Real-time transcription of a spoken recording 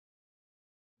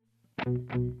All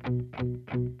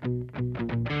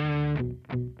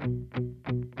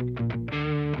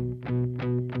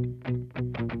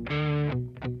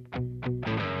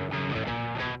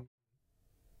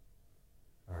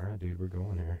right, dude, we're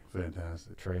going here.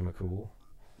 Fantastic. Trey McCool,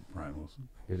 Brian Wilson.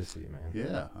 good to see you, man.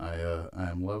 Yeah, I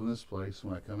am loving this place.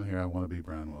 When I come in here, I want to be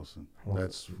Brian Wilson. Well,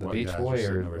 That's the what Beach guys Boy are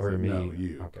sitting or, over or there. me? No,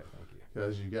 you. Okay, thank you.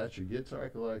 Because you got your guitar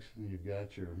collection, you've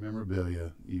got your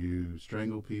memorabilia, you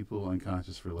strangle people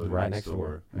unconscious for a living Right next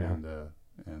door. Yeah.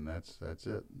 And that's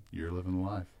it. You're living the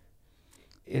life.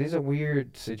 It is a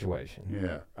weird situation.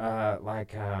 Yeah.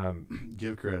 Like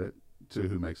Give credit to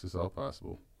who makes this all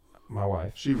possible. my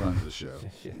wife. She runs the show.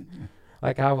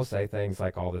 Like I will say things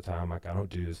like all the time, like I don't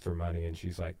do this for money, and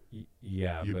she's like,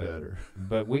 yeah, You but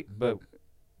better.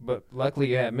 but luckily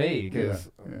you have me because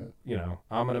Yeah. you know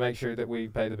I'm gonna make sure that we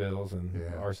pay the bills and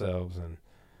Yeah. ourselves and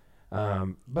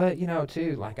but you know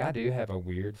too, like I do have a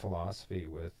weird philosophy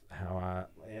with how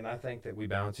I think that we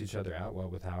balance each other out well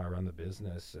with how I run the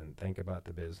business and think about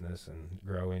the business and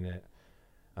growing it.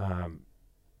 And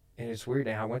it's weird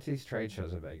now. I went to these trade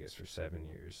shows in Vegas for 7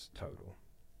 years total.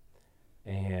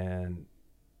 And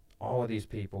all of these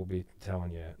people be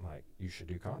telling you, like, you should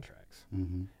do contracts.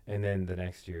 Mm-hmm. And then the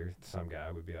next year, some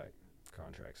guy would be like,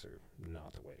 contracts are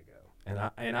not the way to go.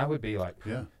 And I would be like,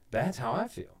 Yeah. that's how I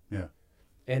feel. Yeah.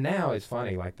 And now it's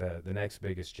funny, like the next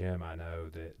biggest gym I know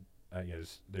that, you know,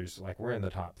 there's like, we're in the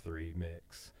top 3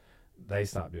 mix. They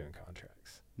stopped doing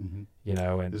contracts, Mm-hmm. you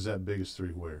know, and Is that biggest 3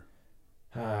 where?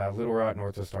 Little Rock,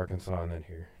 Northwest Arkansas, and then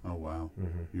here. Oh, wow.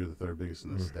 Mm-hmm. You're the 3rd biggest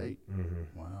in the state.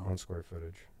 Mm-hmm. Wow. On square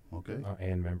footage. Okay.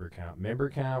 And member count. Member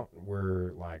count,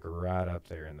 we're like right up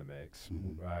there in the mix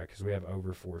Mhm. because we have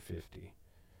over 450.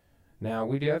 Now,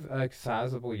 we do have a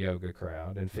sizable yoga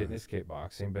crowd and fitness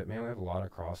kickboxing, but man, we have a lot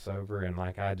of crossover. And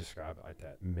like I describe it like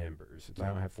that, members. I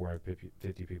don't have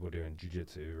 450 people doing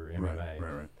jiu-jitsu or MMA.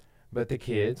 Right. But the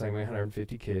kids, like we have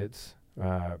 150 kids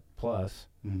plus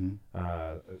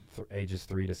Mm-hmm. ages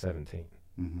 3 to 17.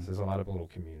 Mm-hmm. So there's a lot of little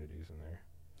communities in there.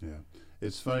 Yeah.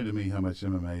 It's funny to me how much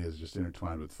MMA is just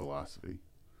intertwined with philosophy.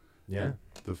 Yeah.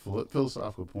 The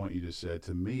philosophical point you just said,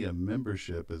 to me, a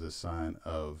membership is a sign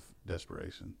of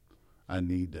desperation. I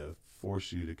need to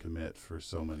force you to commit for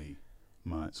so many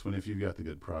months. When if you've got the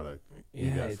good product, you've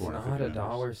Yeah, got it's 450 not a members.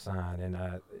 dollar sign.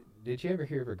 And did you ever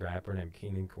hear of a grappler named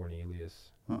Keenan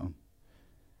Cornelius? Uh-uh.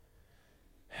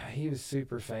 He was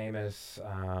super famous.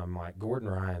 Like Gordon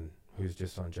Ryan, who's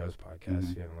just on Joe's podcast,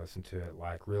 Mhm. if you haven't listened to it,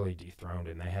 like really dethroned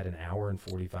it. And they had an hour and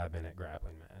 45-minute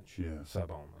grappling match. Yeah. Sub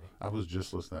only. I was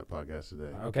just listening to that podcast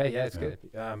today. Okay, yeah, it's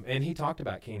Yeah. good. And he talked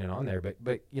about Keenan on there, but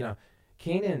you know,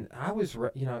 Keenan,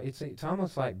 you know, it's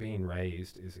almost like being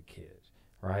raised as a kid,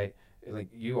 right? Like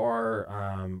you are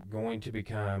going to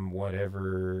become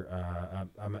whatever,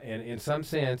 and in some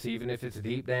sense, even if it's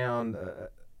deep down,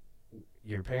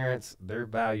 your parents, their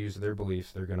values, their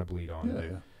beliefs, they're going to bleed on Yeah,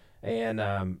 you. yeah.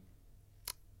 And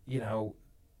you know,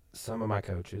 some of my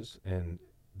coaches and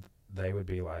they would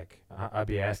be like, I'd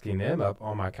be asking them up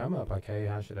on my come up, like, hey,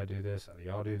 how should I do this? How do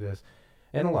y'all do this?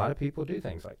 And a lot of people do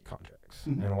things like contracts.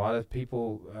 Mhm. And a lot of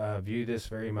people view this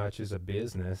very much as a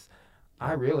business.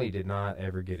 I really did not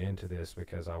ever get into this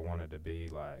because I wanted to be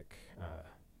like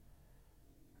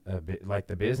a bit like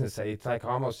the business. It's like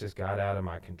almost just got out of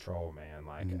my control, man.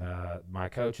 Like my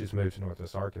coaches moved to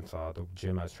Northwest Arkansas, the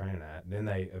gym I was training at. Then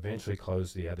they eventually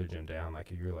closed the other gym down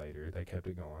like a year later. They kept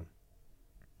it going.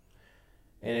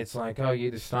 And it's like, oh, you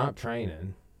either stop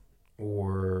training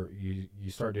or you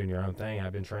start doing your own thing.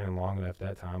 I've been training long enough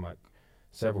that time, like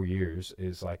several years,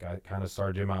 is like I kind of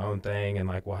started doing my own thing and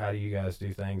like, well, how do you guys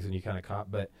do things? And you kind of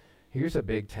caught. But here's a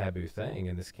big taboo thing,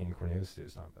 and this King Cornelius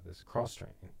is talking about this,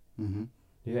 cross-training. Mm-hmm.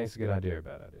 Do you think it's a good idea or a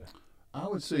bad idea? I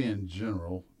would say in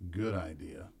general, good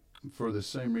idea. For the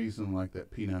same reason like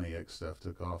that P90X stuff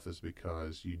took off is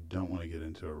because you don't want to get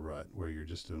into a rut where you're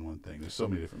just doing one thing. There's so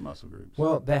many different muscle groups.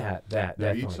 Well, that Now,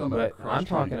 you definitely. talking about But I'm cross-training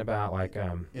talking about like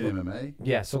in MMA?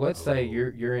 yeah. So let's say Oh.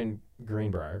 you're in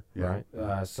Greenbrier, Yeah.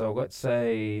 right? So let's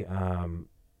say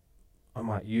I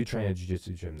might you train a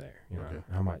jiu-jitsu gym there. You know, Okay.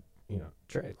 I might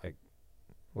trade like.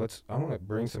 I want to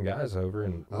bring some guys over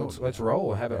and Oh, let's yeah.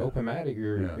 roll. Have an Yeah. open mat at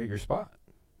your Yeah. spot,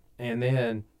 and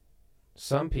then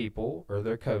some people or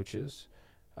their coaches.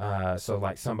 So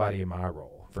like somebody in my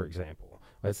role, for example,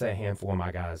 let's say a handful of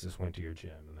my guys just went to your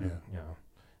gym, and they,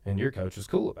 and your coach was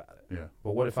cool about it. Yeah.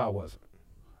 But what if I wasn't?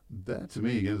 That to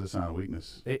me is a sign of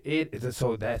weakness.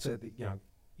 So that's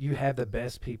you have the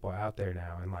best people out there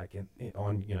now, and like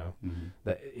on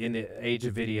in the age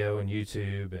of video and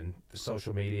YouTube and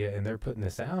social media, and they're putting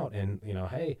this out, and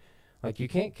hey, like you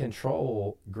can't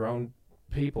control grown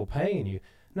people paying you.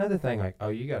 Another thing, like, oh,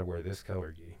 you got to wear this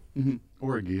color gi.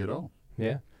 Or a gi at all.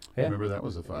 Yeah. I remember that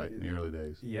was a fight in the early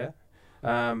days. Yeah.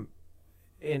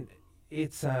 And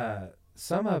it's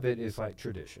some of it is like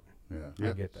tradition. Yeah.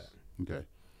 I get that. Okay.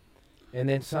 And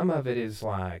then some of it is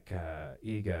like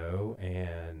ego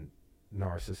and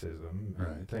narcissism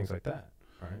Right. and things like that.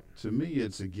 Right. To me,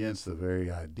 it's against the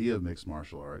very idea of mixed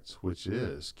martial arts, which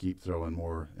is keep throwing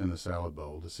more in the salad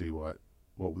bowl to see what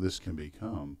this can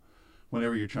become.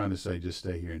 Whenever you're trying to say just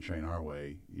stay here and train our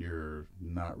way, you're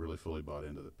not really fully bought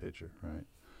into the picture, right?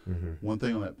 Mm-hmm. One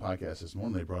thing on that podcast this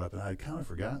morning they brought up, and I had kind of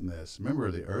forgotten this.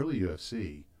 Remember, the early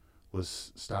UFC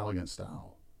was style against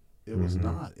style. It was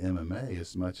not MMA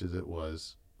as much as it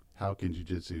was how can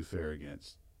jiu-jitsu fare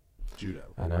against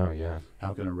judo. I know, yeah.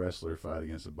 How can a wrestler fight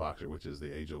against a boxer, which is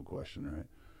the age-old question, right?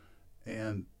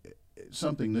 And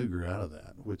something new grew out of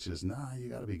that, which is, you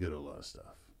got to be good at a lot of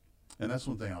stuff. And that's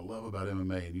one thing I love about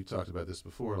MMA, and you talked about this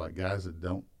before, like guys that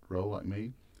don't roll like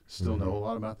me still know a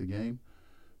lot about the game,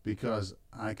 because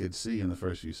I could see in the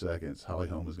first few seconds Holly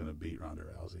Holm was going to beat Ronda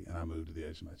Rousey, and I moved to the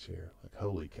edge of my chair. Like,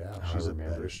 holy cow, she's a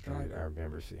better striker. I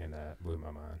remember seeing that. Blew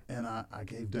my mind. And I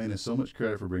gave Dana so much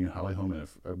credit for bringing Holly Holm in,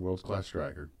 a world-class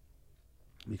striker,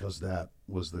 because that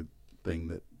was the thing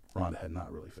that Ronda had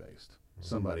not really faced.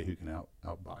 Somebody who can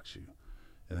outbox you.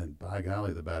 And then, by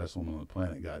golly, the baddest woman on the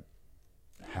planet got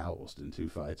housed in 2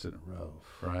 fights in a row,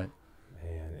 right?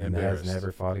 Man, and has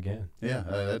never fought again. Yeah,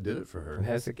 that did it for her. And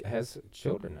has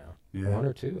children now. Yeah. 1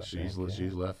 or 2. She's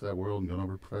left that world and gone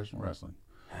over to professional wrestling.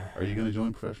 Are you going to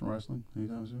join professional wrestling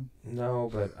anytime soon?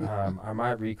 No, but I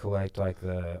might recollect like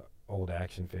the old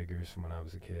action figures from when I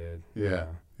was a kid. Yeah,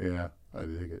 I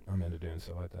dig it. I'm into doing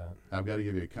stuff like that. I've got to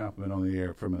give you a compliment on the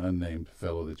air from an unnamed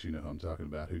fellow that you know who I'm talking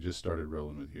about, who just started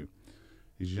rolling with you.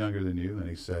 He's younger than you, and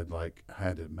he said, like, I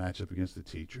had to match up against the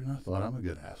teacher, and I thought, I'm a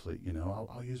good athlete,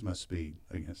 I'll use my speed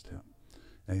against him.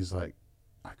 And he's like,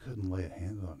 I couldn't lay a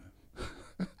hand on him.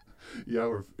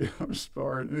 we're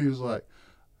sparring, and he was like,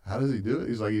 how does he do it?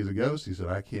 He's like, he's a ghost. He said,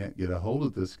 I can't get a hold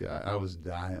of this guy. I was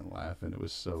dying laughing. It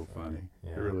was so funny.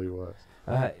 Yeah. It really was.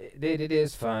 It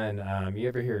is fun. You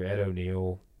ever hear Ed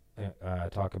O'Neill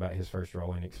talk about his first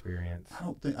rolling experience? I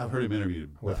don't think I've heard him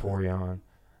interviewed with Horion.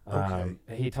 Okay.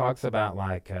 He talks about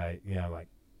like getting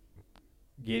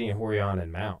Horion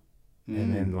and mount,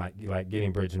 and then like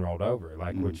getting bridge and rolled over,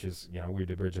 which is we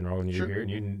did bridge and roll, and you were here, and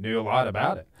you knew a lot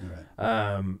about it.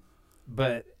 Right.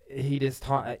 But he just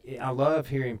taught. I love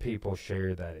hearing people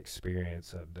share that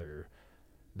experience of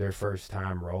their first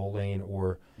time rolling,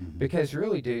 or because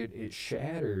really, dude, it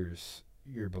shatters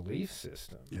your belief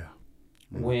system. Yeah.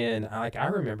 When I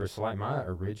remember, my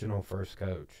original first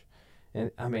coach. And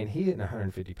I mean, he hitting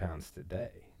 150 pounds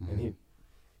today, and he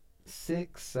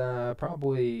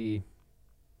probably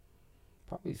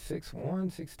 6'1",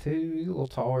 6'2", he's a little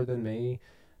taller than me,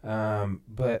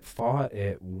 but fought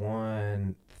at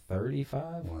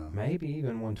 135, maybe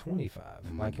even 125.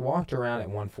 Like, he walked around at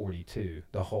 142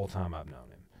 the whole time I've known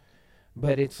him.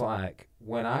 But it's like,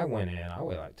 when I went in, I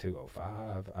weighed like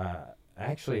 205.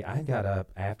 Actually, I got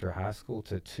up after high school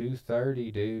to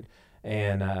 230, dude.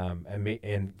 And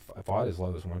fought as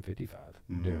low as 155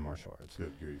 doing martial arts.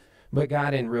 Good grief. But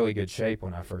got in really good shape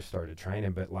when I first started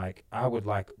training. But like I would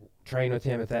train with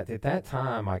him at that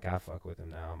time. Like I fuck with him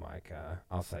now. I'm like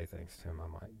I'll say things to him.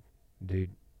 I'm like,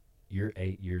 dude, you're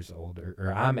 8 years older,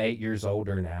 or I'm 8 years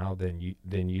older now than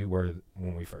you were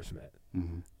when we first met.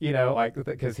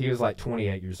 Because he was like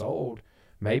 28 years old,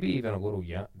 maybe even a little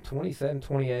young, 27,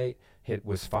 28.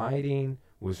 Was fighting,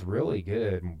 was really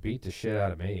good, and beat the shit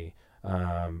out of me.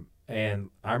 And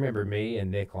I remember me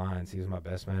and Nick Lyons, he was my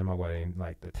best man at my wedding,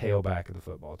 like the tailback of the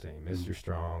football team, Mr.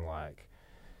 Strong. Like,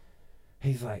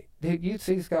 he's like, dude, you'd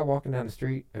see this guy walking down the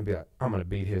street and be like, I'm going to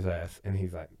beat his ass. And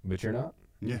he's like, but you're not.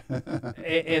 Yeah.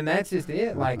 and that's just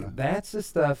it. Like, that's the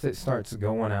stuff that starts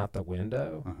going out the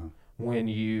window when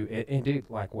you, and dude,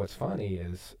 like, what's funny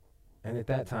is, and at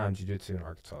that time, jiu-jitsu in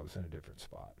Arkansas was in a different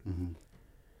spot.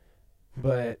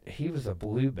 But he was a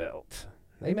blue belt.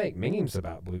 They make memes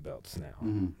about blue belts now.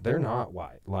 They're not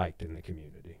liked in the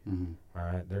community. All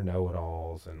right, they're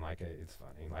know-it-alls, and like it's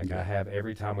funny. Like I have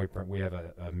every time we have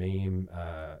a meme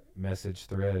message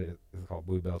thread. It's called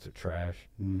 "Blue Belts Are Trash,"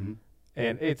 and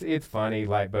it's funny.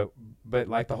 Like, but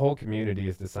like the whole community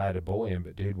has decided to bully him.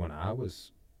 But dude, when I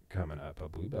was coming up, a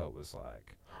blue belt was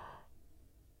like,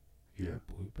 "You're a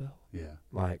blue belt?" Yeah.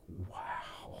 Like,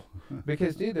 wow.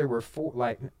 Because dude, there were 4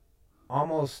 like.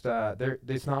 Almost,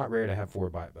 it's not rare to have 4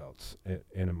 white belts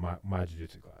in my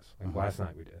jiu-jitsu class. Like last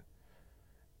night we did.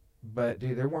 But,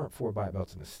 dude, there weren't 4 white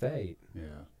belts in the state.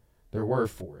 Yeah. There were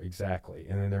 4, exactly.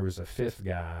 And then there was a 5th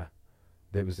guy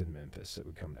that was in Memphis that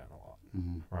would come down a lot,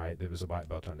 right? That was a white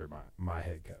belt under my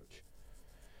head coach.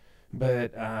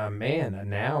 But man,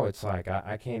 now it's like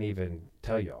I can't even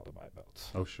tell you all the black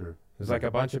belts. Oh, sure. There's like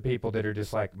a bunch of people that are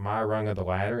just like my rung of the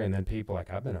ladder, and then people like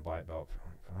I've been a black belt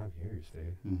for like 5 years,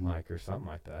 dude, Mm-hmm. like or something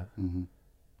like that. Mm-hmm.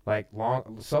 Like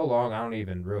so long, I don't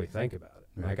even really think about it.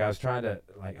 Yeah. Like I was trying to,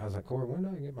 like I was like, Corey, when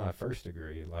did I get my first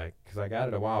degree? Like, cause I got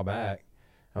it a while back.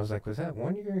 I was like, was that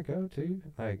 1 year ago too?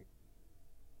 Like,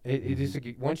 it just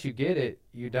once you get it,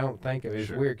 you don't think of it. It's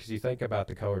Sure. weird because you think about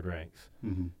the colored ranks,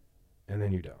 Mm-hmm. and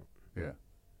then you don't. Yeah.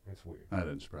 It's weird. That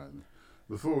didn't surprise me.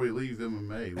 Before we leave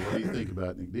MMA, what do you think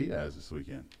about Nick Diaz this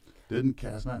weekend? Didn't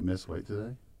Kazmat miss weight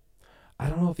today? I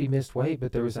don't know if he missed weight,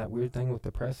 but there was that weird thing with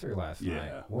the presser last night.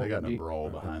 Yeah, Well, they got in do a you- brawl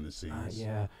behind the scenes.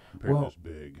 yeah. Apparently Well- it was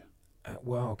big.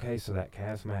 Well, okay, so that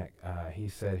Kazmak, he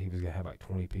said he was gonna have like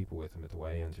 20 people with him at the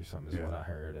weigh-ins or something. Is Yeah. what I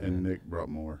heard. And Nick brought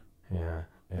more. yeah,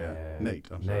 Yeah. Nate,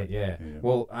 I'm sorry. Nate, yeah. Yeah.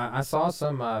 Well, I saw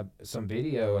some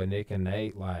video of Nick and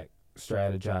Nate like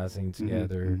strategizing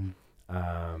together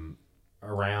Mhm.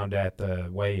 around at the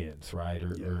weigh-ins, right,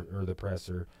 or, Yeah. or the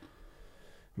presser.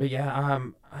 But yeah,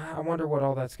 I wonder what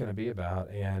all that's going to be about.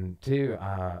 And two,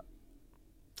 man,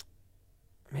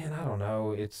 I don't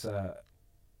know. It's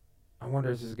I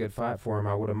wonder if this is a good fight for him.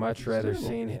 I would have much It's rather terrible.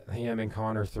 seen him in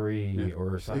Connor 3 Yeah,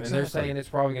 or something. And they're exactly. saying it's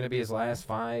probably going to be his last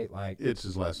fight. Like, It's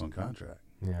his last on contract.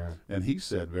 yeah, And he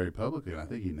said very publicly, and I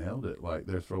think he nailed it, like,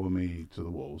 they're throwing me to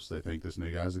the wolves. They think this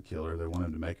new guy's a killer. They want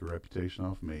him to make a reputation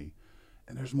off me.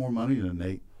 And there's more money in a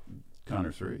Nate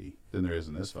Connor 3 than there is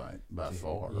in this fight, by Dude,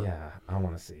 far. yeah, I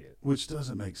want to see it. Which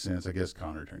doesn't make sense. I guess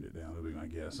Connor turned it down, would be my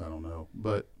guess. I don't know.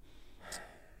 But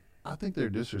I think they're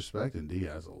disrespecting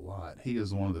Diaz a lot. He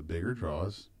is one of the bigger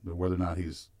draws, but whether or not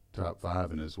he's top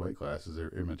 5 in his weight classes are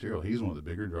immaterial. He's one of the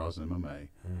bigger draws in MMA.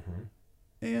 Mm-hmm.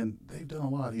 And they've done a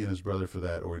lot, he and his brother, for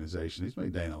that organization. He's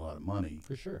made Dana a lot of money.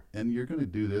 For sure. And you're going to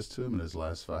do this to him in his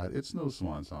last fight. It's no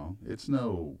swan song. It's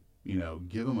no,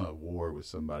 give him a war with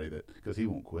somebody because he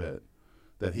won't quit,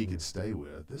 that he could stay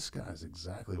with. This guy's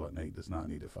exactly what Nate does not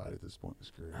need to fight at this point in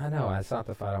his career. I know. That's not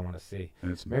the fight I want to see.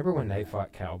 And it's Remember when Nate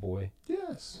fought Cowboy?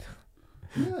 Yes.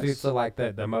 Yes. Dude, so like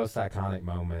the most iconic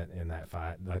moment in that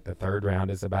fight, like the third round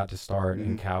is about to start,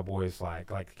 and Mhm. Cowboy's like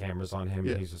the camera's on him,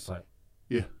 Yeah. and he's just like,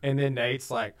 Yeah. And then Nate's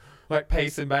like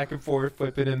pacing back and forth,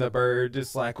 flipping in the bird,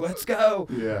 just like, let's go.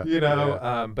 Yeah.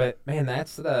 Yeah. But man,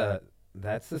 that's the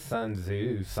Sun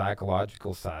Tzu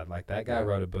psychological side. Like that guy Yeah.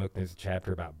 wrote a book. There's a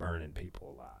chapter about burning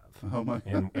people alive Oh, my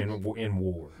in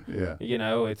war. Yeah.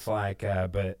 It's like,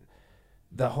 but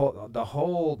the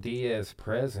whole Diaz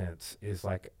presence is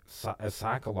like a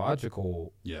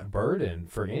psychological Yeah. burden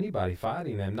for anybody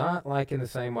fighting them. Not like in the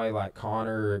same way like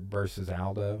Connor versus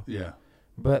Aldo, Yeah.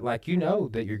 but like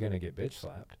that you're gonna get bitch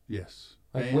slapped, Yes.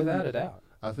 like And without a doubt.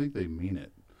 I think they mean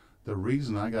it. The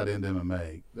reason I got into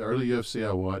MMA, the early UFC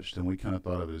I watched, and we kind of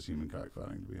thought of it as human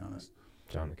cockfighting, to be honest.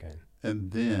 John McCain.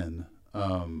 And then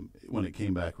when it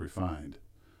came back refined,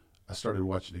 I started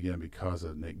watching again because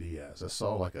of Nick Diaz. I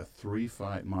saw like a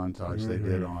 3-fight montage they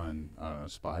did on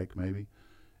Spike, maybe.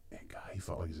 And God, he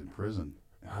felt like he's in prison.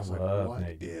 And I was like, love what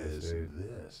Nick Diaz, is dude.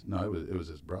 this? No, it was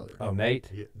his brother. Oh,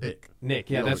 Nate. Yeah, Nick.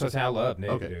 Yeah, No, that's what's how I love Nick,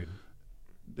 Okay. dude.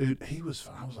 Dude, he was.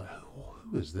 I was like,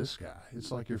 who is this guy?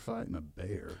 It's like you're fighting a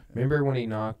bear. Remember when he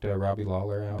knocked Robbie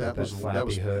Lawler out That with was that that slappy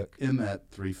was hook? in that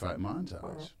 3-fight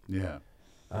montage. Yeah.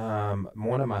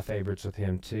 One of my favorites with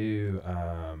him too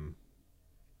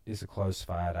is a close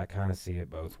fight. I kind of see it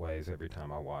both ways every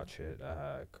time I watch it.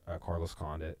 Carlos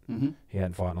Condit. Mm-hmm. He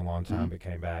hadn't fought in a long time, Mhm. but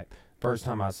came back. First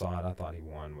time I saw it, I thought he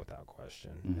won without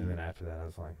question. Mhm. And then after that, I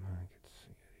was like, I could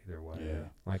see it either way. Yeah.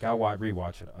 Like I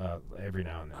rewatch it every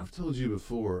now and then. I've told you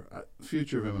before,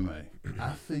 future of MMA.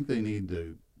 I think they need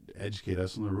to educate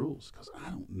us on the rules because I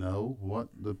don't know what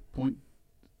the point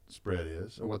spread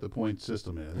is or what the point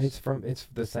system is. It's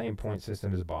the same point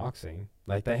system as boxing.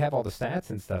 Like they have all the stats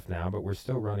and stuff now, but we're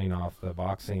still running off the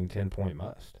boxing 10-point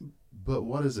must. But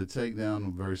what is a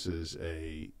takedown versus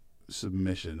a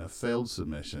submission, a failed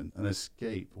submission, an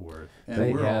escape worth? And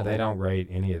They don't rate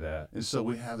any of that. And so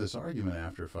we have this argument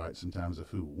after a fight sometimes of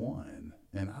who won.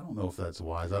 And I don't know if that's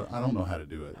wise. I don't know how to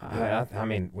do it. I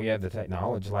mean, we have the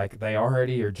technology. Like they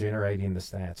already are generating the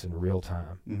stats in real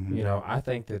time. Mhm. I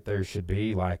think that there should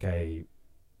be like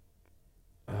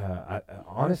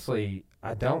honestly,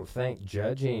 I don't think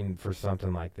judging for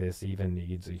something like this even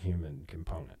needs a human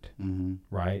component, Mhm.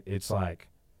 right? It's like,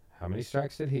 how many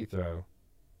strikes did he throw?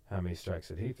 How many strikes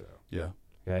did he throw? Yeah.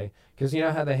 Okay, because you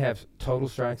know how they have total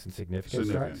strikes and significant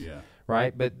strikes, Yeah.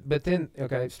 right? But then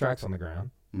strikes on the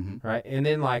ground, Mm-hmm. right? And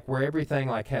then like where everything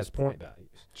like has point values.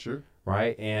 Sure.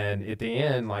 Right, and at the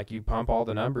end, like you pump all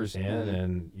the numbers in,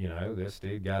 Mhm. and this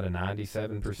dude got a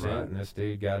 97%, Right. and this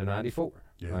dude got a 94.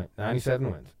 Yeah. Right,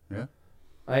 97 wins. Yeah.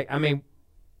 I mean,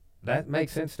 that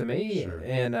makes sense to me. Sure.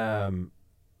 And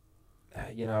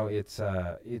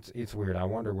it's weird. I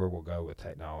wonder where we'll go with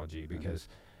technology because,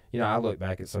 I look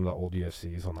back at some of the old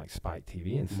UFCs on like Spike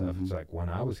TV and stuff. Mhm. It's like when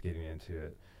I was getting into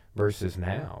it versus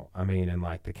now. I mean, and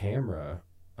like the camera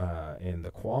and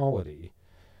the quality.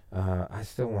 I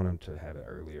still want them to have it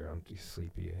earlier. I'm just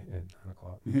sleepy at 9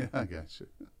 o'clock. Yeah, I got you.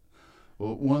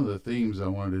 Well, one of the themes I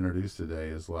wanted to introduce today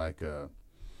is like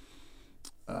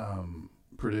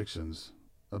predictions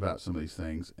about some of these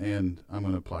things, and I'm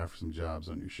going to apply for some jobs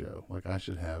on your show. Like I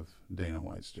should have Dana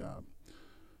White's job.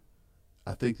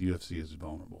 I think the UFC is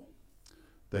vulnerable.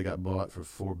 They got bought for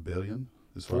 $4 billion.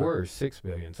 4 or 6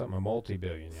 billion, something a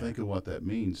multi-billion. Think of what that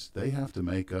means. They have to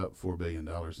make up $4 billion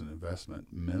in investment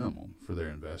minimum for their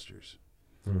investors.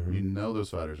 Mm-hmm. You know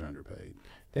those fighters are underpaid.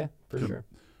 Yeah, for sure.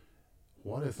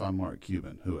 What if I'm Mark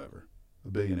Cuban, whoever, a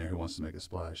billionaire who wants to make a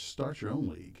splash, start your own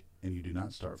league and you do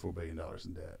not start $4 billion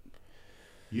in debt?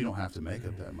 You don't have to make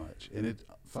up that much. And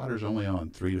fighters only on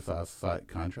 3 to 5 fight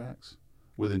contracts.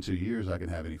 Within 2 years, I can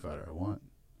have any fighter I want,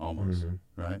 almost,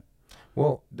 right?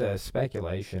 Well, the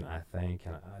speculation, I think,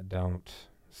 and I don't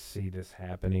see this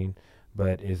happening,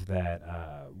 but is that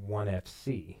ONE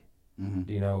FC. Mm-hmm.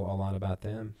 Do you know a lot about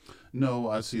them? No,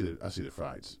 I see the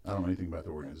fights. I don't know anything about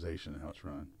the organization and how it's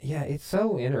run. Yeah, it's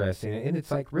so interesting, and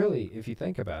it's like really, if you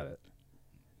think about it,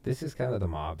 this is kind of the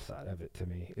mob side of it to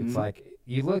me. It's like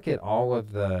you look at all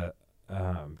of the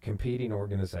competing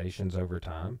organizations over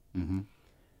time;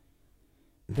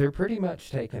 they're pretty much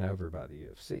taken over by the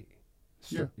UFC.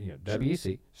 Yeah,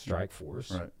 WEC,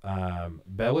 Strikeforce, right.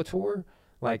 Bellator,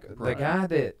 like the Right. guy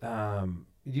that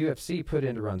UFC put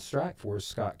in to run Strikeforce,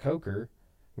 Scott Coker,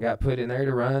 got put in there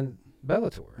to run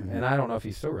Bellator. And I don't know if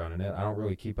he's still running it. I don't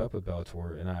really keep up with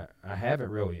Bellator, and I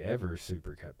haven't really ever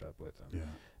super kept up with them.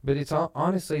 Yeah. But it's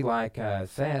honestly like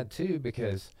sad too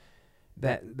because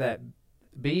that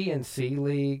B and C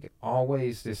league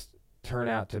always just turn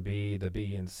out to be the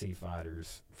B and C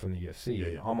fighters from the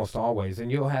UFC, almost always.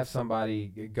 And you'll have somebody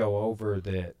go over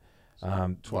that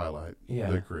Twilight, yeah,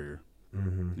 their career.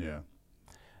 Mm-hmm. Yeah.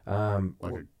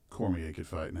 Like a Cormier could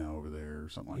fight now over there or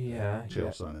something like that. Yeah.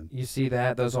 Chael Sonnen. You see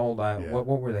that? Those old, what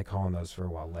were they calling those for a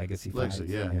while? Legacy fights?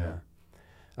 Yeah.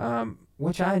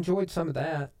 Which I enjoyed some of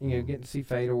that, getting to see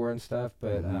Fedor and stuff,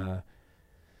 but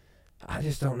I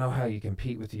just don't know how you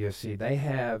compete with the UFC. They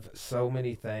have so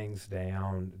many things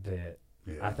down that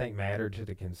I think matter to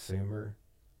the consumer.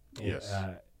 Yes.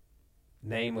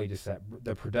 Namely, just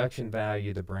the production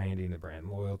value, the branding, the brand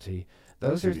loyalty.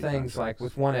 Those are things like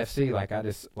with ONE FC.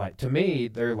 Like to me,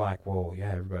 they're like, well,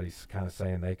 yeah, everybody's kind of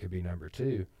saying they could be number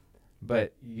 2,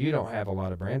 but you don't have a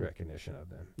lot of brand recognition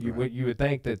of them. You would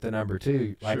think that the number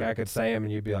 2, like I could say them,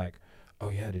 and you'd be like, oh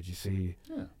yeah, did you see?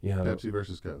 Yeah. Pepsi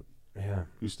versus Coke. Yeah.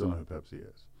 You still know who Pepsi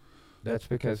is. That's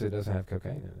because it doesn't have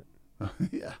cocaine in it.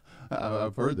 Yeah,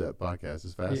 I've heard that podcast.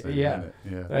 It's fascinating. Yeah,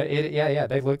 isn't it? yeah.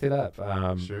 They looked it up.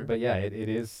 Sure. But yeah, it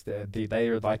is. They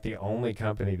are like the only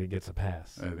company that gets a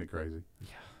pass. Isn't it crazy? Yeah.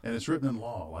 And it's written in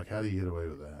law. Like, how do you get away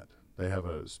with that? They have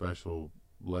a special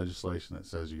legislation that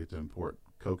says you get to import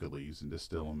coca leaves and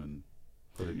distill them and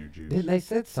put it in your juice. They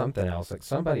said something else, like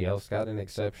somebody else got an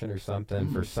exception or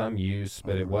something for some use,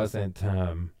 but it wasn't.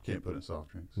 Can't put in soft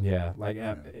drinks. Yeah, like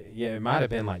it might have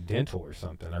been like dental or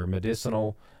something or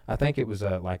medicinal. I think it was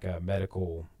like a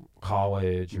medical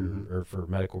college or for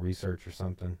medical research or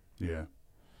something. Yeah.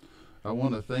 I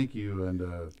want to thank you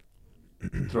and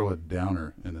throw a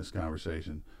downer in this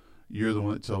conversation. You're the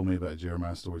one that told me about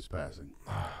Jeremiah Story's passing,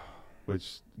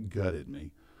 which gutted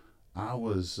me. I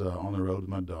was on the road with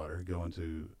my daughter going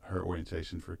to her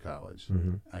orientation for college.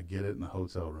 I get it in the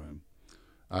hotel room.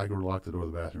 I locked the door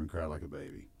of the bathroom and cried like a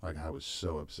baby. Like I was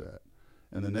so upset.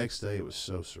 And the next day it was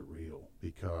so surreal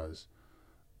because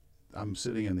I'm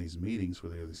sitting in these meetings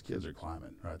where these kids are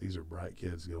climbing, right? These are bright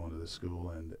kids going to this school,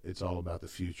 and it's all about the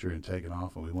future and taking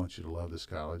off, and we want you to love this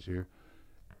college here.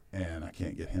 And I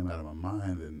can't get him out of my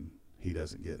mind, and he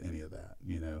doesn't get any of that,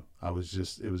 it was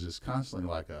just constantly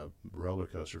like a roller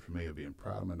coaster for me of being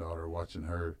proud of my daughter, watching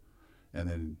her, and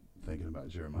then thinking about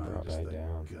Jeremiah, just the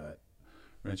gut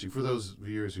wrenching. For those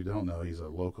viewers who don't know, he's a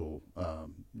local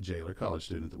jailer, college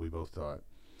student that we both taught,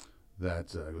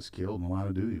 that was killed in the line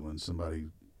of duty when somebody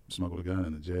smuggled a gun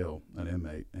in the jail, an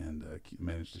inmate, and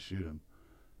managed to shoot him.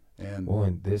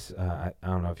 And this, I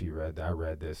don't know if you read that. I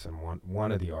read this in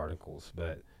one of the articles,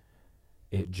 but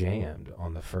it jammed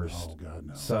on the first. Oh God,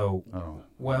 no! So,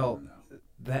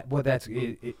 that's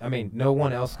it. I mean, no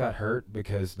one else got hurt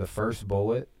because the first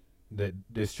bullet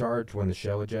that discharged when the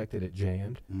shell ejected, it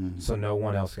jammed. So no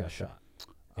one else got shot,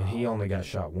 and he only got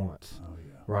shot once. Oh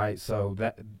yeah. Right. So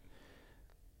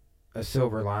a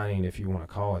silver lining, if you want to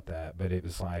call it that. But it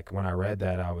was like when I read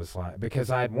that, I was like, because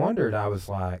I'd wondered, I was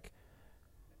like,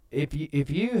 if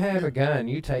you have a gun,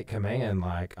 you take command.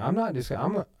 Like I'm not just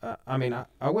I mean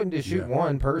I wouldn't just shoot Yeah.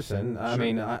 one person. I Sure.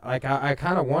 mean I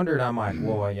kind of wondered. I'm like,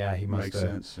 well, yeah, he must Makes have,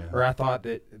 sense. Yeah. or I thought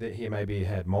that he maybe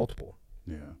had multiple.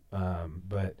 Yeah.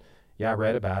 But yeah, I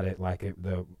read about it. Like it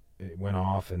went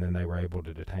off, and then they were able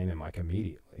to detain him like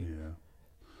immediately. Yeah.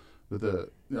 But the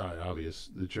obvious,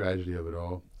 the tragedy of it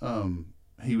all.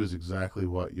 He was exactly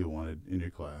what you wanted in your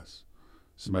class.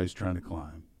 Somebody's trying to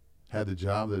climb. Had the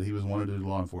job that he was wanted to do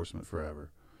law enforcement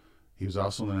forever. He was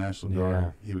also in the National Guard.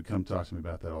 Yeah. He would come talk to me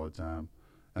about that all the time.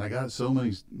 And I got so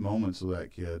many moments of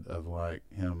that kid of like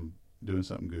him doing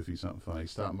something goofy, something funny,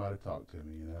 stopping by to talk to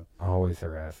me, you know. Always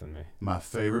harassing me. My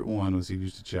favorite one was he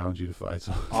used to challenge you to fight.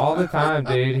 All the time,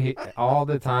 dude. All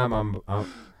the time.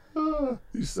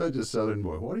 He's such a Southern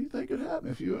boy. What do you think would happen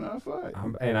if you and I fight?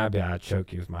 And I'd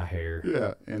choke you with my hair.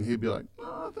 Yeah, and he'd be like,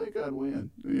 "No, I think I'd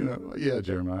win." You know, yeah,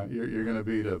 Jeremiah, you're gonna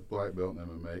beat a black belt and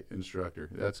MMA instructor.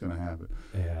 That's gonna happen.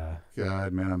 Yeah.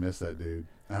 God, man, I miss that dude.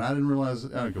 And I didn't realize.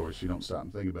 And of course, you don't stop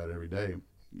and think about it every day.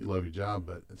 You love your job,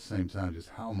 but at the same time, just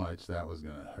how much that was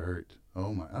gonna hurt.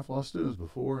 Oh my! I've lost students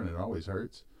before, and it always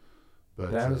hurts.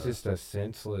 But That was just a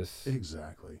senseless.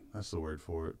 exactly. That's the word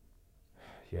for it.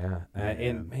 Yeah.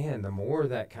 And man, the more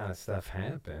that kind of stuff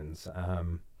happens.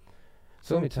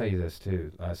 So let me tell you this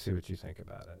too. See what you think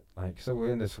about it. Like, so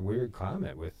we're in this weird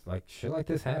climate with like shit like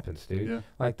this happens, dude. Yeah.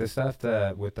 Like the stuff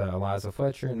that with Eliza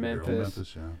Fletcher in Girl,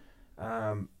 Memphis.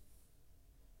 yeah.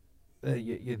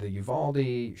 The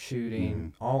Uvalde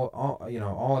shooting, all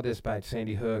all of this back to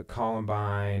Sandy Hook,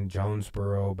 Columbine,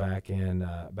 Jonesboro back in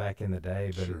the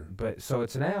day, but Sure. but so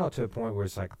it's now to a point where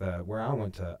it's like where I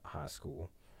went to high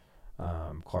school,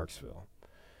 Clarksville.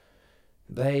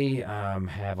 They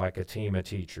have like a team of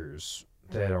teachers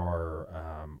that are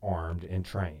armed and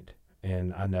trained,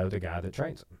 and I know the guy that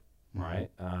trains them, right?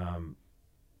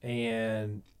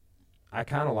 And I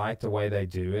kind of like the way they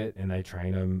do it, and they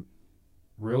train them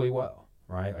really well,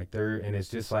 right? Like and it's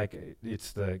just like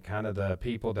it's the kind of the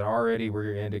people that already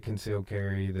were into concealed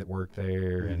carry that work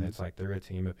there, and it's like they're a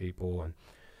team of people.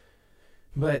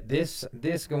 But this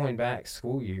going back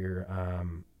school year,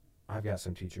 I've got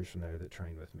some teachers from there that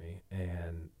train with me,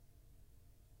 and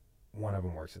one of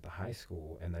them works at the high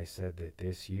school, and they said that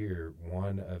this year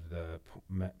one of the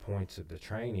points of the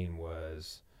training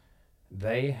was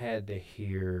they had to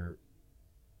hear.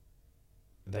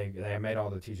 They made all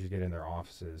the teachers get in their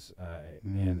offices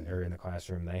or in the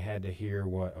classroom. They had to hear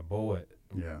what a bullet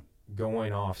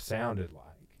going off sounded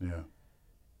like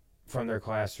from their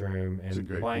classroom, and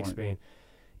blanks being.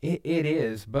 It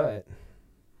is, but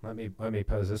let me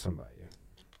pose this one by you.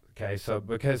 Okay, so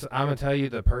because I'm gonna tell you,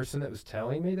 the person that was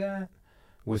telling me that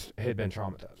had been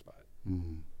traumatized by it.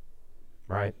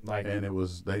 Right, like, and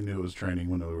they knew it was training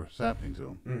when it was happening to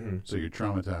them. So you're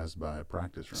traumatized by a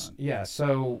practice run. Yeah.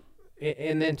 So,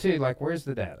 and then too, like, where's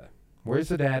the data? Where's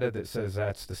the data that says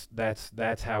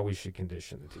that's how we should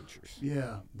condition the teachers?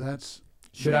 Yeah, that's.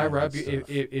 Should I rub you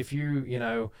if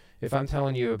if I'm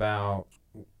telling you about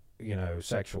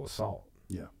sexual assault?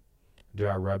 Yeah. Do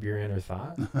I rub your inner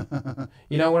thigh?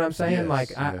 You know what I'm saying? Yes, like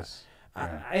yes.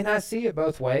 and I see it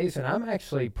both ways, and I'm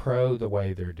actually pro the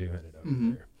way they're doing it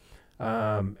over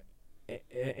there.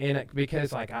 And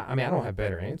because like I mean I don't have a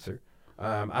better answer.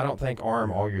 I don't think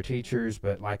arm all your teachers,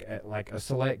 but like a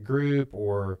select group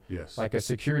or like a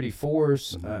security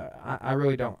force. I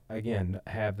really don't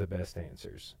have the best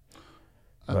answers.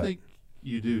 I think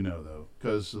you do know though,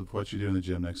 because of what you do in the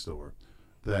gym next door,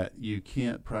 that you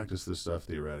can't practice this stuff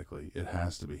theoretically. It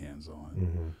has to be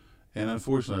hands-on. And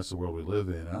unfortunately, that's the world we live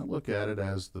in. And I look at it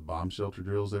as the bomb shelter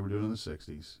drills they were doing in the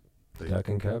 60s. Duck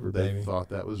and cover, they baby. thought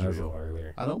that was real.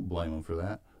 Earlier. I don't blame them for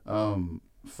that.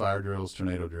 Fire drills,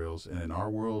 tornado drills, and in our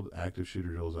world, active shooter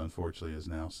drills, unfortunately, is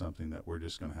now something that we're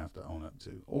just going to have to own up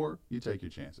to. Or you take your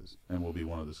chances, and we'll be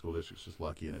one of the school districts just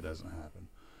lucky and it doesn't happen.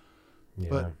 Yeah.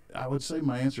 But I would say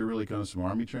my answer really comes from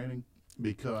Army training.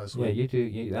 Because you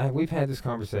do. We've had this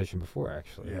conversation before,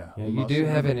 actually. Yeah, you do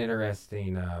have an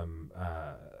interesting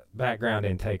background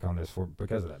and take on this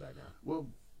because of that background. Well,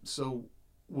 so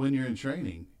when you're in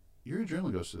training, your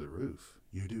adrenaline goes to the roof.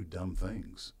 You do dumb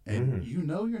things, and you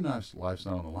know your life's not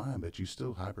on the line, but you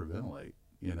still hyperventilate.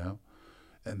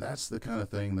 And that's the kind of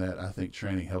thing that I think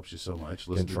training helps you so much.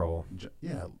 Control.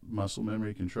 Muscle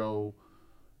memory, control,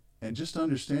 and just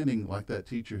understanding, like that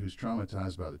teacher who's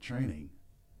traumatized by the training.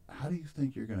 How do you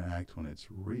think you're going to act when it's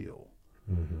real?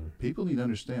 People need to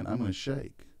understand, I'm going to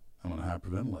shake. I'm going to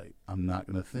hyperventilate. I'm not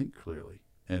going to think clearly.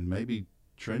 And maybe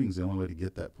training's the only way to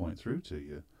get that point through to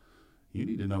you. You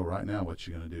need to know right now what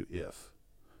you're going to do if.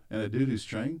 And a dude who's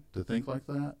trained to think like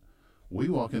that, we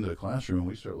walk into a classroom and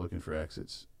we start looking for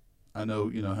exits. I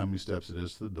know, how many steps it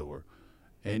is to the door.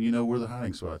 And you know where the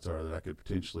hiding spots are that I could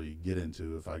potentially get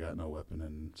into if I got no weapon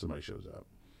and somebody shows up.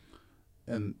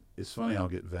 And it's funny, I'll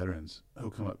get veterans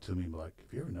who'll come up to me and be like,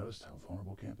 have you ever noticed how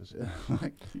vulnerable campus is? I'm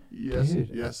like, yes, Dude,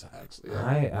 yes, actually.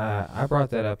 Yeah. I brought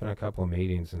that up in a couple of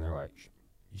meetings, and they're like,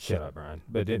 "Shut up, Brian,"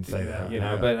 but didn't say that,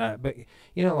 Yeah. But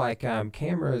like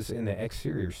cameras in the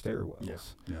exterior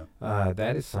stairwells. Yeah.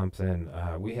 That is something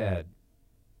we had,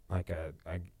 like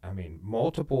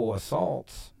multiple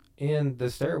assaults in the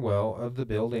stairwell of the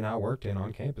building I worked in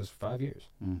on campus for 5 years,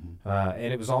 Mm-hmm.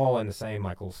 and it was all in the same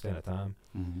like little stint of time.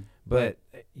 Mm-hmm. But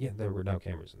there were no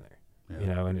cameras in there.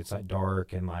 Yeah. And it's like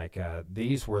dark, and like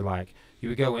these were like you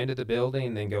would go into the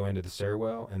building, then go into the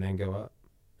stairwell, and then go up.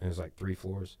 And it was like 3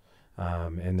 floors,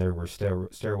 and there were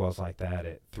stairwells like that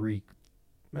at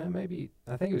maybe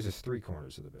I think it was just 3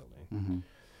 corners of the building. Mm-hmm.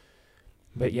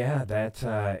 But yeah, that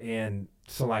and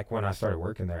so like when I started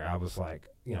working there, I was like,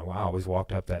 I always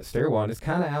walked up that stairwell, and it's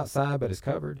kind of outside, but it's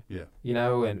covered. Yeah.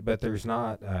 But there's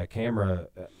not a camera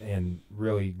and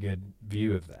really good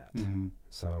view of that. Mm-hmm.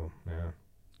 So yeah.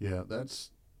 Yeah,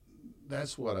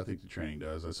 that's what I think the training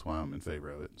does. That's why I'm in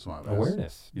favor of it. That's why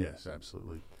Awareness. Yes,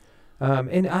 absolutely.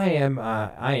 And I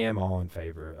am all in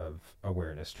favor of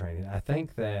awareness training. I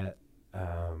think that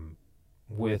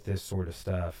with this sort of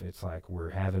stuff, it's like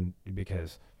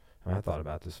because I thought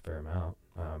about this a fair amount.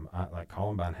 Like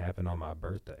Columbine happened on my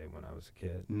birthday when I was a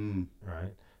kid,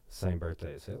 right? Same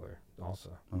birthday as Hitler, also.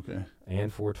 Okay.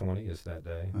 And 420 is that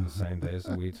day, the same day as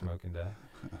the weed smoking day.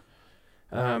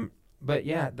 But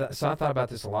yeah, so I thought about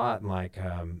this a lot, and like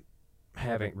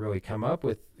haven't really come up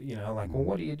with, well,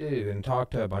 what do you do? And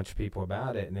talk to a bunch of people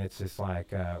about it, and it's just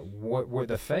like what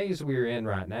the phase we're in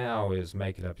right now is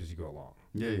make it up as you go along.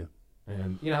 Yeah.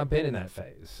 And I've been in that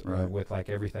phase Right. with like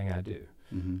everything I do.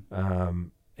 Mm-hmm.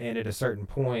 And at a certain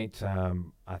point,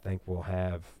 I think we'll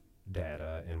have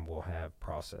data, and we'll have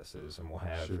processes, and we'll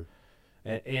have, Sure.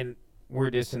 and we're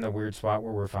just in the weird spot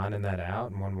where we're finding that out,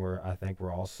 and when I think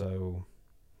we're also.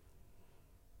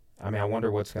 I wonder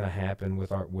what's going to happen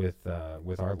with our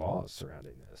laws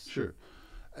surrounding this. Sure.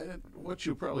 And what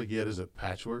you'll probably get is a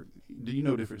patchwork. Do you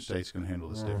know different states can handle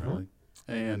this differently?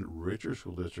 And richer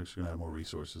school districts are going to have more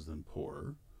resources than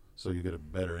poorer, so you get a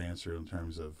better answer in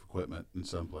terms of equipment in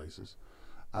some places.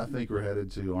 I think we're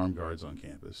headed to armed guards on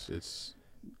campus.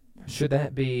 Should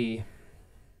that be?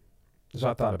 So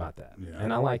I thought about that, Yeah.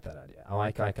 and I like that idea. I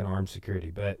like an armed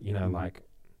security, but like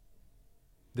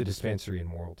the dispensary in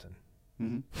Morrilton.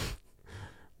 Mm-hmm.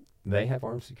 They have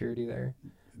armed security there.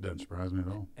 It doesn't surprise me at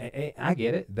all. I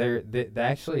get it. They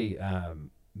actually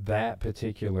that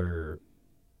particular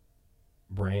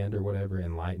brand or whatever,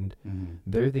 Enlightened. Mm-hmm.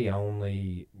 They're the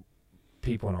only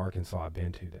people in Arkansas I've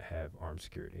been to that have armed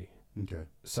security. Okay.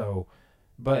 So,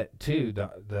 but too,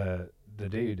 the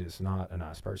dude is not a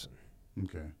nice person.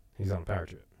 Okay. He's on a power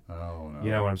trip. Oh no.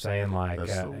 You know what I'm saying? Like,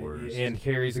 That's the worst. and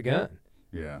carries a gun.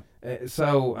 Yeah.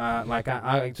 So,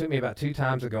 it took me about 2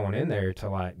 times of going in there to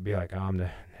like be like, I'm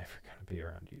never gonna be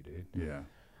around you, dude. Yeah.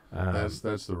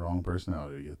 That's the wrong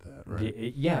personality to get that, right?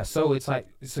 Yeah. So it's like,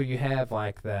 you have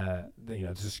like the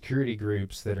security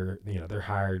groups that are, they're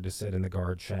hired to sit in the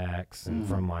guard shacks, and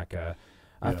from like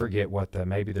I forget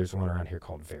maybe there's one around here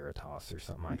called Veritas or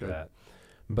something like that.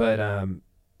 But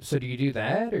so do you do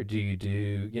that, or do you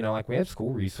do, like we have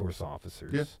school resource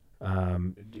officers? Yeah.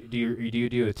 Do you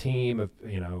do a team of,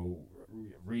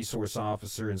 resource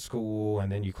officer in school,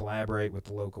 and then you collaborate with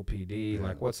the local PD? Yeah.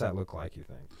 Like, what's that look like, you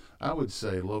think? I would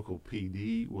say local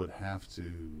PD would have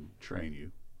to train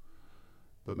you,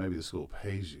 but maybe the school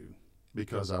pays you,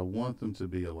 because I want them to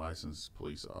be a licensed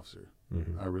police officer.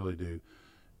 Mm-hmm. I really do.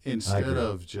 Instead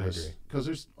of just,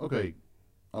 because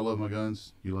I love my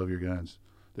guns, you love your guns.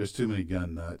 There's too many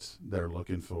gun nuts that are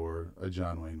looking for a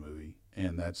John Wayne movie,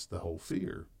 and that's the whole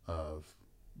fear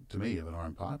to me, of an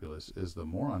armed populace, is the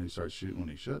moron who starts shooting when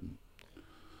he shouldn't.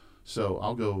 So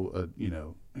I'll go,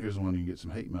 here's one you can get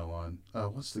some hate mail on.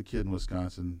 What's the kid in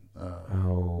Wisconsin?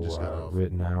 Just got off.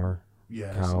 Rittenhour.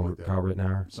 Yeah, Kyle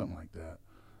Rittenhour. something like that.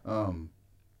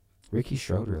 Ricky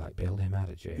Schroeder bailed him out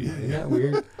of jail. Yeah, Isn't that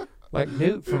weird? Like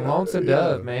Newt from Lonesome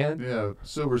Dove, man. Yeah,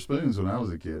 Silver Spoons when I was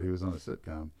a kid. He was on a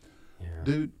sitcom. Yeah.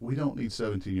 Dude, we don't need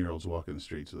 17-year-olds walking the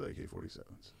streets with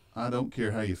AK-47s. I don't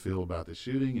care how you feel about the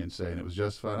shooting and saying it was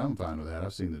justified. I'm fine with that.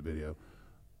 I've seen the video.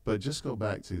 But just go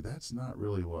back to, that's not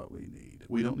really what we need.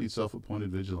 We don't need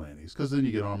self-appointed vigilantes, because then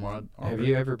you get armed. Have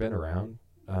you ever been around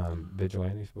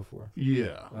vigilantes before?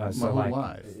 Yeah, my whole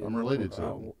life. I'm related to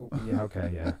them. Yeah,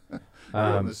 okay, yeah.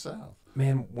 We're in the South.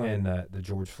 Man, when the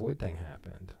George Floyd thing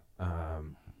happened,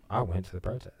 I went to the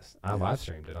protest. I live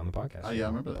streamed it on the podcast. Oh, yeah, I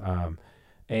remember that.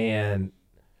 And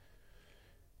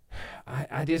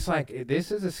I just like,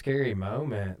 this is a scary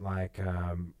moment. Like,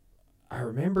 I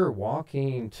remember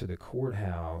walking to the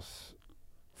courthouse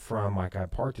from, like, I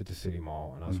parked at the city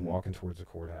mall and I was walking towards the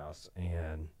courthouse,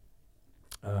 and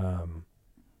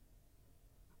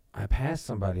I passed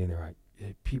somebody and they're like,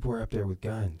 people are up there with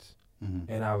guns.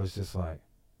 And I was just like,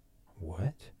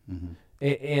 what?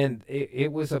 And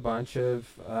it was a bunch of,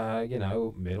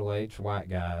 middle-aged white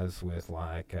guys with,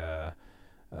 like,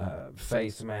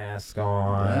 face mask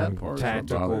on,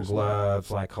 tactical gloves,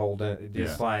 like holding,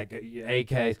 just like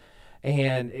AKs.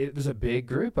 And it was a big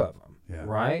group of them,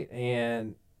 right?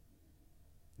 And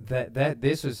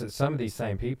this was some of these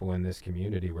same people in this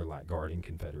community were like guarding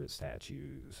Confederate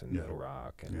statues in Little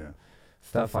Rock and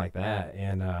stuff like that.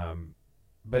 And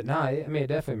but no, I mean, it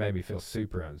definitely made me feel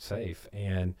super unsafe.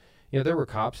 And there were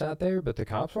cops out there, but the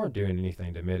cops weren't doing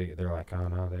anything to mitigate. They're like, oh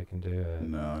no, they can do it.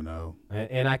 No.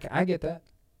 And I get that,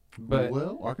 but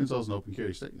Arkansas is an open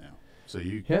carry state now, so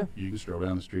you can stroll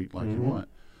down the street like you want.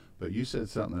 But you said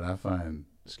something that I find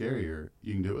scarier.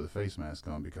 You can do it with a face mask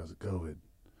on because of COVID.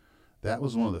 That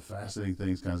was one of the fascinating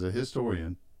things, kind of as a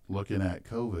historian looking at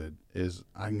COVID, is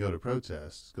I can go to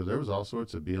protests, because there was all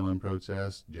sorts of BLM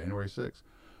protests, January 6th,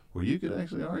 where you could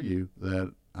actually argue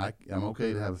that I'm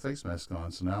okay to have a face mask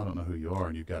on, so now I don't know who you are,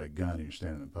 and you've got a gun and you're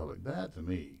standing in public. That, to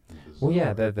me, is bizarre. Well,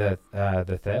 yeah,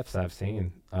 the thefts I've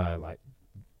seen, like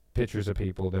pictures of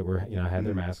people that were, had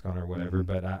their mask on or whatever.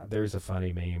 But there's a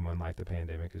funny meme when, like, the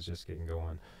pandemic is just getting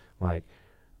going. Like,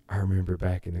 I remember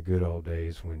back in the good old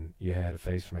days when you had a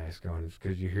face mask on, it's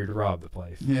because you're here to rob the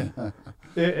place. Yeah.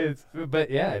 But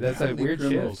yeah, that's a weird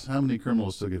shift. How many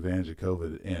criminals took advantage of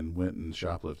COVID and went and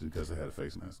shoplifted because they had a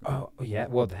face mask on? Oh, yeah,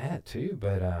 well, that too.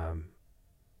 But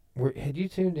had you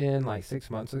tuned in like 6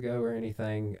 months ago or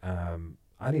anything?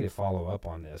 I need to follow up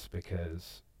on this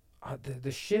because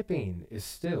the shipping is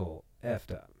still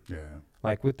effed up. Yeah.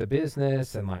 Like with the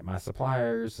business and like my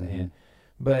suppliers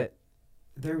but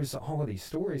there was all of these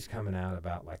stories coming out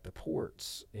about like the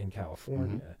ports in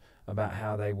California about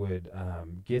how they would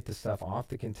get the stuff off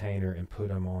the container and put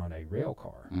them on a rail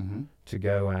car to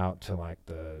go out to like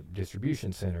the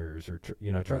distribution centers or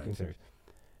trucking centers,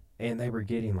 and they were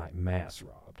getting like mass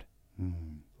robbed.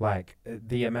 Like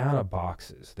the amount of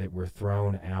boxes that were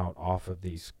thrown out off of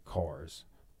these cars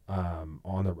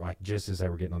on the, like, just as they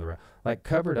were getting on the rail, like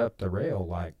covered up the rail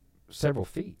like several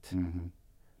feet.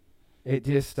 It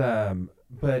just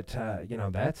but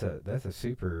that's a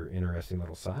super interesting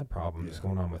little side problem that's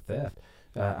going on with theft.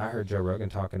 I heard Joe Rogan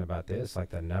talking about this,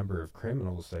 like the number of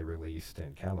criminals they released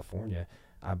in California,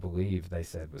 I believe they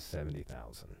said was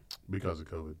 70,000 because of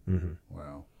COVID.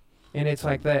 Wow. And it's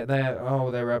like that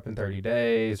they were up in 30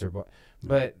 days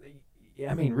but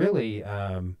I mean, really,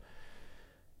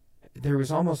 there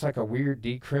was almost like a weird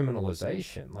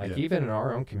decriminalization, like even in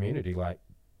our own community, like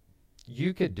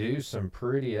you could do some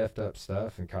pretty effed up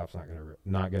stuff and cops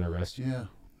not gonna arrest you.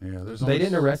 Yeah. They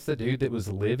didn't arrest the dude that was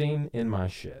living in my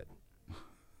shed.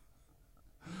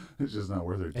 It's just not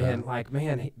worth their time. And like,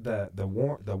 man, the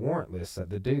warrant list that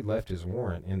the dude left his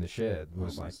warrant in the shed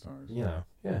was like, stars. You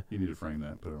need to frame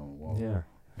that and put it on the wall.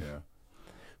 Yeah.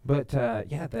 But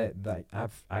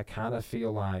I kind of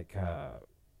feel like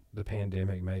the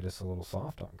pandemic made us a little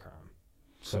soft on crime.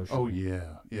 Socially. Oh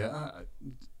yeah.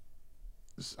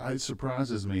 It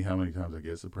surprises me how many times I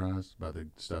get surprised by the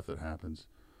stuff that happens.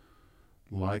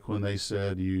 Like when they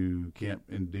said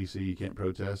in D.C. you can't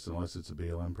protest unless it's a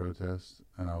BLM protest.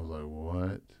 And I was like,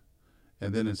 what?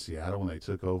 And then in Seattle when they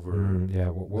took over.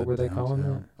 What were they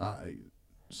calling that?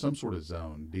 Some sort of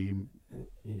zone.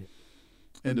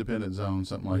 Independent zone,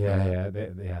 something like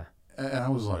that. Yeah. And I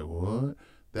was like, what?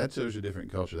 That shows you a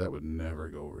different culture. That would never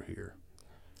go over here.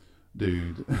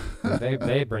 Dude.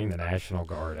 they bring the National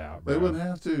Guard out, bro. They wouldn't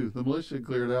have to. The militia would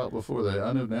clear it out before. The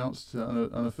unannounced,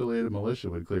 unaffiliated militia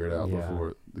would clear it out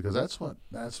before. Because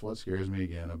that's what scares me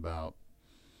again about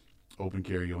open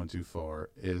carry going too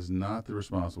far, is not the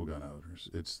responsible gun owners.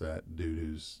 It's that dude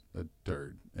who's a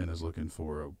turd and is looking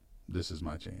for this is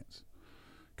my chance.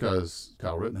 Because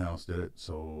Kyle Rittenhouse did it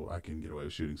so I can get away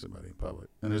with shooting somebody in public.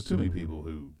 And there's too many people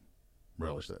who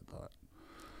relish that thought.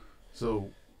 So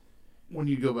when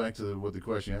you go back to what the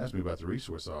question you asked me about the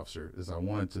resource officer, is I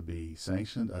want it to be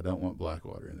sanctioned. I don't want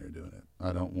Blackwater in there doing it.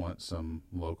 I don't want some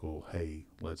local, hey,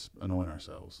 let's anoint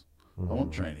ourselves. I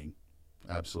want training.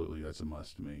 Absolutely, that's a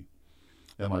must to me.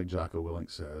 And like Jocko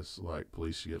Willink says, like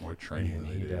police should get more training than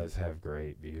they do. He does have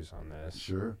great views on this.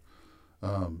 Sure.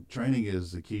 Training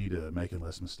is the key to making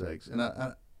less mistakes. And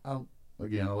I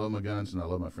love my guns and I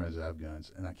love my friends that have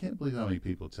guns. And I can't believe how many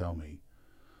people tell me,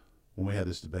 when we had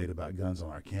this debate about guns on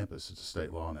our campus, it's a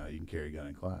state law now. You can carry a gun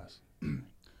in class.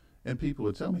 And people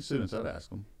would tell me, students, I'd ask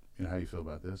them, how you feel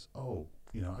about this? Oh,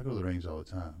 I go to the range all the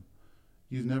time.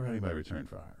 You've never had anybody return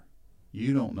fire.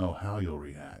 You don't know how you'll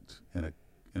react in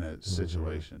a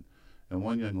situation. And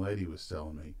one young lady was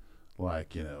telling me,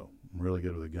 like, I'm really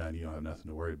good with a gun. You don't have nothing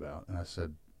to worry about. And I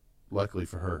said, luckily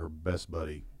for her, her best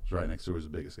buddy was right next to her, was the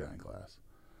biggest guy in class.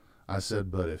 I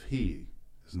said, but if he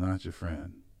is not your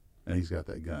friend and he's got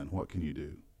that gun, what can you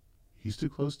do? He's too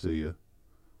close to you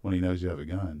when he knows you have a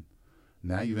gun.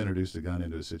 Now you've introduced a gun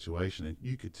into a situation, and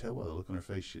you could tell by the look on her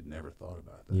face she'd never thought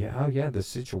about that. Yeah, the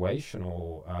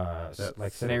situational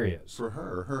scenarios. For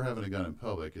her having a gun in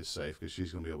public is safe because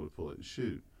she's going to be able to pull it and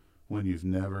shoot. When you've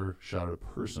never shot at a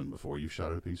person before, you've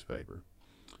shot at a piece of paper.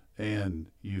 And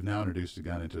you've now introduced a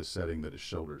gun into a setting that is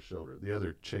shoulder to shoulder. The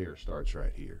other chair starts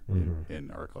right here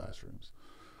in our classrooms.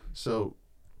 So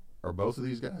are both of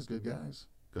these guys good guys?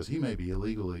 Because he may be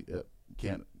illegally,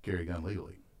 can't carry a gun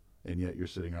legally, and yet you're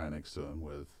sitting right next to him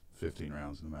with 15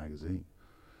 rounds in the magazine.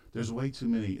 There's way too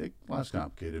many, life's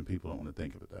complicated and people don't want to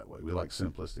think of it that way. We like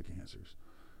simplistic answers.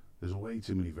 There's way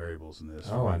too many variables in this.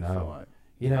 Oh, I know.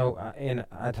 And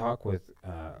I talk with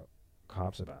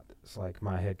cops about this. Like,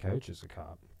 my head coach is a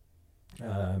cop.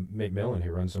 McMillan,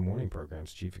 who runs the morning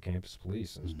programs, chief of campus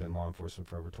police, and has been law enforcement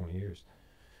for over 20 years.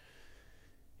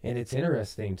 And it's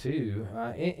interesting, too,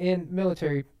 and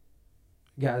military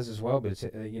guys as well, but it's,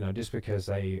 just because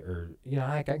they are,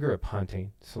 I grew up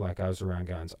hunting, so, like, I was around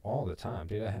guns all the time.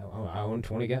 Dude, I own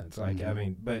 20 guns. Like,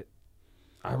 but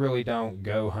I really don't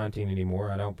go hunting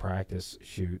anymore. I don't practice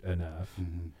shoot enough.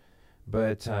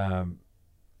 But,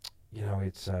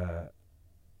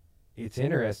 it's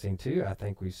interesting, too. I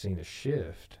think we've seen a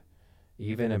shift,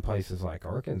 even in places like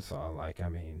Arkansas. Like,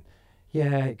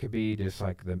 it could be just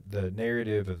like the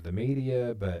narrative of the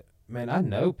media, but, man, I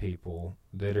know people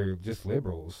that are just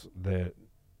liberals that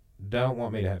don't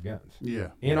want me to have guns. Yeah.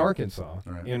 In Arkansas,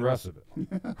 right. In Russellville.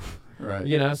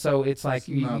 Right. So it's like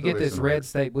you get this red right.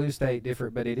 state, blue state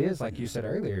different, but it is, like you said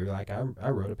earlier, like I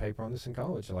wrote a paper on this in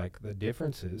college, like the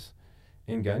differences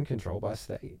in gun control by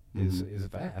state is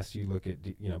vast. You look at,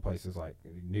 places like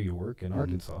New York and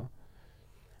Arkansas.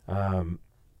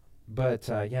 But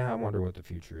I wonder what the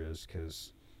future is,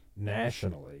 because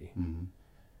nationally,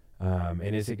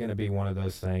 and is it going to be one of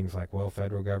those things like, well,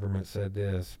 federal government said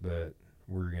this, but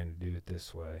we're going to do it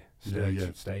this way.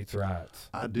 States' rights.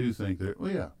 I do think that,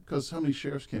 because how many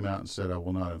sheriffs came out and said, I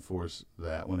will not enforce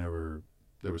that whenever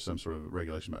there was some sort of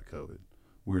regulation about COVID.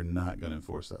 We're not going to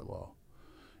enforce that law.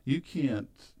 You can't,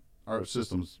 our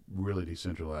system's really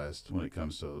decentralized when it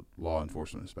comes to law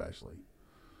enforcement especially.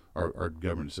 Our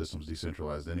government system's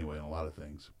decentralized anyway in a lot of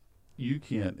things. You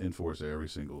can't enforce every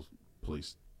single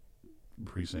police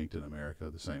precinct in America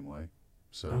the same way.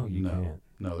 So can't.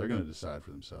 No, they're going to decide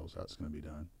for themselves how it's going to be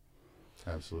done.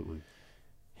 Absolutely.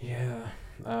 Yeah.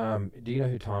 Do you know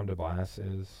who Tom DeBlas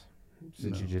is? He's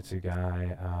a jiu-jitsu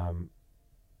guy.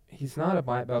 He's not a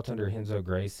black belt under Renzo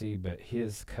Gracie, but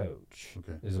his coach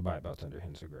is a black belt under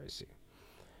Renzo Gracie.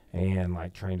 And,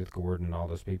 like, trained with Gordon and all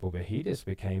those people. But he just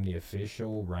became the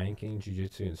official ranking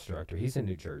jiu-jitsu instructor. He's in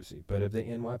New Jersey, but of the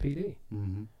NYPD.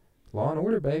 Law and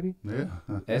order, baby. Yeah.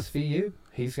 SVU.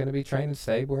 He's going to be training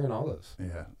Stabler and all those.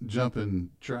 Yeah. Jumping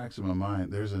tracks in my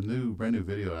mind. There's a brand new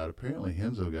video out. Apparently,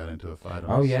 Renzo got into a fight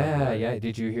on the subway. Yeah.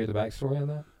 Did you hear the backstory on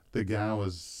that? The guy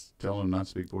was telling him not to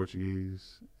speak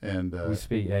Portuguese, and we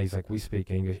speak. Yeah, he's like, we speak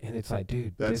English, and it's like,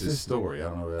 dude, that's his story. I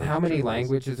don't know how many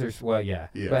languages are. Well, yeah,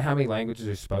 but how many languages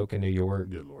are spoken in New York?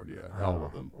 Good Lord, yeah, all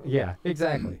of them. Yeah,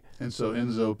 exactly. And so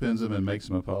Enzo pins him and makes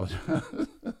him apologize.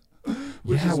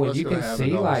 Well, you can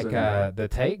see like the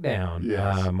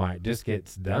takedown, Mike just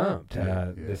gets dumped.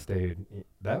 This dude,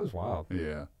 that was wild.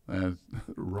 Yeah, and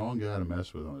wrong guy to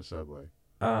mess with on the subway.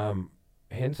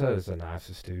 Renzo is the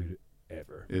nicest dude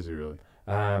ever. Is he really?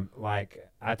 Like,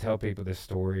 I tell people this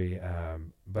story,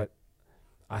 but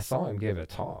I saw him give a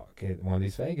talk at one of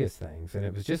these Vegas things, and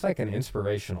it was just like an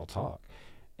inspirational talk,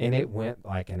 and it went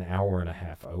like an hour and a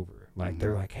half over. Like,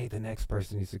 they're like, hey, the next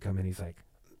person needs to come in. He's like,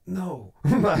 no.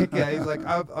 Like, he's like,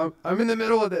 I'm in the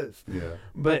middle of this. Yeah.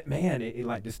 But, man, it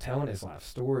like just telling his life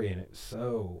story, and it was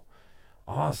so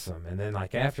awesome. And then,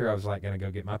 like, after I was like going to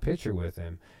go get my picture with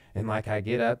him, and, like, I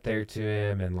get up there to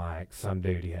him, and, like, some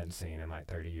dude he hadn't seen in, like,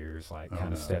 30 years, like,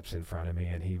 kind of steps in front of me,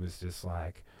 and he was just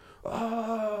like,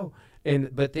 oh.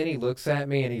 But then he looks at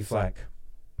me, and he's like,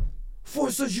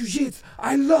 Forza Jiu-Jitsu,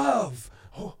 I love.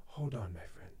 Oh, hold on, my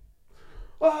friend.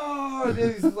 Oh, and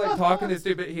then he's like talking to this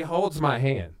dude, but he holds my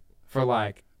hand for,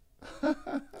 like,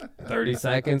 30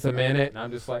 seconds, a minute, and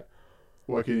I'm just like,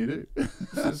 What can you do?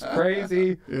 This is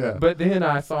crazy. Yeah. But then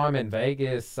I saw him in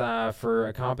Vegas for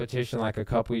a competition like a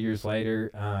couple years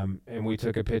later, and we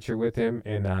took a picture with him,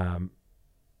 and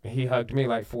he hugged me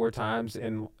like 4 times,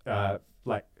 and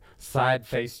like side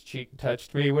face cheek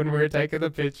touched me when we were taking the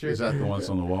picture. Is that the one that's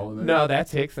on the wall in there? No,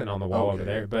 that's Hickson on the wall over Okay.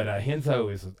 there. But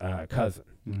Henzo is cousin,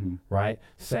 Mm-hmm. right?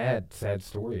 Sad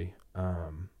story.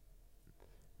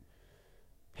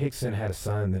 Hickson had a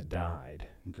son that died,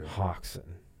 Okay. Hoxson.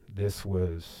 This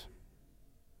was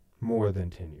more than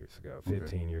 10 years ago, Okay.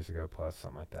 15 years ago plus,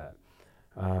 something like that.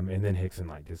 And then Hickson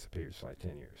like disappears for like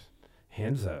 10 years.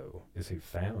 Henzo is who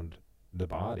found the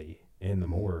body in the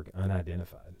morgue,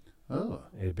 unidentified. Oh.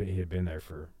 He had been there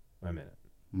for a minute.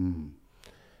 Mm.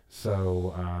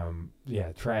 So,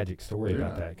 yeah, tragic story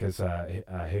about Yeah. that, because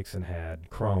Hickson had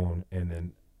Crone, and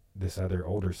then this other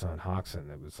older son, Hoxson,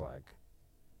 that was like,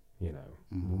 you know,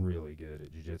 Mhm. really good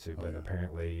at jiu-jitsu, Oh, but yeah.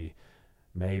 apparently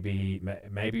maybe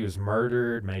he was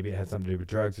murdered, maybe it had something to do with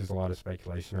drugs. There's a lot of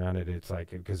speculation around it. It's like,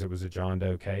 because it was a John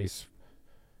Doe case,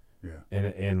 Yeah.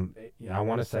 and I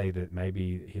want to say that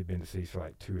maybe he'd been deceased for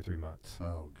like 2 or 3 months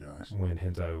Oh gosh. when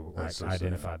Henzo like That's so sad.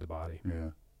 identified the body.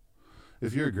 Yeah.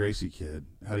 If you're a Gracie kid,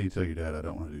 how do you tell your dad I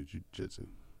don't want to do jiu-jitsu?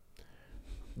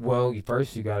 Well,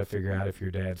 first you got to figure out if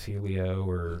your dad's Helio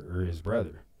or his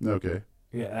brother. Okay.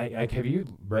 Yeah, have you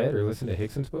read or listened to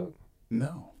Hickson's book?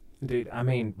 No. Dude, I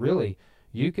mean, really,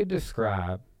 you could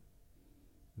describe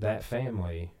that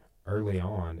family early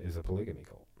on as a polygamy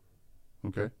cult.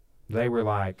 Okay. They were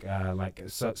like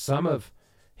so, some of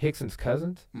Hickson's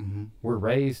cousins Mm-hmm. were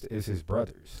raised as his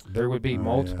brothers. There would be Oh,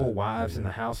 multiple yeah. wives in Yeah.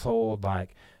 the household,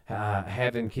 like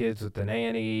having kids with the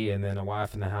nanny, and then a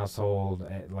wife in the household.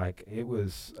 Like it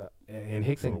was, and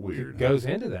Hickson Little weird, goes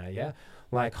into that, yeah.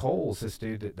 Like Holes, this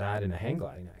dude that died in a hang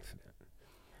gliding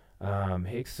accident.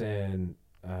 Hickson,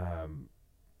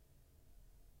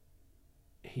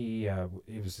 he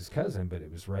was his cousin, but he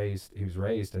was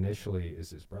raised initially as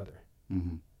his brother.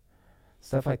 Mm-hmm.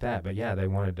 Stuff like that. But yeah, they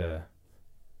wanted to,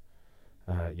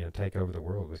 take over the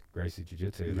world with Gracie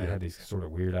Jiu-Jitsu. And they Yeah. had these sort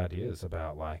of weird ideas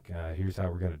about like, here's how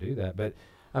we're going to do that. But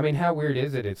I mean, how weird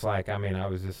is it? It's like, I mean, I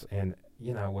was just, and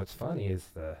what's funny is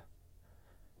the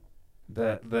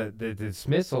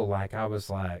dismissal. Like I was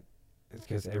like, it's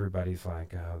because everybody's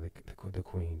like, oh, the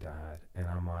Queen died, and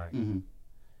I'm like, Mm-hmm.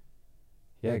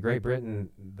 yeah, Great Britain,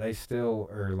 they still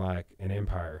are like an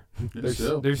empire. They're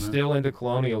yeah. still into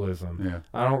colonialism. Yeah.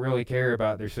 I don't really care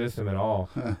about their system at all.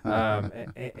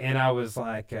 And I was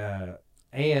like,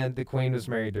 and the Queen was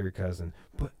married to her cousin,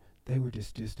 but they were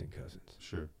just distant cousins.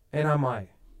 Sure. And I'm like,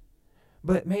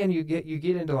 but man, you get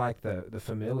into like the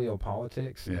familial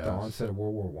politics at Yes. the onset of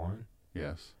World War One.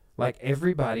 Yes. Like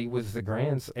everybody was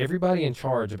everybody in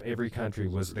charge of every country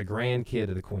was the grandkid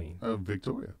of the Queen.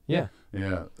 Victoria. Yeah,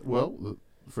 Yeah. Well,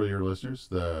 for your listeners,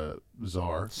 the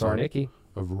Tsar Sarnicki.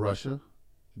 of Russia,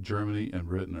 Germany, and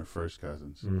Britain are first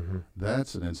cousins. Mm-hmm.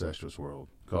 That's an incestuous world.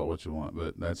 Call it what you want,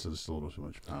 but that's just a little too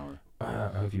much power.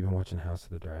 Have you been watching House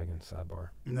of the Dragon? Sidebar.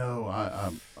 No,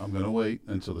 I'm gonna wait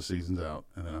until the season's out,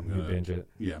 and then I'm You gonna binge it.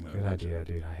 Yeah, I'm gonna Good binge it. idea,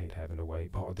 dude. I hate having to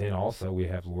wait. But then also we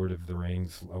have Lord of the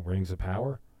Rings, Rings of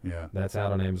Power. Yeah. That's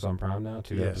out on Amazon Prime now.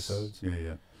 2 Yes. episodes. Yeah,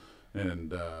 yeah.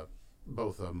 And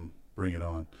both of them bring it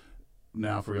on.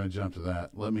 Now, if we're going to jump to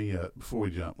that, let me, before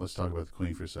we jump, let's talk about the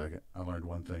Queen for a second. I learned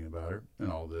one thing about her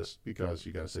and all this, because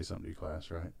you got to say something to your class,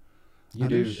 right? You I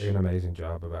do knew an amazing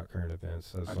job about current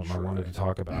events. That's I something I wanted to try.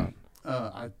 talk about.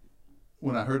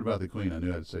 When I heard about the Queen, I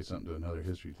knew I had to say something to another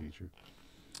history teacher.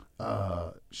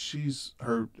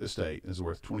 Her estate is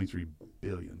worth $23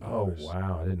 billion. Oh,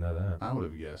 wow. I didn't know that. I would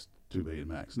have guessed $2 billion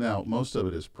max. Now, most of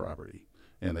it is property,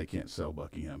 and they can't sell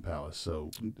Buckingham Palace,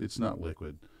 so it's not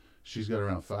liquid. She's got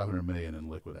around $500 million in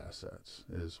liquid assets.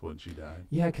 Is when she died.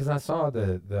 Yeah, because I saw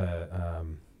the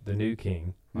new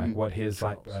king, like Mhm. what his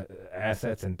Charles.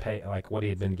 assets and pay, like what he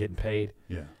had been getting paid,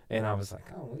 Yeah. and I was like,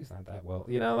 oh, well, he's not that well,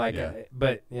 Yeah.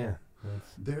 but yeah.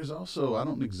 That's, There's also, I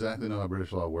don't exactly know how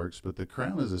British law works, but the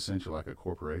Crown is essentially like a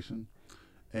corporation,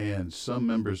 and some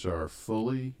members are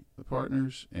fully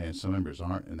partners, and some members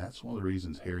aren't, and that's one of the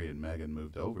reasons Harry and Meghan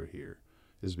moved over here,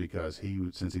 is because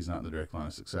since he's not in the direct line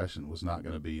of succession, was not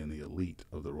going to be in the elite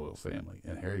of the royal family,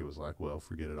 and Harry was like, well,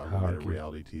 forget it, I'll go get a Hierarchy.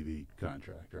 reality TV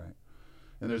contract, right?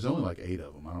 And there's only like 8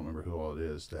 of them. I don't remember who all it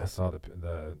is. I saw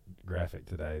the graphic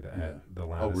today that Yeah. had the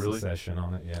line Oh, of really? succession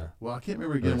on it. Yeah. Well, I can't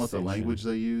remember again what the Ascension. language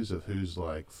they use of who's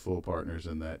like full partners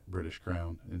in that British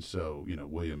Crown. And so,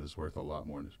 William is worth a lot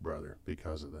more than his brother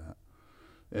because of that.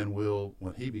 And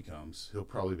when he becomes, he'll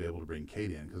probably be able to bring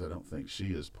Kate in, because I don't think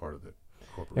she is part of the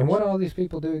corporation. And what do all these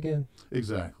people do again?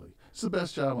 Exactly. It's the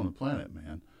best job on the planet,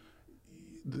 man.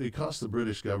 It costs the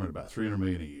British government about $300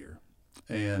 million a year.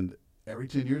 And every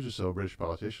 10 years or so, a British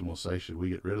politician will say, should we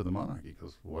get rid of the monarchy?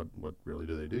 Because what really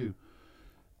do they do?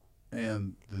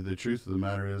 And the truth of the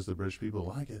matter is the British people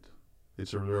like it.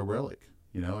 It's a real relic.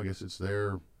 I guess it's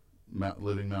their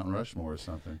living Mount Rushmore or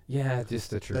something. Yeah,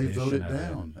 just a They tradition. vote it of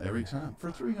down every time.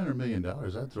 For $300 million,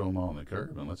 I'd throw them all on the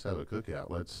curb and let's have a cookout.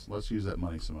 Let's use that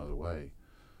money some other way.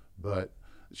 But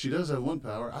she does have one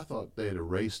power. I thought they had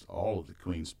erased all of the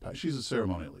Queen's power. She's a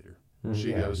ceremonial leader.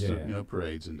 She goes to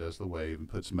parades and does the wave and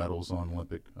puts medals on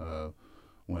Olympic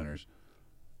winners.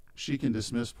 She can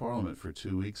dismiss Parliament for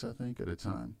 2 weeks, I think, at a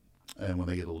time, and when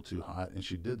they get a little too hot. And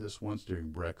she did this once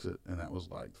during Brexit, and that was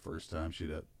like the first time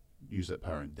she'd used that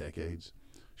power in decades.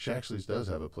 She actually does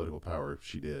have a political power.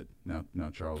 She did. Now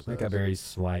Charles does. Like a very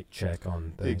slight check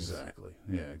on things. Exactly.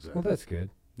 Yeah, exactly. Well, that's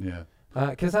good. Yeah.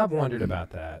 Because I've wondered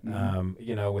about that.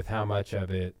 Mhm. With how much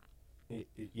of it,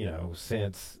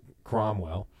 since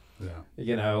Cromwell. Yeah.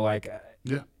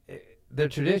 Yeah. The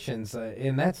traditions,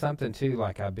 and that's something too.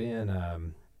 Like I've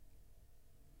been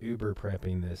uber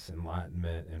prepping this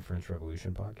Enlightenment and French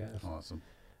Revolution podcast. Awesome.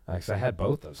 Because I had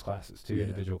both those classes, two Yeah.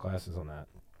 individual classes on that.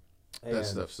 That And-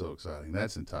 stuff's so exciting.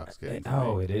 That's intoxicating.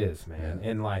 It is, man. Yeah.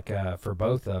 And for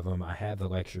both of them, I have the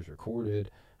lectures recorded.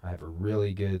 I have a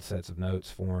really good sets of notes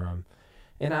for them,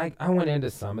 and I went into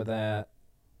some of that,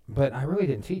 but I really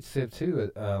didn't teach Civ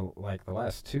 2 like the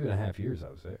last 2.5 years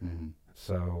I was there. Mm-hmm.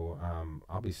 So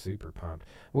I'll be super pumped.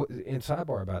 Well, in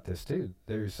sidebar about this too,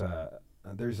 there's a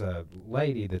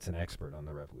lady that's an expert on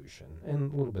the Revolution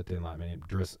and a little bit the Enlightenment,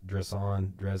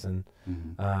 Dresden,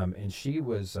 Mm-hmm. and she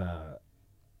was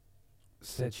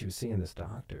said she was seeing this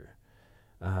doctor,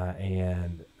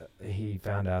 and he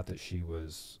found out that she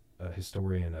was a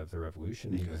historian of the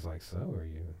Revolution. He Okay. was like, "So, are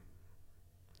you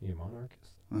a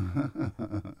monarchist?"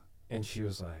 And she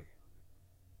was like,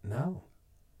 "No,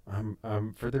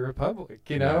 I'm for the Republic,"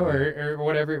 or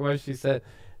whatever it was she said.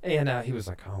 And he was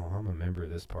like, "Oh, I'm a member of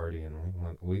this party, and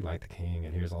we like the king,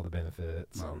 and here's all the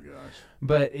benefits." Oh gosh.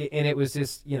 But it was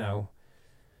just,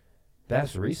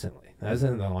 that's recently. That's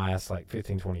in the last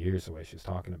 15, 20 years the way she's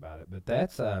talking about it. But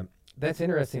that's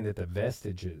interesting that the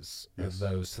vestiges Yes. of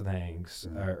those things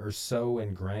Yeah. are so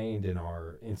ingrained in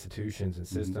our institutions and Mhm.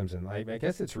 systems, and I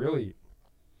guess it's really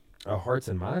a hearts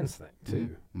and minds thing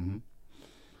too. Mm-hmm.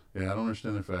 Yeah, I don't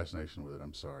understand their fascination with it.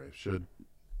 I'm sorry. I should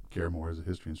care more as a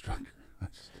history instructor.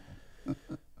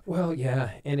 Well,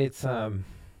 yeah, and it's so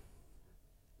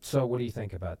what do you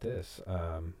think about this?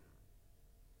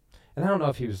 And I don't know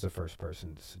if he was the first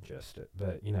person to suggest it,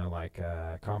 but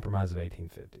Compromise of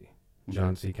 1850.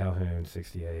 John C. Calhoun,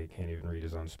 68, can't even read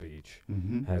his own speech,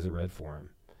 Mm-hmm. has it read for him.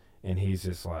 And he's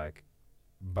just like,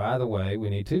 by the way, we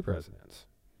need two presidents.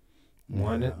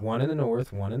 One in the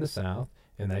North, one in the South,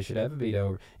 and they should have a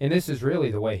veto. And this is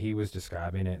really the way he was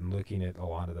describing it and looking at a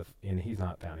lot of and he's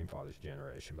not Founding Fathers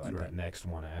generation, but Right. that next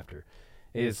one after.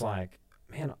 Is like,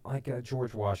 man,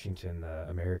 George Washington, the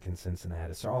American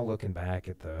Cincinnatus, they're all looking back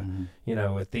at the,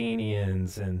 Mm-hmm.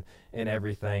 Athenians and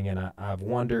everything. And I've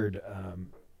wondered,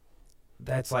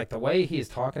 that's like the way he is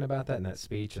talking about that in that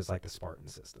speech is like the Spartan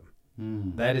system.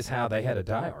 Mm-hmm. That is how they had a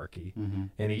diarchy, Mm-hmm.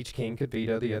 and each king could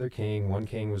veto the other king. One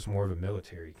king was more of a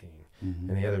military king, Mm-hmm.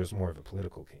 and the other was more of a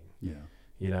political king.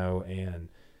 Yeah. And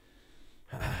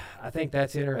I think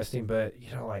that's interesting. But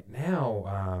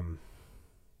now,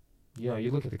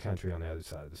 you look at the country on the other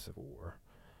side of the Civil War,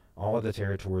 all of the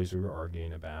territories we were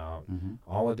arguing about, Mm-hmm.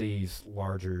 all of these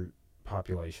larger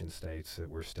population states that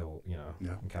were still, Yeah.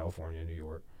 in California, New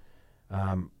York.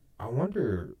 I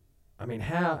wonder,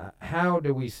 how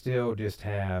do we still just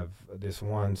have this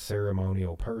one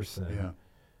ceremonial person?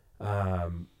 Yeah.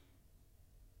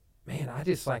 Man, I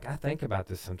think about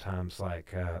this sometimes.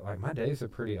 Like my days are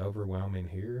pretty overwhelming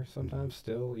here sometimes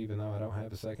still, even though I don't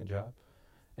have a second job.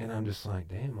 And I'm just like,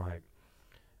 damn,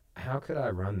 how could I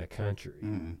run the country?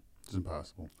 Mm-mm. It's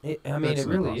impossible. It That's an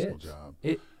really impossible is. job.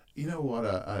 You know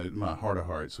what? My heart of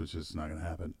hearts, which is not going to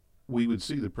happen. We would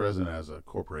see the president as a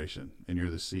corporation, and you're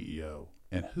the CEO.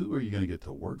 And who are you going to get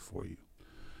to work for you?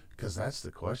 Because that's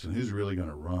the question. Who's really going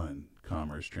to run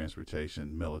commerce,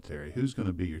 transportation, military? Who's going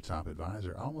to be your top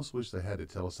advisor? I almost wish they had to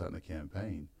tell us that in the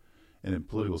campaign. And in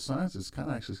political science, it's kind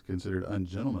of actually considered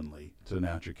ungentlemanly to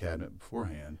announce your cabinet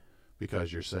beforehand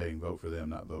because you're saying vote for them,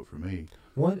 not vote for me.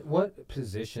 What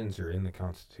positions are in the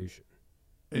Constitution?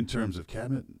 In terms of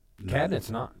cabinet, no. Cabinet's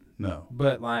not. No.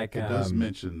 But It does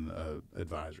mention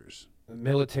advisors.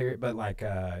 military, but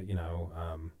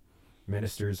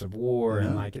ministers of war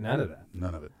and No. none of that.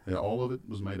 None of it. Yeah, all of it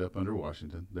was made up under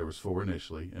Washington. There was 4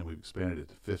 initially, and we've expanded it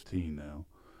to 15 now.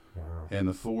 Wow. And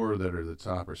the 4 that are the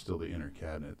top are still the inner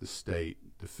cabinet: the state,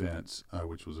 defense,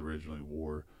 which was originally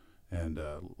war, and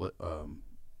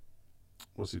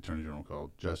what's the Attorney General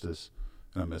called? Justice,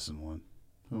 and I'm missing one.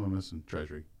 Who am I missing?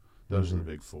 Treasury. Those are the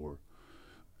big four.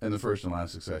 And the first in line of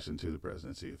succession to the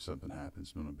presidency if something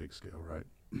happens on a big scale, right?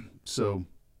 So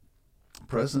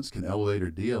presidents can elevate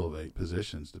or de-elevate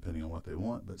positions depending on what they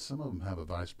want, but some of them have a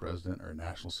vice president or a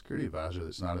national security advisor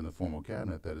that's not in the formal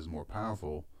cabinet that is more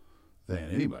powerful than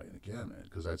anybody in the cabinet,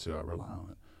 because that's who I rely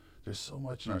on. There's so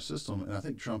much in our system, and I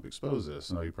think Trump exposed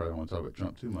this. I know you probably don't want to talk about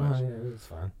Trump too much. Oh, yeah, it's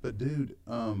fine. But, dude,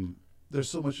 there's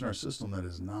so much in our system that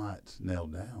is not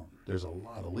nailed down. There's a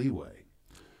lot of leeway.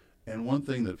 And one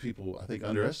thing that people, I think,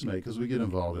 underestimate, because we get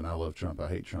involved in I love Trump, I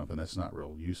hate Trump, and that's not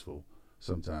real useful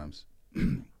sometimes.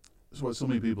 So what so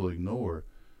many people ignore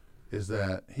is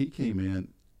that he came in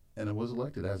and was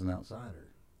elected as an outsider.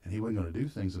 And he wasn't going to do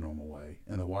things the normal way.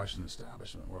 And the Washington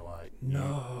establishment were like,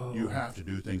 no, you have to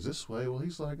do things this way. Well,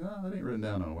 he's like, no, that ain't written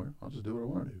down nowhere. I'll just do what I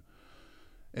want to do.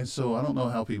 And so I don't know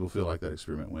how people feel like that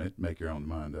experiment went. Make your own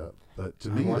mind up. But to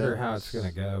me, I wonder how it's going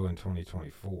to go in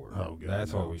 2024. Oh, God,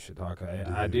 that's what we should talk about.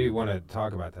 I do want to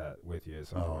talk about that with you at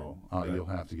some point. You'll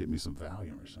have to get me some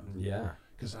Valium or something. Yeah.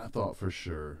 Because I thought for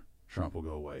sure Trump will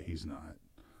go away. He's not.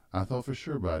 I thought for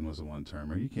sure Biden was a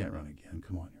one-termer. You can't run again.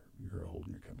 Come on, you're old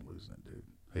and you're kind of losing it, dude.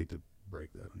 Hate to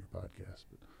break that on your podcast,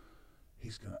 but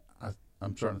he's gonna.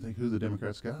 I'm starting to think who the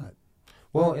Democrats got.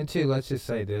 Well, and two, let's just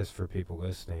say this for people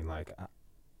listening: like,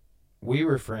 we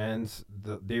were friends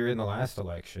during the last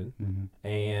election,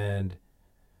 and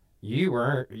you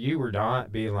were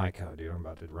not being like, "Oh, dude, I'm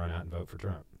about to run out and vote for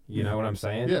Trump." You know what I'm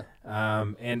saying? Yeah.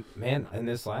 And man, in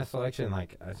this last election,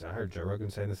 like I heard Joe Rogan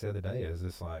saying this the other day,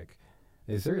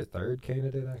 is there a third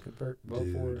candidate I could vote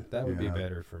for? That would be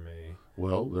better for me.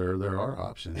 Well, there are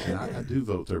options. And I do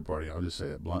vote third party. I'll just say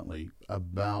it bluntly.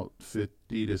 About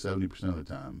 50 to 70% of the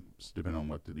time, depending on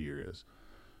what the year is,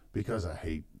 because I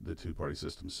hate the two-party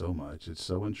system so much. It's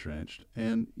so entrenched.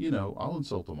 And, I'll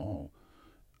insult them all.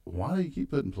 Why do you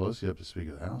keep putting Pelosi up to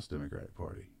Speaker of the House, Democratic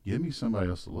Party? Give me somebody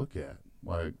else to look at.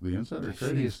 Like the insider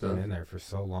trading She's stuff. been in there for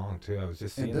so long, too. I was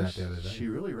just seeing that the other day. She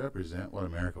really represent what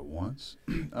America wants.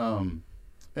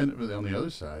 And on the other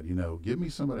side, give me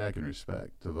somebody I can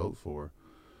respect to vote for.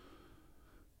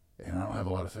 And I don't have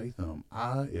a lot of faith in them.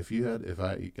 If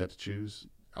I got to choose,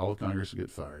 all of Congress would get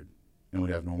fired, and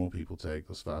we'd have normal people take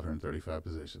those 535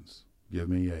 positions. Give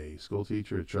me a school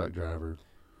teacher, a truck driver.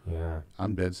 Yeah,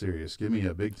 I'm dead serious. Give me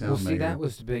a big town mayor. Well, see, that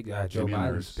was the big Joe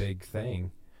Biden's big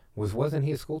thing. Wasn't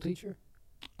he a school teacher?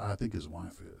 I think his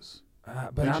wife is.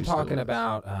 But I'm talking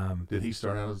about. Did he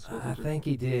start out as a school teacher? I think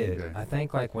he did. Okay. I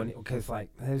think because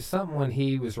there's something when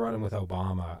he was running with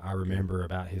Obama. I remember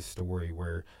about his story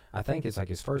where I think it's like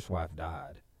his first wife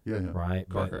died. Yeah. Right,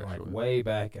 but way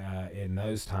back in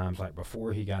those times, like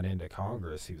before he got into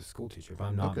Congress, he was a school teacher, if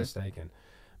I'm not mistaken.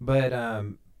 But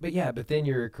then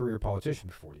you're a career politician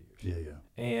for 40 years.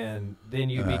 Yeah. And then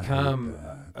you become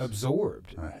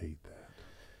absorbed. I hate that.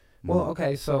 Well,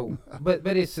 okay, so but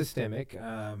it's systemic.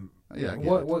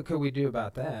 What could we do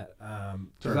about that?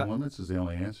 Term limits is the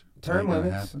only answer. Term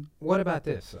limits. What about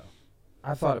this, though?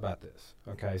 I've thought about this.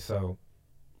 Okay, so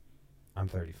I'm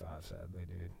 35, sadly,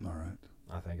 dude. All right.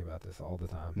 I think about this all the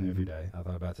time, every day. I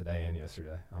thought about today and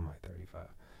yesterday. I'm like 35.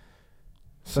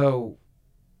 So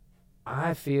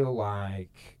I feel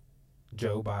like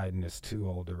Joe Biden is too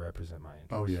old to represent my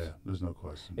interests. Oh, yeah, there's no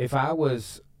question. If I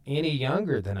was any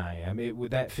younger than I am,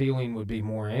 that feeling would be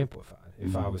more amplified.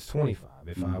 If I was 25,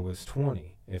 if I was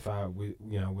 20, if I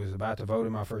was about to vote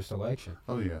in my first election.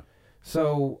 Oh, yeah.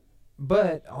 So,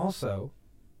 but also,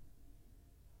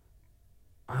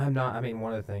 I'm not. I mean,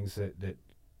 one of the things that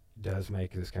does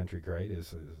make this country great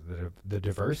is the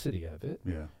diversity of it.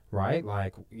 Yeah. Right.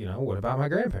 Like, what about my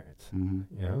grandparents?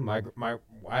 Mm-hmm.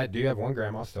 I do have one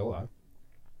grandma still alive.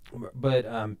 But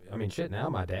shit. Now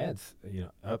my dad's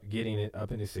getting it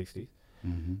up in his 60s.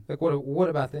 Mm-hmm. Like what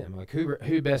about them? Like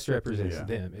who best represents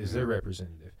them? Is their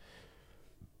representative?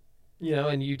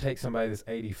 And you take somebody that's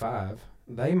 85,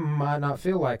 they might not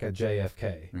feel like a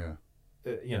JFK. Yeah.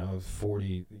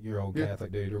 40-year-old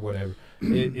Catholic dude or whatever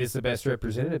is the best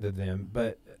representative of them.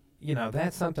 But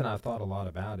that's something I've thought a lot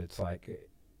about. It's like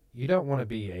you don't want to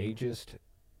be ageist.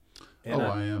 And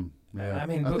I am. Yeah. I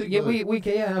mean, we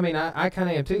can. Yeah, I mean, I kind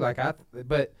of am too. Like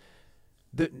but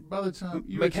by the time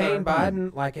you McCain,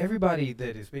 Biden, like everybody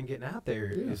that has been getting out there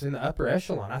is in the upper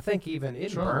echelon. I think even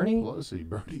Bernie.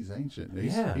 Bernie's ancient.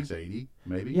 He's 80,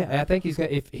 maybe. Yeah, I think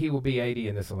if he will be 80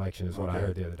 in this election is what I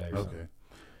heard the other day. Okay, something.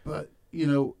 But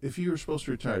if you were supposed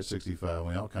to retire at 65, and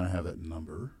we all kind of have that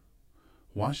number,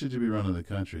 why should you be running the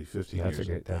country 15 years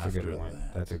after that? That's a good point.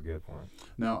 That's a good point.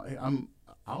 Now,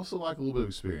 I also like a little bit of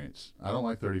experience. I don't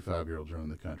like 35-year-olds running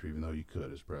the country, even though you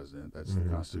could as president. That's the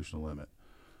constitutional limit.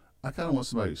 I kind of want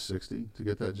somebody who's 60 to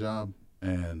get that job,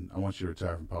 and I want you to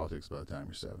retire from politics by the time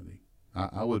you're 70.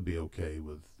 I would be okay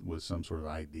with some sort of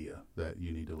idea that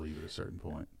you need to leave at a certain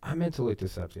point. I meant to look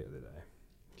this up the other day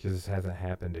because this hasn't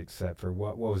happened except for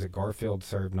what was it? Garfield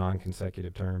served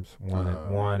non-consecutive terms, one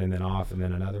and then off, and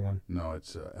then another one. No,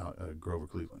 it's Grover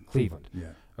Cleveland. Cleveland.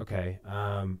 Yeah. Okay.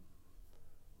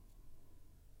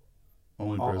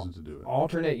 Only president to do it.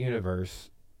 Alternate universe,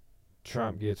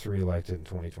 Trump gets reelected in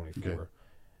 2024.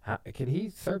 Okay. Can he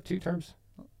serve 2 terms?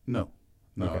 No,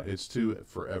 Okay. It's 2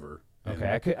 forever.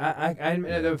 Okay, I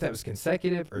didn't know if that was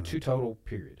consecutive or 2 total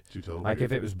period. 2 total. Like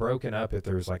if it was broken up, if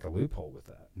there was like a loophole with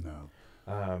that. No.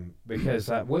 Because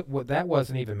what that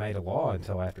wasn't even made a law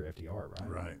until after FDR, right?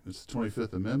 Right. It's the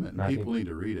 25th Amendment. And people need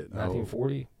to read it.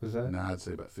 1940 was that? No, I'd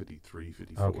say about 53,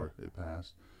 54 Okay. it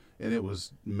passed. And it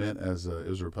was meant it was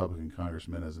a Republican Congress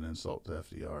meant as an insult to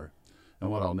FDR.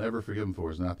 And what I'll never forgive them for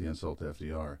is not the insult to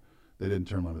FDR. They didn't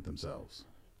term limit themselves.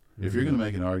 Mm-hmm. If you're going to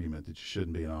make an argument that you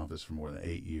shouldn't be in office for more than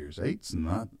 8 years, 8's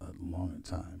not a long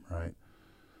time, right?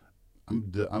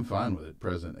 I'm fine with it.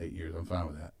 President 8 years, I'm fine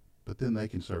with that. But then they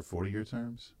can serve 40-year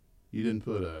terms. You didn't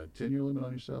put a 10-year limit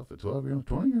on yourself, a 12-year,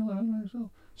 20-year limit on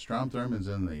yourself. Strom Thurmond's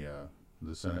in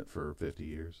the Senate for 50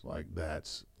 years. Like,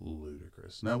 that's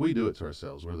ludicrous. Now, we do it to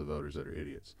ourselves. We're the voters that are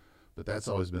idiots. But that's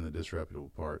always been the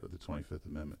disreputable part of the 25th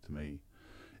Amendment to me.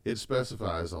 It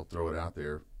specifies, I'll throw it out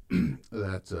there,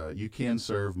 that you can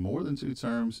serve more than 2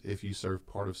 terms if you serve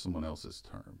part of someone else's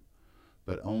term,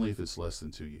 but only if it's less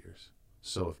than 2 years.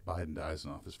 So if Biden dies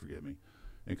in office, forgive me,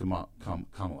 and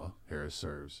Kamala Harris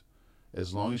serves,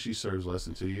 as long as she serves less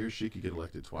than 2 years, she could get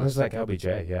elected twice. It was like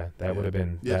LBJ, yeah. That would have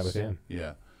been that with him.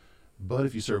 Yeah. But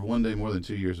if you serve one day more than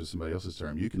 2 years of somebody else's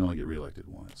term, you can only get reelected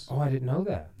once. Oh, I didn't know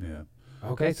that. Yeah.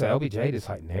 Okay, so LBJ just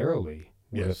like narrowly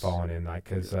would have fallen in, like,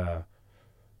 because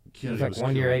it was like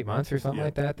 1 year, 8 months or something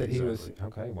like that exactly. he was.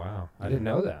 Okay, wow. I didn't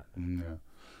know that. Yeah.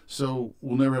 So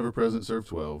we'll never have a president serve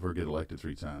 12 or get elected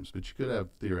 3 times, but you could have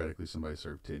theoretically somebody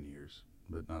serve 10 years,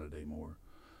 but not a day more.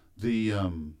 The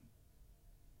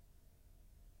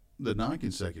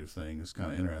non-consecutive thing is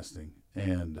kind of interesting,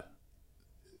 and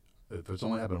if it's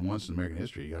only happened once in American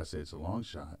history, you got to say it's a long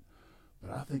shot.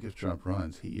 But I think if Trump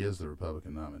runs, he is the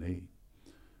Republican nominee,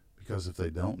 because if they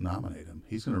don't nominate him,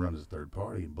 he's going to run as a third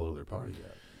party and blow their party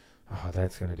up. Oh,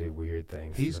 that's going to do weird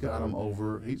things. He's got them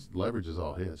over. Leverage is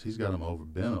all his. He's got them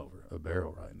bent over a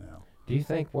barrel right now. Do you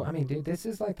think? Well, I mean, dude, this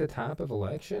is like the type of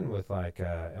election with like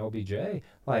LBJ.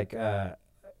 Like,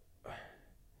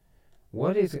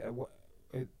 what is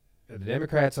the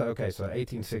Democrats? Okay, so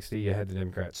 1860, you had the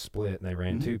Democrats split and they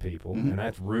ran 2 people, and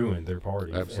that's ruined their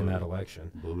party in that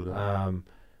election. Blew it up.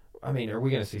 I mean, are we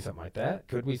going to see something like that?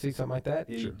 Could we see something like that?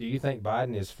 Sure. Do you think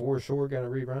Biden is for sure going to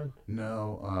rerun?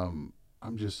 No.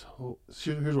 Here's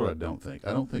what I don't think.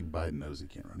 I don't think Biden knows he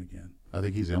can't run again. I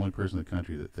think he's the only person in the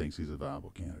country that thinks he's a viable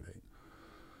candidate.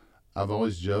 I've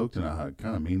always joked, and I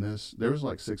kind of mean this, there was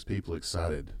like 6 people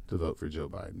excited to vote for Joe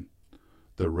Biden.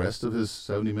 The rest of his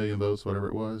 70 million votes, whatever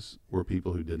it was, were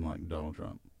people who didn't like Donald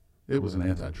Trump. It was an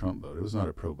anti-Trump vote. It was not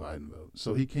a pro-Biden vote.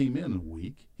 So he came in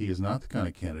weak. He is not the kind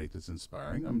of candidate that's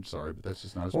inspiring. I'm sorry, but that's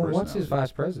just not his personality. Well, what's his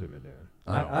vice president been doing?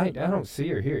 I don't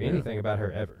see or hear anything about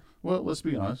her ever. Well, let's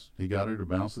be honest. He got her to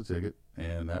bounce the ticket,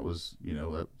 and that was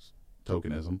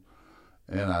tokenism.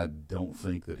 And I don't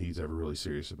think that he's ever really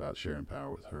serious about sharing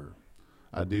power with her.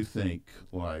 I do think,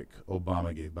 like,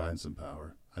 Obama gave Biden some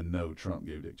power. I know Trump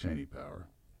gave Dick Cheney power.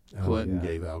 Clinton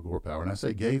gave Al Gore power. And I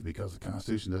say gave because the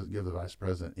Constitution doesn't give the vice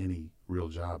president any real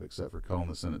job except for calling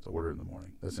the Senate to order in the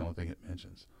morning. That's the only thing it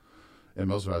mentions. And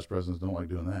most vice presidents don't like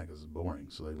doing that because it's boring,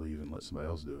 so they leave and let somebody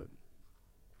else do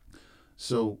it.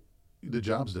 So the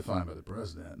job's defined by the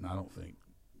president, and I don't think,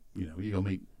 you go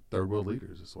meet third world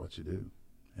leaders. That's what you do,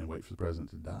 and wait for the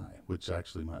president to die, which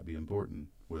actually might be important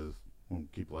when we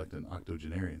keep electing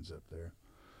octogenarians up there.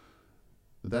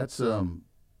 But that's who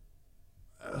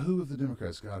have the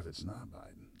Democrats got if it's not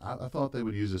Biden? I thought they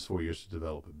would use this 4 years to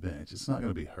develop a bench. It's not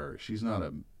going to be her. She's not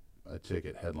a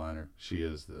ticket headliner. She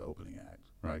is the opening act,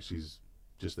 right? She's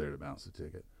just there to bounce the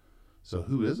ticket. So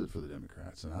who is it for the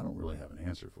Democrats? And I don't really have an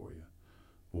answer for you.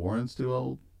 Warren's too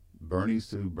old. Bernie's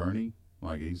too Bernie.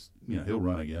 Like he'll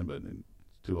run again, but it's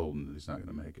too old and he's not going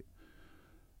to make it.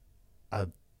 I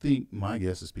think my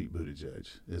guess is Pete Buttigieg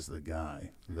is the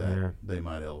guy that they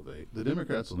might elevate. The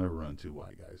Democrats will never run 2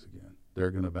 white guys again.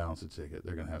 They're going to bounce a ticket.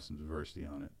 They're going to have some diversity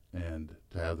on it. And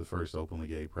to have the first openly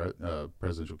gay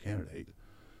presidential candidate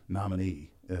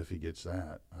nominee, if he gets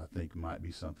that, I think might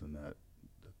be something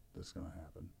that's going to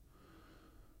happen.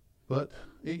 But,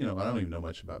 I don't even know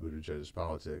much about Buttigieg's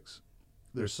politics.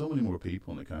 There's so many more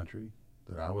people in the country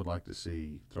that I would like to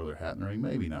see throw their hat in the ring.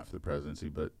 Maybe not for the presidency,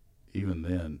 but even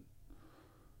then,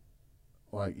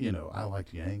 like, I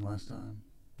liked Yang last time.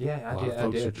 Yeah, A lot of I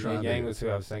folks are did. trying Yang to- was who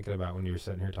I was thinking about when you were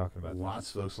sitting here talking about that.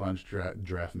 Lots of folks line to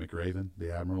draft McRaven,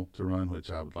 the Admiral, to run,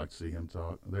 which I would like to see him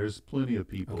talk. There's plenty of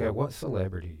people. Okay, what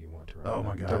celebrity do you want to run? Oh,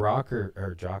 my God. The Rock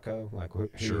or Jocko? Like, who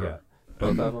Sure. you got?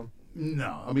 Both of them?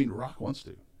 No, I mean, Rock wants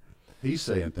to. He's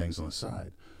saying things on the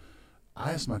side.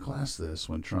 I asked my class this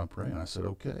when Trump ran. I said,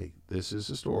 okay, this is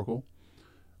historical.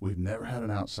 We've never had an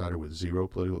outsider with zero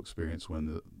political experience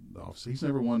win the office. He's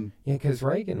never won. Yeah, because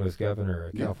Reagan was governor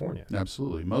of Yeah. California.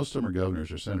 Absolutely. Most of them are governors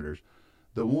or senators.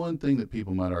 The one thing that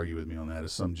people might argue with me on that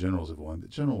is some generals have won. The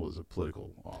general is a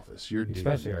political office.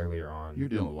 Especially earlier on. You're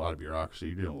dealing with a lot of bureaucracy.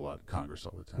 You're dealing with a lot of Congress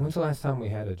all the time. When's the last time we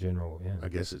had a general in? I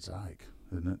guess it's Ike,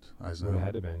 isn't it? Would Eisenhower. have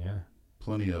had to been, yeah.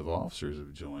 Plenty of officers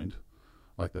have joined.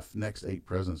 Like the next 8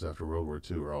 presidents after World War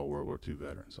II are all World War II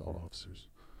veterans, all officers,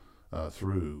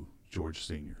 through George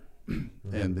Sr.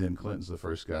 And then Clinton's the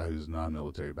first guy who's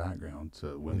non-military background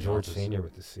to win And the George office. Sr.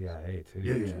 with the CIA, too.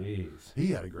 Yeah. Jeez. He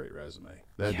had a great resume.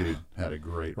 That Yeah. dude had a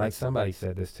great Like somebody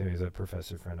said this to me, is a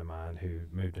professor friend of mine who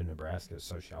moved to Nebraska, a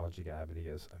sociology guy, but he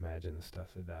goes, imagine the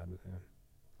stuff that died with him.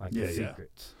 Like Yeah, the yeah.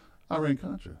 secrets.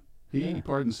 Iran-Contra. He Yeah.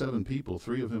 pardoned 7 people,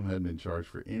 3 of whom hadn't been charged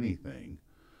for anything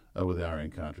with the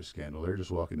Iran-Contra scandal. They're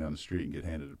just walking down the street and get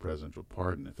handed a presidential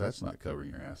pardon. If that's not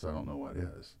covering your ass, I don't know what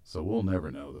is. So we'll never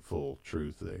know the full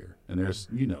truth there. And there's,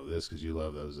 this because you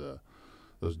love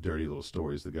those dirty little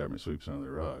stories the government sweeps under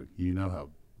the rug. You know how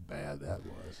bad that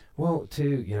was. Well,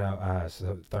 too,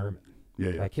 so Thurman, Yeah,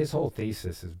 yeah. like his whole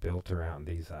thesis is built around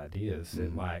these ideas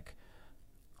that Mhm. like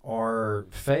our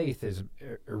faith is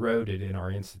eroded in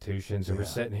our institutions, and we're Yeah.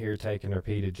 sitting here taking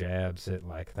repeated jabs at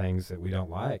like things that we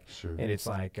don't like. Sure. And it's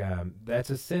like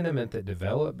that's a sentiment that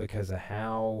developed because of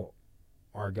how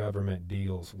our government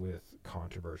deals with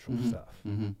controversial Mhm. stuff,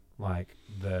 Mm-hmm. like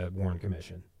the Warren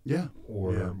Commission Yeah.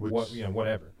 or Yeah, which-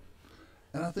 whatever.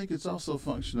 And I think it's also a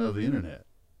function of the internet.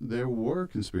 There were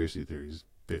conspiracy theories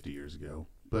 50 years ago,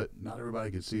 but not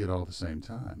everybody could see it all at the same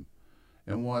time.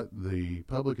 And what the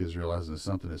public is realizing is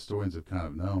something historians have kind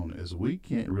of known is we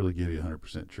can't really give you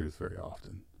 100% truth very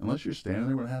often. Unless you're standing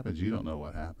there when it happens, you don't know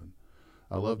what happened.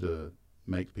 I love to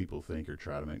make people think or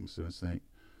try to make students think.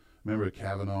 Remember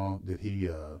Kavanaugh? Did he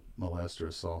molest or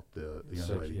assault the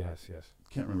young lady? Yes.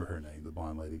 Can't remember her name, the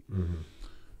blonde lady.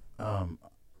 Mm-hmm.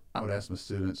 I would ask my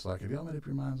students, like, have y'all made up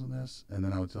your minds on this? And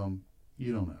then I would tell them,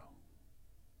 you don't know.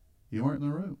 You weren't in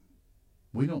the room.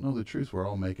 We don't know the truth. We're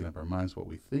all making up our minds what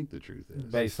we think the truth is.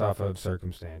 Based off of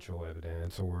circumstantial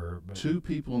evidence or 2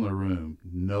 people in the room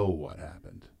know what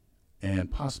happened, and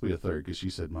possibly a third, because she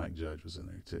said Mike Judge was in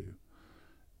there too.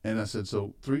 And I said,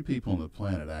 so 3 people on the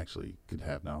planet actually could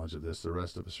have knowledge of this. The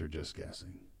rest of us are just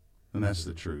guessing. And that's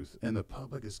the truth. And the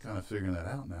public is kind of figuring that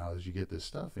out now as you get this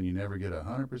stuff, and you never get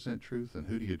 100% truth, and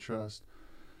who do you trust?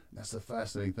 That's the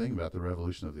fascinating thing about the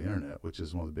revolution of the internet, which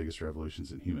is one of the biggest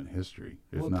revolutions in human history,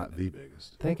 if Well, not the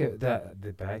biggest. Think of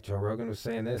that. Back Joe Rogan was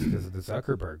saying this because of the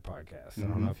Zuckerberg podcast. I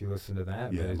don't Mhm. know if you listened to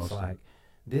that, Yeah, but it's most of like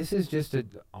this is just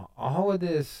all of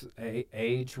this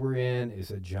age we're in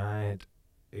is a giant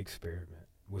experiment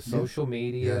with Yeah. social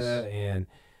media Yes.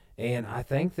 and I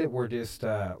think that we're just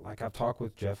like I've talked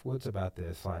with Jeff Woods about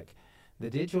this. Like the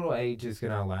digital age is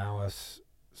going to allow us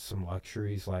some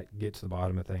luxuries, like get to the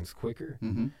bottom of things quicker.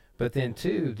 Mm-hmm. But then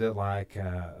too, the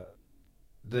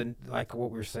like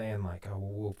what we're saying, like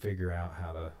we'll figure out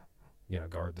how to,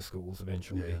 guard the schools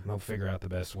eventually. Yeah. And they'll figure out the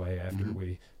best way after Mhm.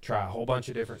 we try a whole bunch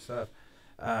of different stuff.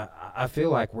 I feel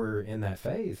like we're in that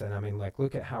phase, and I mean, like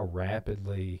look at how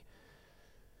rapidly.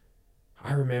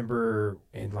 I remember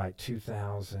in like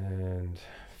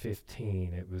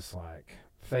 2015, it was like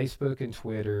Facebook and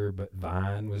Twitter, but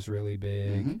Vine was really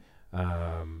big.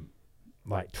 Mm-hmm.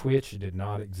 Like Twitch did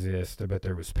not exist, but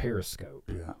there was Periscope.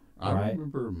 Yeah. I Right.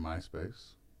 remember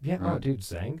MySpace. Yeah, oh, Right. dude,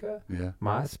 Zanga, Yeah.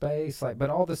 MySpace, like, but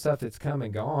all the stuff that's come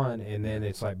and gone, and then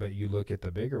it's like, but you look at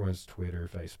the bigger ones, Twitter,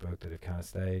 Facebook, that have kind of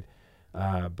stayed.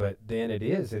 But then it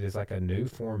is like a new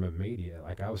form of media.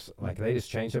 Like they just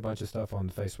changed a bunch of stuff on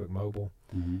the Facebook mobile.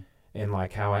 Mm-hmm. And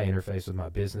like how I interface with my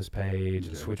business page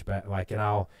and Okay. switch back,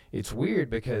 it's weird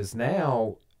because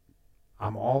now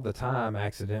I'm all the time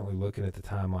accidentally looking at the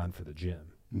timeline for the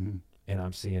gym, Mm-hmm. and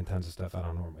I'm seeing tons of stuff I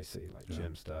don't normally see, like Yeah.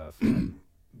 gym stuff,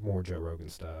 more Joe Rogan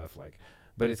stuff,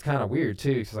 but it's kind of weird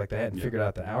too, because like they hadn't Yeah. figured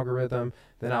out the algorithm.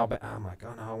 Then I'm like,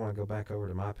 oh no, I want to go back over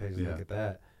to my page and Yeah. look at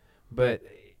that. But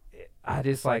I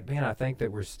just like, man, I think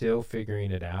that we're still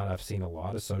figuring it out. I've seen a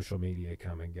lot of social media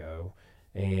come and go,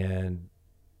 and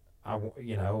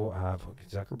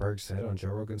Zuckerberg said on Joe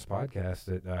Rogan's podcast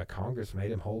that Congress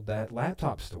made him hold that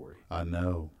laptop story. I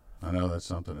know that's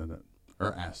something, isn't it?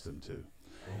 Or asked him to.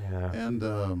 Yeah. And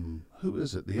who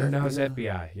is it? The Or no, it's FBI.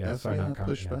 FBI. Yeah, sorry, FBI not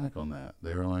pushed yeah. back on that.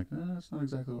 They were like, that's not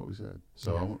exactly what we said.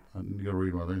 So Yeah. I need to go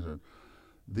read what things said.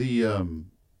 The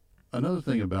another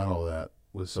thing about all that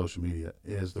with social media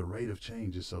is the rate of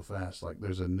change is so fast. Like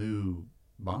there's a new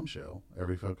bombshell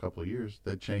every couple of years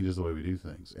that changes the way we do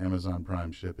things. Amazon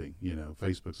Prime shipping,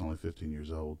 Facebook's only 15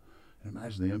 years old. And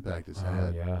imagine the impact it's Oh,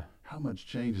 had. yeah. How much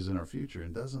changes in our future,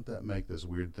 and doesn't that make this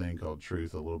weird thing called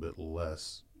truth a little bit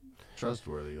less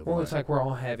trustworthy? Well, it's like we're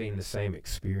all having the same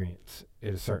experience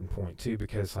at a certain point too,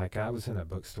 because like I was in a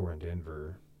bookstore in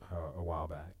Denver a while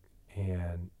back,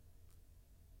 and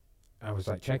I was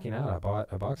like checking out. I bought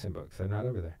a boxing book. They're not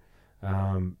over there,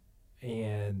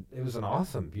 and it was an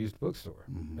awesome used bookstore.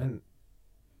 Mhm. And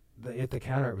at the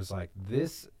counter, it was like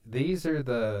These are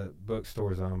the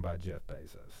bookstores owned by Jeff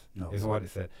Bezos. No. Is what it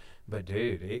said. But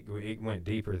dude, it went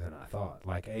deeper than I thought.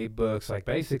 Like Abe Books, like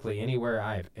basically anywhere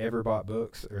I have ever bought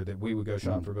books or that we would go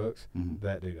shop Mhm. for books, Mhm.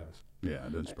 that dude owns. Yeah,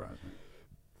 it doesn't surprise me.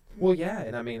 Well, yeah,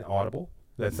 and I mean Audible.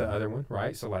 That's the Mhm. other one,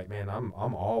 right? So like, man, I'm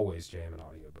always jamming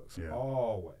audiobooks, Yeah.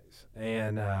 always.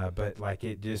 And but like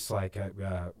it just like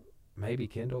maybe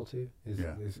Kindle too.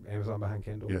 Yeah. Is Amazon behind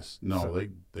Kindle? Yes. No, So they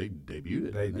debuted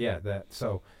it. they didn't yeah that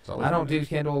so. It's always I don't been do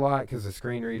Kindle a lot because the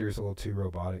screen reader is a little too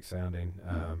robotic sounding.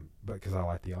 Yeah. But because I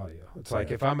like the audio, it's like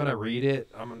Yeah. if I'm gonna read it,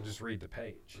 I'm gonna just read the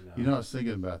page. I was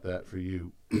thinking about that for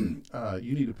you. You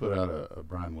need to put out a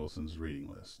Brian Wilson's reading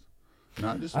list.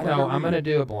 Not just I for know your I'm gonna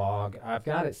reading. do a blog. I've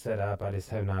got it set up. I just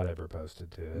have not ever posted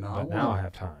to it. No, but I now want I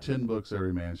have time. 10 books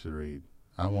every man should read.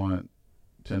 I want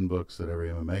 10 books that every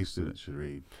MMA student should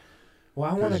read. Well,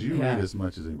 I want Because to. you Yeah, read as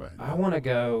much as anybody. I want to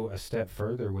go a step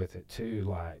further with it too.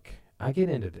 Like I get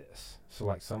into this, so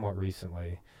like somewhat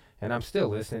recently, and I'm still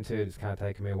listening to it. It's kind of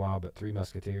taking me a while, but Three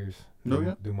Musketeers, Oh,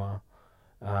 yeah? Dumas.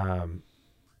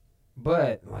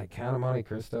 But like Count of Monte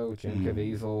Cristo, Jim That's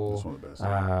Caviezel, one of the best.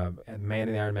 and Man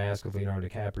in the Iron Mask with Leonardo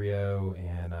DiCaprio,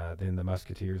 and then The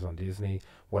Musketeers on Disney.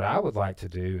 What I would like to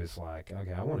do is like,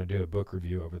 okay, I want to do a book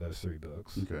review over those three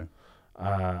books. Okay.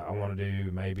 I want to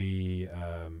do maybe,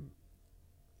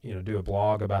 do a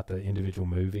blog about the individual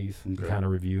movies and Okay. kind of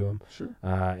review them. Sure.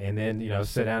 And then,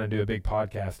 sit down and do a big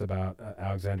podcast about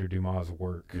Alexander Dumas'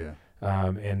 work. Yeah.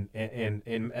 And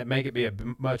make it be a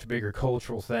much bigger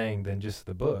cultural thing than just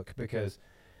the book. Because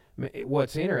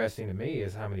what's interesting to me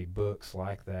is how many books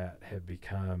like that have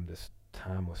become this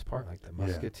timeless part, like the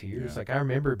Musketeers. yeah. Like I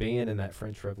remember being in that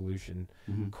French Revolution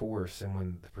Mhm. course, and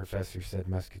when the professor said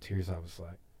Musketeers, I was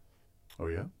like, Oh,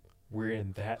 yeah? we're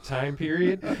in that time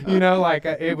period,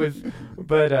 it was,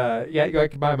 but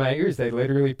like by my ears, they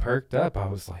literally perked up. I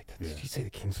was like, did Yeah. you say the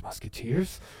King's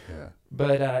Musketeers? Yeah.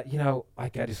 But,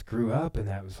 like I just grew up and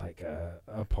that was like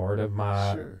a part of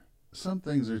my, Sure. Some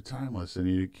things are timeless, and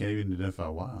you can't even identify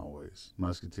why always.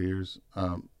 Musketeers.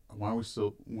 Why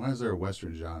is there a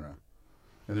Western genre?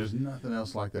 And there's nothing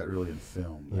else like that really in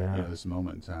film. Yeah. This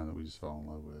moment in time that we just fall in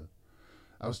love with.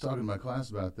 I was talking to my class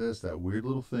about this, that weird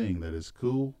little thing that is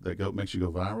cool, that makes you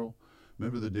go viral.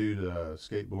 Remember the dude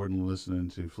skateboarding, listening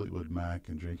to Fleetwood Mac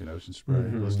and drinking Ocean Spray,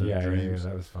 listening to Dreams?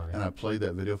 that was funny. And I played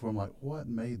that video for him, like, what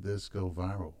made this go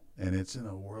viral? And it's in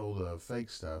a world of fake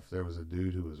stuff. There was a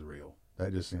dude who was real.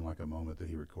 That just seemed like a moment that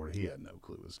he recorded. He had no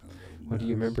clue it was going to go. Well, do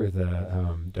you remember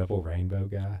the Double Rainbow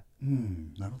guy? I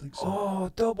don't think so.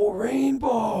 Oh, Double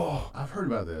Rainbow! I've heard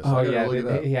about this. Oh I gotta yeah, look it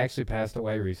up. he actually passed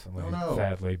away recently, Oh, no.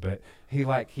 sadly. But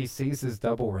he sees his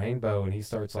double rainbow and he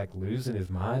starts like losing his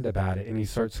mind about it, and he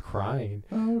starts crying.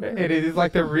 Oh, okay. And it is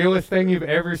like the realest thing you've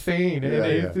ever seen, and Yeah,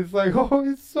 it's yeah. just like, oh,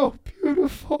 it's so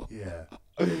beautiful. Yeah.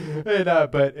 And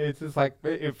but it's just like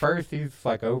at first he's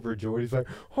like overjoyed. He's like,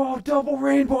 oh, double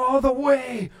rainbow all the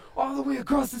way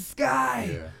across the sky.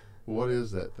 Yeah. What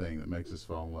is that thing that makes us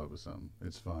fall in love with something?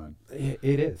 It's fun. It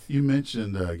is. You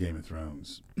mentioned Game of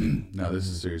Thrones. Now, this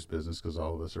is serious business because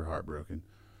all of us are heartbroken.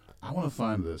 I want to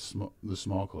find the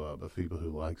small club of people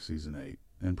who like season 8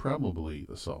 and probably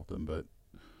assault them, but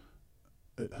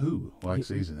who likes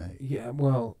season 8? Yeah.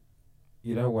 Well,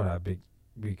 you know what I've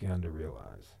begun to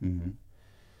realize. Mm-hmm.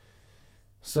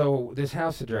 So this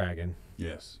House of Dragon,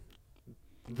 Yes.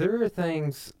 there are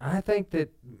things I think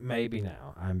that maybe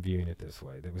now I'm viewing it this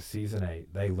way. That with season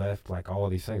 8, they left like all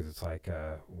of these things. It's like,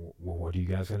 well, what are you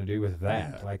guys going to do with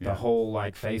that? Yeah, Like yeah. the whole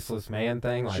like faceless man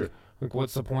thing. Like, Sure. like,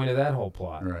 what's the point of that whole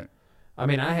plot? Right. I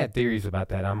mean, I had theories about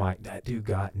that. I'm like, that dude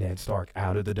got Ned Stark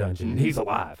out of the dungeon, and he's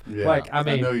alive. Yeah. Like, I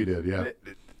mean, know you did. Yeah.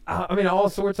 I mean, all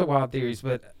sorts of wild theories.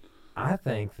 But I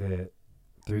think that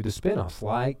through the spinoffs,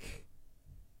 like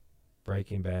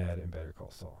Breaking Bad and Better Call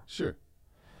Saul. Sure.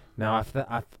 Now,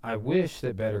 I wish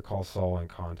that Better Call Saul in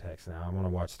context now. I want to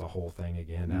watch the whole thing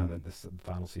again now that this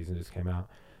final season just came out.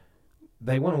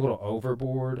 they went a little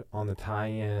overboard on the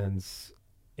tie-ins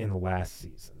in the last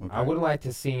season. Okay. I would have liked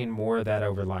to seen more of that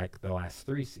over like the last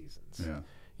 3 seasons. Yeah.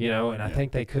 You know, and I Yeah.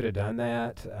 think they could have done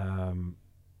that.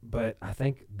 But I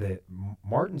think that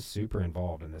Martin's super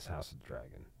involved in this House of the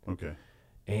Dragon. Okay.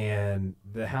 And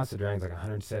the House of the Dragon's like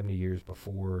 170 years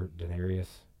before Daenerys.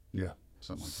 Yeah.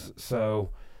 Something like that.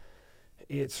 So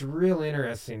it's real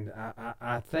interesting.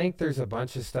 I think there's a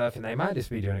bunch of stuff, and they might just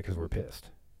be doing it because we're pissed.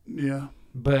 Yeah.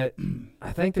 But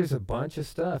I think there's a bunch of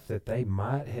stuff that they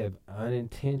might have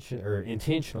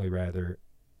intentionally rather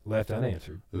left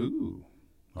unanswered. Ooh.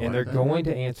 I And like they're that. going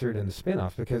to answer it in the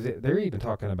spinoff because they're even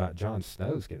talking about Jon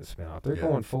Snow's getting a spinoff. They're Yeah.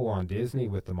 going full on Disney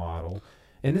with the model.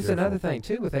 And this is Careful. another thing,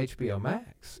 too, with HBO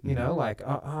Max. You Mhm. know, like,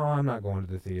 oh, I'm not going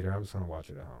to the theater. I'm just going to watch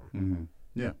it at home. Mm-hmm.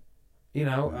 Yeah. You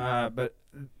know, Yeah. but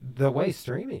the way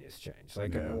streaming has changed.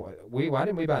 Like, Yeah. why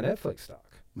didn't we buy Netflix stock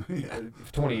Yeah.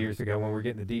 20 years ago when we were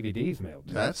getting the DVDs mailed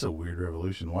to us? That's a weird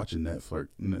revolution. Watching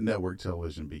network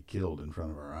television be killed in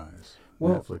front of our eyes.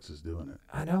 Well- Netflix is doing it.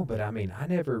 I know, but I mean, I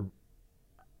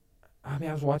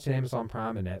was watching Amazon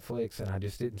Prime and Netflix, and I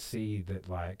just didn't see that,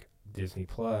 like, Disney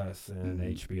Plus and Mhm.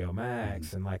 HBO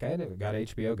Max, and, like, I got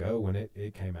HBO Go when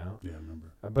it came out. Yeah, I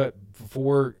remember. But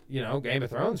for, Game of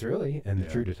Thrones, really, and Yeah.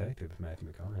 The True Detective, Matthew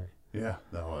McConaughey. Yeah,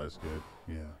 that was good.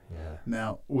 Yeah. Yeah.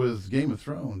 Now, with Game of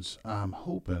Thrones, I'm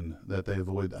hoping that they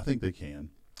avoid, I think they can.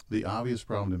 The obvious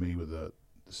problem to me with the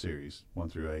series, 1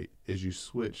 through 8, is you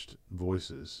switched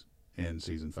voices in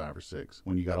season 5 or 6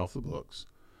 when you got off the books.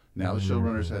 Now the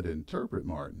showrunners had to interpret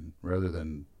Martin rather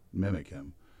than mimic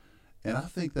him. And I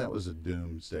think that was a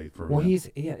doomsday for Well, him.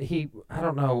 I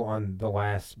don't know on the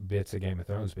last bits of Game of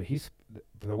Thrones, but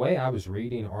the way I was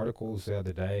reading articles the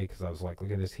other day, because I was like, look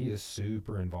at this, he is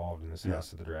super involved in this Yeah.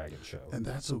 House of the Dragon show. And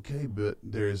that's okay, but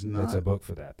there is not. That's a book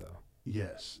for that, though.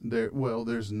 Yes,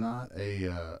 there's not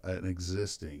an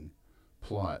existing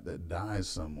plot that dies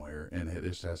somewhere, and it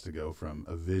just has to go from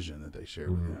a vision that they share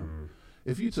with him. Mhm.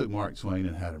 If you took Mark Twain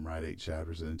and had him write 8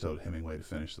 chapters and then told Hemingway to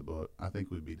finish the book, I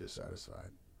think we'd be dissatisfied.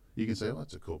 You can say, "Oh,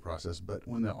 that's a cool process," but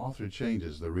when the author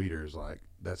changes, the reader is like,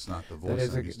 "That's not the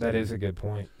voice." That is a good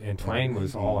point. And Twain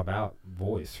was all about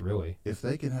voice, really. If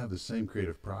they can have the same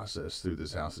creative process through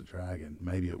this House of Dragon,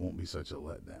 maybe it won't be such a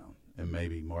letdown. And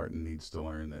maybe Martin needs to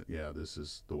learn that, yeah, this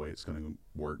is the way it's going to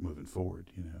work moving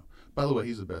forward, By the way,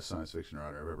 he's the best science fiction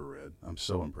writer I've ever read. I'm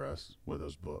so impressed with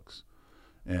those books.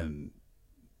 And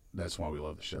that's why we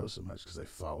love the show so much, because they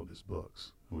followed his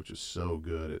books, which is so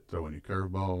good at throwing you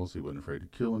curveballs. He wasn't afraid to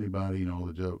kill anybody, all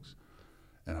the jokes.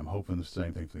 And I'm hoping the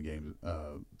same thing for the Game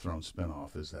of Thrones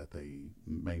spinoff is that they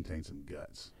maintain some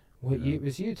guts. Well, Yeah. it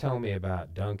was you telling me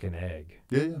about Duncan Egg.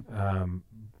 Yeah,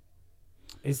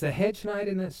 Is the Hedge Knight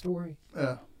in that story?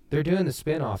 yeah. They're doing the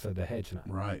spinoff of the Hedge Knight.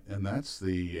 Right, and that's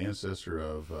the ancestor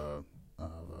of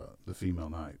the female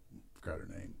knight. Forgot her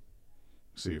name.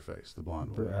 See your face, the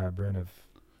blonde one. Bren of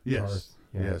Yes,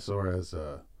 Tarth, yeah. yes, or as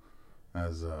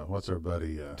what's our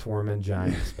buddy? Tormund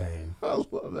Giantsbane. I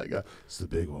love that guy. It's the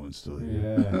big woman still.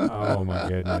 Yeah. Oh my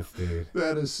goodness, dude.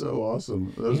 That is so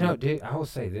awesome. Dude, I will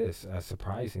say this.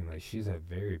 Surprisingly, she's a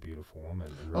very beautiful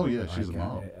woman. Oh, yeah, she's a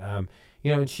model.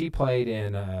 And she played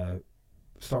in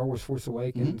Star Wars: Force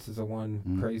Awakens as a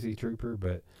crazy trooper.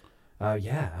 But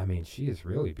yeah, I mean, she is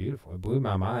really beautiful. It blew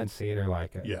my mind seeing her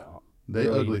like. Yeah. They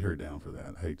really- ugly her down for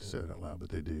that. I hate to say it out loud, but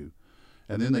they do.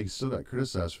 And then they still got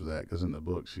criticized for that because in the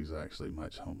book she's actually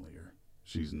much homelier.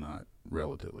 She's not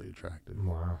relatively attractive.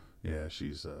 Wow. Yeah,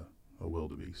 she's a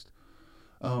wildebeest.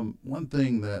 One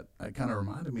thing that it kind of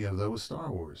reminded me of, though, was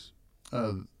Star Wars.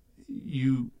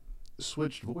 You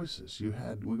switched voices.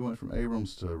 We went from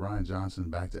Abrams to Rian Johnson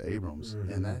back to Abrams,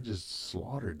 and that just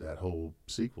slaughtered that whole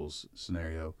sequels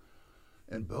scenario.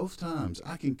 And both times,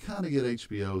 I can kind of get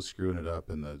HBO screwing it up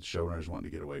and the showrunners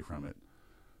wanting to get away from it.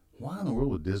 Why in the world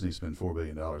would Disney spend $4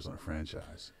 billion on a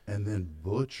franchise and then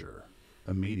butcher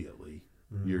immediately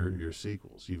your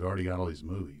sequels? You've already got all these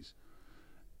movies.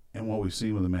 And what we've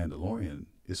seen with The Mandalorian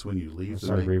is when you I leave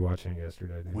started rewatching it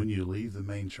yesterday. Dude. when you leave the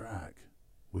main track,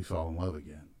 we fall in love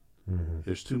again.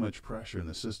 There's too much pressure in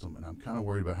the system, and I'm kind of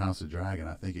worried about House of Dragon.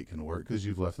 I think it can work because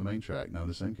you've left the main track, none of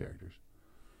the same characters.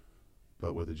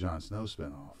 But with the Jon Snow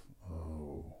spinoff,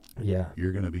 Yeah.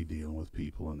 you're going to be dealing with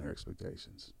people and their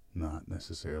expectations, not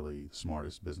necessarily the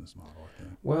smartest business model, I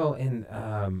think. Well, and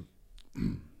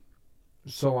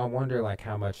so I wonder, like,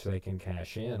 how much they can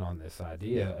cash in on this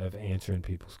idea of answering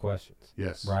people's questions.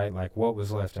 Yes. Right? Like, what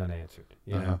was left unanswered,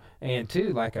 you know? And,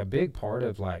 too, like, a big part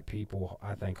of, like, people,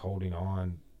 I think, holding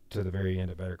on to the very end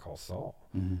of Better Call Saul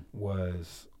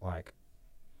was, like,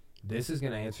 this is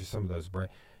going to answer some of those.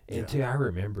 And, too, I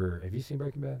remember, have you seen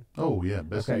Breaking Bad? Oh, yeah.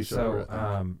 Best Okay, TV show ever, so,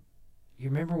 I think. you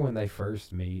remember when they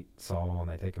first meet Saul and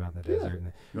they take him out in the Yeah. desert,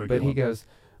 You wanna but kill he him? goes,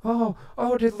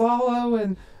 oh, did Lalo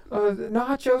and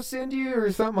Nacho send you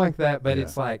or something like that? But Yeah.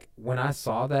 it's like when I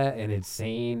saw that and had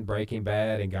seen Breaking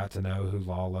Bad and got to know who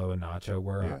Lalo and Nacho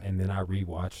were, Yeah. and then I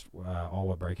rewatched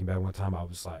all of Breaking Bad one time, I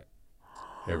was like,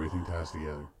 Everything ties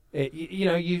together.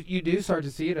 you do start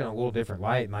to see it in a little different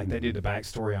light, and like they Mhm. did the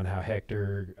backstory on how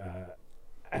Hector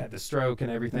had the stroke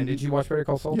and everything. Mhm. Did you watch Better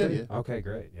Call Saul? Yeah, too? yeah. Okay,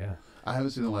 great. Yeah. I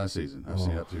haven't seen the last season. I've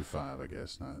seen Oh. up through 5, I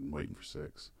guess. I'm waiting for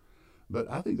 6. But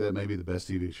I think that may be the best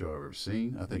TV show I've ever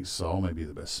seen. I think Saul may be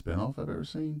the best spinoff I've ever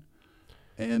seen.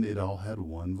 And it all had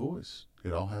one voice.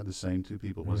 It all had the same 2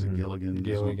 people. Was it Mhm. Gilligan?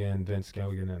 Gilligan, Vince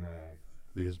Gilligan, and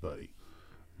His buddy.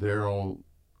 They're all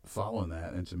following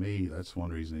that. And to me, that's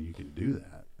one reason that you can do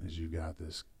that, is you've got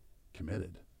this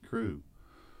committed crew.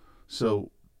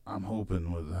 So I'm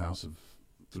hoping with the House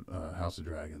of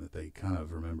Dragon that they kind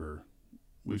of remember,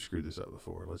 we've screwed this up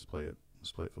before. Let's play it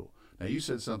full. Now, you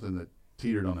said something that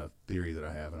teetered on a theory that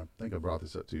I have, and I think I brought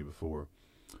this up to you before.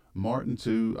 Martin,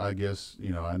 too, I guess, I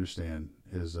understand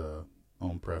his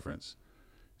own preference,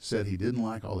 said he didn't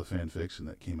like all the fan fiction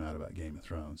that came out about Game of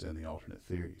Thrones and the alternate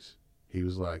theories. He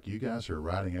was like, you guys are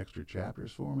writing extra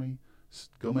chapters for me.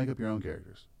 Go make up your own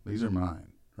characters. These are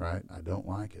mine, right? I don't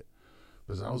like it.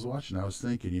 But as I was watching, I was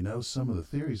thinking, some of the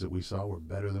theories that we saw were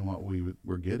better than what we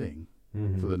were getting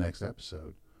for the next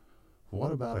episode.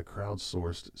 What about a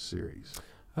crowdsourced series?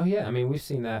 Oh yeah, I mean we've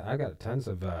seen that. I got tons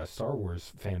of Star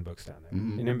Wars fan books down there.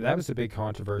 Mhm. And that was a big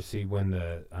controversy when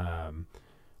the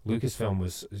Lucasfilm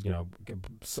was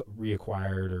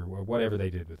reacquired or whatever they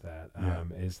did with that. Yeah.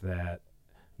 Is that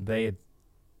they had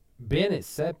been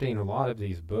accepting a lot of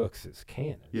these books as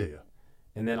canon, Yeah.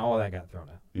 and then all of that got thrown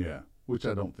out. Yeah, which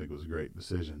I don't think was a great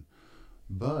decision.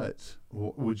 But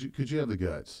could you have the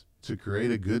guts to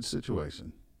create a good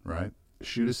situation, right?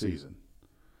 Shoot a season,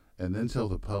 and then tell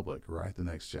the public, write the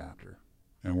next chapter,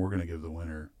 and we're going to give the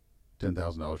winner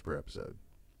 $10,000 per episode.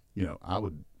 I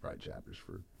would write chapters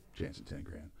for a chance at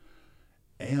 $10,000,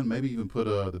 and maybe even put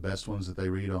the best ones that they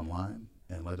read online,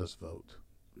 and let us vote,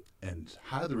 and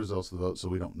hide the results of the vote so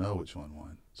we don't know which one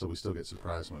won. So we still get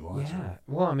surprised when we watch it. Yeah,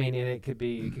 well, I mean, and it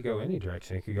could go any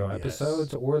direction. It could go Yes.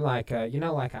 episodes, or like I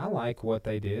like what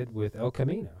they did with El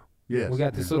Camino. Yes, We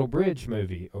got this little bridge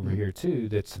movie over Mhm. here too.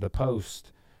 That's the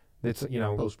post. That's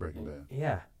post Breaking Bad.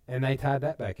 Yeah, and they tied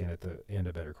that back in at the end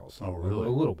of Better Call Saul. Oh, really? A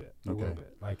little bit. A Okay. little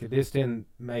bit. Like it just in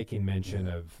making mention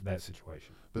Yeah. of that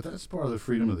situation. But that's part of the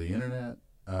freedom of the internet.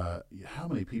 How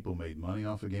many people made money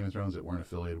off of Game of Thrones that weren't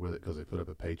affiliated with it because they put up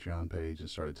a Patreon page and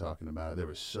started talking about it? There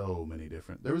were so many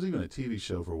different. There was even a TV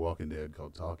show for Walking Dead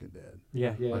called Talking Dead.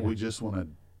 Yeah. We just want to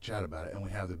chat about it, and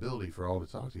we have the ability for all to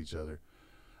talk to each other.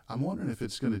 I'm wondering if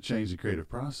it's going to change the creative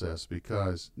process,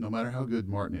 because no matter how good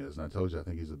Martin is, and I told you I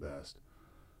think he's the best,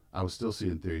 I was still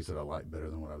seeing theories that I like better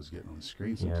than what I was getting on the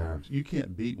screen sometimes. You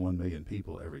can't beat 1 million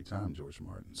people every time, George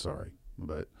Martin. Sorry.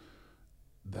 But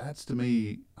that's, to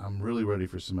me, I'm really ready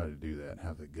for somebody to do that and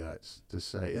have the guts to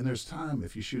say. And there's time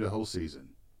if you shoot a whole season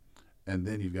and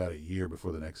then you've got a year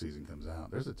before the next season comes out.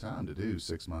 There's a time to do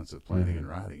 6 months of planning and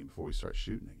writing before we start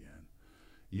shooting again.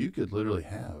 You could literally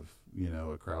have,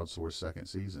 a crowdsourced second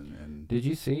season. And Did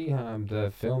you see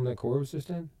the film that Corey was just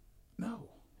in? no,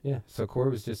 Yeah. So Corey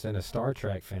was just in a Star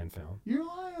Trek fan film you're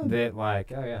lying. that,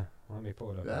 like, oh yeah, let me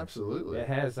pull it up. here. Absolutely. It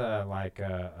has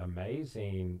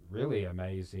really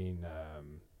amazing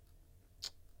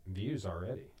views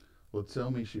already. Well,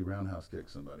 tell me she roundhouse kicked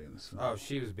somebody in this film. Oh,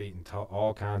 she was beating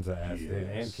all kinds of ass, dude,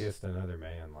 and Yes. kissed another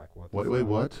man. Like what? Wait, fuck?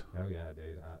 what? Oh yeah,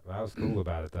 dude. I was cool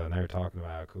about it though, and they were talking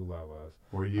about how cool I was.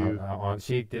 Were you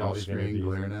She did all off these screen interviews.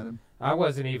 glaring at him? I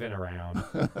wasn't even around,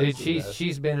 dude. That's the best.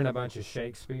 She's been in a bunch of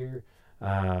Shakespeare.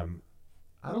 I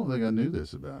don't think I knew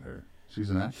this about her. She's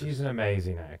an actress. She's an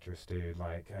amazing actress, dude.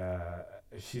 Like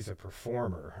she's a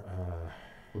performer.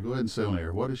 Well, go ahead and say on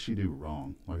air. What does she do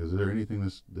wrong? Like, is there anything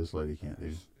this lady can't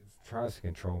do? Tries to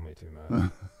control me too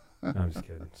much. I'm just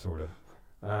kidding, sort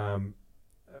of.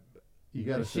 You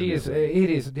got to. She is. It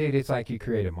is, dude. It's like you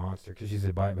create a monster because she's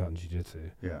a black belt in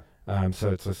jiu-jitsu. Yeah. So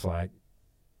it's just like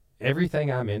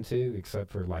everything I'm into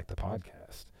except for like the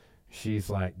podcast. She's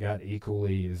like got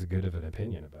equally as good of an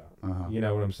opinion about. Uh-huh. You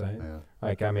know what I'm saying? Yeah.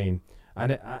 Like, I mean,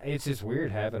 it's just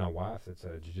weird having a wife that's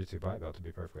a jiu-jitsu black belt, to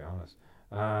be perfectly honest.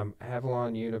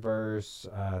 Avalon Universe,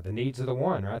 The Needs of the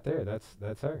One, right there.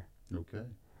 That's her. Okay.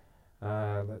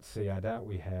 Let's see. I doubt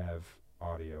we have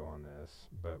audio on this,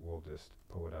 but we'll just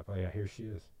pull it up. Oh yeah, here she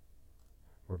is.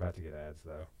 We're about to get ads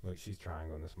though. Look, she's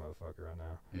triangling this motherfucker right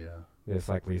now. Yeah. It's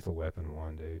like Lethal Weapon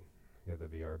 1, dude. Get the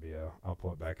VRBO. I'll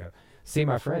pull it back up. See,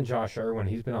 my friend Josh Irwin,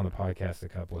 he's been on the podcast a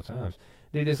couple of times.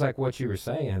 Dude, it's like what you were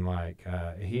saying. Like,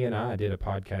 he and I did a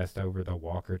podcast over the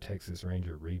Walker Texas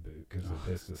Ranger reboot because it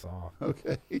pissed us off.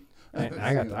 Okay. And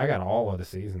I got all of the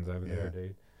seasons over there,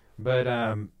 dude.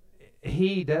 But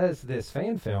he does this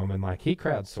fan film, and like he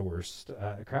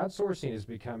crowdsourced. Crowdsourcing is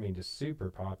becoming just super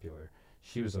popular.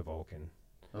 She was a Vulcan.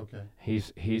 Okay.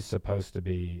 He's supposed to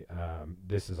be.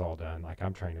 This is all done. Like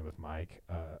I'm training with Mike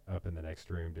up in the next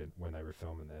room when they were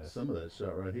filming this. Some of that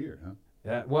shot right here,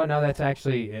 huh? Well, no, that's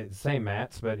actually same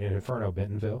mats, but in Inferno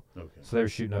Bentonville. Okay. So they were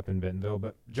shooting up in Bentonville.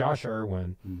 But Josh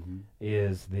Irwin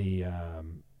is the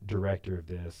director of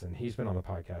this, and he's been on the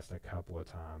podcast a couple of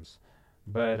times.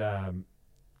 But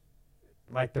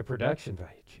like the production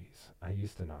value, jeez, I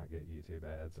used to not get YouTube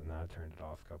ads, and I turned it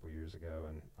off a couple years ago,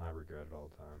 and I regret it all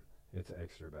the time. It's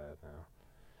extra bad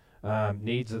now.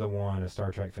 Needs of the One, a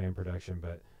Star Trek fan production,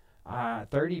 but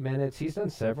 30 minutes. He's done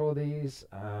several of these.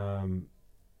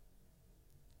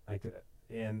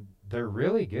 And they're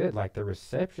really good. Like the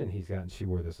reception he's gotten. She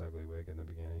wore this ugly wig in the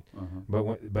beginning,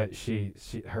 but she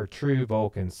her true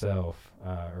Vulcan self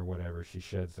or whatever. She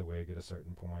sheds the wig at a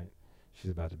certain point.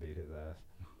 She's about to beat his ass.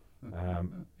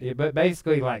 But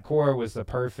basically, like Cora was the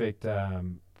perfect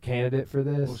candidate for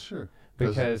this. Well, sure.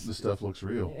 Because the stuff looks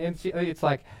real. And it's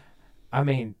like, I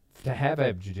mean, to have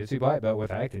a jiu-jitsu black belt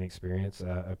with acting experience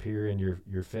appear in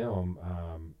your film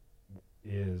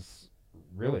is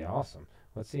really awesome.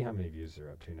 Let's see how many views they're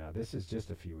up to now. This is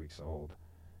just a few weeks old.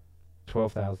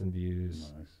 12,000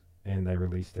 views. Nice. And they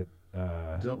released it.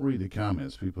 Don't read the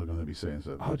comments. People are going to be saying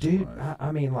something. Oh, dude.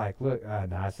 I mean, like, look,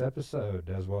 nice episode.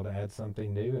 Does well to add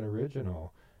something new and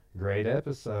original. Great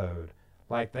episode.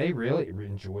 Like, they really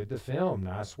enjoyed the film.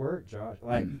 Nice work, Josh.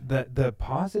 Like, the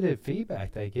positive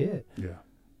feedback they get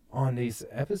on these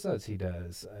episodes he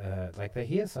does.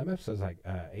 He has some episodes,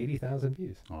 80,000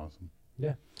 views. Awesome.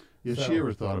 Yeah. Has she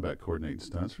ever thought about coordinating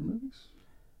stunts for movies?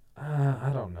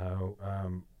 I don't know.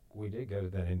 We did go to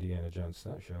that Indiana Jones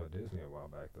stunt show at Disney a while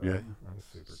back, though. Yeah. That was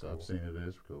super cool. I've seen it. It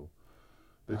is cool.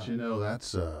 But,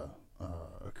 that's a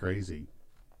crazy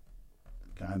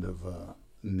kind of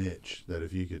niche that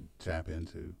if you could tap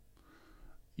into,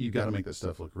 you got to make that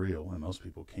stuff look real, and most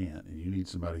people can't, and you need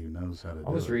somebody who knows how to do it. I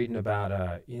was reading about,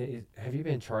 have you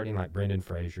been charting like Brendan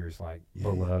Fraser's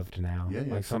beloved now? Yeah,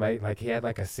 yeah. Like somebody, like he had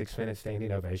like a 6-minute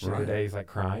standing ovation today. He's like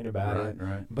crying about it.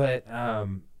 Right. But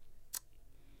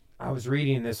I was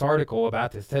reading this article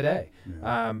about this today,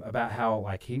 about how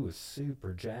like he was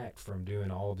super jacked from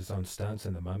doing all of his own stunts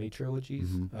in the Mummy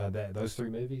trilogies, those 3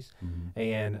 movies,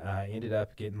 and ended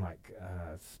up getting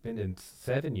spending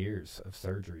 7 years of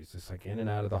surgeries, just like in and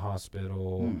out of the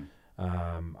hospital.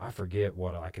 I forget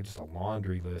what, just a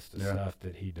laundry list of stuff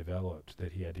that he developed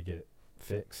that he had to get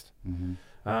fixed.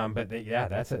 But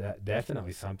that's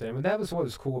definitely something. I mean, that was what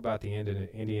was cool about the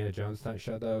Indiana Jones stunt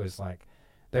show, though, is like,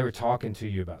 they were talking to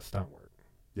you about stunt work,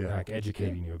 like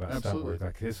educating you about stunt work.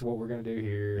 Like, this is what we're going to do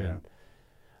here.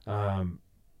 And,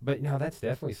 but that's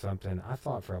definitely something I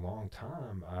thought for a long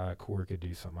time Cora could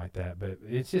do something like that. But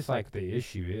it's just like the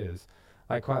issue is,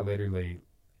 like, quite literally,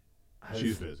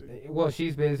 she's busy. Well,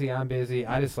 she's busy. I'm busy.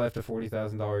 I just left a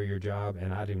 $40,000 a year job,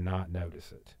 and I do not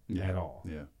notice it at all.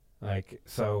 Yeah. Like,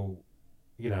 so,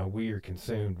 we are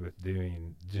consumed with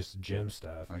doing just gym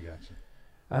stuff. I got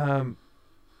you.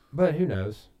 But who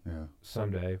knows? Yeah.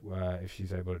 Someday, if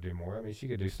she's able to do more. I mean, she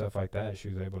could do stuff like that. She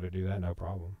was able to do that, no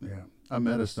problem. Yeah. I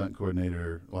met a stunt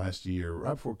coordinator last year,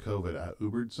 right before COVID. I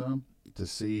Ubered some to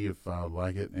see if I would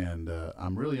like it, and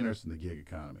I'm really interested in the gig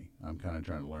economy. I'm kind of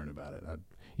trying to learn about it.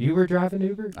 You were driving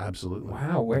Uber? Absolutely.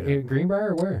 Wow. Where, in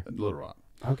Greenbrier or where? Little Rock.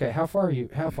 Okay. How far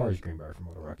is Greenbrier from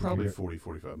Little Rock? Probably 40,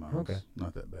 45 miles. Okay.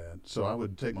 Not that bad. So I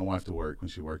would take my wife to work when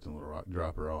she worked in Little Rock,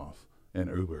 drop her off, and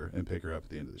Uber, and pick her up at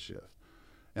the end of the shift.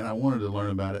 And I wanted to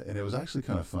learn about it, and it was actually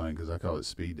kind of fun because I call it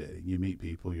speed dating. You meet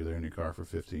people, you're there in your car for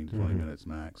 15 to 20 minutes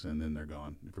max, and then they're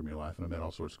gone from your life. And I met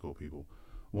all sorts of cool people.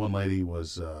 One lady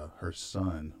was, her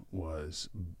son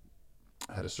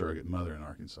had a surrogate mother in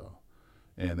Arkansas,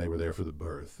 and they were there for the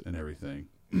birth and everything.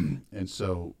 And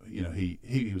so,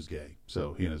 he was gay,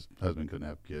 so he and his husband couldn't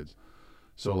have kids.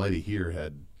 So a lady here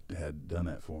had done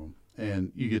that for him.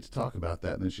 And you get to talk about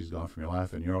that, and then she's gone from your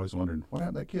life, and you're always wondering, what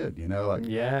happened to that kid?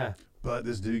 Yeah. But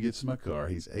this dude gets in my car.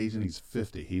 He's Asian. He's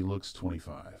 50. He looks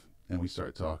 25. And we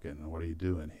start talking. And what are you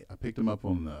doing? I picked him up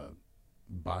on the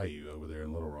bayou over there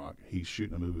in Little Rock. He's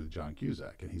shooting a movie with John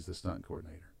Cusack, and he's the stunt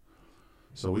coordinator.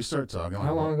 So we start talking.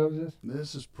 How long ago was this?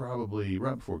 This is probably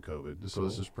right before COVID. So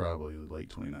this is probably late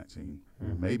 2019,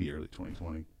 maybe early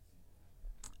 2020.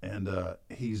 And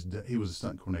he was a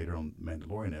stunt coordinator on the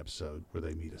Mandalorian episode where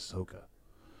they meet Ahsoka.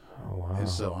 Oh, wow. And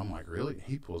so I'm like, really?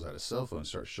 He pulls out his cell phone and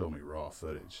starts showing me raw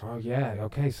footage. Oh, yeah.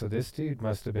 Okay, so this dude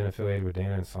must have been affiliated with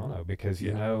Dan Insano because,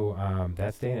 you Yeah. know,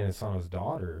 that's Dan Insano's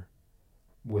daughter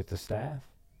with the staff.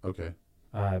 Okay.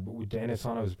 But Dan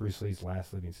Insano is Bruce Lee's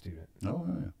last living student, Oh,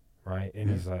 yeah. right? And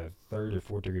Yeah. he's a 3rd or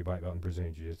 4th degree black belt in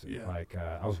Brazilian Jiu-Jitsu. Yeah. Like,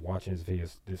 I was watching his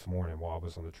videos this morning while I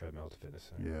was on the treadmill at the fitness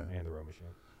center Yeah. and the row machine.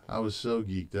 I was so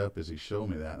geeked up as he showed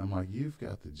me that. I'm like, you've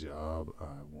got the job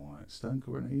I want. Stunt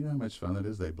coordinator, you know how much fun that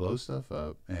is? They blow stuff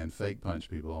up and fake punch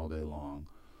people all day long.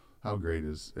 How great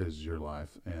is your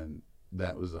life? And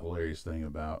that was the hilarious thing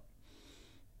about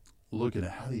looking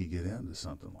at how do you get into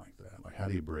something like that? Like, how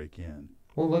do you break in?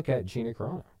 Well, look at Gina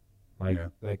Carano. Yeah.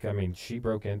 I mean, she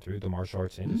broke in through the martial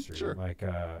arts industry. sure. Like,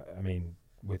 I mean,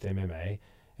 with MMA.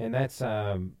 And that's,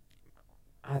 I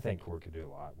think Cord could do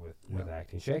a lot with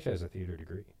acting. She actually has a theater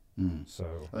degree. Mm. So,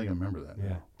 I think I remember that. yeah,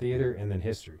 now. theater and then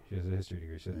history. She has a history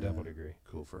degree. She has a Yeah. double degree.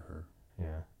 Cool for her.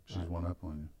 Yeah. She's one up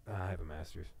on you. I have a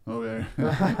master's. Oh, yeah.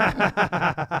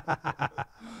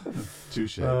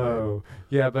 Touche. Oh,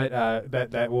 yeah, but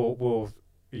that we'll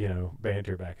you know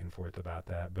banter back and forth about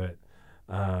that. But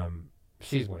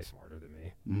she's way smarter than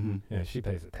me. Mm-hmm. Yeah, she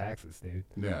pays the taxes, dude.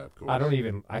 Yeah, of course.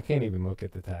 I can't even look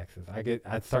at the taxes.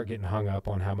 I'd start getting hung up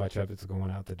on how much of it's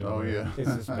going out the door. Oh, yeah.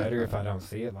 It's just better if I don't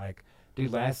see it. Like,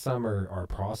 dude, last summer our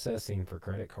processing for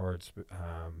credit cards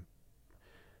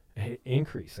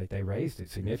increased. Like, they raised it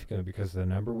significantly because of the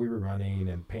number we were running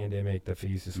and pandemic, the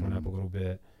fees just went up a little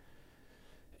bit.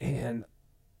 And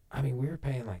I mean, we were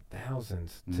paying like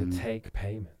thousands to take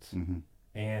payments. Mm-hmm.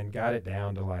 And got it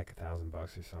down to like $1,000 or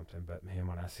something. But man,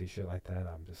 when I see shit like that,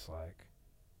 I'm just like,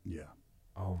 Yeah.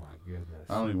 oh my goodness.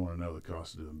 I don't even want to know the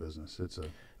cost of doing business. It's a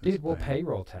Dude, well, pain.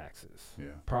 payroll taxes,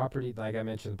 Yeah. property, like I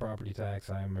mentioned, the property tax.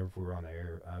 I don't remember if we were on the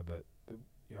air, but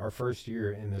our first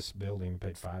year in this building, we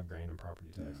paid $5,000 in property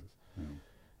Yeah. taxes.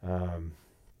 Yeah.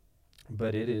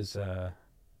 But it is,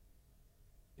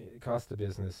 cost of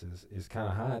business is kind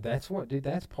of high. That's what, dude.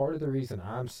 That's part of the reason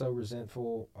I'm so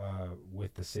resentful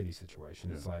with the city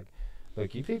situation. It's like,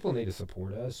 look, you people need to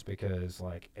support us because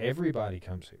like everybody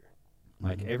comes here,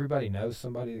 like Mhm. everybody knows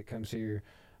somebody that comes here.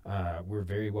 We're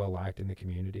very well liked in the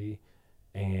community,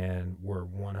 and we're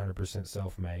 100%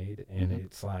 self-made. And Mhm.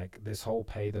 it's like this whole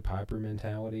pay the piper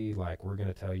mentality. Like, we're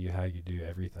gonna tell you how you do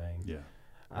everything. Yeah.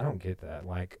 I don't get that.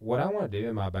 Like, what I want to do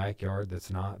in my backyard that's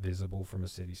not visible from a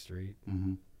city street,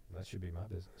 Mm-hmm. that should be my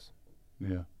business.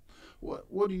 Yeah.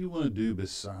 What do you want to do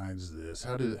besides this?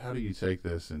 How do you take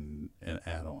this and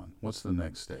add on? What's the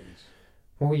next stage?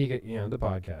 Well, you get, the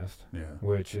podcast, Yeah.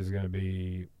 which is going to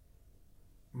be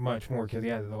much more,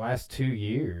 because, the last 2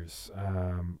 years,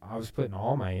 I was putting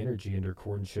all my energy into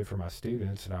recording shit for my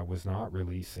students that I was not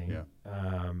releasing. Yeah.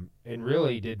 And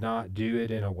really did not do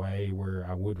it in a way where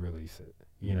I would release it,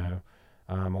 you know.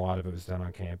 A lot of it was done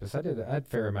on campus. I had a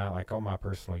fair amount, like on my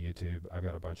personal YouTube. I've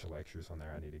got a bunch of lectures on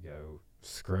there I need to go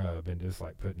scrub and just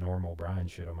like put normal Brian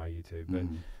shit on my YouTube. But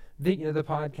Mhm. the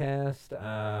podcast,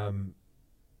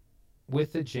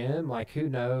 with the gym, like, who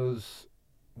knows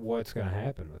what's going to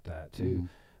happen with that too. Mhm.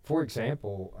 For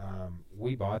example,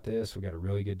 we bought this. We got a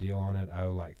really good deal on it. I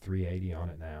owe like $380 on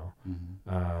it now.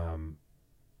 Mhm.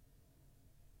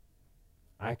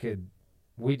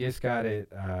 We just got it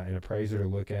an appraiser to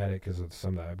look at it because of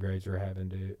some of the upgrades we're having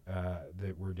to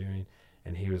that we're doing,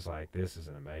 and he was like, "This is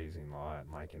an amazing lot.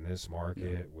 And like in this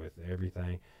market with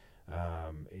everything,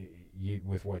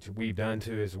 with what we've done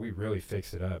to it, is we really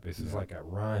fixed it up. This is like a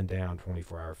run-down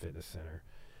 24-hour fitness center,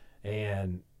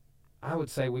 and I would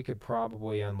say we could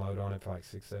probably unload on it for like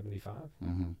 $675,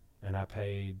 Mhm. and I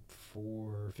paid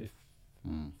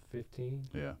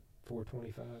 $415, Yeah.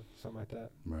 $425, something like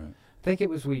that. Right. I think it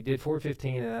was, we did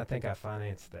 $415, and I think I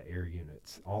financed the air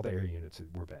units. All the air units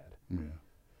were bad. Yeah.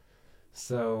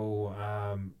 So,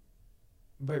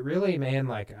 but really, man,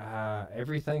 like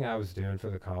everything I was doing for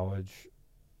the college,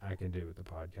 I can do with the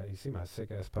podcast. You see my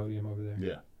sick ass podium over there?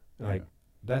 Yeah. Like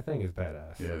that thing is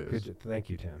badass. Yeah, it is. Thank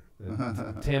you, Tim.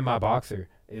 Tim, my boxer,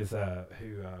 is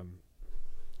who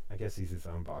I guess he's his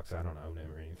own boxer. I don't own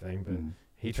him or anything, but Mhm.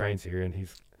 he trains here, and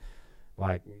he's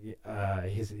like,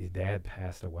 his dad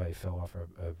passed away, fell off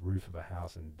a roof of a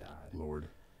house and died. Lord.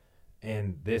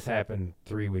 And this happened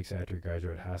 3 weeks after he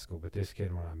graduated high school. But this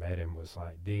kid, when I met him, was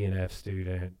like DNF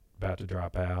student, about to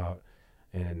drop out,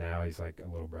 and now he's like a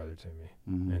little brother to me,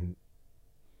 Mhm. and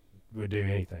would do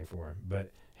anything for him.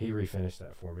 But he refinished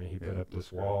that for me. He put up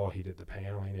this wall. He did the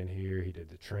paneling in here. He did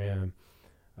the trim.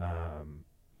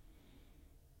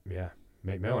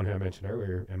 McMillan, who I mentioned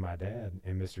earlier, and my dad,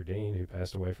 and Mr. Dean, who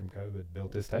passed away from COVID,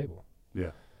 built this table.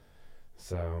 Yeah.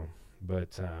 So,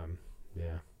 but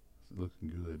yeah. Looking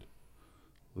good.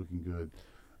 Looking good.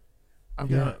 I've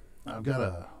got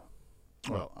a.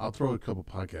 Well, I'll throw a couple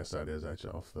podcast ideas at you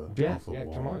off the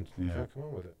wall. Come on. Yeah, Come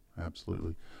on with it.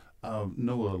 absolutely.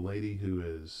 Know a lady who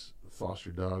is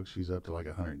foster dog. She's up to like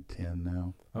 110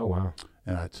 now. Oh, wow.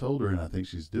 And I told her, and I think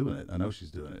she's doing it. I know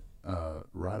she's doing it.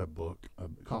 Write a book, a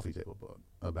coffee table book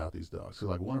about these dogs. So,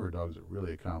 like, one of her dogs is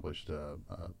really accomplished.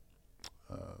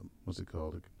 What's it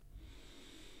called?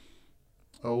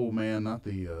 Oh man, not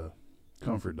the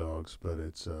comfort dogs, but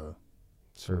it's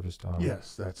Service dog.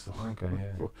 yes, that's the one. Okay,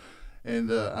 yeah. And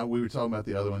we were talking about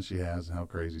the other ones she has and how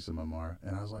crazy some of them are.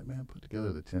 And I was like, man, put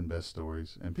together the 10 best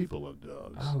stories. And people love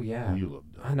dogs. Oh, yeah. You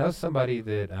love dogs. I know somebody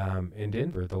that in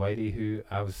Denver, the lady who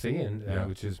I was seeing, Yeah.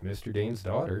 which is Mr. Dean's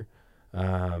daughter,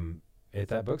 at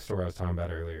that bookstore I was talking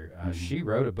about earlier, Mhm. she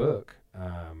wrote a book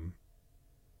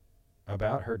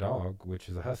about her dog, which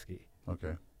is a husky.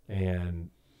 Okay.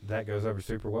 And that goes over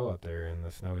super well up there in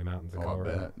the snowy mountains of Oh, I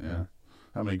Colorado. bet. Yeah.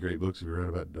 How many great books have you read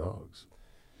about dogs?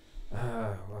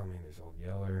 Well, I mean, there's Old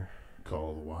Yeller, Call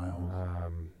of the Wild.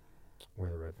 Where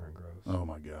the Red Fern Grows. Oh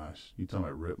my gosh. You talking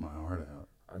about rip my heart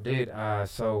out. Dude,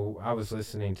 so I was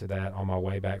listening to that on my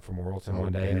way back from Worlton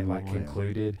one day, and it like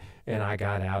concluded, and I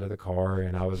got out of the car,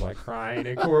 and I was like crying,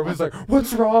 and Cora was like,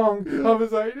 "What's wrong?" I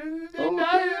was like, "It's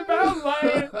not about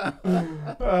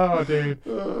lion." Oh,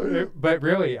 dude. But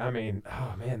really, I mean,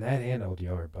 oh man, that and Old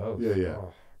Yeller both. Yeah.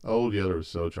 Oh. Old Yeller was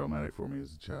so traumatic for me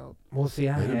as a child. Well, see,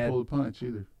 They didn't pull the punch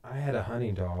either. I had a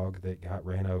hunting dog that got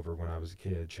ran over when I was a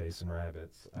kid chasing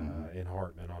rabbits Mhm. in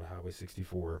Hartman on Highway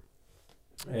 64.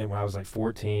 And when I was like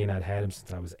 14, I'd had him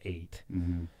since I was 8.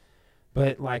 Mm-hmm.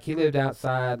 But like he lived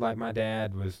outside, like my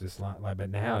dad was just like. But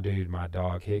now, dude, my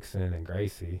dog Hickson and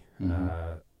Gracie,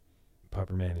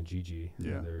 Pupperman and Gigi,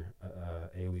 Yeah. their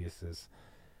aliases.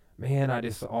 Man, I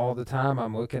just all the time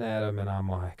I'm looking at them and I'm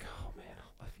like, oh man,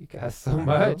 I love you guys so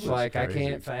much. That's Like I crazy.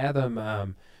 can't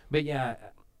fathom. But yeah,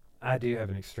 I do have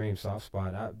an extreme soft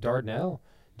spot. Dardanelle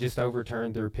just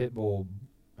overturned their pit bull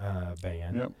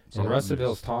ban. Yep. And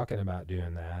Russellville's talking about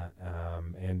doing that.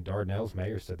 And Dardanelle's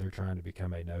mayor said they're trying to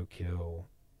become a no-kill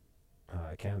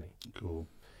county. Cool.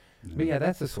 But yeah,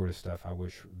 that's the sort of stuff I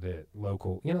wish that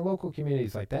local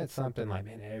communities, like that's something like,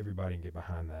 man, everybody can get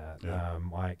behind that. Yeah.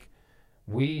 Like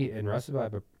we in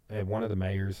Russellville, one of the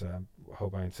mayors,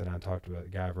 hope I can sit down and talk to a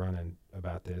guy running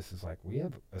about this, is like we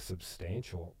have a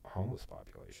substantial homeless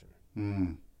population.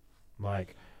 Mm.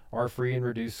 Like our free and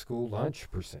reduced school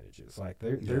lunch percentages. Like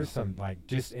there's some like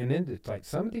just, and then it's like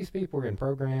some of these people are in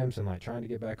programs and like trying to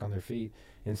get back on their feet,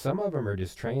 and some of them are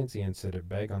just transients that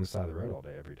beg on the side of the road all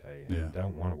day every day and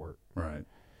don't want to work. Right.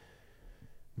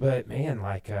 But man,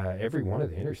 like every one of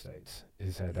the interstates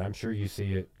is had. I'm sure you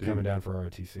see it coming down for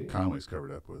ROTC. Conway's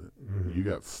covered up with it. Mhm. You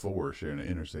got 4 sharing an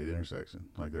interstate intersection,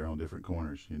 like they're on different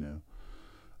corners. You know,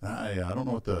 I don't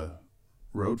know what the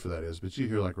road for that is, but you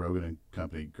hear like Rogan and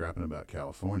company grappling about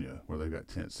California, where they've got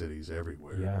tent cities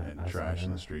everywhere and trash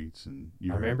in the streets. And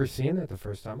I remember seeing that the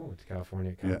first time I went to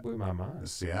California. It kind of blew my mind.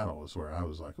 Seattle is where I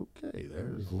was like, okay,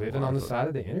 there's living on the side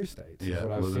of the interstates. Yeah,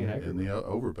 what I was seeing in the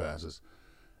overpasses.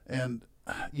 And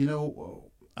you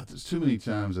know, there's too many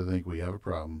times I think we have a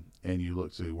problem, and you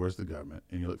look to where's the government,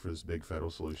 and you look for this big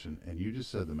federal solution, and you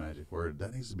just said the magic word.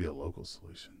 That needs to be a local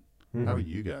solution. Mm-hmm. How are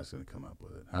you guys going to come up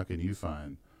with it? How can you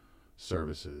find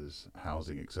services,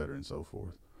 housing, et cetera, and so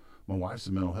forth? My wife's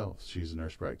in mental health. She's a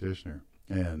nurse practitioner,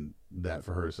 and that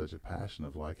for her is such a passion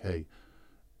of like, hey,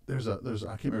 there's I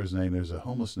can't remember his name. There's a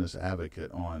homelessness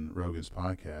advocate on Rogan's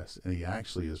podcast, and he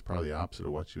actually is probably the opposite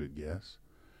of what you would guess.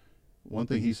 One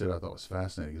thing he said I thought was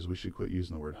fascinating is we should quit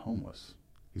using the word homeless.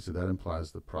 He said that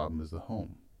implies the problem is the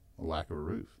home, a lack of a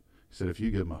roof. He said if you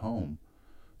give them a home,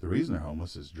 the reason they're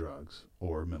homeless is drugs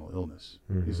or mental illness.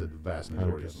 Mm-hmm. He said the vast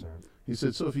majority 100%. of them. He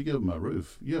said, so if you give them a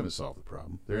roof, you haven't solved the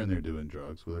problem. They're in there doing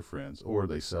drugs with their friends, or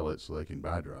they sell it so they can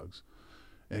buy drugs.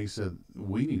 And he said,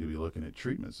 we need to be looking at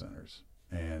treatment centers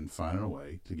and finding a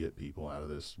way to get people out of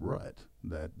this rut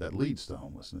that leads to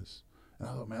homelessness. And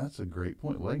I thought, man, that's a great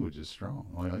point. Language is strong.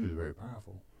 Language is very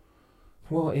powerful.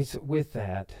 Well, it's with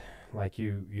that, like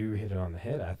you hit it on the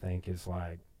head, I think, is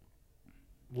like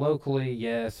locally,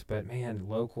 yes, but man,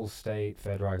 local, state,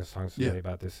 federal, I was talking to somebody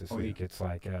about this week. Yeah. It's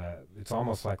like, it's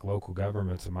almost like local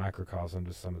government's a microcosm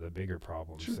to some of the bigger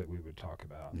problems that we would talk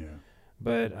about. Yeah.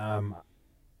 But,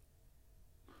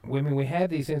 when we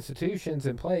have these institutions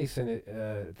in place and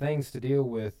things to deal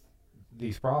with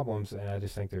these problems, and I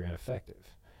just think they're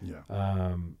ineffective. Yeah.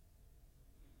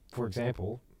 For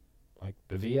example, like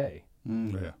the VA.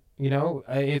 Yeah. You know,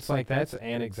 it's like that's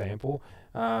an example.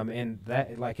 And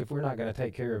that, like, if we're not going to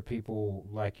take care of people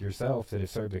like yourself that have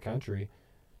served the country,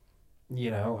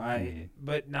 you know,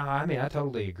 but no, I mean, I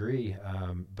totally agree.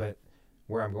 But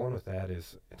where I'm going with that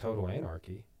is total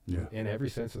anarchy. Yeah. In every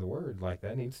sense of the word. Like,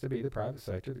 that needs to be the private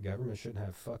sector. The government shouldn't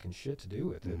have fucking shit to do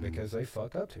with it because they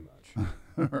fuck up too much.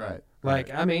 Right. Like,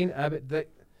 right. I mean,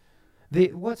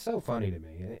 the what's so funny to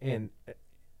me,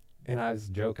 and I was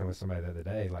joking with somebody the other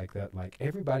day, like that, like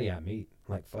everybody I meet,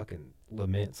 like fucking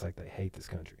laments, like they hate this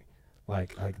country,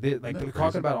 like they're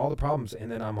talking about all the problems,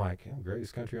 and then I'm like, yeah,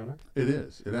 greatest country on earth. It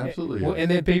is. It absolutely well, is.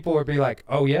 and then people would be like,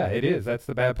 oh yeah, it is. That's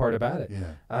the bad part about it.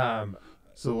 Yeah.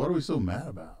 So what are we so mad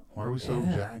about? What are we so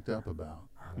Yeah. jacked up about?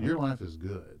 Your life is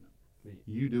good.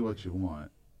 You do what you want,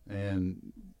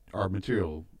 and our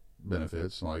material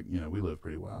benefits, like, you know, we live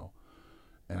pretty well.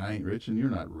 And I ain't rich, and you're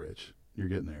not rich. You're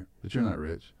getting there, but you're not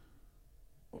rich.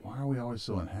 Why are we always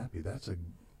so unhappy? Do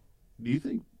you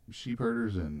think sheep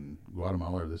herders in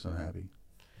Guatemala are this unhappy?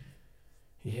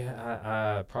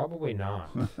 Yeah, probably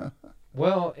not.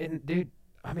 Well, and dude,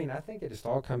 I mean, I think it just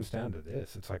all comes down to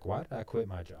this. It's like, why did I quit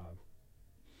my job?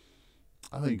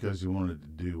 I think because you wanted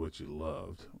to do what you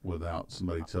loved without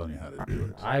somebody telling you how to do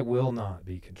it. I will not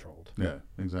be controlled. Yeah,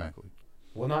 exactly.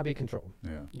 Will not be controlled.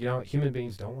 Yeah. You know, human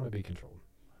beings don't want to be controlled.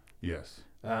 Yes.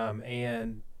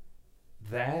 And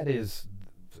that is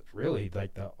really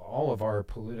like all of our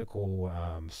political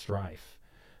strife.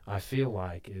 I feel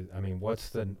like, what's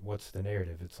the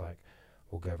narrative? It's like,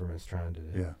 well, government's trying to,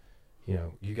 Yeah. you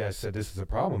know, you guys said this is a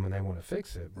problem and they want to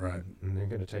fix it, Right. and they're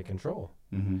going to take control.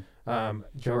 Mm-hmm.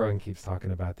 Joe Rogan keeps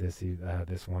talking about this.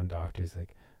 This one doctor's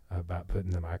like about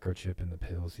putting the microchip in the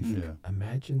pills. He's like,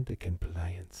 imagine the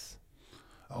compliance.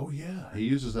 Oh yeah, he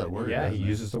uses that word. Yeah, he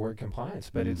uses the word compliance,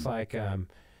 but it's like,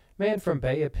 man, from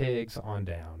Bay of Pigs on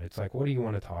down, it's like, what do you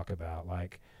want to talk about?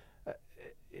 Like,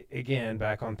 again,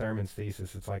 back on Thurman's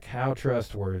thesis, it's like, how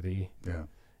trustworthy? Yeah.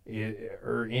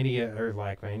 Or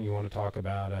like, man, you want to talk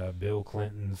about Bill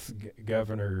Clinton's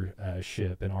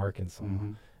governorship in Arkansas,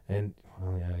 and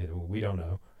well, yeah, we don't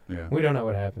know. Yeah. We don't know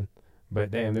what happened,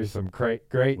 but damn, there's some great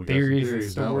theories and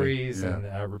stories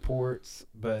and reports.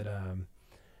 But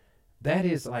that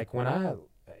is like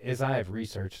as I have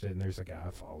researched it, and there's a guy I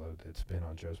followed that's been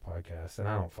on Joe's podcast, and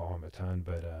I don't follow him a ton,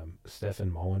 but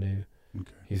Stefan Molyneux,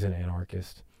 he's an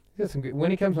anarchist. He got some good,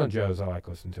 when he comes on Joe's, I like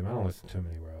listening to him. I don't listen to him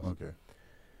anywhere else. Okay.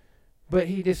 But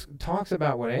he just talks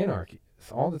about what anarchy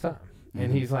is all the time.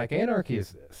 And he's like, anarchy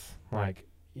is this. Like,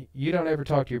 you don't ever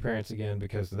talk to your parents again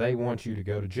because they want you to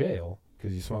go to jail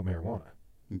because you smoke marijuana.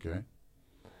 Okay.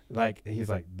 Like, he's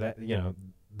like, that, you know,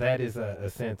 that is a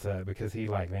sense because he,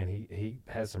 like, man, he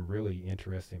has some really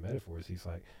interesting metaphors. He's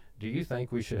like, do you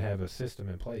think we should have a system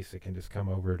in place that can just come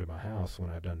over to my house when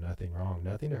I've done nothing wrong,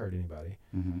 nothing to hurt anybody,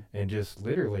 and just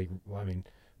literally, I mean,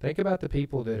 think about the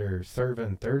people that are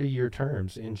serving 30-year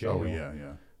terms in jail. Oh, yeah,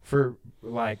 yeah. For,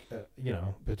 like, you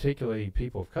know, particularly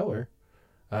people of color,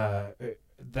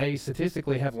 they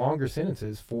statistically have longer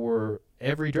sentences for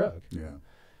every drug. Yeah.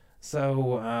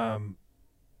 So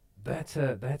that's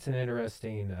an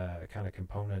interesting kind of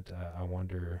component. I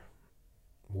wonder,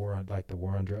 the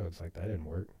war on drugs, like that didn't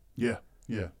work. Yeah,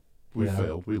 yeah. We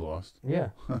failed. We lost. Yeah.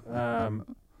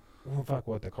 Well, fuck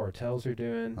what the cartels are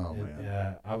doing. Oh,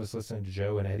 man. I was listening to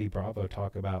Joe and Eddie Bravo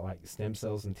talk about like stem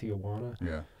cells in Tijuana.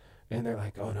 Yeah. And they're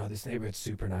like, oh no, this neighborhood's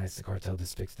super nice. The cartel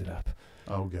just fixed it up.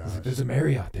 Oh, gosh. There's a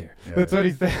Marriott there. Yeah, That's what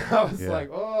he said. I was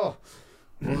like, oh.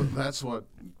 Well, that's what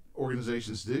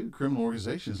organizations do. Criminal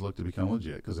organizations look to become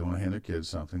legit because they want to hand their kids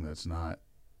something that's not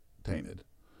tainted.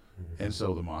 And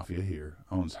so the mafia here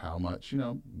owns how much, you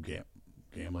know,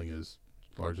 gambling is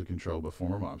largely controlled by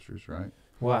former mobsters, right?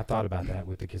 Well, I thought about that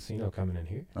with the casino coming in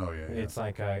here. Oh, yeah. It's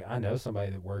like I know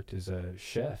somebody that worked as a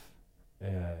chef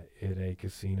at a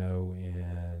casino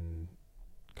in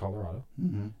Colorado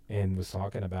and was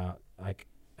talking about like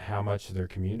how much their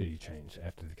community changed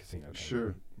after the casino came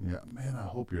Sure. In. Yeah. Man, I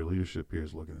hope your leadership here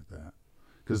is looking at that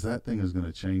because that thing is going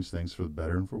to change things for the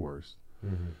better and for worse.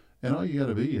 And all you got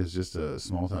to be is just a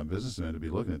small-time businessman to be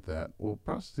looking at that. Well,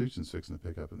 prostitution's fixing to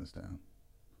pick up in this town.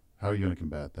 How are you going to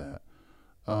combat that?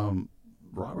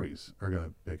 Robberies are going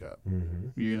to pick up.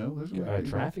 You know, there's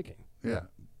trafficking. Yeah,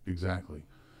 exactly.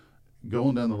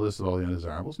 Going down the list of all the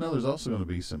undesirables. Now, there's also going to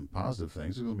be some positive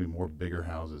things. There's going to be more bigger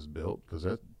houses built because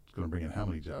that's going to bring in how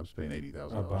many jobs paying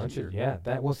 $80,000 a bunch a year? Of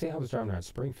that. Well, see, I was driving around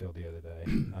Springfield the other day,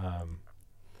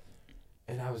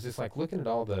 and I was just like looking at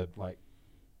all the like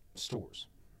stores.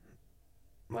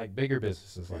 Like bigger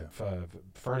businesses, like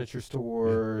furniture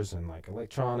stores and like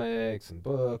electronics and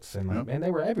books and like man, they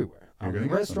were everywhere.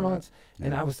 Restaurants,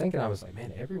 and I was thinking, I was like,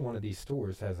 man, every one of these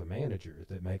stores has a manager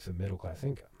that makes a middle class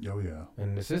income. Oh yeah,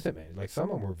 and an assistant manager. Like some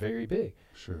of them were very big.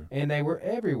 Sure. And they were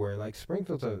everywhere. Like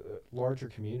Springfield's a larger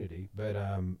community, but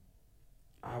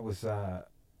I was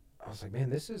like, man,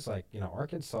 this is like, you know,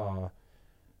 Arkansas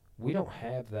we don't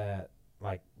have that.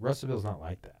 Like Russellville's not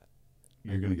like that.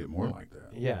 You're going to get more like that.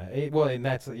 Yeah. Well, and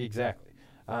that's exactly.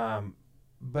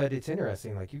 But it's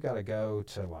interesting. Like you got to go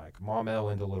to like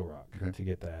Maumelle into Little Rock to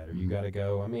get that, or you got to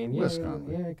go. I mean, West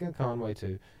Conway. Yeah, good Conway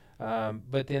too.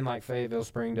 But then like Fayetteville,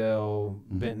 Springdale,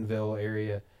 Bentonville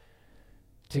area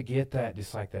to get that,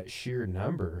 just like that sheer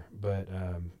number. But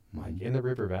like in the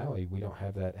River Valley, we don't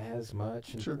have that as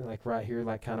much. And Sure. Like right here,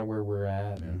 like kind of where we're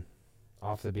at, and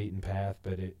off the beaten path.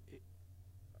 But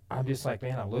I'm just like,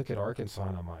 man, I look at Arkansas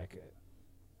and I'm like,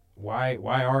 why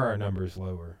are our numbers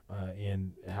lower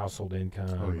in household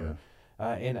income? Oh,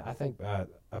 yeah. And I think a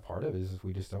part of it is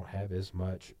we just don't have as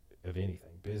much of anything.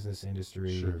 Business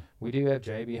industry. Sure. We do have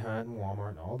JB Hunt and Walmart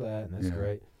and all that, and that's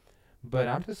great. But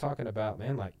I'm just talking about,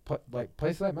 man, like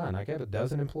places like mine. I have a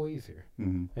dozen employees here,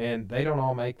 and they don't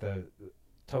all make the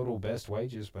total best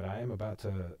wages. But I am about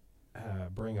to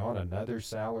bring on another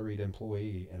salaried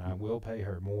employee, and I will pay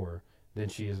her more than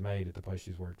she has made at the place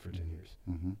she's worked for 10 years.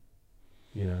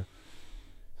 You know,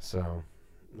 so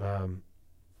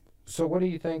what do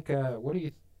you think?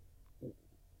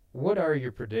 What are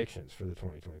your predictions for the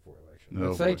 2024 election?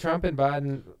 Let's say Trump and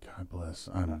Biden. God bless.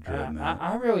 I'm dreading that.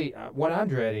 I really, what I'm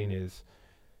dreading is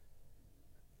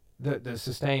the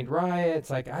sustained riots.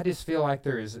 Like, I just feel like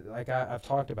there is, like, I've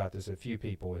talked about this with a few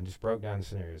people and just broke down the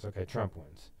scenarios. Okay, Trump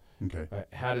wins. Okay.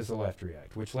 How does the left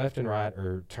react? Which left and right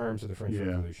are terms of the French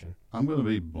Revolution? I'm going to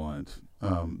be blunt.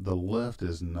 The left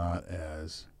is not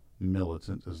as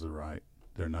militant as the right.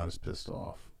 They're not as pissed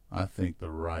off. I think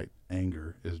the right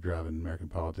anger is driving American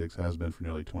politics, has been for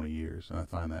nearly 20 years, and I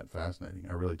find that fascinating.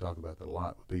 I really talk about that a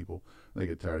lot with people. They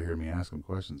get tired of hearing me ask them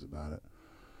questions about it.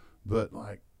 But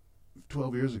like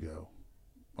 12 years ago,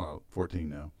 well, 14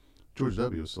 now, George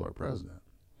W. was still our president.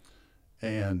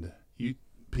 And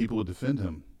people would defend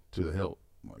him to the hilt.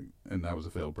 And that was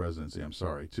a failed presidency, I'm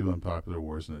sorry. 2 unpopular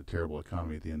wars and a terrible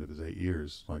economy at the end of his 8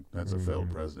 years. Like, that's a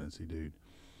failed presidency, dude.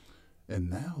 And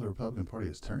now the Republican Party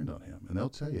has turned on him. And they'll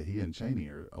tell you he and Cheney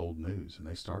are old news. And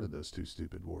they started those 2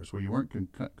 stupid wars where you weren't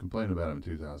complaining about them in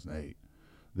 2008.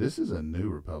 This is a new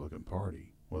Republican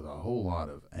Party with a whole lot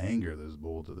of anger that's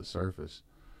boiled to the surface.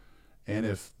 And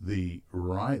if the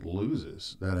right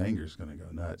loses, that anger is going to go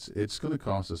nuts. It's going to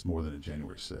cost us more than a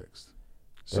January 6th.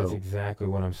 That's exactly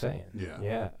what I'm saying.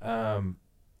 Yeah.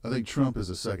 I think Trump as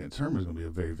a second term is going to be a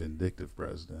very vindictive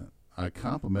president. I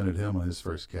complimented him on his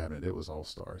first cabinet. It was all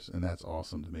stars, and that's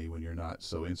awesome to me when you're not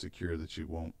so insecure that you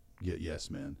won't get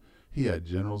yes men. He had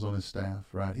generals on his staff,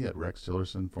 right? He had Rex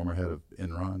Tillerson, former head of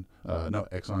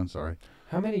Exxon, sorry.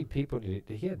 How many people did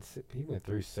he went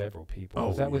through several people.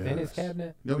 Was that within his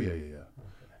cabinet? Oh, yeah. Okay.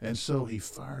 And so he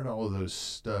fired all of those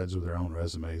studs with their own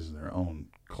resumes and their own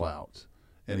clout.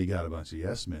 And he got a bunch of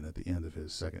yes men at the end of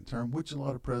his second term, which a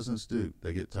lot of presidents do.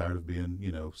 They get tired of being,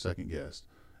 second guessed.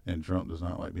 And Trump does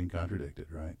not like being contradicted,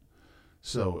 right?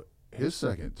 So his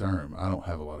second term, I don't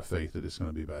have a lot of faith that it's going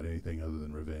to be about anything other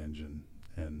than revenge and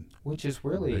which is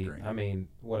really, bickering. I mean,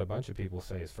 what a bunch of people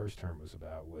say his first term was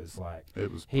about was like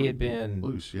he had been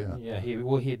loose, he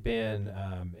had been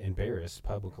embarrassed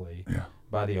publicly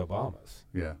by the Obamas,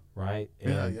 right?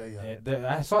 And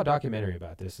I saw a documentary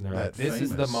about this, and they're like, this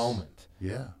is the moment,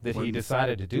 that he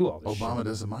decided to do all this. Obama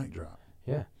does a mic drop,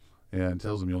 and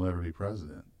tells him you'll never be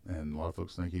president, and a lot of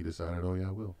folks think he decided, oh yeah,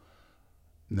 I will.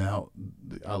 Now,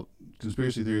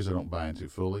 conspiracy theories I don't buy into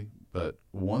fully, but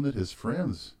one that his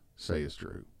friends say is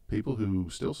true. People who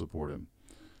still support him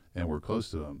and were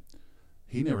close to him,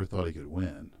 he never thought he could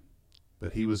win,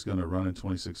 but he was going to run in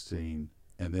 2016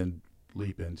 and then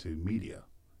leap into media.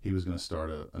 He was going to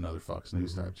start another Fox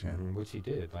News type channel, which he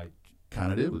did,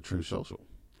 kind of did with Truth Social,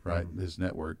 right? His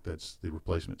network that's the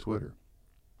replacement Twitter.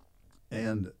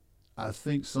 And I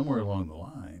think somewhere along the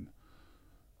line,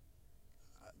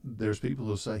 there's people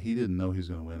who say he didn't know he was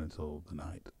going to win until the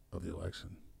night of the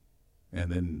election. And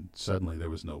then suddenly there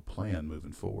was no plan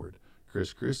moving forward.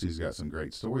 Chris Christie's got some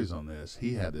great stories on this.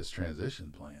 He had this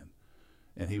transition plan,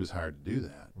 and he was hired to do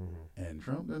that. And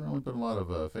Trump didn't really put a lot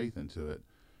of faith into it.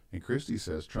 And Christie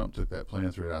says Trump took that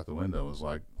plan, threw it out the window, and was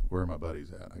like, where are my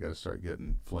buddies at? I got to start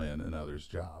getting Flynn and others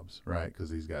jobs, right? Because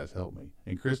these guys helped me.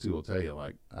 And Christie will tell you,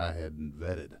 I hadn't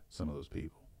vetted some of those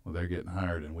people. Well, they're getting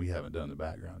hired, and we haven't done the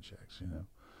background checks,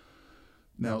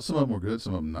 Now, some of them were good,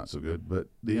 some of them not so good. But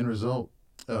the end result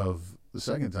of the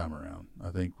second time around, I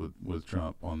think, with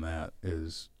Trump on that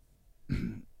is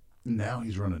now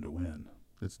he's running to win.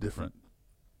 It's different.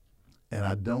 And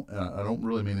I don't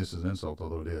really mean this as an insult,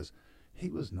 although it is. He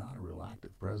was not a real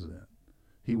active president.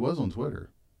 He was on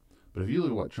Twitter. But if you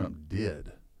look at what Trump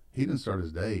did, he didn't start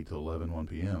his day till 1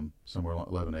 p.m., somewhere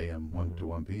 11 a.m., 1 to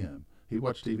 1 p.m. He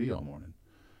watched TV all morning.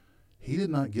 he did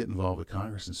not get involved with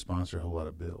Congress and sponsor a whole lot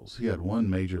of bills. He had one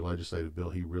major legislative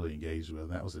bill he really engaged with,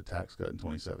 and that was the tax cut in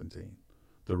 2017.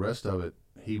 The rest of it,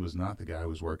 he was not the guy who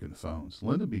was working the phones.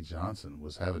 Lyndon B. Johnson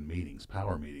was having meetings,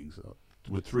 power meetings,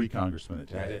 with 3 congressmen a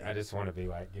day. I just want to be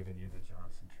like giving you the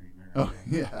Johnson treatment. Oh,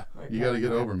 yeah. You got to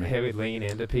get over me. He would lean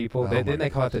into people. Didn't they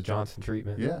call it the Johnson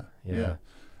treatment? Yeah.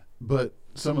 But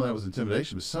some of that was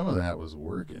intimidation, but some of that was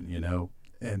working, you know.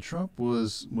 And Trump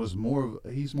was more of a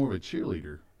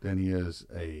cheerleader than he is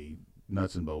a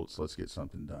nuts and bolts, let's get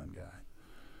something done guy.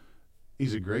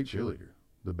 He's a great cheerleader.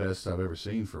 The best I've ever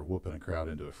seen for whooping a crowd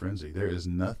into a frenzy. There is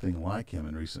nothing like him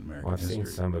in recent American history. I've seen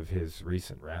some of his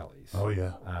recent rallies. Oh,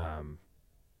 yeah.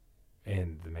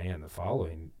 And the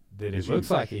following that it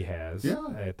looks like he has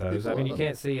at those. I mean, you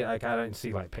can't see, like, I didn't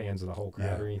see, like, pans of the whole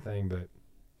crowd or anything, but.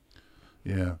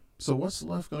 Yeah. So what's the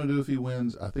left going to do if he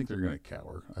wins? I think they're going to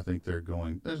cower. I think there's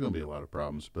going to be a lot of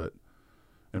problems,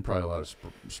 and probably a lot of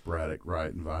sporadic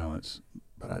riot and violence.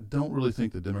 But I don't really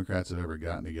think the Democrats have ever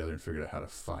gotten together and figured out how to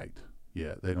fight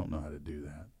yet. They don't know how to do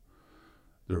that.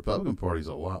 The Republican Party's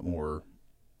a lot more,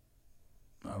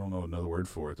 I don't know another word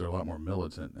for it, they're a lot more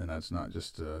militant, and that's not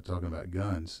just talking about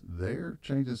guns. They're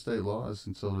changing state laws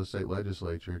until the state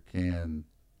legislature can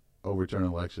overturn an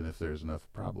election if there's enough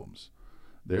problems.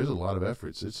 There's a lot of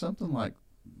efforts. It's something like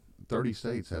 30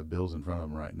 states have bills in front of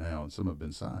them right now, and some have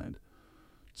been signed,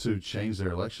 to change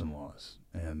their election laws.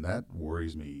 And that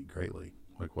worries me greatly.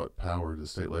 Like, what power do the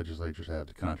state legislatures have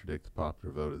to contradict the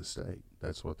popular vote of the state?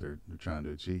 That's what they're trying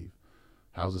to achieve.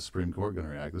 How's the Supreme Court going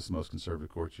to react? This is the most conservative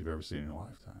court you've ever seen in your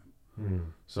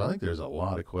lifetime. So I think there's a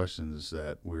lot of questions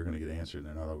that we're going to get answered, and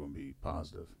they're not all going to be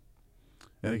positive.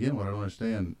 And again, what I don't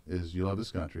understand is, you love this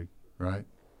country, right?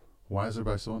 Why is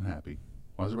everybody so unhappy?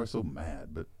 Why is everybody so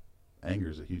mad? But anger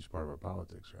is a huge part of our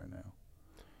politics right now.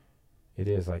 It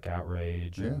is, like,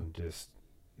 outrage and just.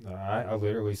 I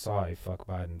literally saw a "fuck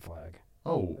Biden" flag.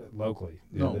 Oh, locally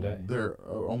the other day. They're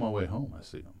on my way home. I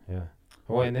see them. Yeah.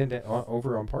 Well, and then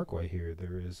over on Parkway here,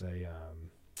 there is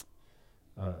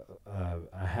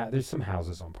there's some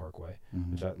houses on Parkway,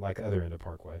 which I like, other end of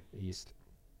Parkway East,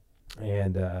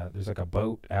 and there's like a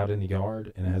boat out in the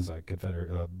yard, and it has a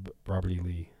Confederate Robert E.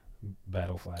 Lee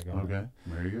battle flag on it. Okay,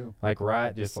 there you go. Like,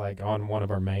 right, just like on one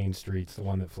of our main streets, the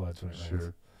one that floods when it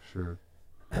rains. Sure.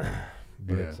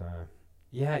 But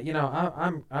yeah, you know,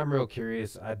 I'm real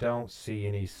curious. I don't see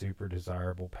any super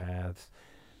desirable paths.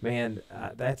 Man,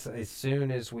 that's as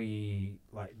soon as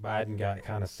Biden got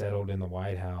kind of settled in the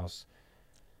White House,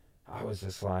 I was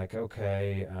just like,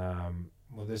 okay,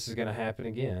 well, this is going to happen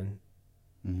again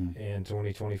in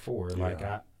 2024. Yeah. Like,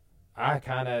 I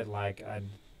kind of, I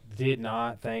did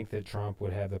not think that Trump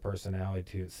would have the personality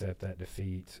to accept that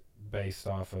defeat based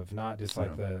off of not just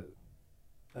the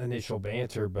initial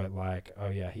banter, but like, oh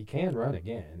yeah, he can run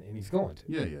again, and he's going to.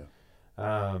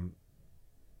 Yeah.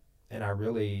 And I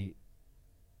really,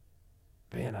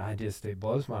 man, it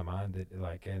blows my mind that,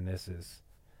 like, and this is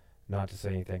not to say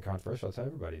anything controversial, I'll tell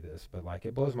everybody this, but like,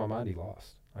 it blows my mind he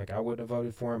lost. Like, I wouldn't have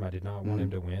voted for him. I did not want him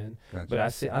to win. Gotcha. But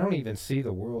I don't even see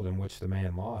the world in which the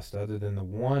man lost, other than the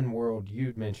one world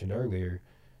you mentioned earlier.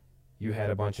 You had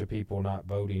a bunch of people not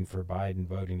voting for Biden,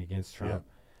 voting against Trump.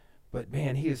 Yeah. But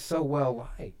man, he is so well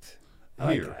liked.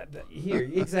 Here,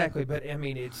 exactly. But I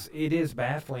mean, it is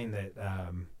baffling that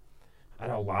I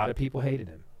know a lot of people hated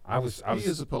him. He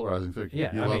is a polarizing figure.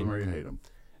 Yeah, you love him or you hate him.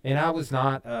 And I was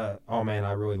not, oh man,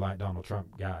 I really like Donald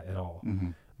Trump guy at all.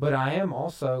 But I am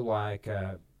also like,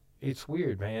 it's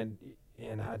weird, man.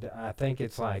 And I think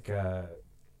it's like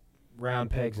round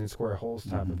pegs and square holes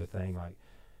type of a thing. Like,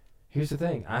 here's the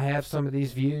thing. I have some of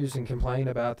these views and complain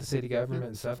about the city government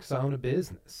and stuff because I own a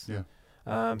business.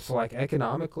 Yeah. So, like,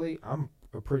 economically, I'm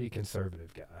a pretty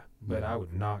conservative guy, but I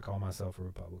would not call myself a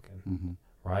Republican,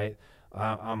 right?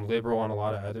 I'm liberal on a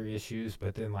lot of other issues,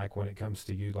 but then, like, when it comes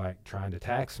to you, like, trying to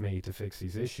tax me to fix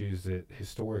these issues that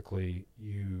historically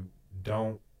you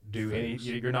don't do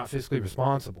you're not fiscally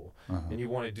responsible, and you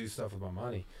want to do stuff with my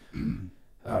money.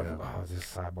 I'll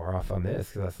just sidebar off on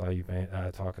this because I saw you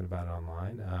talking about it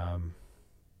online.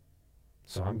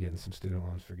 So I'm getting some student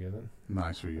loans forgiven.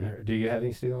 Nice for you. Do you have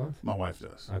any student loans? My wife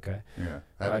does. Okay. Yeah.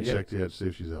 I haven't checked yet to see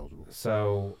if she's eligible.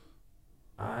 So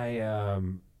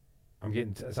I'm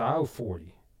getting so I owe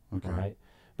 $40. Okay. Right.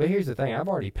 But here's the thing: I've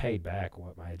already paid back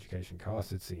what my education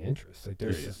costs. It's the interest. Like,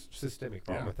 there's a systemic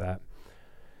problem with that.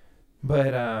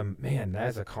 But, man,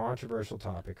 that's a controversial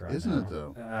topic right now. Isn't it,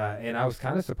 though? And I was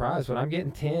kind of surprised when I'm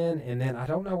getting 10, and then I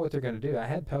don't know what they're going to do. I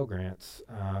had Pell Grants,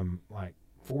 like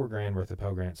 $4,000 worth of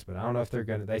Pell Grants, but I don't know if they're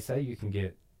going to – they say you can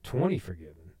get 20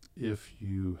 forgiven. if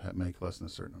you make less than a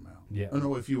certain amount. Yeah. Oh,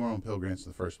 no, if you were on Pell Grants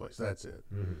in the first place, that's it.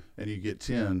 Mm-hmm. And you get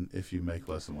 10 if you make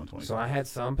less than 125. So I had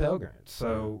some Pell Grants.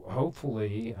 So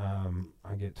hopefully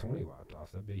I get 20 wiped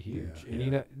off. That'd be huge. Yeah, And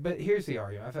you know, but here's the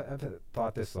argument. I've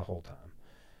thought this the whole time.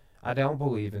 I don't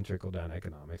believe in trickle down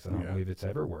economics. I don't believe it's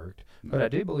ever worked. No. But I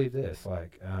do believe this.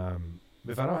 Like,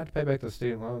 if I don't have to pay back those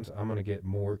student loans, I'm going to get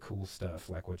more cool stuff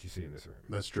like what you see in this room.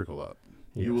 That's trickle up.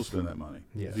 Yes. You will spend that money.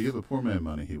 Yes. If you give a poor man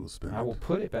money, he will spend it. I will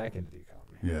put it back into the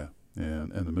economy. Yeah.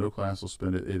 And the middle class will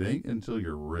spend it. It ain't until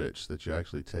you're rich that you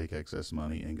actually take excess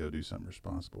money and go do something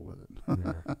responsible with it.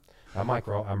 Yeah. I've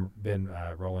been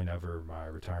rolling over my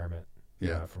retirement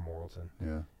from Morrilton.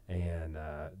 Yeah. And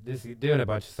this doing a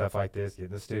bunch of stuff like this,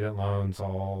 getting the student loans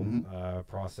all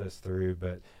processed through.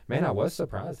 But, man, I was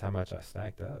surprised how much I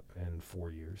stacked up in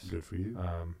 4 years. Good for you.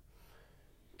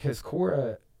 Because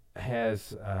Cora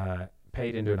has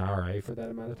paid into an IRA for that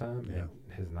amount of time and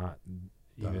has not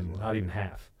even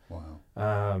half. Wow.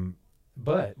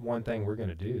 But one thing we're going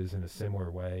to do is in a similar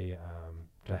way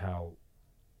to how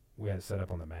we had it set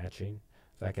up on the matching,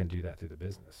 is I can do that through the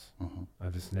business. Uh-huh.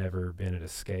 I've just never been at a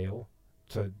scale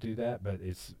to do that, but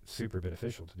it's super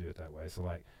beneficial to do it that way. So,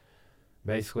 like,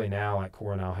 basically now, like,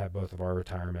 Cora and I'll have both of our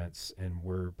retirements, and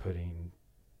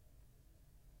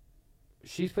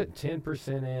she's putting 10%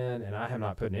 in, and I have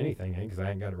not put anything in because I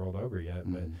ain't got it rolled over yet,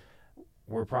 but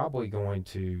we're probably going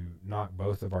to knock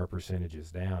both of our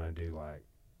percentages down and do like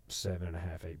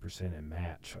 7.5%, 8% and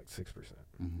match like 6%.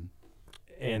 Mm-hmm.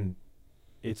 And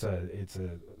it's a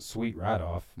sweet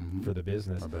write-off for the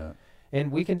business. I bet. And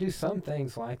we can do some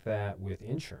things like that with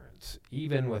insurance,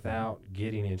 even without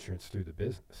getting insurance through the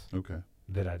business. Okay.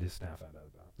 That I just now found out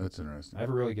about. That's interesting. I have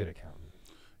a really good accountant.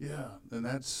 Yeah, and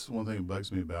that's one thing that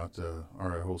bugs me about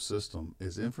our whole system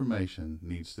is information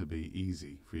needs to be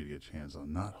easy for you to get your hands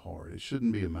on, not hard. It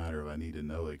shouldn't be a matter of I need to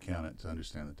know the accountant to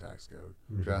understand the tax code.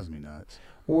 It drives me nuts.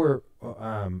 Or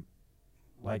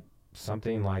like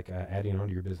something like adding on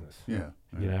to your business. Yeah.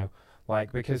 You know?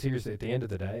 Like, because here's at the end of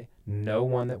the day, no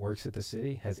one that works at the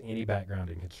city has any background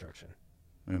in construction.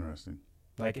 Interesting.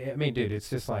 Like, I mean, dude, it's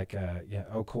just like,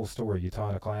 cool story. You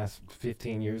taught a class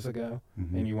 15 years ago,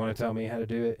 and you want to tell me how to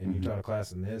do it, and you taught a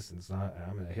class in this, and it's not,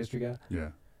 I'm a history guy. Yeah.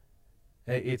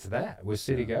 It's that with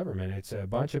city government. It's a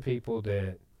bunch of people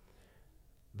that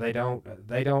they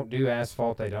don't do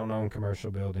asphalt. They don't own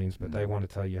commercial buildings, but they want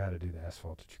to tell you how to do the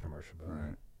asphalt at your commercial building.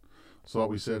 Right. So what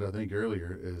we said, I think,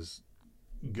 earlier is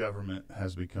government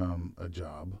has become a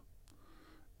job,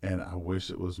 and I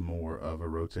wish it was more of a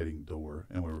rotating door,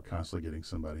 and we were constantly getting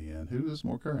somebody in who is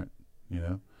more current, you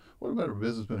know. What about a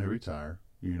businessman who retire?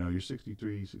 You know, you're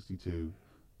 63, 62,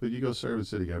 but you go serve in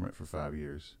city government for 5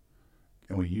 years,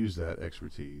 and we use that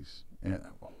expertise, and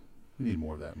we need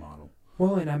more of that model.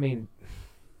 Well, and I mean,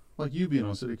 like you being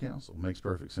on city council makes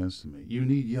perfect sense to me. You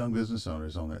need young business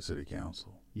owners on that city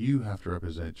council. You have to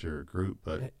represent your group,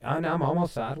 but I'm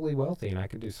almost idly wealthy, and I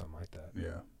can do something like that.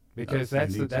 yeah, because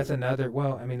that's another.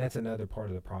 Well, I mean, that's another part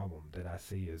of the problem that I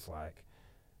see is like,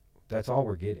 that's all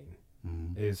we're getting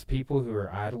is people who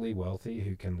are idly wealthy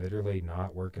who can literally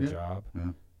not work a job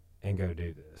and go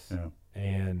do this. Yeah.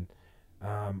 And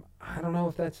I don't know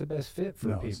if that's the best fit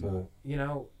for people, you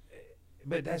know.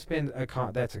 But that's been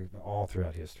all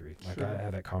throughout history. Like I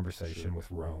had that conversation with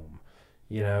Rome,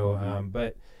 you know.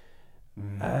 But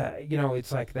you know,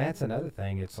 it's like that's another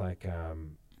thing. It's like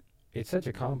it's such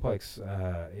a complex.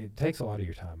 It takes a lot of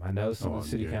your time. I know some of the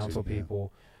city council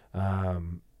people,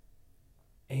 and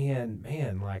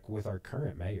man, like with our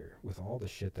current mayor, with all the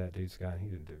shit that dude's got, he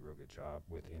didn't do a real good job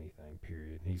with anything.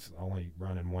 Period. He's only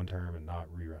running one term and not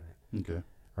rerunning. Okay.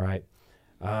 Right.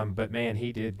 But man,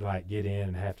 he did like get in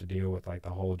and have to deal with like the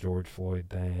whole George Floyd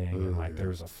thing, and like there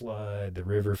was a flood, the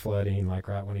river flooding, like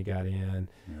right when he got in,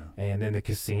 and then the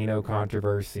casino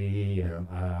controversy,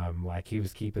 and like he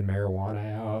was keeping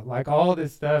marijuana out, like all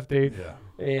this stuff, dude.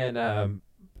 Yeah. And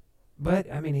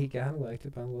but I mean, he got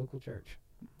elected by the local church,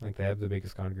 like they have the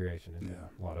biggest congregation, and a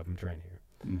lot of them train here.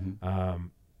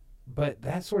 But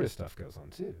that sort of stuff goes on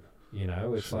too. You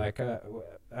know, it's like I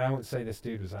wouldn't say this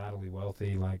dude was idly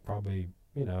wealthy, like probably,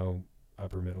 you know,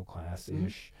 upper middle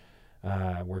class-ish,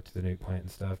 worked at the nuke plant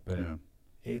and stuff. But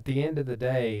at the end of the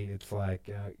day, it's like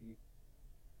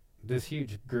this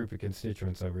huge group of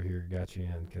constituents over here got you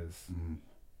in because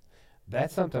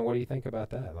that's something. What do you think about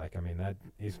that? Like, I mean, that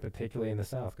is particularly in the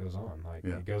South goes on. Like,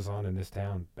 it goes on in this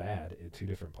town bad at two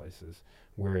different places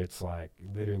where it's like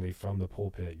literally from the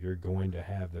pulpit, you're going to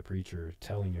have the preacher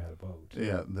telling you how to vote.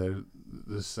 Yeah, the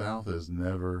South has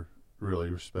never really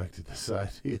respected this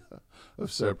idea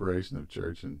of separation of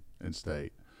church and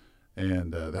state.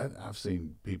 And that I've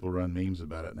seen people run memes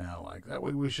about it now, like that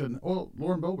way we shouldn't. Well,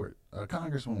 Lauren Boebert, a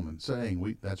congresswoman,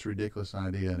 saying that's a ridiculous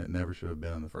idea and it never should have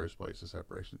been in the first place, the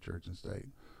separation of church and state.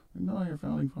 No, your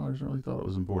founding fathers really thought it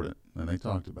was important, and they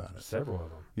talked about it. Several of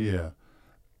them. Yeah.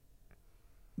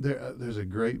 There's a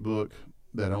great book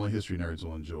that only history nerds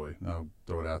will enjoy. I'll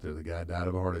throw it out there. The guy died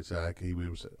of a heart attack. He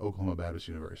was at Oklahoma Baptist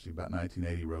University. About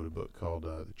 1980, wrote a book called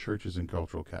The Churches in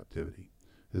Cultural Captivity.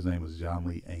 His name was John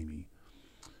Lee Amy.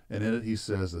 And in it he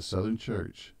says the Southern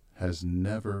Church has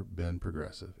never been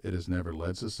progressive. It has never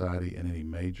led society in any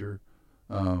major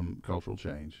cultural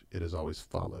change. It has always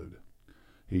followed.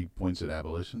 He points at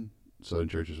abolition. Southern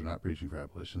churches are not preaching for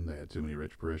abolition. They had too many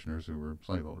rich parishioners who were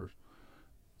slaveholders.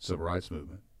 Civil rights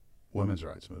movement, women's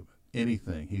rights movement,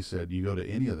 anything. He said you go to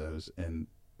any of those and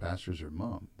pastors are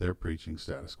mum. They're preaching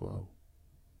status quo.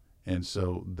 And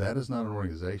so that is not an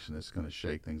organization that's going to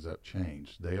shake things up,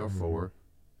 change. They are for,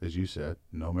 as you said,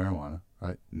 no marijuana,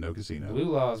 right? No casino.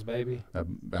 Blue laws, baby.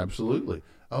 Absolutely.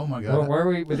 Oh, my God. Well, were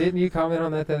we? But didn't you comment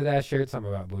on that the other day? I shared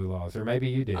something about blue laws, or maybe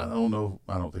you did. I don't know.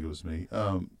 I don't think it was me.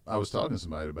 I was talking to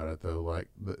somebody about it, though, like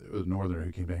it was a northerner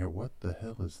who came down here. What the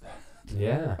hell is that?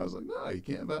 Yeah. I was like, no, you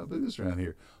can't buy booze around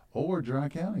here. Or dry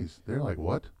counties. They're like,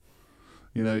 what?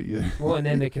 You know, well, and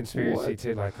then the conspiracy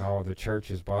too, like, oh, the church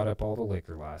has bought up all the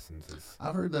liquor licenses.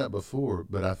 I've heard that before,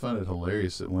 but I find it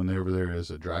hilarious that whenever there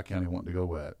is a dry county wanting to go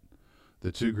wet,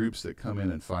 the two groups that come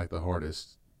in and fight the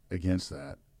hardest against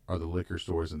that are the liquor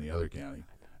stores in the other county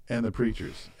and the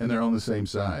preachers, and they're on the same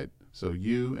side. So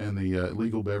you and the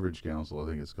Legal Beverage Council, I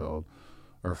think it's called,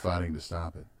 are fighting to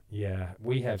stop it. Yeah,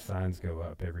 we have signs go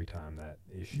up every time that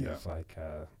issue is like.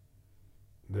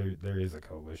 There is a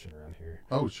coalition around here.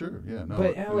 Oh, sure, yeah, no,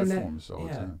 but it forms all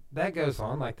the time. That goes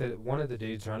on. Like one of the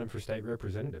dudes running for state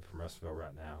representative from Russellville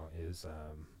right now is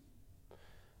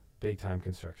big time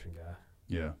construction guy.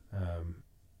 Yeah.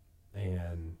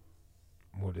 And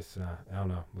we'll just I don't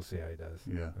know. We'll see how he does.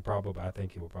 Yeah. I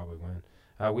think he will probably win.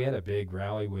 We had a big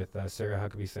rally with Sarah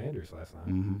Huckabee Sanders last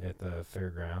night at the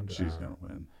fairground. She's gonna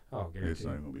win. Oh, guaranteed. It's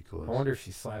not even gonna be close. I wonder if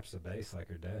she slaps the bass like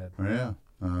her dad. Yeah.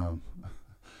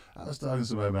 I was talking to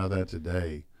somebody about that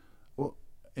today. Well,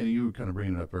 and you were kind of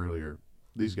bringing it up earlier.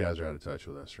 These guys are out of touch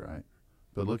with us, right?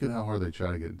 But look at how hard they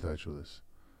try to get in touch with us.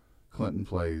 Clinton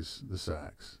plays the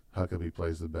sax. Huckabee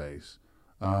plays the bass.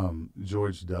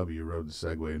 George W. rode the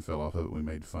Segway and fell off of it. We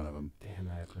made fun of him. Damn,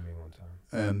 that happened to me one time.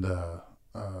 And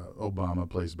Obama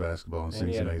plays basketball and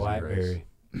sings he had Amazing a BlackBerry.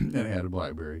 Grace. And he had a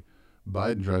BlackBerry.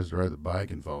 Biden tries to ride the bike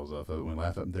and falls off of it. We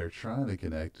laugh at him. They're trying to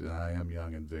connect, and I am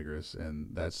young and vigorous, and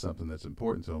that's something that's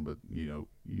important to them, but, you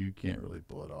can't really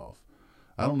pull it off.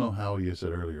 I don't know how you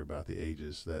said earlier about the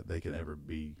ages that they can ever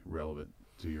be relevant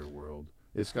to your world.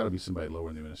 It's got to be somebody lower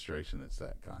in the administration that's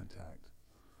that contact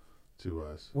to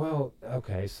us. Well,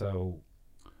 okay, so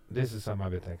this is something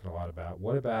I've been thinking a lot about.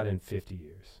 What about in 50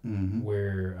 years,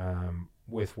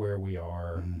 with where we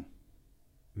are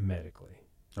medically?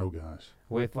 Oh, gosh.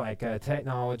 With,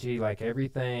 technology,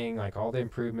 everything, all the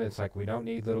improvements, we don't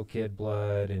need little kid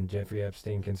blood and Jeffrey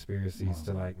Epstein conspiracies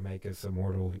to, make us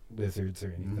immortal lizards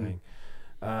or anything.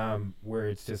 Where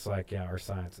it's just our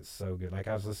science is so good.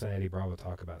 I was listening to Eddie Bravo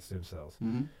talk about stem cells.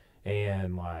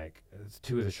 And, it's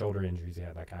 2 of the shoulder injuries he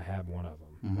had. I have one of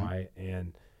them, right?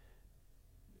 And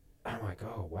I'm like,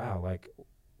 oh, wow.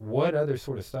 What other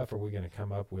sort of stuff are we going to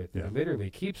come up with that literally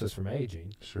keeps us from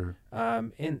aging? Sure.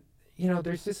 And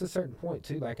there's just a certain point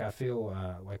too. I feel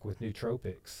with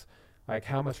nootropics,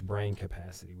 how much brain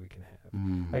capacity we can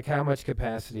have, how much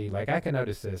capacity. I can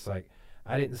notice this.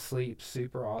 I didn't sleep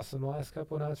super awesome the last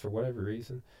couple of nights for whatever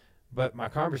reason, but my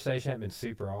conversation hadn't been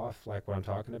super off. When I'm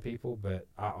talking to people, but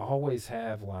I always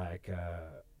have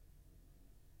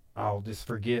I'll just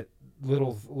forget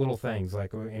little things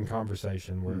in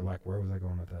conversation where where was I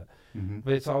going with that?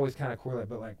 But it's always kind of correlated.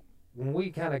 But when we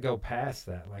kind of go past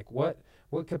that,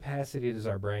 what capacity does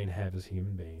our brain have as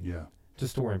human beings to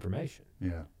store information?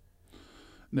 Yeah.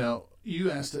 Now,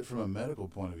 you asked it from a medical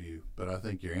point of view, but I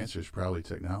think your answer is probably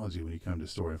technology when you come to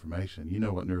store information. You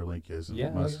know what Neuralink is,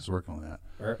 and Musk is working on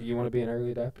that. You want to be an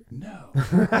early adopter? No.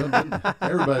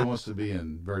 Everybody wants to be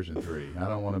in version 3. I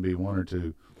don't want to be 1 or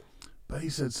 2. But he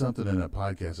said something in a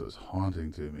podcast that was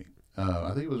haunting to me.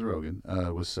 I think it was Rogan,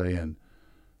 was saying,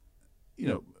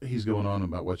 he's going on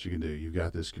about what you can do. You've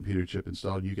got this computer chip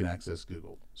installed. You can access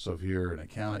Google. So if you're an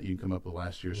accountant, you can come up with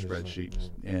last year's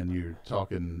spreadsheet, and you're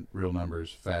talking real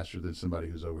numbers faster than somebody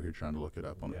who's over here trying to look it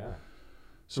up on it.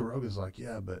 So Rogan's like,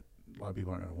 yeah, but a lot of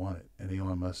people aren't going to want it. And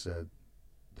Elon Musk said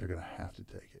they're going to have to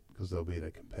take it because they'll be at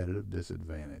a competitive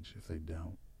disadvantage if they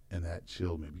don't. And that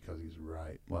chilled me because he's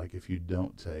right. If you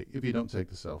don't take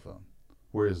the cell phone,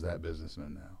 where is that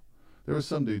businessman now? There was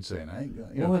some dude saying, I ain't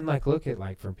got, Well, and like look at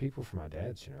like from people from my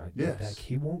dad's generation, Yes. like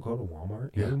he won't go to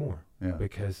Walmart Yeah. anymore yeah,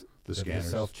 because the of scanners.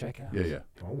 self checkout. Yeah, yeah,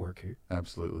 Don't work here.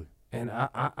 absolutely. And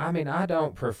I mean, I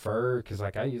don't prefer because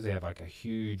like I usually have like a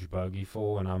huge buggy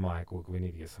full, and I'm like, well, we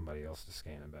need to get somebody else to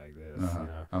scan and bag this. Uh-huh. You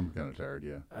know? I'm kind of tired,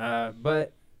 yeah.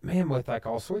 But man, with like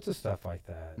all sorts of stuff like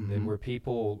that, Mhm. where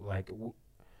people like,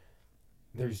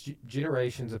 there's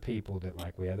generations of people that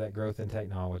like we have that growth in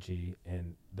technology,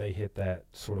 and they hit that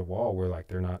sort of wall where like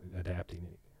they're not adapting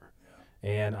anymore.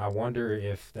 And I wonder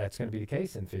if that's going to be the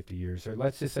case in 50 years. Or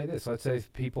let's just say this: let's say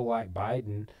if people like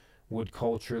Biden would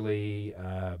culturally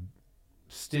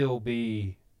still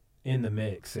be in the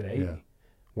mix at 80. Yeah.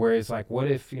 Whereas, like,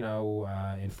 what if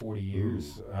in 40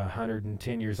 years,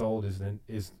 110 years old is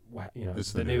It's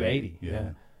the new 80?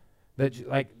 Yeah.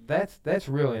 That's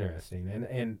real interesting,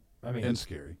 and I mean, And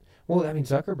scary. well, I mean,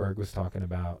 Zuckerberg was talking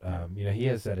about he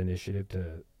has that initiative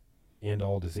to end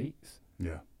all disease,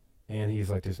 Yeah. and he's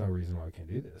like, there's no reason why we can't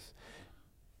do this.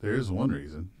 There is one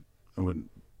reason. When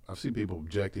I've seen people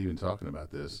object to even talking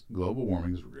about this. Global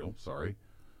warming is real. Sorry.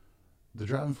 The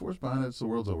driving force behind it is the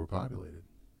world's overpopulated.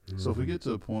 So if we get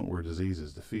to a point where disease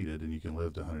is defeated and you can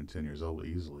live to 110 years old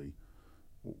easily,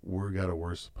 we've got a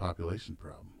worse population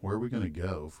problem. Where are we going to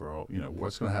go for all,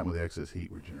 what's going to happen with the excess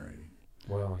heat we're generating?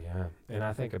 Well, yeah, and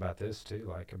I think about this too.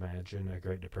 Like, imagine a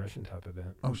Great Depression type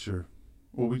event. Oh, sure.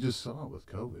 Well, we just saw it with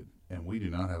COVID, and we do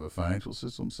not have a financial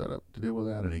system set up to deal with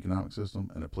that, an economic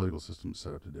system, and a political system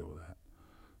set up to deal with that.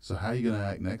 So how are you going to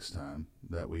act next time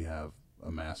that we have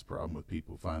a mass problem with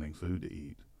people finding food to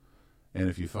eat? And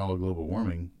if you follow global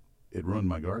warming, it ruined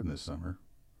my garden this summer.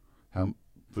 How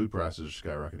food prices are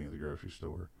skyrocketing at the grocery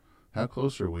store. How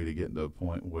close are we to getting to a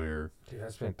point where... Dude, I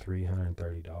spent $330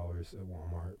 at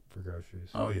Walmart for groceries.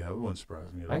 Oh, yeah, it wouldn't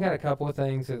surprise me at all. I got a couple of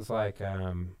things. It's like,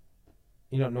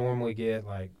 you don't normally get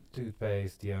like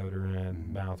toothpaste,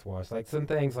 deodorant, mouthwash, like some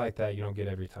things like that you don't get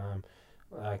every time.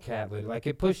 Cat litter, like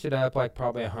it pushed it up like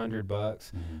probably $100,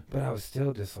 but I was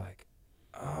still just like,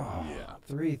 oh, Yeah.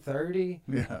 $330.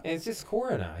 Yeah. And it's just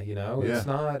Corona, Yeah. It's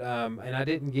not. And I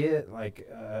didn't get like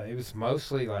it was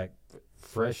mostly like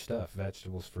fresh stuff,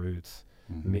 vegetables, fruits,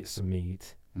 some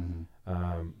meat.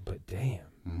 But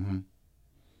damn.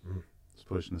 It's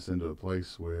pushing us into a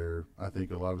place where I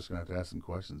think a lot of us are going to have to ask some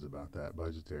questions about that,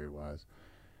 budgetary wise.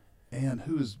 And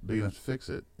who is big enough to fix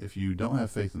it? If you don't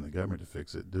have faith in the government to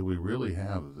fix it, do we really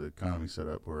have the economy set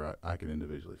up where I can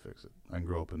individually fix it? I can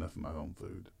grow up enough of my own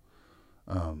food,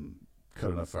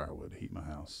 cut enough firewood to heat my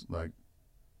house. Like,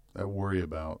 I worry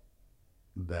about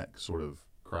that sort of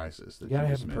crisis that You gotta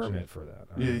have just a mentioned. permit for that.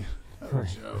 Yeah.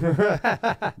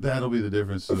 Oh, that'll be the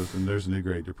difference. So if there's a new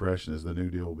Great Depression, is the New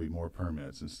Deal will be more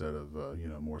permits instead of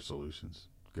more solutions.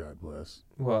 God bless.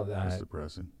 Well, That's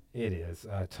depressing. it is.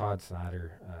 Todd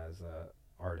Snyder is a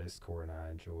artist Cora and I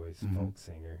enjoys, folk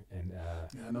singer, and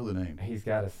Yeah, I know the name. he's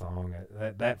got a song.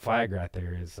 That flag right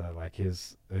there is like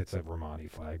his. It's a Romani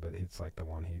flag, but it's like the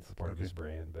one he's part of his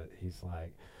brand. But he's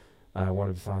like. One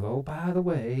of his songs, oh, by the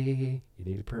way, you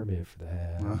need a permit for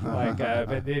that.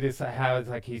 But it is how it's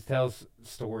like he tells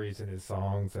stories in his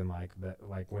songs, and like that,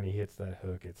 like when he hits that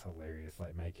hook, it's hilarious,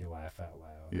 like make you laugh out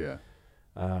loud. Yeah.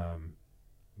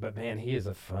 But man, he is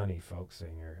a funny folk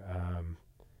singer.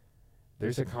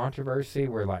 There's a controversy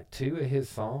where like 2 of his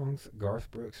songs,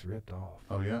 Garth Brooks ripped off.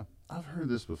 Oh, yeah. I've heard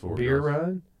this before. Beer Garth.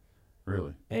 Run.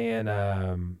 Really?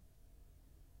 And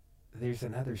there's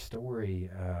another story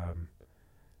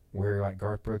where like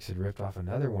Garth Brooks had ripped off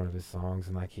another one of his songs,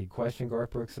 and like he questioned Garth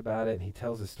Brooks about it, and he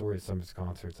tells the story at some of his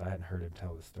concerts. I hadn't heard him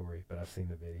tell the story, but I've seen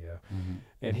the video.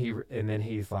 And then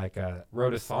he's like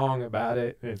wrote a song about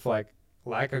it, and it's like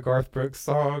a Garth Brooks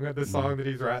song, the song that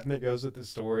he's writing that goes with the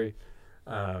story.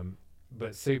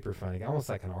 But super funny, almost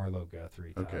like an Arlo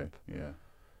Guthrie type. Okay. Yeah.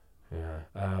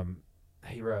 Yeah.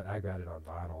 I got it on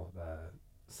vinyl.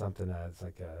 Something that's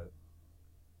like a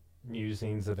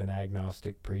musings of an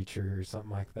agnostic preacher or something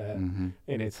like that, and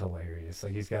it's hilarious.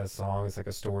 Like he's got a song. It's like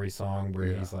a story song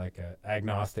where he's like a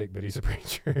agnostic, but he's a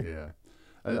preacher.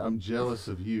 Yeah. I'm jealous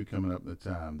of you coming up in the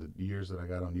time, the years that I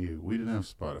got on you. We didn't have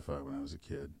Spotify when I was a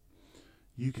kid.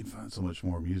 You can find so much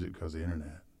more music because of the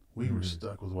internet. We were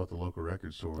stuck with what the local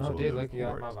record store was. Oh, dude, look, you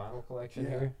got my vinyl collection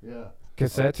here. Yeah.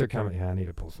 Cassettes are coming. Yeah, I need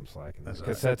to pull some slack in this.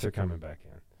 That's Cassettes are coming back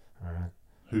in. All right.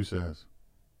 Who says?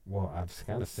 Well, I've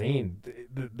kind of seen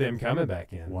them coming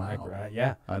back in. Wow. Like,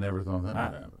 yeah. I never thought that would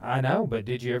happen. I know, but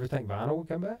did you ever think vinyl would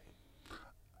come back?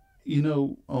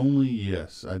 Only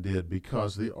yes, I did,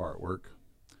 because the artwork.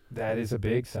 That is a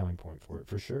big selling point for it,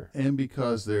 for sure. And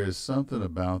because there is something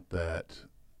about that,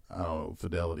 I don't know,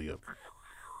 fidelity of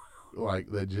like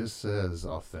that just says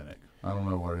authentic. I don't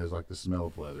know what it is, like the smell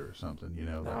of leather or something, you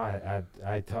know. No,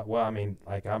 Like, well, I mean,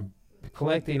 like I'm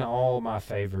collecting all my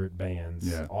favorite bands,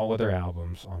 Yeah. all of their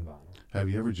albums on vinyl. have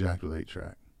you ever jacked with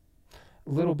 8-track? A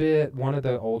little bit. One of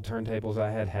the old turntables I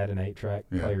had an 8-track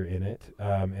Yeah. player in it,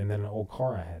 and then an old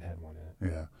car I had one in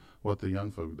it. Yeah. What the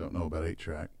young folk don't know about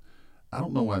 8-track, I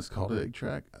don't know why it's called an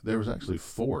 8-track. There was actually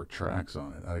 4 tracks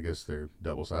on it. I guess they're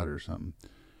double-sided or something.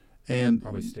 And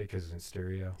Probably stickers in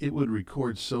stereo. it would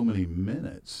record so many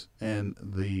minutes, and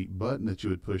the button that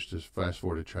you would push to fast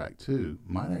forward to track 2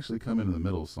 might actually come in the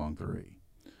middle of song 3.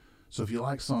 So if you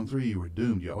like song 3, you were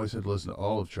doomed. You always had to listen to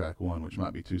all of track 1, which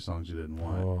might be 2 songs you didn't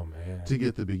want, Oh man. to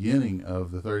get the beginning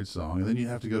of the 3rd song, and then you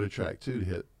have to go to track 2 to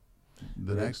hit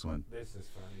the next one. This is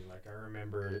funny. Like I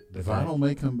remember The vinyl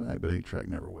may come back, but 8-track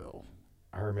never will.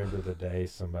 I remember the day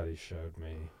somebody showed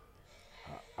me.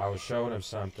 I was showing him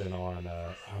something on.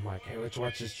 I'm like, hey, let's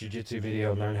watch this jiu-jitsu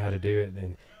video and learn how to do it.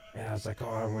 And I was like, oh,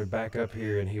 I'm gonna back up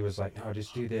here, and he was like, no,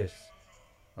 just do this.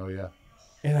 Oh, yeah.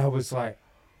 And I was like,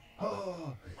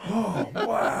 Oh, oh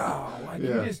wow, like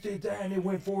Yeah. you just did that, and it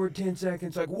went forward 10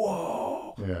 seconds. Like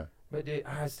whoa. yeah. But dude,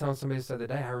 I was telling somebody this the other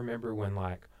day. I remember when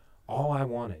like all I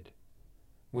wanted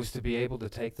was to be able to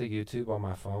take the YouTube on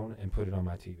my phone and put it on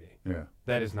my TV. Yeah.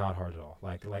 That is not hard at all.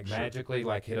 Like Sure. magically,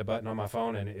 like hit a button on my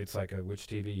phone and it's like which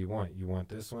TV you want. You want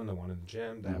this one, the one in the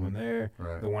gym, that Mhm. one there,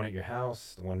 Right. the one at your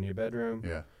house, the one in your bedroom.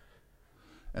 Yeah.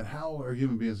 And how are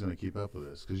human beings going to keep up with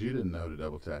this? Because you didn't know to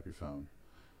double tap your phone.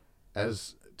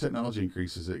 As technology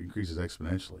increases, it increases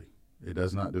exponentially. It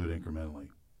does not do it incrementally.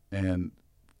 And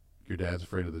your dad's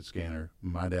afraid of the scanner.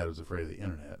 My dad was afraid of the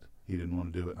internet. He didn't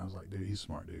want to do it. And I was like, dude, he's a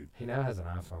smart dude. He now has an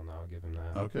iPhone though. I'll give him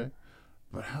that. Okay.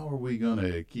 But how are we going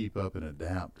to keep up and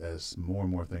adapt as more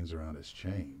and more things around us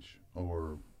change?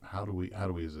 Or how do we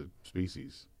as a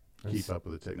species keep up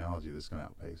with the technology that's going to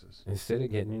outpace us? Instead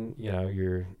of getting,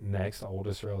 your next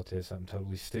oldest relative something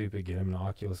totally stupid, get him an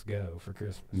Oculus Go for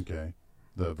Christmas. Okay.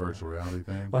 The virtual reality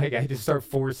thing. Like I just start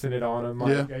forcing it on him, like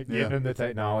Yeah, getting yeah. him the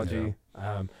technology.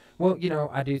 Well,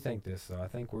 I do think this though. I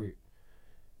think we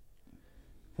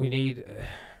need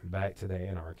back to the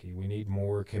anarchy. We need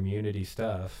more community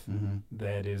stuff Mm-hmm.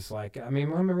 that is like. I mean,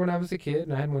 I remember when I was a kid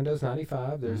and I had Windows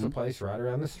 95. There's a Mhm. place right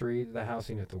around the street, the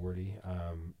Housing Authority.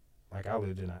 Like I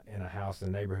lived in a house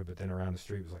in the neighborhood, but then around the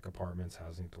street was like apartments,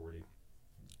 Housing Authority.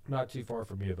 Not too far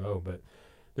from U of O, but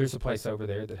there's a place over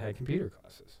there that had computer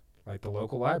classes. Like the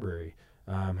local library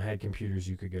had computers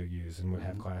you could go use and would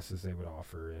have Mhm. classes they would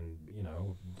offer, and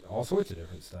all sorts of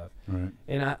different stuff. Right.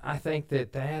 And I think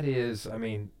that is, I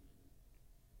mean,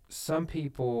 some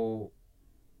people,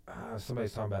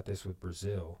 somebody's talking about this with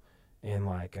Brazil, and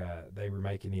like they were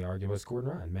making the argument, was Gordon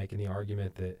Ryan making the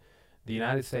argument that the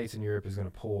United States and Europe is going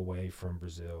to pull away from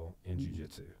Brazil in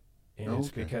jiu-jitsu. And it's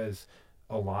Okay. because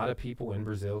a lot of people in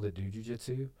Brazil that do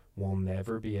jiu-jitsu will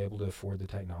never be able to afford the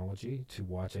technology to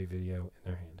watch a video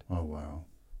in their hand. Oh, wow.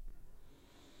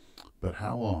 But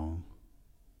how long,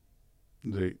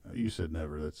 you said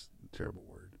never, that's a terrible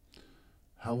word.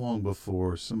 How long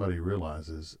before somebody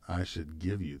realizes I should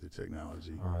give you the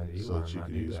technology so Elon that you might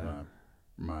can do use that.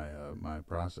 my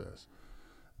process?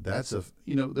 That's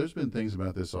there's been things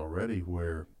about this already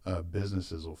where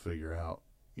businesses will figure out,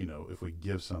 if we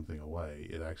give something away,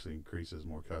 it actually increases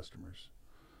more customers.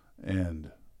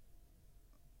 And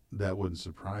that wouldn't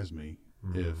surprise me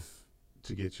Mhm. if,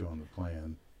 to get you on the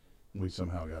plan, we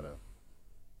somehow got to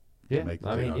Yeah, make the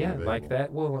I mean, technology yeah, like available.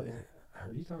 that. Well,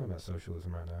 are you talking about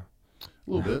socialism right now? A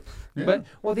little bit. Yeah. But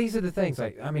well, these are the things.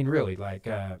 Like, I mean, really, like,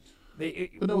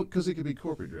 But no, because it could be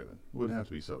corporate driven. It wouldn't have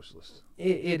to be socialist. I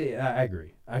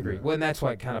agree. Yeah. Well, and that's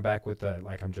what kind of back with the,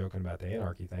 like, I'm joking about the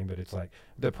anarchy thing, but it's like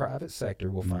the private sector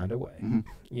will Mhm. find a way.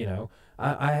 Mhm.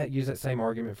 I use that same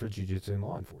argument for jiu-jitsu and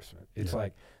law enforcement. It's Yeah.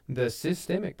 like the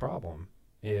systemic problem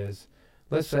is,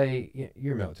 let's say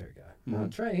you're a military guy. Well,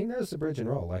 Mhm. Trey, he knows the bridge and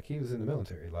roll. Like, he was in the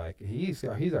military. Like, he's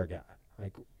our guy.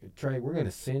 Like, Trey, we're going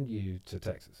to send you to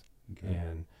Texas. Okay.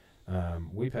 And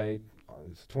we paid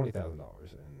it's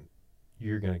 $20,000, and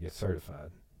you're going to get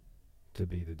certified to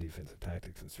be the defensive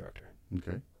tactics instructor.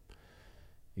 Okay.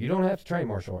 You don't have to train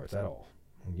martial arts at all.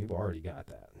 And you've already got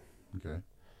that. Okay.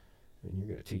 And you're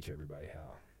going to teach everybody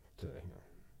how to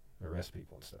arrest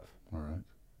people and stuff. All right.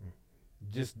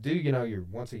 Just do, your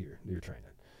once a year, do your training.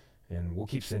 And we'll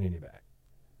keep sending you back.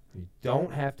 You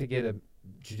don't have to get a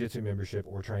jiu-jitsu membership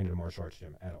or train in a martial arts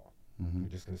gym at all. Mm-hmm. We're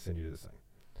just going to send you to this thing.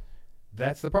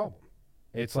 That's the problem.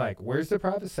 It's like, where's the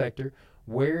private sector?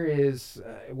 Where is,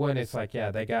 when it's like,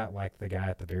 yeah, they got like the guy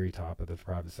at the very top of the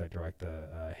private sector, like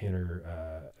the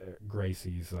Henner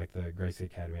Gracie's, like the Gracie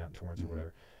Academy out in Torrance Mhm.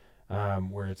 or whatever,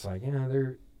 where it's like,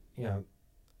 they're,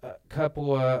 a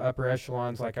couple of upper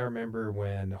echelons. Like I remember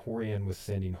when Horian was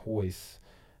sending hoists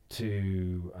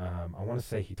to, I want to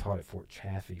say he taught at Fort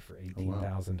Chaffee for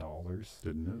 $18,000.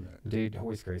 Didn't know that. Dude,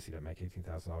 Hoist Gracie doesn't make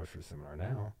 $18,000 for a seminar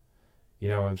now. You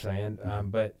know what I'm saying?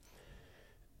 Mhm. But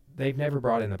they've never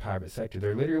brought in the private sector.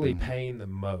 They're literally Mhm. paying the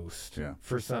most Yeah.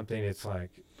 for something. It's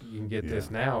like you can get this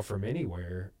Yeah. now from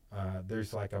anywhere.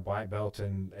 There's like a black belt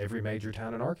in every major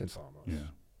town in Arkansas almost. Yeah.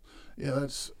 Yeah,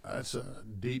 that's a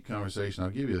deep conversation. I'll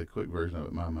give you the quick version of it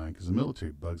in my mind because the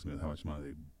military bugs me with how much money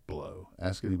they blow.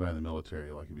 Ask anybody in the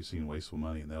military, like, have you seen wasteful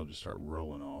money, and they'll just start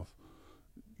rolling off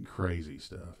crazy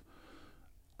stuff.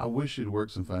 I wish you'd work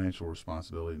some financial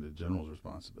responsibility into general's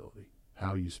responsibility.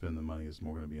 How you spend the money is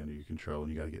more going to be under your control,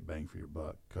 and you got to get bang for your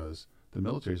buck because the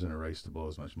military's in a race to blow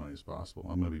as much money as possible.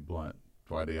 I'm going to be blunt.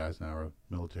 Dwight D. Eisenhower,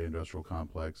 military industrial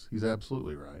complex, he's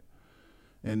absolutely right.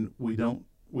 And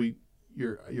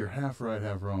you're half right,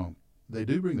 half wrong. They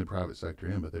do bring the private sector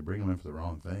in, but they bring them in for the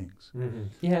wrong things. Mm-hmm.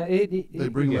 Yeah, They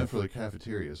bring them in for the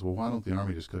cafeterias. Well, why don't the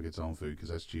Army just cook its own food? Because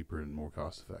that's cheaper and more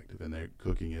cost effective. And their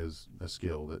cooking is a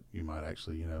skill that you might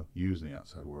actually, use in the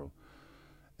outside world.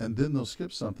 And then they'll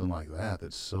skip something like that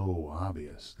that's so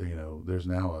obvious. There's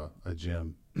now a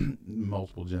gym,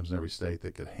 multiple gyms in every state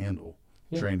that could handle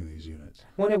training these units.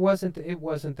 When it wasn't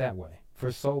that way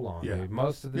for so long, Yeah. dude.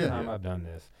 Most of the time I've done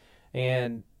this.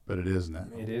 And but it is now.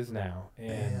 It is now.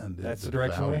 And that's the the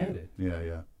direction we're value. headed.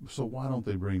 Yeah. So why don't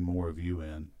they bring more of you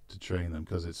in to train them?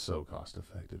 Because it's so cost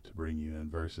effective to bring you in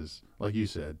versus, like you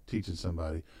said, teaching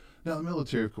somebody. Now, the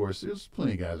military, of course, there's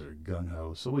plenty of guys that are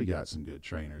gung-ho, so we got some good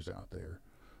trainers out there.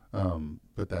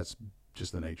 But that's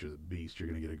just the nature of the beast. You're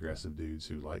going to get aggressive dudes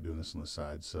who like doing this on the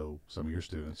side, so some of your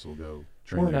students will go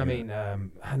train. Well, I mean,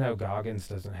 I know Goggins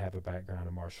doesn't have a background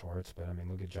in martial arts, but I mean,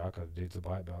 look at Jocko. The dude's a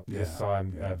black belt. Yeah. Just saw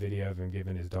him a video of him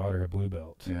giving his daughter a blue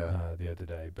belt the other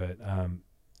day. But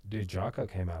dude, Jocko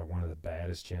came out of one of the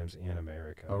baddest gyms in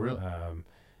America. Oh, really?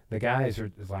 The guy is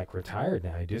like retired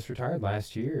now. He just retired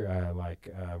last year.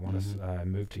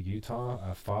 Moved to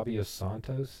Utah. Fabio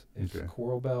Santos is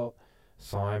coral belt.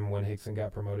 Saw him when Hickson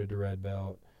got promoted to red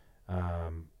belt.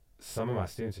 Some of my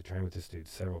students have trained with this dude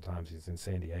several times. He's in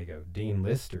San Diego. Dean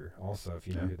Lister, also, if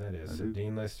you know who that is. So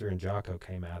Dean Lister and Jocko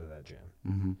came out of that gym.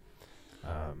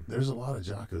 Mm-hmm. There's a lot of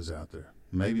Jockos out there.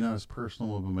 Maybe not as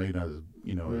personal, but maybe not as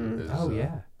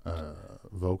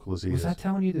vocal as he is. Was I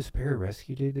telling you this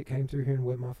pararescue dude that came through here and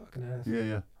whipped my fucking ass?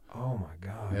 Yeah. Oh my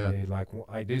God, dude! Like,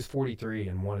 dude's 43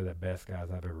 and one of the best guys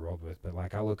I've ever rolled with. But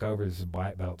like, I look over, there's a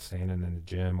black belt standing in the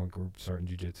gym. Like, we're starting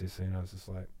jiu-jitsu soon. I was just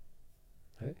like,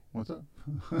 "Hey, what's up?"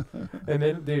 And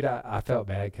then, dude, I felt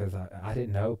bad because I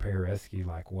didn't know pararescue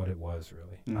like what it was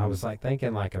really. Mm-hmm. I was like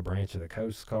thinking like a branch of the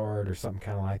Coast Guard or something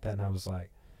kind of like that, and I was like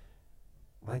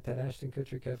that Ashton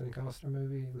Kutcher Kevin Costner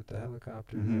movie with the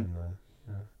helicopter and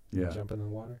the jump in the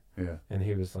water. Yeah. And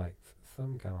he was like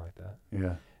something kind of like that.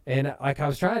 Yeah. And like I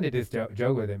was trying to just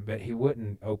joke with him, but he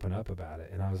wouldn't open up about it.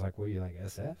 And I was like, "Well, you like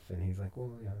SF?" And he's like,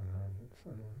 "Well, yeah."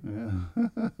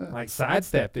 Like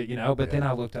sidestepped it, But then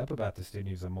I looked up about this dude.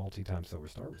 He was a multi-time Silver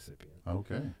Star recipient.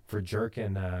 Okay. For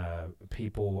jerking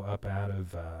people up out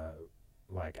of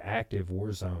like active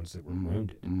war zones that were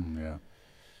wounded. Yeah.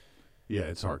 Yeah,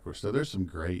 it's hardcore stuff. There's some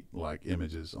great like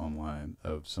images online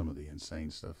of some of the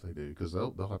insane stuff they do because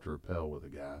they'll have to rappel with a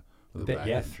guy with a back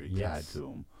injury tied to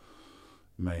him.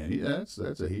 Man, that's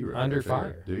a hero. Under right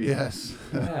fire. Dude, yes.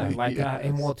 Yeah, like,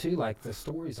 and well, too, like, the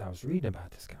stories I was reading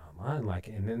about this guy online, like,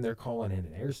 and then they're calling in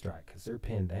an airstrike because they're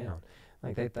pinned down.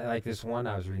 Like, like this one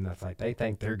I was reading that's like, they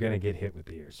think they're going to get hit with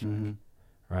the airstrike,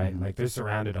 right? Like, they're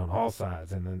surrounded on all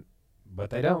sides, but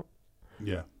they don't.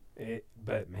 Yeah.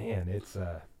 But, man, it's...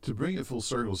 To bring it full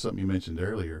circle, something you mentioned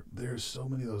earlier, there's so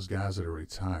many of those guys that are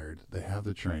retired. They have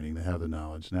the training, they have the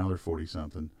knowledge. Now they're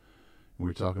 40-something. We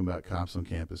were talking about cops on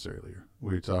campus earlier.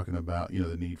 We were talking about,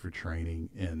 the need for training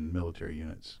in military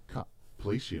units,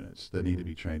 police units that need to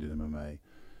be trained in MMA.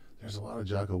 There's a lot of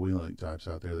Jocko Willink types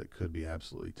out there that could be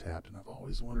absolutely tapped. And I've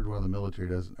always wondered why the military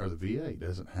doesn't, or the VA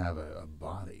doesn't have a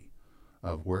body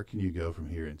of where can you go from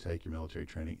here and take your military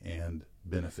training and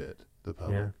benefit the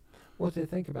public. Yeah. Well, to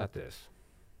think about this,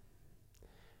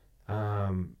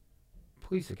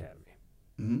 police academy.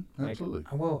 Mm-hmm. Absolutely.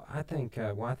 I think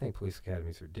police academy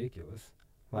is ridiculous.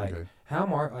 Like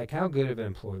how good of an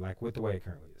employee, like with the way it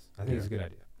currently is, I think it's a good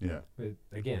idea. Yeah. But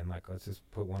again, like let's just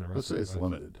put one. Let's say it's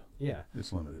limited. Yeah.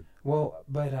 It's limited. Well,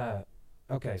 but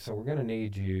okay, so we're gonna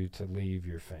need you to leave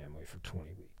your family for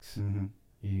 20 weeks. Mm-hmm.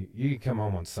 You can come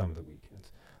home on some of the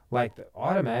weekends, like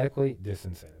automatically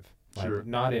disincentive, like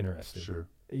not interested. Sure.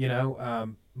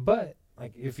 But.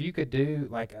 Like if you could do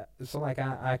I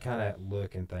kind of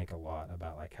look and think a lot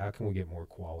about like how can we get more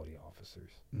quality officers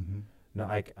No,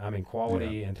 like I mean,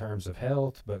 quality in terms of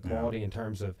health, but quality in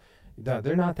terms of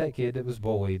they're not that kid that was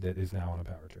bullied that is now on a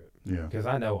power trip. Yeah. Because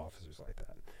I know officers like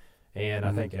that, and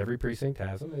I think every precinct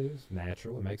has them. It is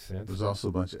natural. It makes sense. There's also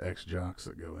a bunch of ex-jocks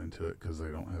that go into it because they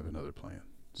don't have another plan.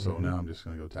 So now I'm just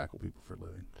going to go tackle people for a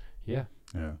living. Yeah.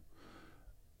 Yeah.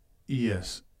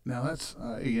 Yes. Now that's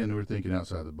again, we're thinking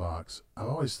outside the box. I've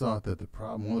always thought that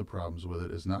one of the problems with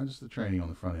it is not just the training on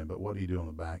the front end, but what do you do on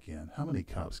the back end? How many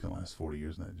cops can last 40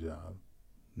 years in that job?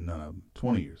 None of them.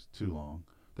 20 years, too long.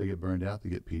 They get burned out. They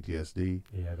get PTSD.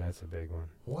 Yeah, that's a big one.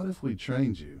 What if we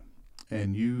trained you,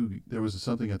 and there was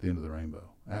something at the end of the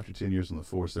rainbow? After 10 years on the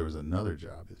force, there was another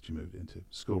job that you moved into,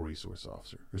 school resource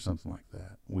officer or something like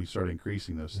that. We started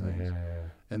increasing those things,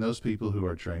 and those people who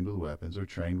are trained with weapons are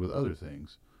trained with other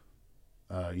things.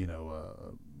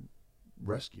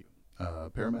 Rescue,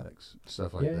 paramedics,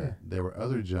 stuff like that. There were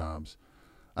other jobs.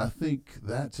 I think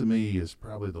that to me is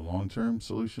probably the long-term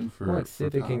solution for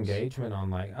civic cops. engagement on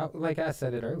like I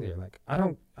said it earlier. Like I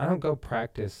don't go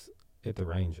practice at the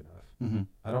range enough.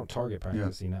 I don't target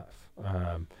practice enough.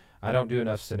 I don't do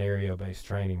enough scenario-based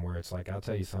training where it's like I'll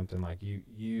tell you something like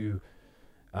you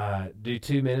do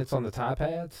 2 minutes on the tie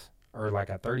pads or like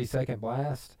a 30-second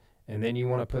blast, and then you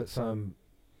want to put some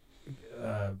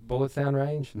bullets down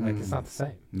range. Like it's not the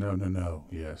same. No.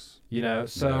 Yes.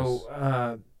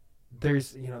 So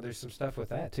there's some stuff with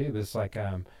that too. But it's like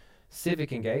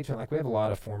civic engagement. Like we have a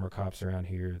lot of former cops around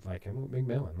here. Like in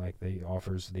McMillan, like they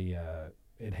offers the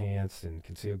enhanced and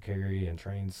concealed carry and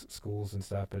trains schools and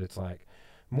stuff. But it's like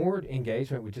more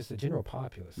engagement with just the general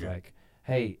populace. Yeah. Like,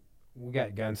 hey, we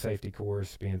got gun safety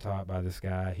course being taught by this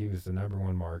guy. He was the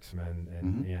 #1 marksman,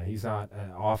 and he's not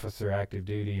an officer active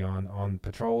duty on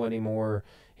patrol anymore.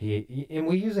 And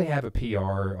we usually have a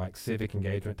PR like civic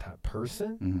engagement type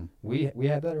person. We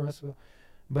had that in Russellville,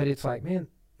 but it's like, man,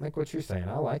 like what you're saying,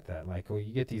 I like that. Like, well,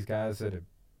 you get these guys that have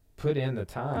put in the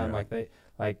time, like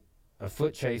a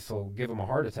foot chase will give them a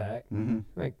heart attack,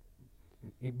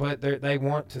 but they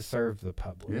want to serve the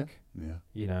public.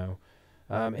 Yeah.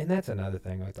 And that's another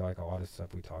thing, like a lot of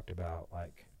stuff we talked about,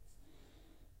 like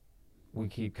we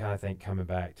keep kind of coming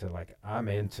back to like I'm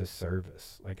into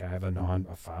service. Like I have a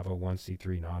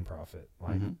 501c3 nonprofit.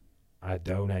 Like I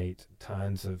donate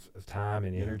tons of time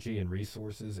and energy and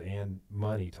resources and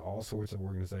money to all sorts of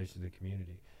organizations in the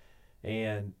community,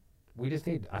 and we just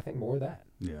need, I think, more of that.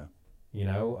 Yeah.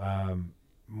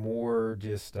 More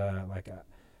just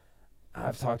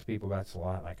I've talked to people about this a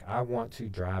lot. Like I want to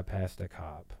drive past a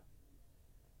cop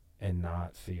and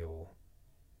not feel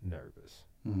nervous.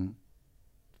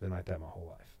 It's been like that my whole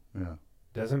life. Yeah.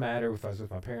 Doesn't matter if I was with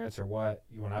my parents or what.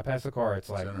 When I pass the car, it's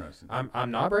like interesting.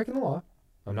 I'm not breaking the law.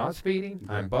 I'm not speeding.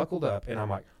 I'm buckled up, and I'm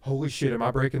like, holy shit, am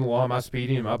I breaking the law? Am I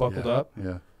speeding? Am I buckled up?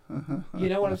 Yeah. You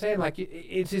know what I'm saying? Like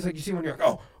it's just like you see when you're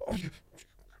like,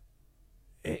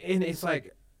 and it's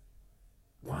like,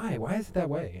 why? Why is it that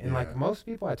way? And like most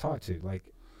people I talk to,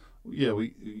 like,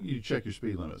 you check your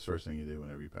speed limits first thing you do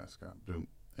whenever you pass a cop. Boom.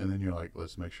 And then you're like,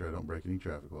 let's make sure I don't break any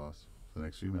traffic laws for the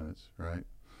next few minutes, right?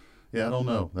 Yeah, I don't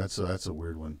know. That's a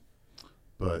weird one.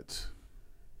 But,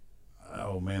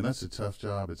 oh, man, that's a tough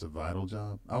job. It's a vital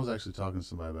job. I was actually talking to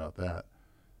somebody about that.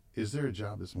 Is there a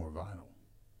job that's more vital?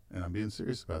 And I'm being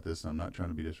serious about this, and I'm not trying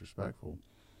to be disrespectful.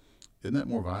 Isn't that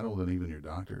more vital than even your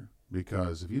doctor?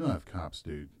 Because if you don't have cops,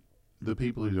 dude, the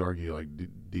people who argue, like,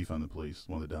 defund the police,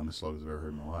 one of the dumbest slogans I've ever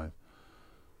heard in my life.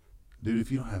 Dude, if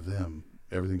you don't have them,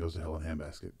 everything goes to hell in a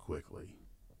handbasket quickly.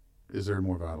 Is there a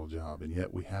more vital job? And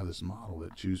yet we have this model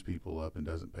that chews people up and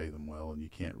doesn't pay them well, and you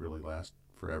can't really last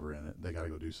forever in it. They got to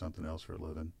go do something else for a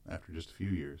living after just a few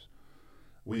years.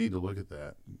 We need to look at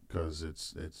that because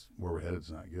it's where we're headed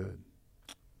is not good.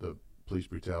 The police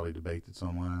brutality debate that's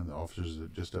online, the officers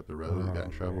that just up the road that got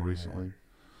in trouble recently.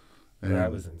 And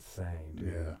that was insane,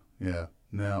 dude. Yeah.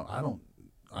 Now I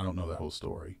don't know that whole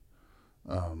story.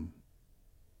 From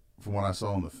what I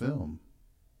saw in the film,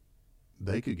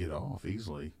 they could get off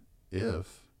easily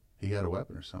if he had a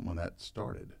weapon or something when that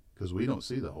started, because we don't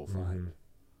see the whole fight.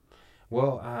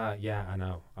 Well, yeah, I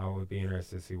know. I would be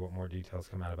interested to see what more details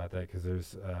come out about that, because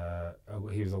there's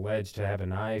he was alleged to have a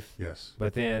knife. Yes.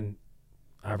 But then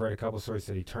I've read a couple stories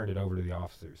that he turned it over to the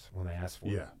officers when they asked for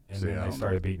it. And then they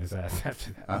started beating his ass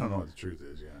after that. I don't know what the truth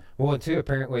is, Well, and two,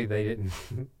 apparently they didn't.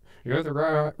 You have the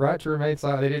right to remain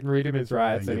silent. They didn't read him his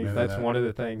rights, and that's one of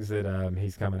the things that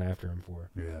he's coming after him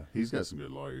for. Yeah, he's got some good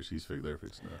lawyers. They're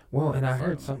fixing that. Well, and I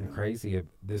heard something crazy.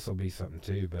 This will be something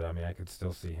too, but I mean, I could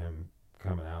still see him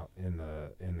coming out in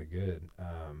the good.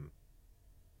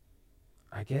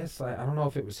 I guess I don't know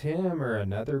if it was him or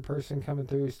another person coming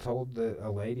through who's told a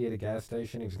lady at a gas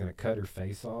station he was going to cut her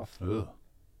face off. Ugh.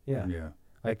 Yeah. Yeah.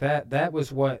 Like that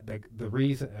was what the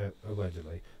reason,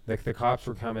 allegedly, the cops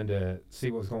were coming to see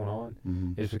what was going on,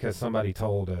 Mm-hmm. is because somebody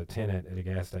told a tenant at a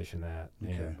gas station that,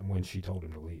 Okay. and when she told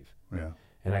him to leave. Yeah.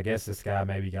 And I guess this guy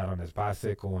maybe got on his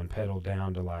bicycle and pedaled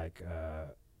down to like,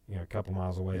 a couple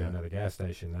miles away to Yeah. another gas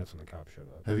station. That's when the cops showed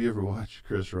up. Have you ever watched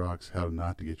Chris Rock's How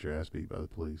Not to Get Your Ass Beat by the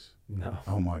Police? No.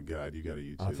 Oh my God, you got to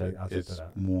YouTube it. I'll check It's that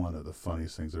out. one of the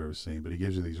funniest things I've ever seen. But he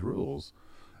gives you these rules,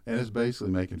 and it's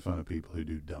basically making fun of people who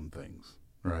do dumb things,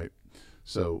 right?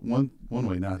 So one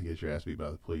way not to get your ass beat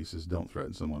by the police is don't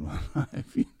threaten someone with a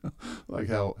knife. You know? Like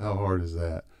how hard is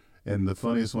that? And the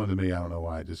funniest one to me, I don't know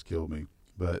why it just killed me,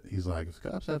 but he's like, if the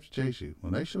cops have to chase you,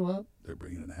 when they show up, they're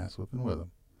bringing an ass whipping with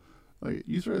them. Like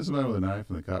you threaten somebody with a knife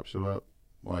and the cops show up,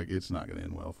 like it's not going to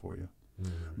end well for you.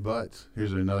 But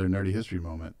here's another nerdy history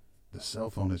moment. The cell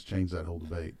phone has changed that whole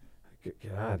debate.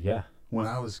 God, yeah. When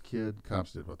I was a kid,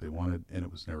 cops did what they wanted, and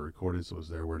it was never recorded, so it was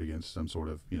their word against some sort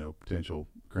of, potential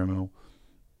criminal.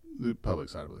 The public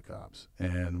side with the cops.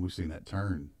 And we've seen that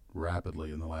turn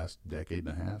rapidly in the last decade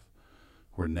and a half,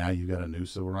 where now you've got a new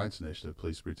civil rights initiative,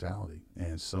 police brutality.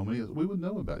 And so many, we would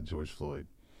know about George Floyd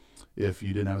if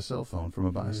you didn't have a cell phone from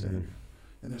a bystander.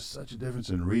 And there's such a difference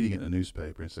in reading it in a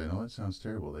newspaper and saying, oh, that sounds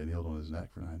terrible. They kneeled on his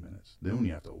neck for 9 minutes. Then when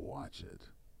you have to watch it.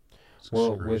 It's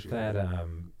Well, with excruciating. that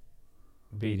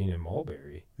beating in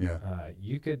Mulberry, Yeah,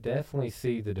 you could definitely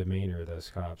see the demeanor of those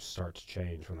cops start to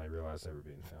change when they realize they were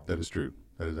being filmed. that is true.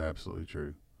 That is absolutely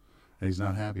true. And he's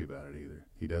not happy about it either.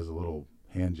 He does a little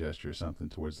hand gesture or something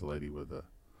towards the lady with a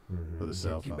with a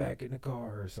cell Get phone. back in the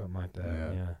car or something like that.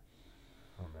 Yeah. Yeah.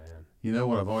 Oh man. You know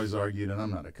what I've always argued, and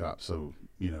I'm not a cop, so,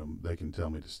 they can tell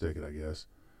me to stick it, I guess.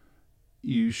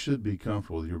 You should be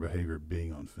comfortable with your behavior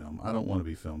being on film. I don't want to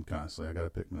be filmed constantly. I got to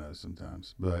pick my nose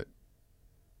sometimes. But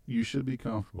you should be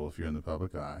comfortable if you're in the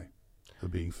public eye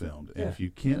of being filmed. And Yeah. if you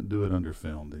can't do it under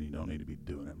film, then you don't need to be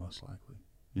doing it, most likely.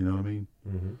 You know what I mean?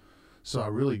 Mm-hmm. So I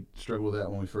really struggled with that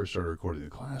when we first started recording in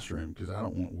the classroom, because I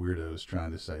don't want weirdos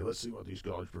trying to say, let's see what these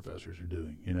college professors are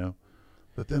doing.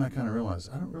 But then I kind of realized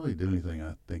I don't really do anything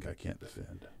I think I can't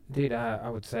defend. Dude, I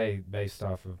would say, based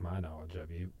off of my knowledge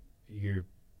of you, you're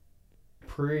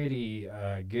pretty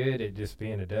good at just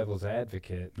being a devil's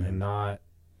advocate Mhm. and not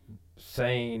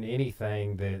saying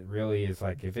anything that really is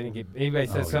like, if anybody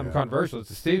says Oh, something yeah. controversial,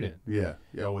 it's a student. Yeah,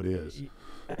 it is.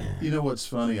 You know what's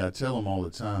funny? I tell them all the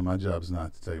time, my job's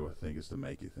not to tell you what I think, it's to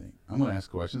make you think. I'm going to ask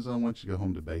questions. I want you to go home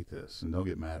and debate this, and don't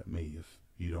get mad at me if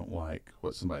you don't like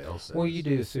what somebody else says. Well, you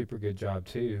do a super good job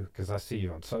too, because I see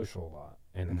you on social a lot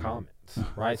in the Mhm. comments,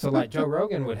 right? So like Joe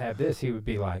Rogan would have this, he would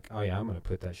be like, "Oh yeah, I'm going to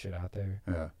put that shit out there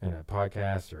Yeah, in a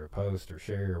podcast or a post or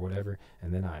share or whatever,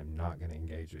 and then I'm not going to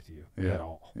engage with you Yeah. at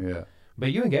all." yeah,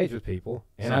 But you engage with people,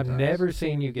 and I've Sometimes. never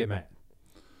seen you get mad.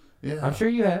 yeah. I'm sure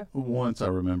you have. Once I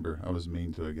remember I was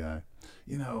mean to a guy.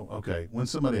 Okay, when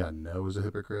somebody I know is a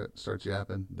hypocrite starts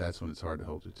yapping, that's when it's hard to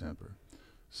hold your temper.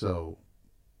 So,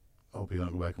 I hope you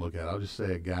don't go back and look at it. I'll just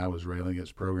say a guy was railing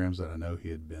against programs that I know he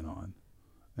had been on.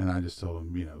 And I just told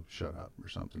him, shut up or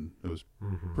something. It was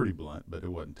Mm-hmm. pretty blunt, but it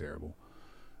wasn't terrible.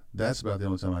 That's about the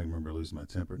only time I can remember losing my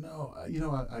temper. No,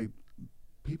 I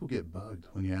people get bugged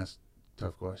when you ask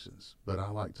tough questions, but I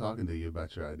like talking to you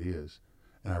about your ideas,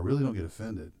 and I really don't get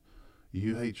offended.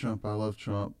 You hate Trump, I love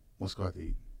Trump. Let's go out to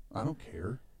eat. I don't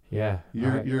care. Yeah,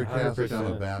 You're a Catholic, I'm a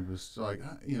 100%. Baptist. Like,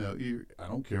 I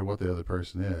don't care what the other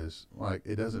person is. Like,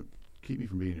 it doesn't keep me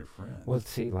from being your friend. Well,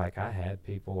 see, like I had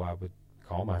people I would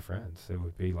call my friends. It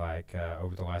would be like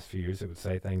over the last few years, it would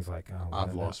say things like, "Oh, well,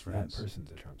 I've lost that friends." person's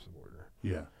a Trump supporter,"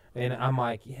 Yeah, and I'm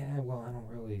like, "Yeah, well, I don't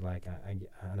really like.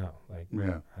 I know, like,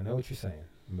 yeah. I know what you're saying,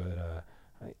 but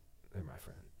they're my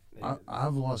friend."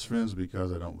 I've lost friends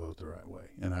because I don't vote the right way,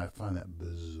 and I find that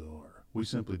bizarre. We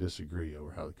simply disagree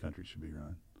over how the country should be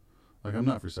run. Like, I'm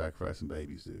not for sacrificing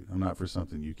babies, dude. I'm not for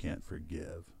something you can't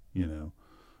forgive,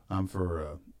 I'm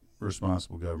for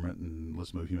responsible government, and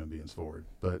let's move human beings forward.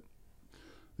 But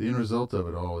the end result of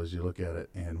it all is you look at it,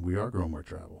 and we are growing more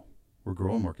tribal. We're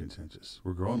growing more contentious.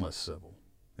 We're growing less civil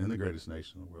in the greatest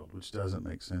nation in the world, which doesn't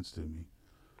make sense to me.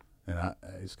 And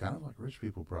it's kind of like rich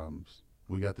people problems.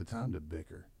 We got the time to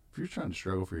bicker. If you're trying to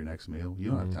struggle for your next meal,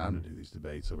 you don't have time to do these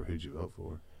debates over who'd you vote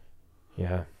for.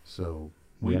 Yeah, So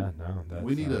we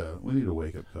we need a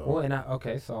wake up call. Well,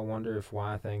 and so I wonder if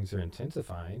why things are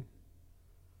intensifying.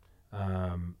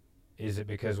 Is it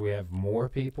because we have more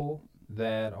people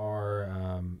that are,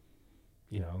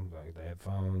 like they have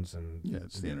phones and Yeah,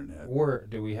 it's the internet. or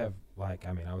do we have I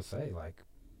would say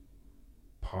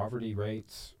poverty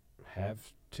rates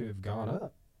have to have gone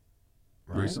up,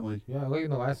 right? Recently? Yeah, look in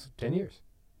the last 10 years,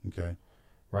 Okay.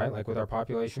 right? Like with our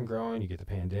population growing, you get the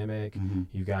pandemic, Mm-hmm.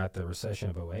 you got the recession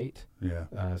of '08,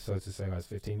 Yeah. so it's to say last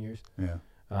 15 years. Yeah.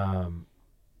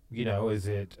 You know, is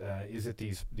it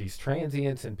these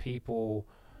transients and people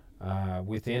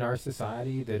within our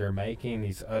society that are making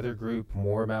these other group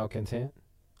more malcontent,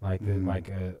 like the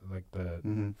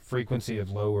Mm-hmm. frequency of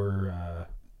lower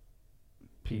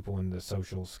people in the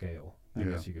social scale, I Yeah.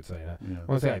 guess you could say that. Yeah. I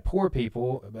want to say like poor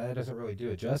people, but that doesn't really do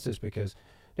it justice because,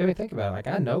 I mean, think about it. Like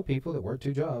I know people that work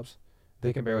 2 jobs,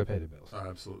 they can barely pay the bills, Oh,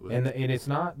 absolutely. and it's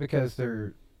not because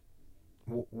they're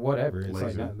whatever. It's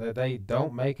Lazy. like that they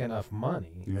don't make enough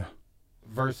money Yeah.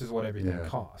 versus what everything Yeah.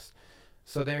 costs.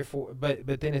 So therefore, but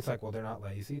then it's like, well, they're not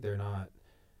lazy. They're not,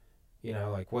 you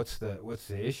know, like what's the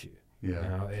issue? Yeah. You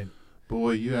know, and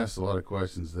Boy, you asked a lot of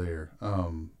questions there.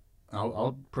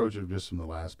 I'll approach it just from the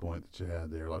last point that you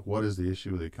had there. Like, what is the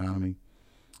issue with the economy?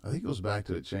 I think it goes back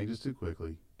to it changes too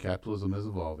quickly. Capitalism is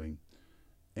evolving.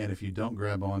 And if you don't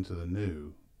grab onto the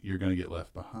new, you're going to get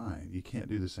left behind. You can't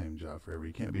do the same job forever.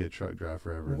 You can't be a truck driver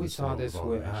forever. in we this saw world of this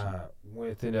automation.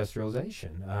 with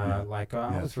industrialization. Yeah. Like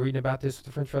Yeah. I was reading about this with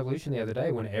the French Revolution the other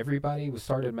day when everybody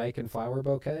started making flower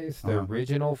bouquets. The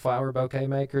original flower bouquet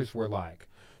makers were like,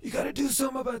 "You got to do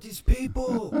something about these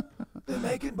people. They're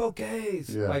making bouquets."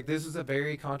 Yeah. Like this is a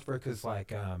very controversial because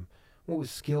like what was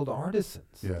skilled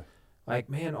artisans. Yeah. Like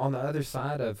man, on the other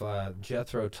side of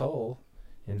Jethro Tull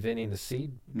inventing the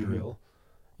seed drill.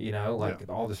 You know, like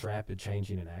all this rapid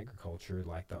changing in agriculture,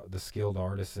 like the skilled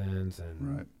artisans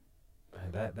and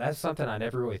Right. that's something I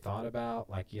never really thought about.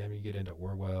 Like, you get into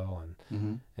Orwell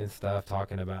and stuff,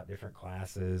 talking about different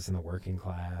classes and the working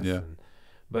class. Yeah.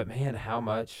 But man, how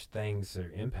much things are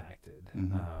impacted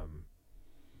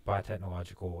by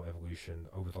technological evolution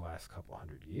over the last couple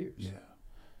hundred years. Yeah.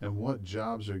 And what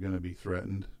jobs are going to be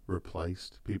threatened,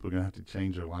 replaced? People are going to have to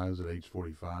change their lives at age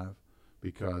 45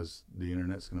 because the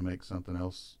internet's going to make something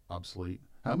else obsolete.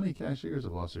 How many cashiers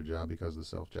have lost their job because of the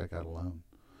self-checkout alone?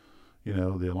 You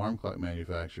know, the alarm clock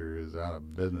manufacturer is out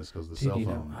of business because the Dude, cell you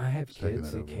know, phone. I have is taking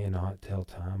kids that that over. cannot tell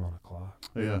time on a clock.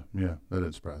 Yeah, that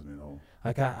didn't surprise me at all.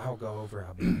 Like, I'll go over,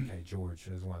 I'll be like, "Hey, George,"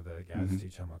 is one of the guys Mhm.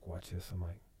 teach. I'm like, "Watch this." I'm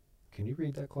like, "Can you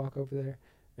read that clock over there?"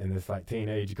 And this, like,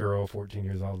 teenage girl, 14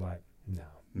 years old, like, no.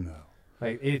 No.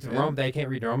 Like, it's Yeah. they can't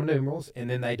read Roman numerals, and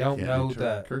then they don't Can't know do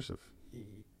the... cursive.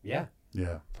 Yeah.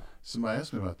 Yeah. Somebody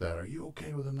asked me about that. Are you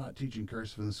okay with them not teaching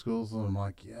cursive in the schools? And I'm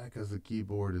like, yeah, because the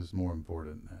keyboard is more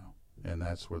important now. And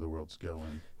that's where the world's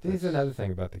going. There's another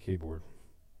thing about the keyboard.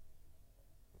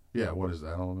 Yeah, what is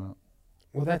that all about?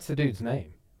 Well, that's the dude's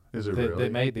name Is it that really?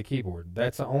 made the keyboard.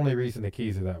 That's the only reason the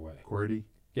keys are that way. QWERTY?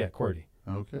 Yeah, QWERTY.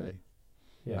 Okay.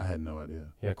 Yeah. I had no idea.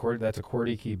 Yeah, QWERTY. That's a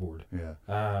QWERTY keyboard. Yeah.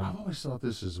 I've always thought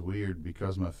this is weird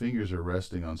because my fingers are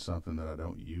resting on something that I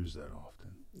don't use that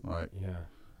often. Like, Yeah.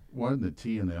 why did the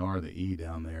T and the R and the E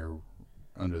down there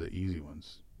under the easy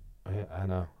ones? I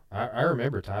know. I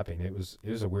remember typing. It was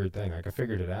a weird thing. Like I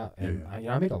figured it out, and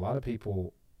Yeah. I meet a lot of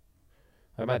people.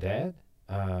 Like my dad,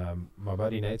 my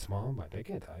buddy Nate's mom. Like they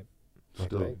can't type. Like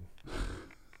Still.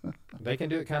 they can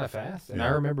do it kind of fast. And I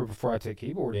Yeah. remember before I took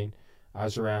keyboarding, I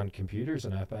was around computers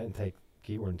enough. I didn't take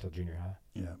keyboard until junior high.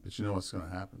 Yeah, but you know what's going to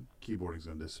happen? Keyboarding's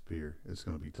going to disappear. It's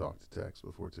going to be talk to text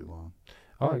before too long.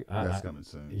 Oh, That's coming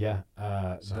soon. yeah.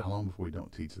 So how long before we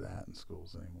don't teach that in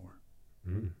schools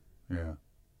anymore? Yeah.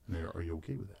 And are you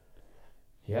okay with that?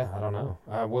 Yeah, I don't know.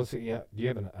 We'll see. Yeah, do you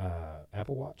have an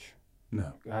Apple Watch?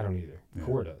 No. I don't either. Yeah.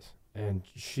 Cora does, and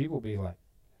she will be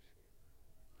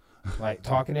like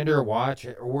talking into her watch,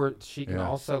 or she can Yeah.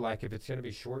 also like if it's gonna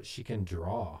be short, she can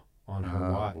draw on her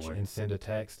Oh, watch boy. and send a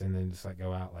text, and then just like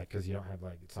go out because you don't have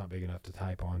it's not big enough to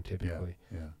type on typically.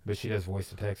 Yeah. But she does voice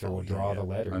to text or Oh, will yeah, draw yeah. the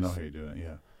letters. I know how you're doing it.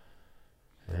 Yeah.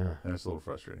 Yeah. That's a little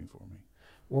frustrating for me.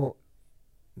 Well,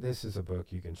 this is a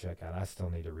book you can check out. I still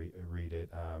need to read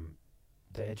it.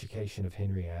 The Education of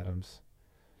Henry Adams.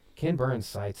 Ken Burns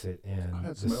cites it in I've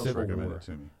had the somebody else Civil recommend War. it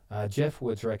to me. Jeff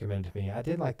Woods recommended to me. I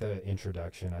did like the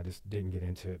introduction. I just didn't get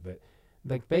into it. But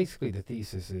like basically the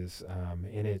thesis is,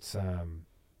 and it's,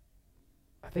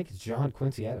 I think it's John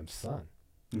Quincy Adams' son.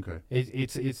 Okay.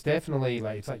 It's definitely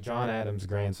it's like John Adams'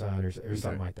 grandson or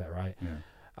something like that, right?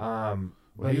 Yeah.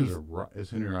 But He was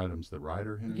is Henry Adams the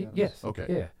writer? Henry Adams? yes.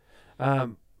 Okay. Yeah.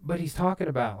 But he's talking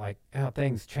about like how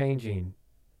things changing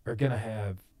are gonna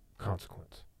have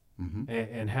consequence. Mm-hmm.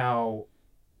 And how,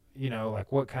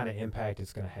 like what kind of impact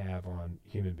it's going to have on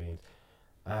human beings.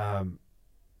 And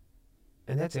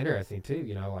that's interesting too,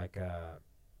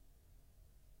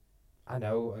 I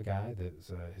know a guy that's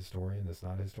a historian that's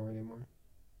not a historian anymore.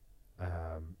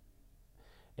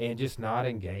 And just not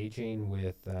engaging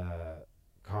with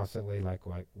constantly like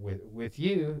with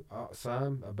you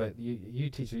some, but you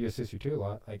teach your sister too a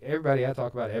lot. Like everybody I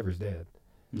talk about ever's dead.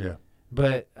 Yeah.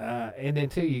 But and then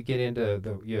too, you get into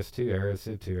the US2 era,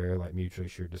 Civ2 era, like mutually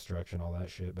assured destruction, all that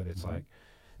shit. But it's like,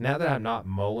 now that I'm not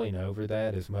mulling over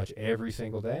that as much every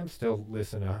single day, I'm still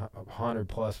listening to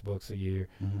 100+ books a year.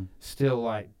 Mm-hmm. Still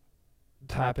like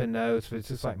typing notes, but it's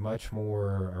just like much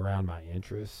more around my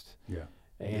interest. Yeah.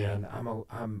 And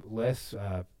I'm less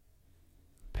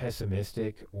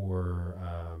pessimistic or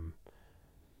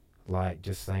like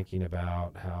just thinking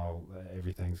about how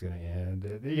everything's going to end,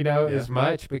 as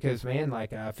much, because man,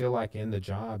 like I feel like in the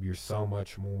job you're so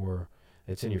much more,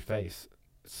 it's in your face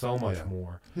so much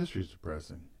more. History's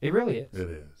depressing. It really is. It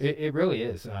is. It really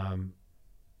is.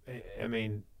 I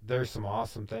mean, there's some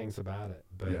awesome things about it,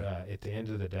 but at the end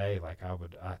of the day, like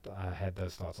I had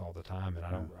those thoughts all the time, and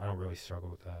I don't really struggle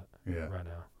with that right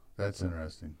now. That's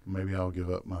interesting. Maybe I'll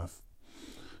give up my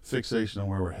fixation on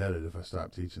where we're headed if I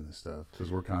stop teaching this stuff,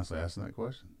 because we're constantly asking that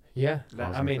question. Yeah,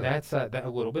 that's a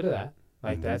little bit of that.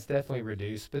 Like that's definitely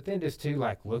reduced. But then just too,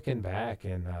 like looking back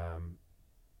and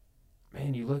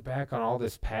man, you look back on all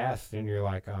this past and you're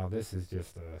like, oh, this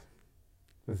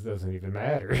doesn't even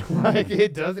matter. Like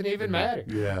it doesn't even matter.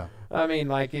 Yeah. I mean,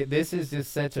 like this is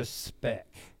just such a speck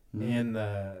in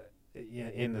the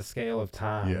scale of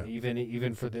time. Yeah.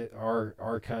 Even for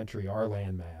our country, our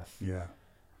landmass. Yeah.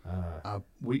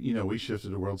 We shifted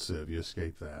to World Civ. You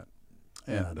escaped that,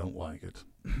 and I don't like it.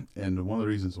 And one of the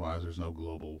reasons why is there's no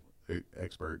global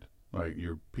expert. Like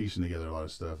you're piecing together a lot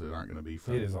of stuff that aren't going to be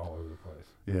from. It is all over the place.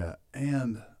 Yeah,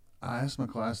 and I asked my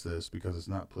class this because it's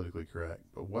not politically correct.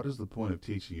 But what is the point of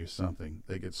teaching you something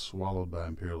that gets swallowed by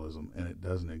imperialism and it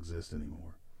doesn't exist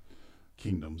anymore?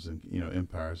 Kingdoms and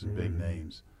empires and big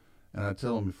names. And I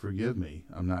tell them, forgive me,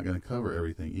 I'm not going to cover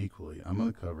everything equally. I'm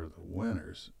going to cover the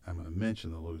winners. I'm going to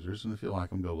mention the losers, and if you like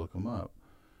them, go look them up.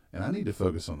 And I need to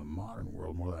focus on the modern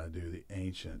world more than I do the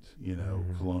ancient,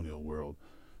 colonial world.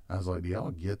 I was like, do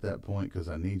y'all get that point? Because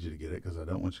I need you to get it, because I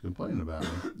don't want you complaining about me.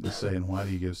 Just saying, why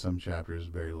do you give some chapters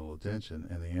very little attention?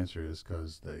 And the answer is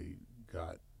because they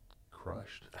got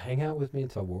crushed. Hang out with me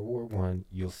until World War I.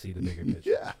 You'll see the bigger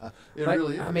picture. Yeah, it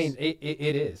really is. I mean,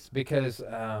 it is, because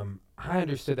I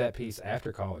understood that piece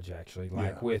after college, actually.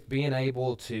 Like with being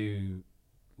able to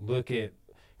look at,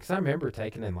 because I remember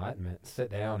taking Enlightenment,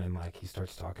 sit down, and like he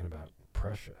starts talking about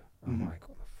Prussia. I'm like,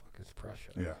 what the fuck is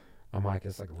Prussia? Yeah. I'm like,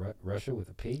 it's like Russia with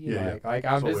a P. Yeah, like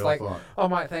I'm just like, I'm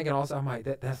like thinking also, I'm like,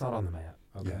 that's not on the map.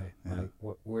 Okay, like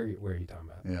where are you talking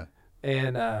about? Yeah.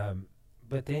 And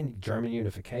but then German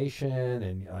unification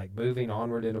and like moving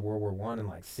onward into World War I and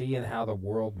like seeing how the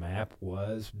world map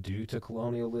was due to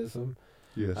colonialism.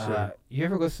 Yes. Sure. You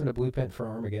ever listen to Blueprint for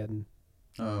Armageddon?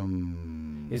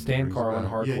 It's Dan Carlin,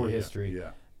 Hardcore History.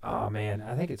 Yeah. Oh man,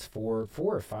 I think it's four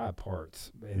or five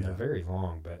parts, and they're very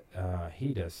long. But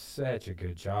he does such a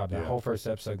good job. That whole first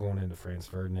episode going into Franz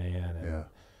Ferdinand. And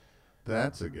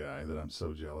that's a guy that I'm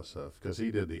so jealous of, because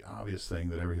he did the obvious thing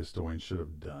that every historian should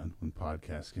have done when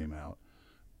podcasts came out: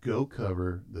 go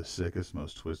cover the sickest,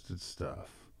 most twisted stuff,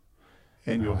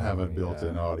 and you'll have a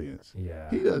built-in audience. Yeah.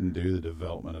 He doesn't do the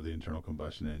development of the internal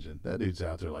combustion engine. That dude's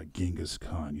out there like Genghis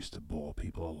Khan used to boil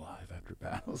people alive after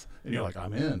battles. And you're like,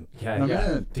 I'm in. Yeah, I'm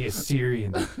in. The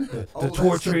Assyrian, the Oh,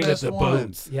 torturing that's of the one.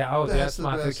 boats. Yeah, that's the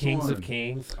my best Kings one. of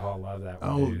Kings. Oh, I love that one.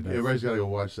 Oh, dude. everybody's got to go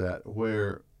watch that,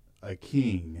 where a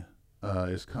king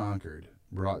is conquered,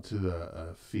 brought to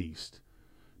the feast,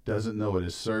 doesn't know it,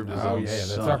 has served his own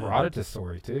that's son. our Herodotus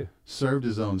story too. Served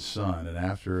his own son, and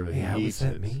after he eats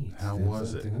it, how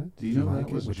was it? Good? Do you know like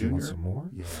that was Would Junior? you want some more?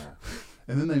 Yeah.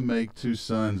 And then they make two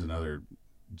sons, another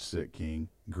sick king,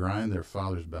 grind their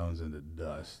father's bones into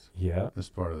dust. Yeah. That's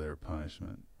part of their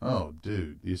punishment. Oh,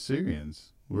 dude, the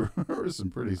Assyrians were some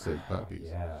pretty sick puppies.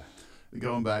 Yeah.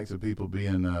 Going back to people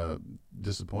being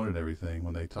disappointed in everything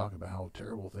when they talk about how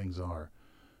terrible things are.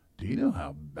 Do you know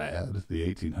how bad the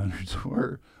 1800s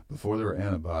were before there were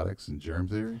antibiotics and germ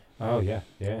theory? Oh, yeah,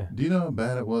 yeah. Do you know how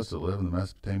bad it was to live in the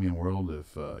Mesopotamian world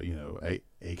if,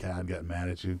 Akkad got mad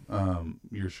at you?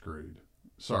 You're screwed.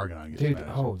 Sargon gets mad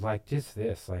at you. Like just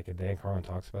this, like Dan Carlin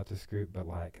talks about this group, but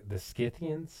like the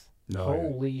Scythians, Oh,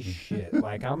 holy shit.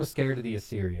 Like I'm scared of the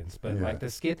Assyrians, but like the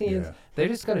Scythians, Yeah. they're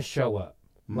just going to show up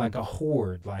like a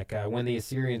horde, like when the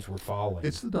Assyrians were falling.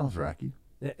 It's the Dothraki.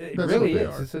 It That's really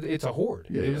what they is. It's a horde.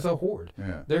 Yeah, It was a horde.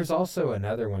 Yeah. There's also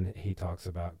another one he talks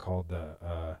about called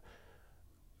the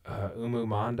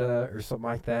Umumanda or something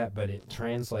like that, but it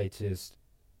translates as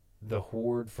the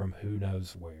horde from who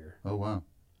knows where. Oh, wow.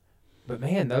 But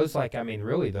man, those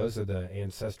really those are the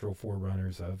ancestral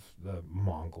forerunners of the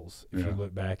Mongols. If you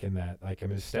look back in that,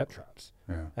 steppe tribes.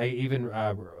 Yeah.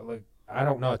 I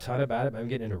don't know a ton about it, but I'm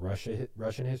getting into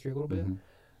Russian history a little bit.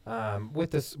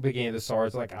 With this beginning of the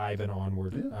Tsars, like Ivan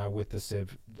onward, with the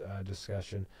Civ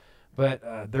discussion. But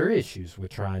there are issues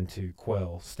with trying to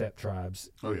quell steppe tribes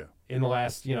Oh yeah, in the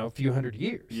last, few hundred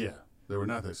years. yeah. They were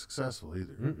not that successful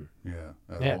either. Mm-mm. Yeah,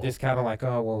 at Yeah, all. just kind of like,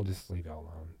 oh, we'll just leave it all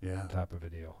alone Yeah. type of a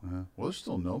deal. Well, there's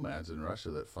still nomads in Russia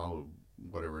that follow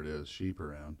whatever it is, sheep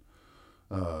around,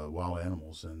 wild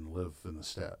animals, and live in the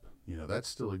steppe. That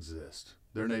still exists.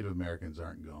 Their Native Americans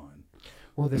aren't gone.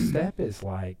 Well, the steppe is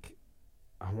like,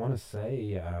 I want to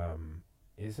say,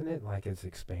 isn't it like as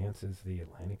expanse as the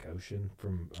Atlantic Ocean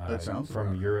from That sounds from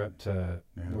about Europe to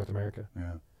Yeah. North America?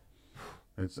 Yeah,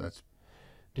 that's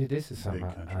Dude, this is Big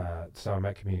something. country. So I'm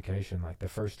at communication, like the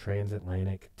first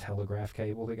transatlantic telegraph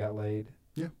cable that got laid.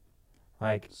 Yeah.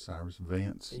 Like, Cyrus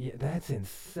Vance. yeah, that's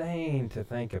insane to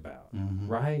think about, Mhm.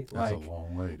 right? That's Like, a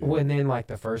long way, dude. well, and then like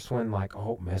the first one, like,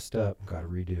 oh, messed up, got to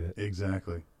redo it.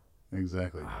 Exactly.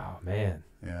 Oh man,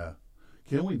 Yeah.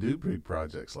 Can we do big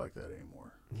projects like that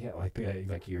anymore? yeah, like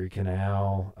Erie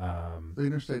Canal. The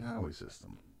interstate highway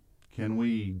system. Can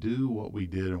we do what we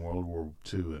did in World War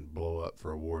II and blow up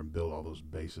for a war and build all those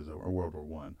bases, or World War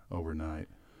One overnight?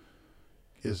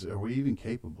 Are we even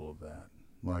capable of that?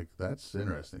 Like, that's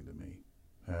interesting to me.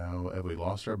 How have we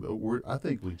lost our? I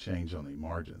think we changed on the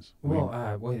margins. Well,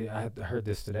 I heard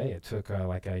this today. It took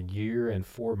like a year and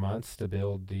 4 months to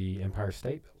build the Empire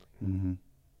State Building. Mm-hmm.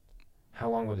 How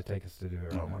long would it take us to do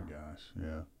it? Oh right my now? gosh,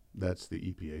 yeah. That's the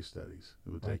EPA studies. It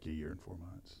would take a year and 4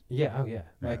 months. Yeah, oh yeah.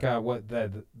 Yeah. Like what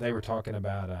they were talking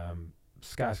about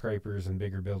skyscrapers and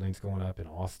bigger buildings going up in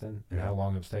Austin and Yeah. how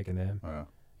long it was taking them, Wow.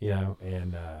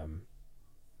 and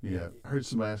Yeah, I heard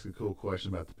somebody ask a cool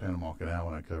question about the Panama Canal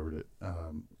when I covered it.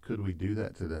 Could we do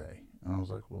that today? And I was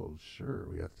like, well, sure.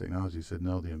 We got the technology. He said,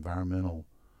 no, the environmental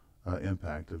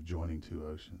impact of joining two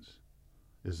oceans.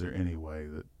 Is there any way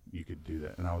that you could do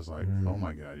that? And I was like, oh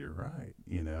my God, you're right.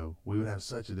 We would have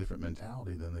such a different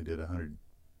mentality than they did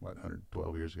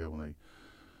 112 years ago when they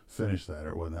finished that, or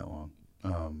it wasn't that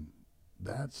long.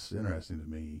 That's interesting to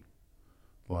me,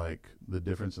 like the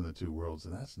difference in the two worlds,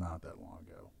 and that's not that long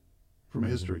ago. From a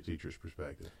history teacher's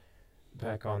perspective.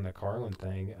 back on the Carlin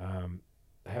thing,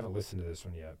 I haven't listened to this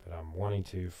one yet, but I'm wanting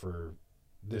to for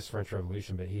this French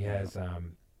Revolution. But he has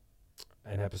an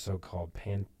episode called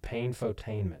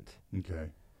Painfotainment, Okay.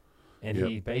 and Yep.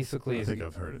 he basically I is think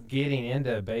I've heard it. getting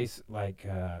into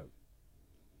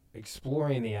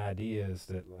exploring the ideas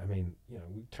that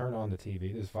we turn on the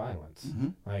TV, there's violence Mm-hmm.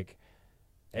 like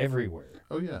everywhere.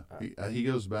 Oh, yeah. He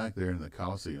goes back there in the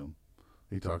Colosseum.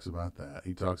 He talks about that.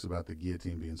 He talks about the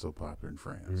guillotine being so popular in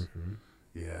France. Mm-hmm.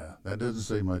 Yeah, that doesn't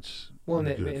say much. Well, and,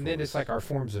 good then for it's us. like our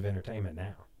forms of entertainment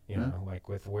now. Yeah. Like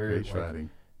with where Cage fighting.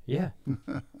 yeah.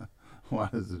 Why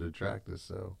does it attract us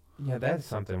so? Yeah, that's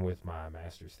something with my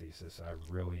master's thesis I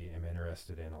really am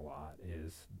interested in a lot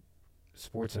is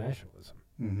sports nationalism,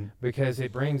 Mm-hmm. because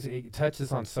it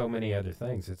touches on so many other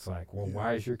things. It's like, well, Yeah.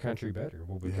 why is your country better?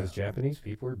 Well, because Yeah. Japanese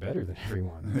people are better than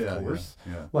everyone, of Yeah, course.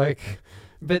 yeah. Like,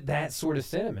 but that sort of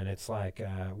sentiment, it's like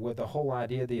with the whole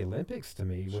idea of the Olympics to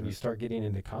me, when Sure. you start getting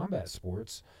into combat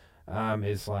sports,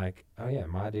 is like, oh yeah,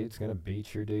 my dude's gonna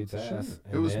beat your dude's Sure. ass.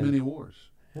 It was then- many wars.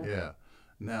 Yeah. Yeah.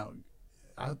 Now,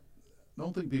 I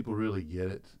don't think people really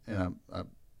get it, and I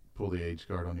pull the age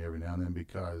card on you every now and then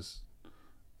because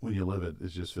when you live it, it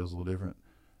just feels a little different.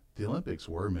 The Olympics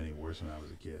were many wars when I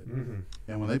was a kid. Mhm.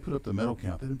 And when they put up the medal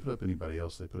count, they didn't put up anybody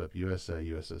else. They put up USA,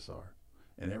 USSR.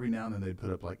 And every now and then they'd put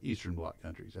up like Eastern Bloc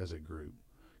countries as a group.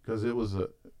 Because it was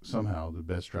somehow the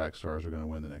best track stars are going to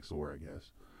win the next war, I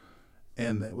guess.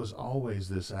 And it was always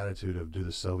this attitude of, do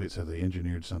the Soviets, have they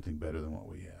engineered something better than what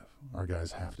we have? Our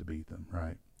guys have to beat them,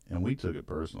 right? And we took it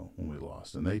personal when we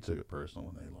lost. And they took it personal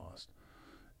when they lost.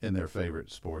 In their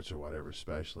favorite sports or whatever,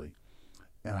 especially.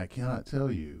 And I cannot tell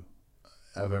you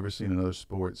I've ever seen another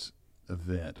sports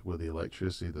event with the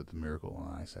electricity that the Miracle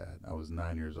on Ice had. I was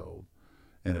 9 years old,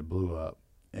 and it blew up.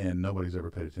 And nobody's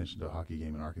ever paid attention to a hockey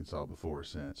game in Arkansas before or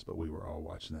since, but we were all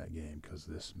watching that game because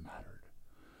this mattered.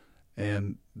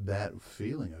 And that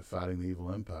feeling of fighting the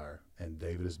evil empire, and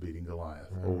David is beating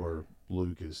Goliath, Right. or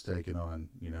Luke is taking on,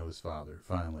 his father,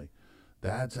 finally.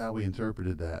 That's how we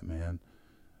interpreted that, man.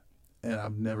 And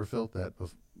I've never felt that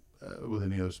with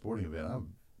any other sporting event.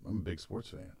 I'm a big sports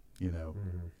fan.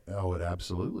 Mhm. Oh, it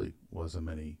absolutely was a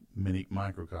mini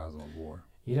microcosm of war.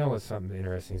 You know what's something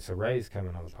interesting? So Ray's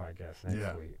coming on the podcast next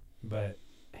Yeah. week, but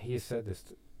he said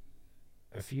this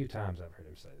a few times. I've heard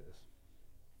him say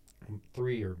this,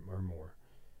 3 or more.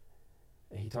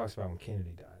 He talks about when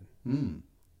Kennedy died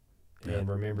Yeah. and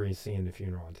remembering seeing the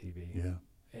funeral on TV. Yeah.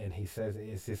 And he says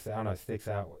it's just, I don't know, it sticks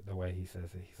out the way he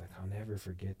says it. He's like, I'll never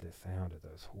forget the sound of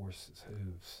those horses'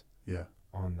 hooves Yeah.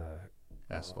 on the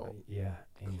Asphalt. Yeah,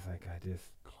 and he's like,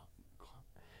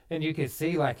 and you can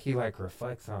see like he like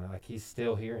reflects on it, like he's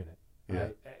still hearing it.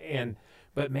 Yeah.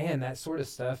 But man, that sort of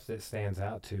stuff that stands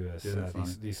out to us, Isn't it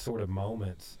funny? these sort of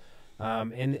moments,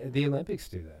 and the Olympics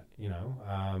do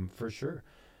that, for sure.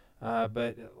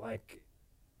 But like,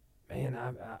 man,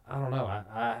 I don't know.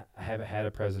 I haven't had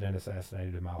a president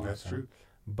assassinated in my lifetime. That's true.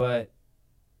 But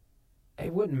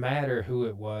it wouldn't matter who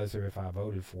it was or if I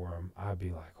voted for him. I'd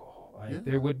be like, oh, Yeah.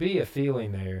 there would be a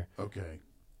feeling there. Okay.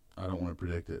 I don't want to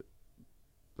predict it,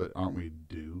 but aren't we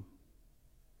due?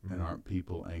 And aren't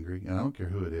people angry? And I don't care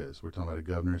who it is. We're talking about a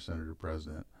governor, senator,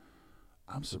 president.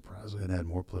 I'm surprised we hadn't had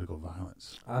more political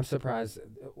violence. I'm surprised.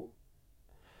 I'm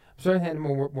certainly had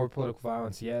more political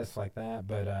violence, yes, like that.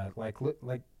 But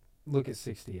look at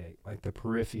 '68, like the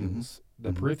peripherals,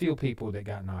 the peripheral people that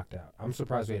got knocked out. I'm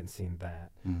surprised we hadn't seen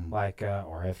that, like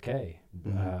RFK,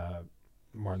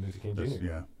 Martin Luther King Jr.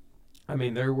 Yeah. I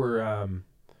mean, there were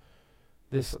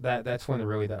that's when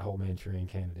really that whole Manchurian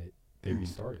Candidate theory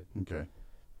started. Okay.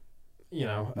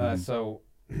 So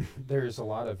there's a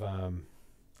lot of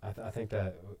I think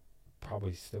that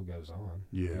probably still goes on.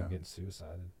 Yeah. People getting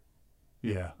suicided.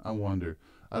 Yeah, I wonder.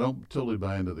 I don't totally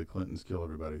buy into the Clintons kill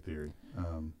everybody theory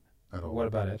at all. What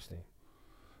about Epstein?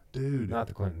 Dude. Not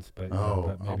the Clintons, but Oh,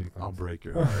 but maybe the I'll Clintons. break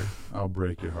your heart. I'll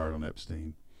break your heart on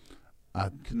Epstein.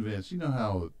 I'm convinced. You know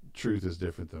how truth is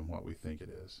different than what we think it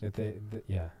is.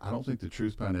 Yeah. I don't think the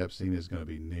truth behind Epstein is going to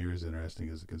be near as interesting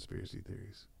as the conspiracy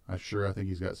theories. I think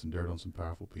he's got some dirt on some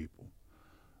powerful people.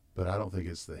 But I don't think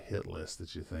it's the hit list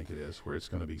that you think it is, where it's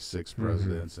going to be 6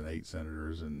 presidents and 8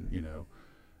 senators. And,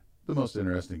 the most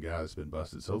interesting guy that's been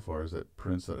busted so far is that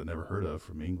prince that I never heard of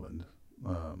from England.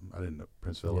 I didn't know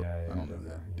Prince Philip. Yeah, I don't know who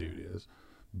that dude is.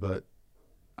 But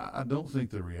I don't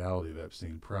think the reality of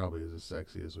Epstein probably is as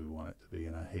sexy as we want it to be,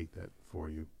 and I hate that for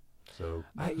you. So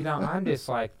I'm just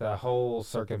like the whole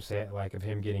circumstance, like of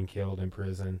him getting killed in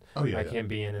prison, him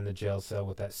being in the jail cell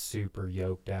with that super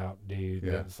yoked out dude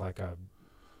that's like a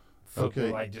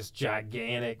like just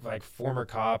gigantic, like former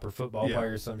cop or football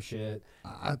player or some shit.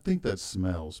 I think that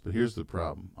smells, but here's the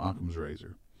problem: Occam's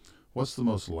razor. What's the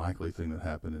most likely thing that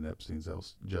happened in Epstein's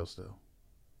jail cell?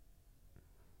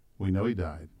 We know he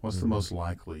died. What's the most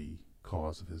likely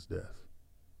cause of his death?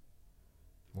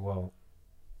 Well,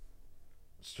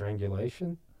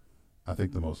 strangulation? I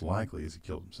think the most likely is he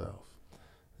killed himself.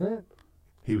 Huh?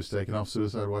 He was taken off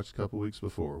suicide watch a couple weeks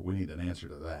before. We need an answer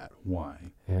to that.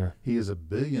 Why? Yeah. He is a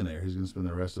billionaire. He's going to spend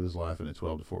the rest of his life in a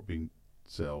 12 to 14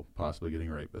 cell, possibly getting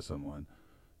raped by someone.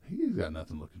 He's got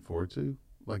nothing looking forward to.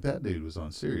 Like, that dude was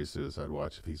on serious suicide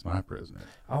watch if he's my president.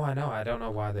 Oh, I know. I don't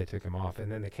know why they took him off.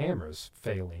 And then the cameras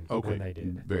failing when they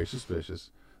did. Very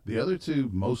suspicious. The other two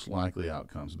most likely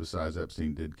outcomes, besides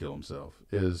Epstein did kill himself,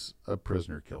 is a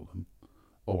prisoner killed him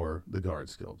or the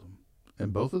guards killed him.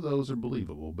 And both of those are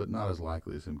believable, but not as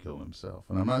likely as him killing himself.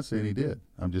 And I'm not saying he did.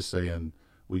 I'm just saying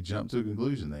we jumped to a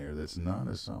conclusion there that's not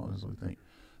as solid as we think.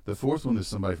 The fourth one is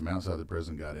somebody from outside the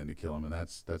prison got in to kill him, and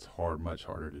that's hard, much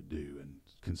harder to do and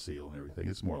conceal and everything.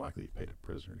 It's more likely you paid a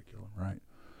prisoner to kill him,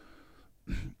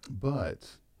 right?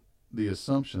 But the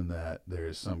assumption that there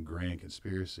is some grand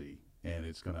conspiracy and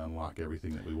it's going to unlock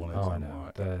everything that we want it to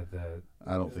unlock.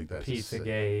 I don't think that's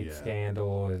Pizzagate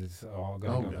scandal is all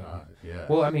going to go. God, yeah.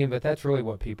 Well, I mean, but that's really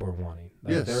what people are wanting.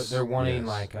 Like, Yes, they're wanting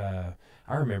yes.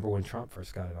 I remember when Trump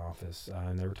first got in office,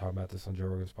 and they were talking about this on Joe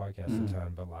Rogan's podcast a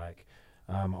ton. But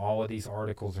all of these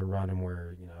articles are running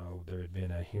where there had been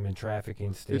a human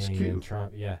trafficking sting. It's Q. And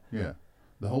Trump, yeah.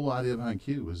 The whole idea behind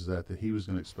Q was that he was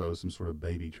going to expose some sort of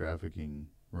baby trafficking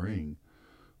ring,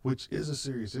 which is a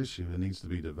serious issue and needs to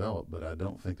be developed, but I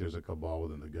don't think there's a cabal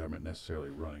within the government necessarily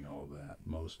running all of that.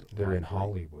 They're in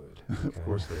Hollywood. Okay. Of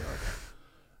course they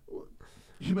are.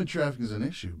 Human trafficking is an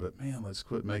issue, but man, let's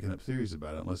quit making up theories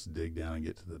about it and let's dig down and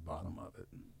get to the bottom of it.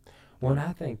 Well, and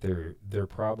I think there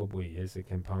probably is a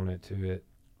component to it.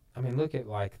 I mean, look at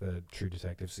like the True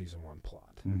Detective season 1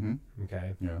 plot. Mm-hmm.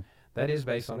 Okay. Yeah. That is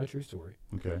based on a true story.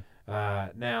 Okay.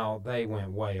 Now they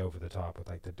went way over the top with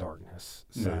like the darkness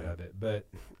side of it, but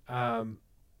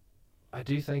I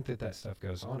do think that stuff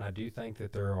goes on. I do think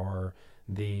that there are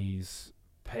these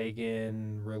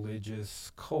pagan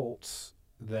religious cults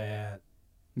that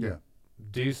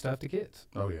do stuff to kids.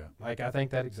 Oh yeah. Like, I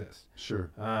think that exists.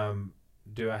 Sure.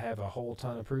 Do I have a whole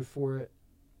ton of proof for it?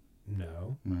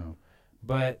 No. No.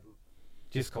 But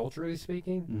just culturally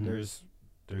speaking, there's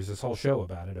this whole show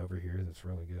about it over here that's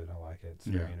really good. I like it. It's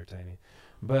very entertaining.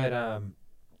 But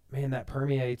man, that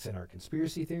permeates in our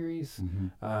conspiracy theories.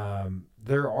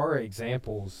 There are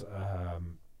examples.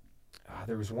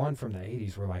 There was one from the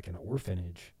 80s where like an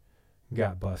orphanage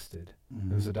got busted.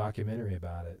 There was a documentary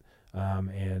about it.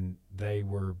 And they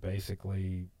were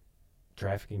basically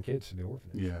trafficking kids to the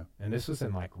orphanage. Yeah. And this was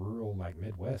in like rural, like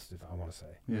Midwest, if I want to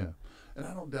say. Yeah. And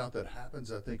I don't doubt that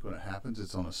happens. I think when it happens,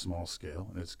 it's on a small scale,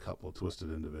 and it's a couple of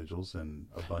twisted individuals and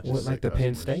a bunch of Well, like sick the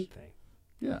Penn customers. State thing.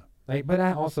 Yeah. Like, but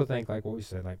I also think, like what we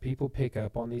said, like people pick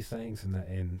up on these things,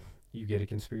 and you get a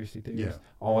conspiracy theory. Yeah.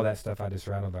 All of that stuff I just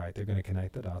rattled, like they're going to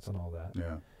connect the dots on all that.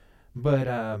 Yeah.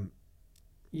 But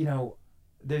you know,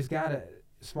 there's got to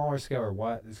smaller scale or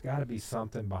what? There's got to be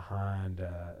something behind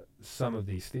some of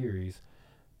these theories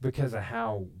because of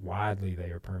how widely they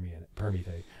are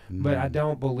permeate. But I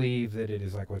don't believe that it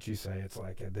is like what you say. It's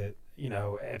like that. You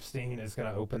know, Epstein is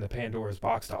going to open the Pandora's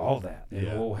box to all that, and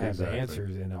Yeah, we'll have exactly. the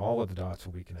answers, and all of the dots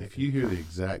will be connected. If you hear the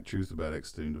exact truth about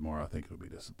Epstein tomorrow, I think it'll be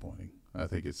disappointing. I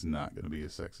think it's not going to be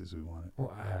as sexy as we want it.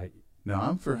 Well, Now,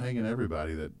 I'm for hanging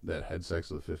everybody that had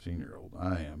sex with a 15-year-old.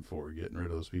 I am for getting rid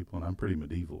of those people, and I'm pretty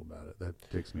medieval about it. That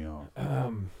ticks me off.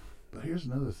 But here's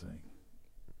another thing.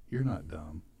 You're not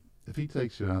dumb. If he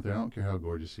takes you out there, I don't care how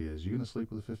gorgeous he is, you going to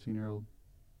sleep with a 15-year-old?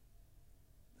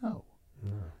 No.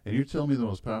 no. And you're telling me the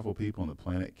most powerful people on the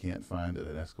planet can't find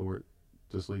an escort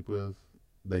to sleep with?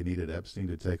 They needed Epstein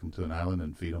to take them to an island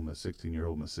and feed them a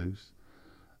 16-year-old masseuse?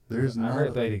 There's I not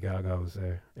heard Lady Gaga was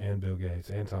there, and Bill Gates,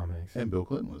 and Tom Hanks. and Bill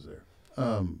Clinton was there.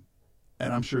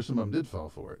 And I'm sure some of them did fall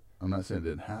for it. I'm not saying it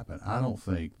didn't happen. I don't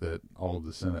think that all of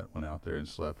the Senate went out there and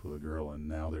slept with a girl, and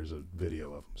now there's a video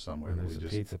of them somewhere. And that there's we a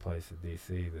just, pizza place in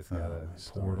D.C. that's got Oh, a my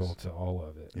stars. portal to all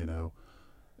of it. you know,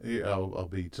 Yeah, I'll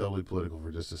be totally political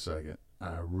for just a second.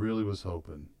 I really was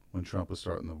hoping when Trump was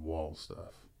starting the wall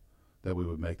stuff that we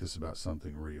would make this about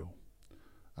something real.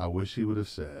 I wish he would have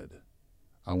said,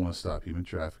 I want to stop human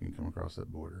trafficking come across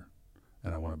that border,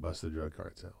 and I want to bust the drug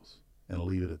cartels, and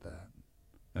leave it at that.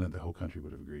 And that the whole country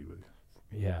would have agreed with you.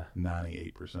 Yeah.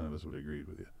 98% of us would have agreed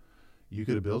with you. You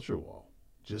could have built your wall.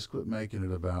 Just quit making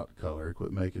it about color.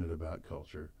 Quit making it about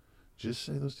culture. Just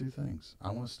say those two things.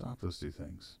 I want to stop those two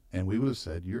things. And we would have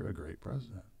said, you're a great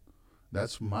president.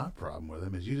 That's my problem with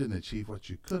him, is you didn't achieve what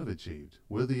you could have achieved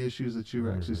with the issues that you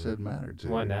actually said mattered to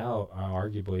Well, you. now,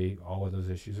 arguably, all of those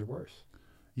issues are worse.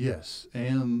 Yes,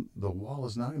 and the wall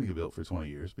is not going to get built for 20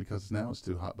 years because now it's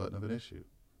too hot button of an issue.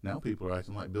 Now people are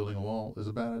acting like building a wall is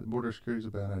a bad, border security is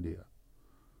a bad idea,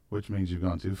 which means you've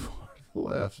gone too far to the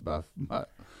left by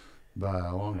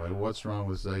a long way. What's wrong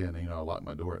with saying, I lock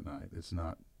my door at night? It's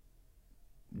not.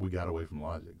 We got away from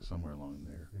logic somewhere along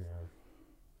there.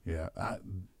 Yeah. Yeah,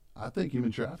 I think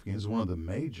human trafficking is one of the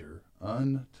major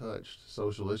untouched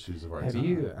social issues of our Have time.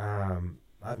 you,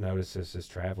 I've noticed this as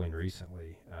traveling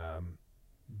recently,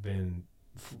 been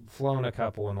flown a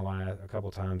couple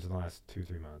times in the last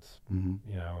 2-3 months,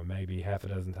 Mm-hmm. and maybe half a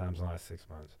dozen times in the last 6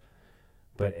 months.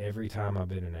 But every time I've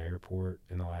been in an airport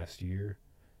in the last year,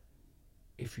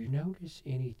 if you notice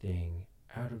anything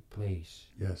out of place,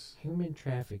 Yes. human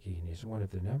trafficking is one of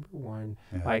the number one.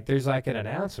 Yeah. Like there's like an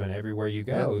announcement everywhere you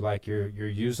go. Yeah. Like you're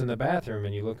using the bathroom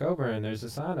and you look over and there's a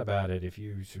sign about it. If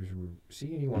you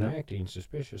see anyone Yeah. acting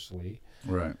suspiciously,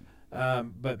 Right.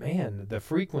 but man, the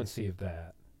frequency of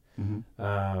that, Mm-hmm.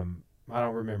 I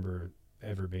don't remember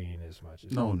ever being as much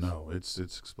as No, it's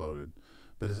exploded.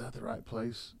 But is that the right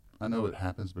place? I know it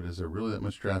happens, but is there really that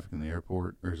much traffic in the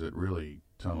airport, or is it really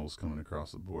tunnels coming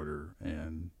across the border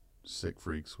and sick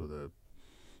freaks with a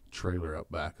trailer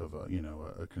up back of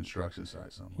a construction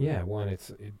site somewhere? Yeah,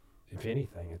 if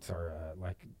anything, it's our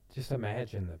just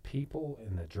imagine the people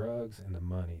and the drugs and the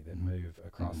money that Mhm. move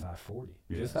across Mhm. I-40,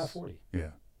 Yes. just I-40.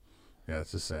 Yeah,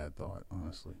 it's a sad thought,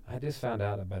 honestly. I just found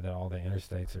out about that all the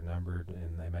interstates are numbered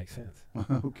and they make sense.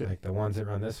 Okay. Like the ones that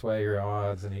run this way are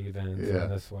odds and evens, Yeah,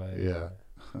 and this way. yeah.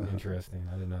 Interesting.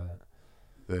 I didn't know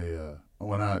that.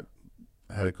 When I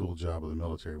had a cool job with the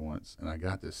military once, and I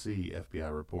got to see FBI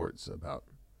reports about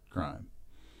crime.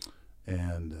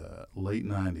 And late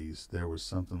 90s, there was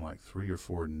something like 3 or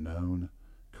 4 known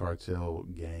cartel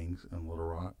gangs in Little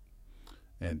Rock.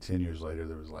 And 10 years later,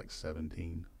 there was like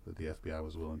 17 that the FBI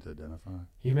was willing to identify.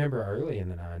 You remember early in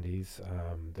the 90s,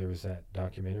 there was that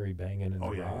documentary Banging in the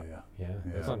yeah, Rock? Yeah,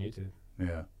 it's Yeah. on YouTube.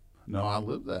 Yeah. No, I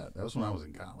lived that. That was when I was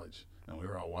in college. And we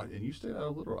were all watching. And you stayed out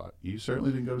of Little Rock. You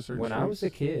certainly didn't go to certain When I was a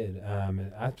streets. kid,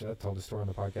 and I told a story on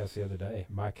the podcast the other day.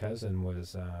 My cousin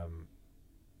was, I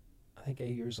think,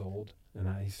 8 years old, and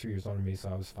he's 3 years older than me, so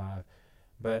I was 5.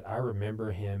 But I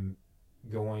remember him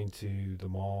going to the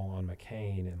mall on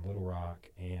McCain in Little Rock,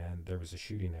 and there was a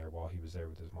shooting there while he was there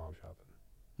with his mom shopping.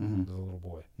 Mhm. As a little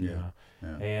boy. Yeah.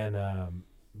 And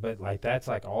but like that's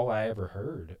like all I ever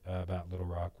heard about Little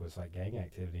Rock was like gang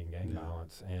activity and gang Yeah.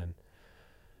 violence, and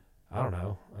I don't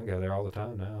know. I go there all the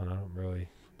time now, and I don't really.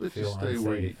 But you feel stay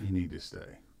where you unsafe. need to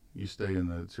stay. You stay in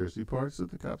the touristy parts that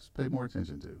the cops pay more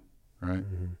attention to, right?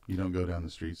 Mhm. You don't go down the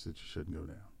streets that you shouldn't go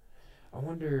down. I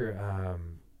wonder.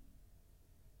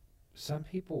 Some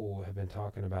people have been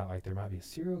talking about like there might be a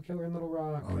serial killer in Little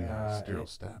Rock. Oh yeah, serial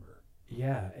stabber.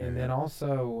 Yeah, and Yeah. then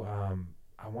also,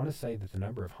 I want to say that the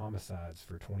number of homicides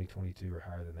for 2022 are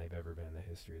higher than they've ever been in the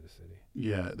history of the city.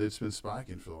 Yeah, it's been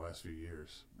spiking for the last few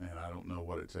years, and I don't know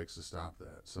what it takes to stop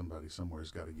that. Somebody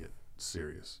somewhere's got to get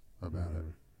serious about it.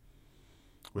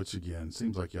 Which again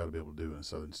seems like you ought to be able to do in a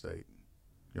southern state.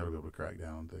 You ought to be able to crack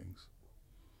down on things.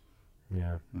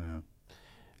 Yeah. Yeah.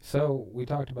 So we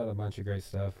talked about a bunch of great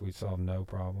stuff. We solved no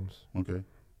problems. Okay.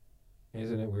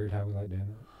 Isn't it weird how we like doing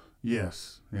that?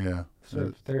 Yes. Yeah. So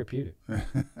it's therapeutic.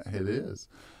 It is.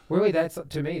 Really, that's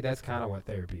to me. That's kind of what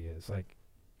therapy is. Like,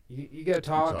 you go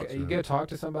talk. You go talk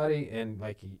to somebody, and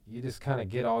like you just kind of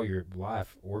get all your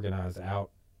life organized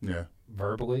out. Yeah.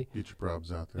 Verbally. Get your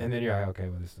problems out there. And then you're like, okay,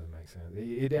 well, this doesn't make sense.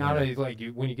 I don't know. It's like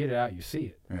when you get it out, you see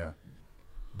it. Yeah.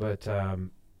 But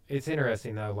it's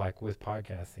interesting though. Like with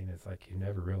podcasting, it's like you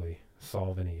never really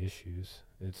solve any issues.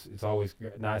 It's always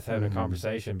nice having a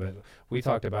conversation, but we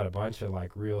talked about a bunch of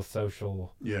like real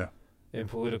social and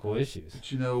political issues.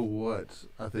 But you know what?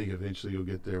 I think eventually you'll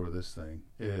get there with this thing.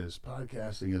 Is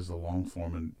podcasting is the long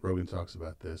form, and Rogan talks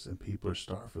about this, and people are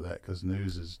starved for that because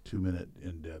news is 2-minute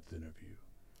in-depth interview.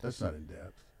 That's not in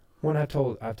depth. When I've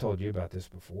told you about this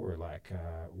before, like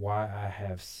why I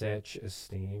have such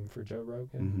esteem for Joe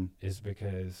Rogan is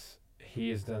because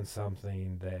he has done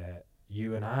something that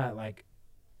you and I like.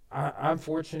 I'm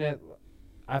fortunate.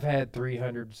 I've had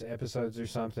 300 episodes or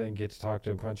something. Get to talk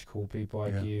to a bunch of cool people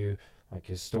like you, like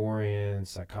historians,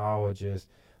 psychologists,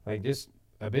 like just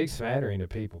a big smattering of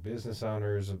people, business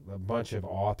owners, a bunch of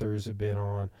authors have been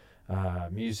on,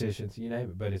 musicians, you name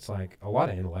it. But it's like a lot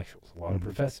of intellectuals, a lot of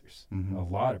professors, a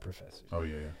lot of professors. Oh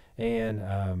yeah.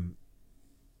 And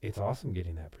it's awesome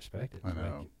getting that perspective. I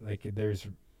know. Like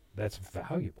that's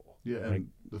valuable. Yeah, and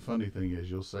the funny thing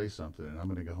is, you'll say something, and I'm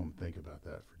going to go home and think about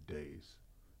that for days,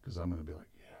 because I'm going to be like,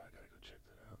 yeah, I got to go check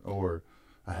that out, or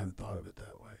I hadn't thought of it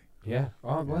that way. Yeah.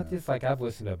 Well, it's like I've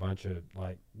listened to a bunch of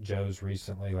like Joe's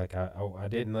recently. Like I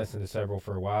didn't listen to several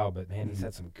for a while, but man, he's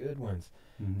had some good ones,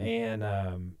 and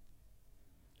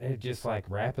it just like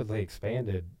rapidly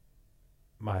expanded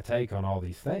my take on all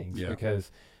these things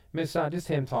because. I mean, it's not just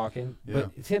him talking,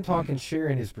 but it's him talking,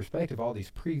 sharing his perspective, all these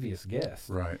previous guests.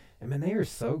 Right. I mean, they are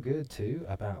so good, too,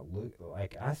 about,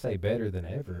 like I say better than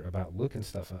ever, about looking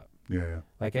stuff up. Yeah.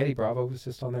 Like Eddie Bravo was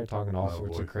just on there talking all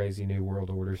sorts of crazy New World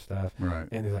Order stuff. Right.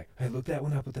 And they're like, hey, look that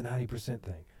one up with the 90%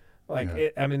 thing.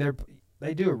 Like, I mean,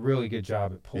 they do a really good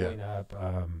job at pulling up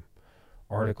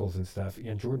articles and stuff.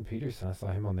 And Jordan Peterson, I saw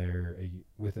him on there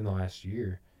within the last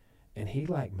year, and he,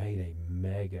 like, made a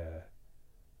mega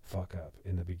fuck up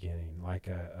in the beginning, like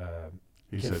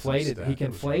he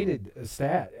conflated a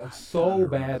stat so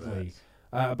badly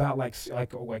about like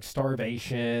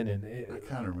starvation, and I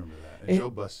kind of remember that. And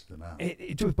Joe busted him out.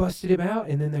 It just busted him out,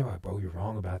 and then they were like, "Bro, you're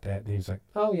wrong about that." And he's like,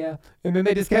 "Oh yeah," and then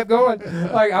they just kept going.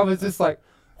 Like I was just like,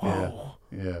 "Whoa."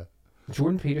 Yeah.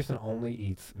 Jordan Peterson only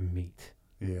eats meat.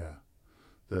 Yeah.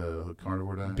 The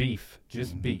carnivore diet? Beef.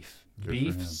 Just beef. Good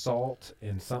beef, salt,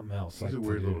 and something else. He's a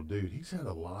weird little dude. He's had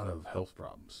a lot of health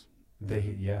problems. I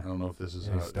don't know if this is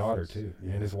and his daughter, too.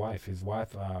 Yeah. And his wife. His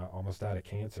wife almost died of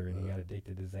cancer, and he got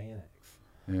addicted to Xanax.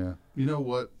 Yeah. You know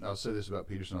what? I'll say this about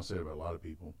Peterson. I'll say it about a lot of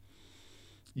people.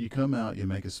 You come out, you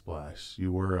make a splash.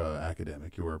 You were an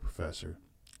academic. You were a professor.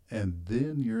 And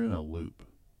then you're in a loop.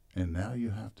 And now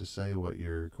you have to say what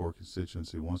your core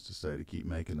constituency wants to say to keep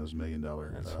making those $1 million.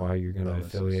 That's why you're going to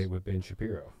affiliate with Ben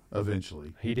Shapiro.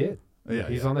 Eventually. He did. Yeah,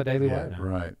 he's on the Daily Wire now.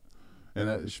 Right.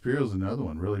 And Shapiro's another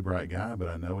one, really bright guy. But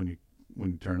I know when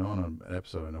you turn on an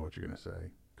episode, I know what you're going to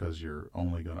say because you're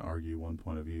only going to argue one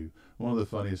point of view. One of the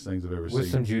funniest things I've ever seen.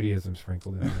 With some Judaism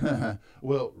sprinkled in there.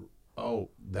 Well,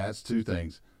 that's two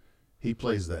things. He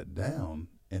plays that down,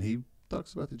 and he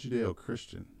talks about the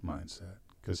Judeo-Christian mindset.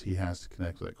 Because he has to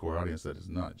connect with that core audience that is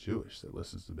not Jewish, that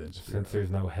listens to Ben Shapiro. Since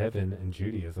there's no heaven in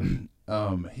Judaism.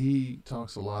 He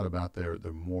talks a lot about their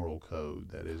moral code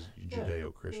that is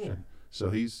Judeo-Christian. Yeah. So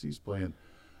he's playing.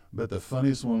 But the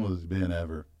funniest one with Ben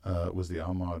ever was the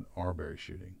Ahmaud Arbery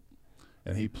shooting.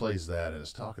 And he plays that and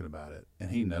is talking about it. And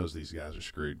he knows these guys are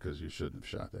screwed because you shouldn't have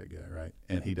shot that guy, right?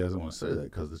 And he doesn't want to say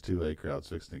that because the 2A crowd's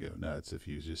fixing to go nuts if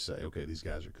you just say, okay, these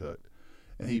guys are cooked.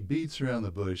 And he beats around the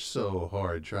bush so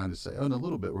hard trying to say, in a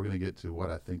little bit we're going to get to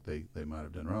what I think they might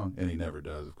have done wrong. And he never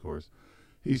does, of course.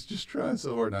 He's just trying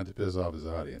so hard not to piss off his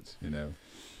audience,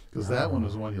 Because that one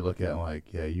was one you look at and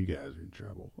like, yeah, you guys are in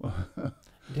trouble.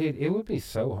 Dude, it would be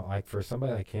so, like, for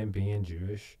somebody like him being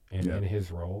Jewish and in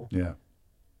his role. Yeah.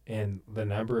 And the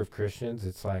number of Christians,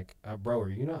 it's like, bro, are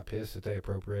you not pissed that they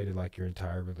appropriated, like, your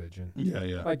entire religion?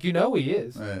 Yeah. Like, he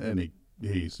is. And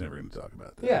He's never going to talk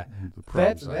about that. Yeah, The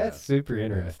problems that's super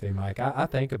interesting. Like I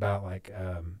think about like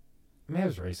I mean, I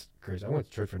was raised Christian. I went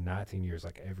to church for 19 years,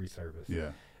 like every service.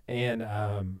 Yeah. And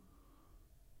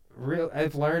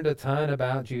I've learned a ton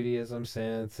about Judaism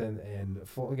since, and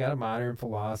got a minor in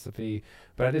philosophy.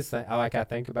 But I just I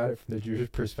think about it from the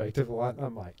Jewish perspective a lot. And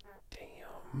I'm like,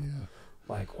 damn, Yeah.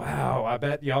 like wow, I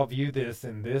bet y'all view this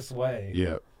in this way.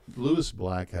 Yeah. Lewis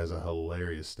Black has a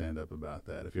hilarious stand-up about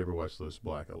that. If you ever watch Lewis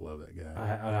Black, I love that guy.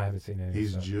 I haven't seen any.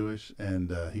 He's stuff. Jewish, and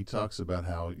he talks about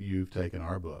how you've taken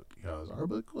our book. He goes, our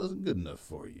book wasn't good enough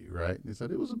for you, right? He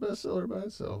said it was a bestseller by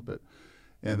itself,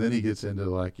 and then he gets into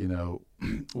like,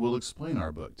 we'll explain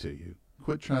our book to you.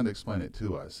 Quit trying to explain it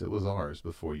to us. It was ours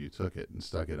before you took it and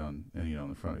stuck it on, on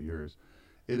the front of yours.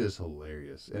 It is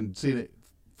hilarious, and seeing it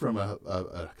from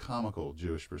a comical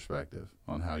Jewish perspective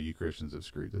on how you Christians have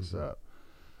screwed this up.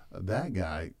 That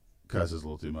guy cusses a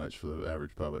little too much for the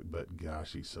average public, but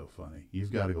gosh, he's so funny. You've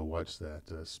got to go watch that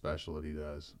special that he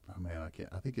does. Oh, man, I can't.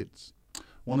 I think it's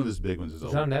one of his big ones. Is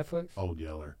it on Netflix? Old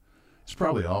Yeller. It's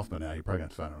probably off by now. You're probably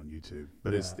gonna find it on YouTube,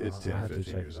 but it's 10 or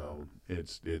 15 years it old.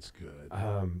 It's good.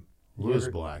 Louis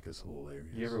Black is hilarious.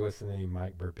 You ever listen to any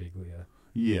Mike Birbiglia?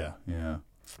 Yeah.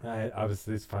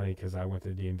 It's funny because I went to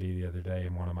DMV the other day,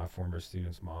 and one of my former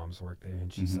students' moms worked there,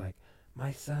 and she's like,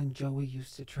 my son Joey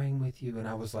used to train with you. And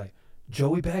I was like,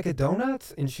 Joey Bag of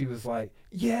Donuts? And she was like,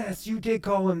 yes, you did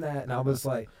call him that. And I was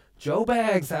like, Joe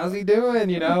Bags, how's he doing?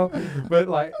 But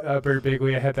like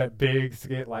Birbiglia had that big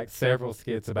skit, like several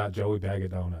skits about Joey Bag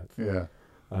of Donuts. Yeah.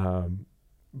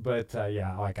 Like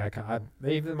I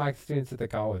even my students at the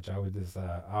college, I would just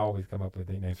I always come up with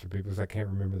nicknames for people because I can't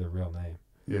remember their real name.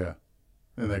 Yeah.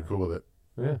 And they're cool with it.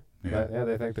 Yeah,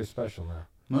 they think they're special now.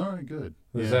 All right, good.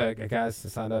 There's a guy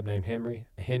signed up named Henry.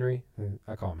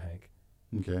 I call him Hank.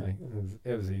 Okay. Like,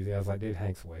 it was easy. I was like, dude,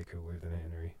 Hank's way cooler than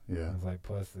Henry. Yeah. I was like,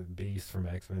 plus the Beast from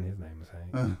X-Men, his name was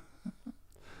Hank.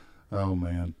 Oh,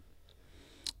 man.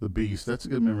 The Beast. That's a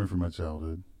good memory from my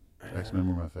childhood. X-Men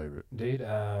were my favorite. Dude,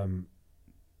 the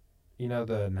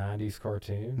 90s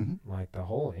cartoon? Mm-hmm. Like, the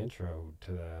whole intro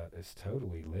to that is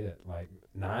totally lit. Like,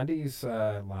 90s,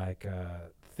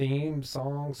 theme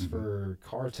songs for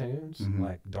cartoons,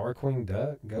 like Darkwing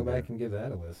Duck. Go back and give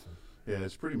that a listen. Yeah,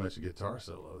 it's pretty much a guitar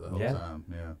solo the whole time.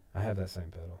 Yeah. I have that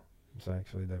same pedal. It's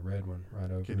actually the red one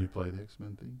right over. Can you play the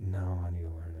X-Men theme? No, I need to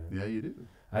learn it. Yeah, you do.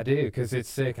 I do, because it's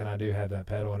sick, and I do have that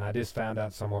pedal, and I just found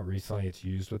out somewhat recently it's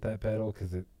used with that pedal,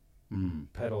 because it's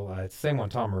the same one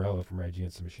Tom Morello from Rage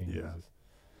Against the Machine uses.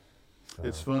 So.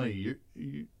 It's funny,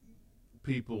 you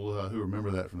people who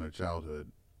remember that from their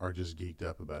childhood are just geeked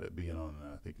up about it being on,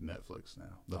 I think, Netflix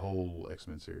now. The whole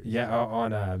X-Men series. Yeah,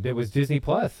 on it was Disney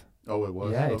Plus. Oh, it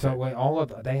was. Yeah, it's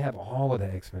they have all of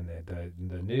the X-Men.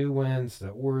 The new ones, the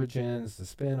origins, the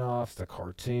spin-offs, the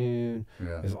cartoon.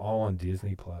 Yeah, is all on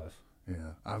Disney Plus.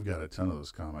 Yeah, I've got a ton of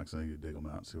those comics. I need to dig them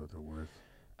out and see what they're worth.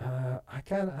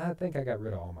 I think I got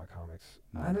rid of all my comics.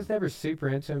 I was never super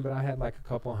into them, but I had like a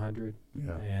couple hundred.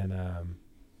 Yeah, and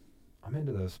I'm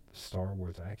into those Star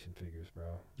Wars action figures,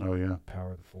 bro. Oh, yeah.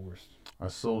 Power of the Force. I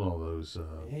sold all those.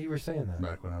 Yeah, you were saying that.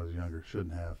 Back when I was younger.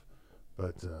 Shouldn't have.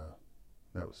 But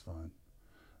that was fun.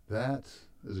 That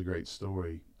is a great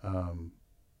story. And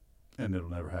it'll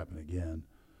never happen again.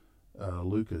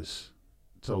 Lucas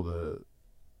told the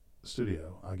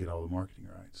studio, I get all the marketing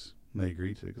rights. And they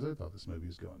agreed to it because they thought this movie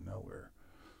was going nowhere.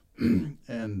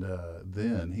 And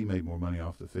then he made more money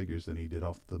off the figures than he did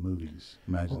off the movies.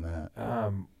 Imagine that.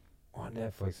 On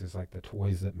Netflix is like the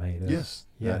toys that made us.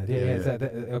 Yes.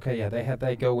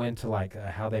 They go into like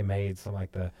how they made some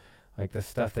like the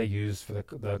stuff they used for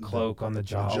the cloak on the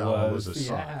Jawas. Was a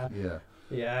sock.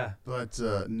 Yeah. But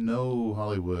no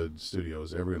Hollywood studio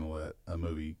is ever going to let a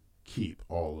movie keep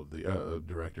all of the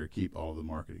director keep all the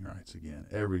marketing rights again.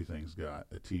 Everything's got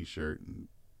a T-shirt and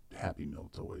Happy Meal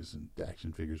toys and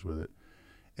action figures with it.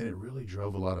 And it really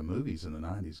drove a lot of movies in the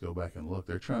 90s. Go back and look.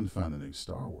 They're trying to find the new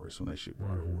Star Wars when they shoot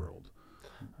Waterworld.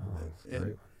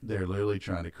 And they're literally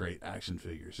trying to create action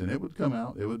figures. And it would come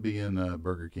out. It would be in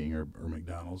Burger King or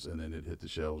McDonald's, and then it'd hit the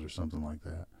shelves or something like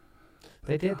that. But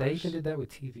they did. They even did that with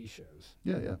TV shows.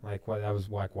 Yeah. Like what I was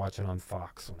like watching on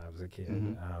Fox when I was a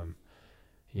kid.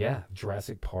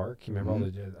 Jurassic Park. You remember all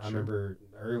the? I remember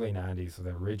early 90s, the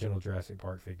original Jurassic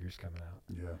Park figures coming out.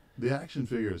 Yeah. The action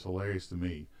figure is hilarious to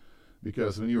me.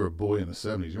 Because when you were a boy in the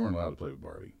 70s, you weren't allowed to play with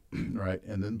Barbie, right?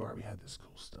 And then Barbie had this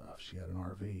cool stuff. She had an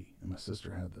RV, and my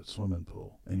sister had the swimming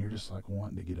pool. And you're just like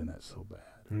wanting to get in that so bad.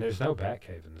 And there's no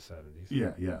Batcave in the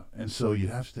 70s. Yeah. And so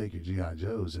you'd have to take your G.I.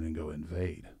 Joes and then go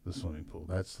invade the swimming pool.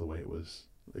 That's the way it was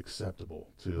acceptable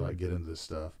to like get into this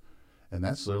stuff. And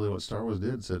that's literally what Star Wars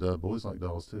did. Said boys like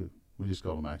dolls too. We just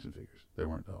called them action figures. They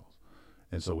weren't dolls.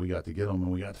 And so we got to get them,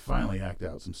 and we got to finally act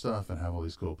out some stuff and have all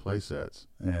these cool play sets.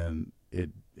 And it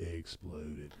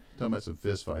exploded. Talking about some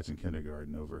fist fights in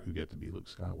kindergarten over who get to be Luke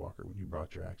Skywalker when you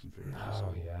brought your action figures.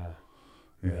 Oh, yeah.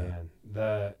 Yeah.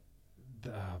 Man,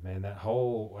 oh, man, that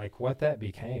whole, like, what that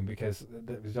became, because we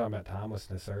were talking about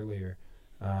timelessness earlier.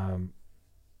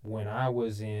 When I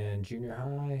was in junior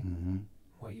high, Mm-hmm.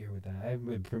 what year would that? It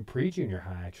would been pre-junior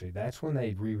high, actually. That's when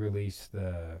they re-released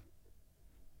the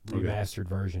remastered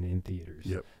version in theaters.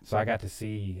 Yep. So I got to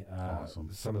see Awesome.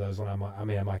 some of those when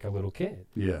I'm like a little kid.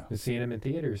 Yeah. Was seeing them in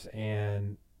theaters,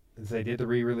 and as they did the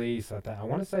re-release, I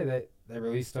want to say that they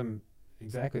released them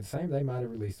exactly the same. They might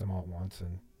have released them all at once,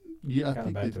 and Yeah, I Kinda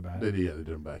think back to back. they did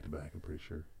them back to back, I'm pretty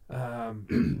sure.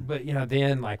 but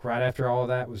then like right after all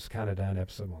that was kind of done,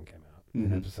 episode 1 came out, then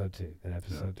Mhm. episode 2, then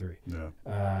episode 3, Yeah.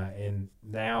 and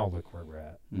now look where we're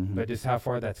at. Mhm. But just how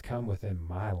far that's come within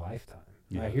my lifetime.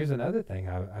 Yeah. Here's another thing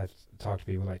I talk to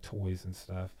people like toys and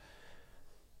stuff.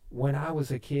 When I was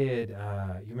a kid,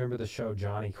 you remember the show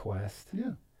Johnny Quest?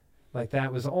 Yeah. Like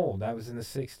that was old. That was in the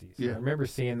 60s. Yeah. I remember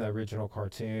seeing the original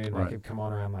cartoon. Right. Like it'd come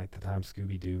on around like the time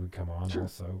Scooby-Doo would come on, Sure.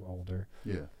 also older.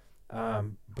 Yeah.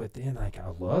 But then like I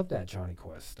loved that Johnny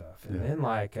Quest stuff. And Yeah. then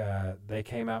like they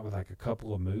came out with like a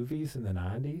couple of movies in the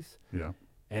 90s. Yeah.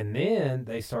 And then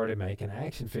they started making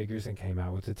action figures and came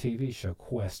out with the TV show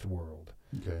Quest World.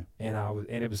 Okay. And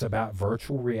it was about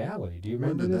virtual reality. Do you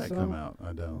When remember did this? that come out?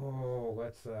 I don't. Oh,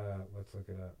 let's look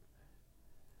it up.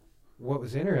 What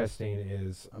was interesting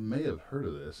is I may have heard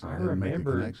of this. And I didn't make the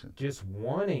remember connection. just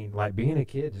wanting, like being a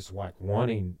kid, just like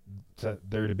wanting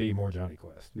there to be more Johnny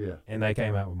Quest, Yeah. and they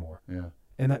came out with more. Yeah.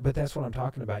 But that's what I'm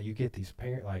talking about. You get these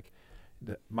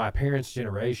my parents'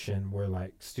 generation were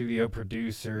like studio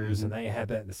producers, and Mhm. they had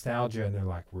that nostalgia, and they're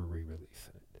like, we're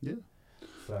re-releasing it. Yeah.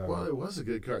 So Well, it was a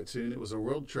good cartoon. It was a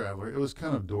world traveler. It was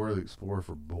kind of Dora the Explorer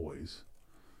for boys.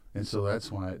 And so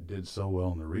that's why it did so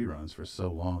well in the reruns for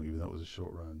so long, even though it was a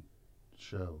short run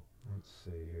show. let's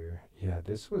see here. Yeah,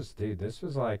 this was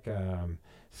like,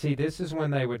 see, this is when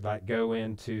they would like go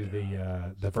into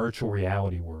the virtual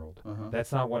reality world. Uh-huh.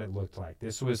 That's not what it looked like.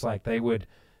 This was like they would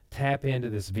tap into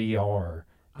this VR,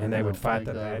 and they would fight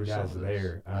the bad guys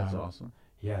there. That's awesome.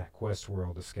 Yeah, Quest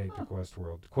World, Escape to Quest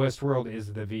World. Quest World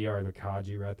is the VR, the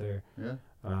Kaji right there. Yeah.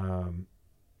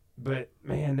 But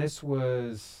man,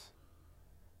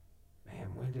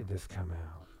 when did this come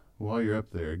out? While you're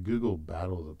up there, Google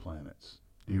Battle of the Planets.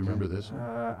 Do you remember this one?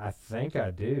 I think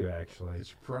I do, actually.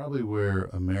 It's probably where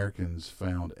Americans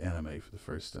found anime for the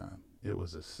first time. It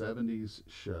was a 70s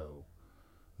show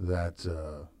that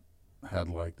had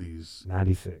like these.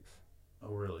 96.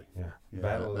 Oh, really? Yeah. Yeah,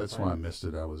 Battle of the that's why I Planets.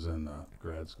 missed it. I was in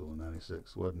grad school in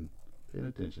 96. Wasn't paying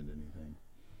attention to anything.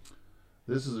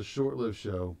 This is a short-lived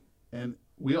show, and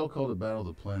we all called it Battle of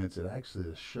the Planets.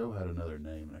 The show had another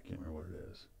name, and I can't remember what it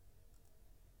is.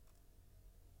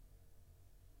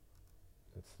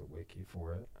 That's the wiki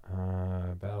for it.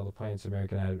 Battle of the Planets,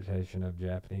 American adaptation of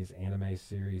Japanese anime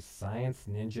series Science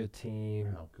Ninja Team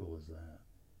How cool is that?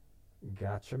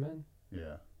 Gatchaman.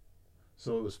 Yeah.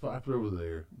 So it was popular over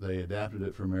there. They adapted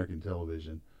it for American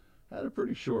television. Had a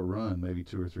pretty short run, maybe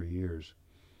 2 or 3 years.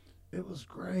 It was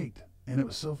great. And it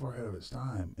was so far ahead of its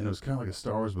time. And it was kind of like a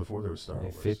Star Wars before there was Star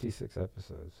Wars. 56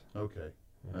 episodes. Okay.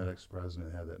 Yeah. That surprised me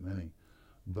it had that many.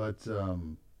 But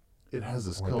it has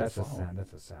this Wait, cult that's following.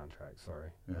 that's a soundtrack. Sorry.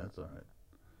 Yeah, that's all right.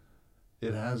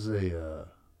 It has a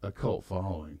cult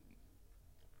following.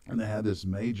 And they had this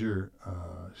major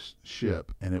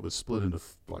ship, and it was split into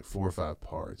like 4 or 5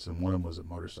 parts. And one of them was a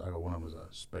motorcycle, one of them was a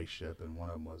spaceship, and one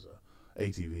of them was a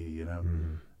ATV, you know.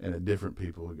 Mhm. And different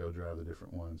people would go drive the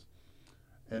different ones.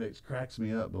 And it cracks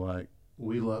me up, like,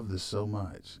 we love this so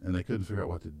much, and they couldn't figure out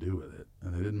what to do with it.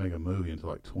 And they didn't make a movie until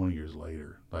like 20 years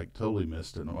later. Like, totally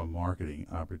missed a marketing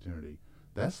opportunity.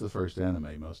 That's the first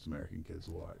anime most American kids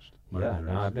watched. My Yeah, no, I've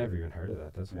generation. never even heard of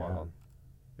that. That's Yeah. wild.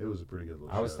 It was a pretty good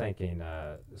little I was show. thinking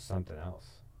something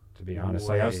else, to be honest.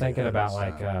 Like I was Way thinking ahead about of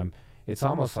like time. it's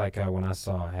almost like when I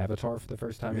saw Avatar for the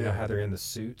first time. You know Yeah. how they're in the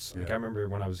suits. Like Yeah. I remember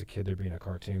when I was a kid, there being a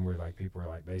cartoon where like people were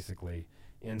like basically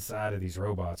inside of these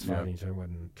robots Yeah. fighting each other.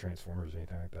 Wasn't Transformers or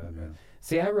anything like that. Yeah. But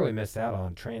see, I really missed out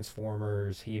on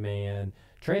Transformers, He-Man.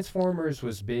 Transformers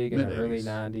was big in the early Mid-eighties.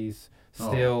 '90s. Oh.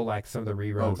 Still, like some of the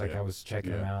reruns, like yeah. I was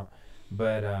checking them Yeah. out.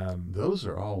 But Those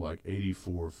are all like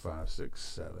 84, 5, 6,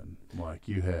 7. Like,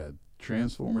 you had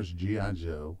Transformers, G.I.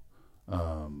 Joe.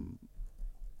 What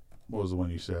was the one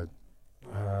you said?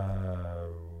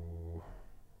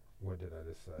 what did I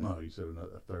just say? No, you said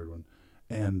a third one.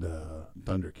 And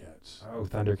Thundercats. Oh,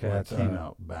 Thundercats. Came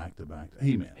out back to back.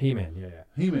 He-Man. He-Man, yeah.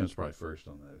 He-Man was probably first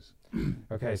on those.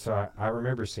 Okay, so I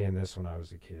remember seeing this when I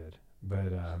was a kid,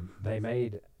 but they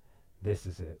made This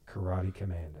is it. Karate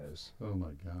Commandos. Oh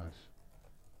my gosh.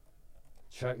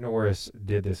 Chuck Norris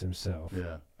did this himself.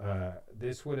 Yeah.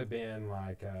 This would have been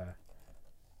like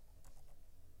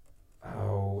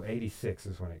 86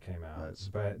 is when it came out.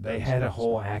 But they had a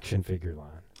whole action figure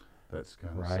line. That's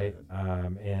kind of right.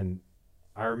 sad. And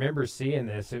I remember seeing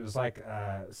this. It was like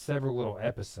several little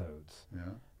episodes. Yeah.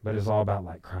 But it's all about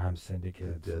like crime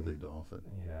syndicates. The Deadly Dolphin.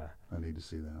 Yeah. I need to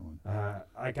see that one.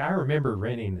 Like I remember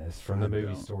renting this from the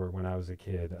movie don't. store when I was a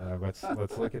kid. Let's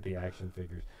look at the action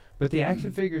figures. But the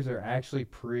action figures are actually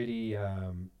pretty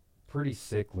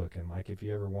sick looking. Like if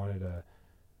you ever wanted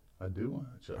I do want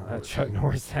a Chuck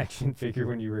Norris action figure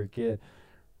when you were a kid,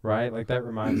 right? Like that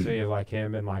reminds me of like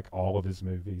him in like all of his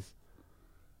movies.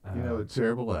 You know, a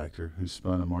terrible actor who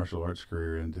spun a martial arts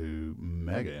career into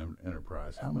mega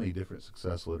enterprise. How many different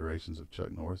successful iterations of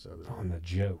Chuck Norris are there? On the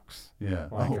jokes. Yeah.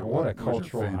 Like, what a which are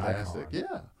cultural fantastic.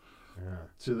 icon. Yeah.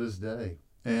 To this day.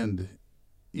 And,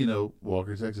 you know,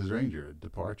 Walker, Texas Ranger, a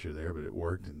departure there, but it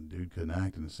worked, and dude couldn't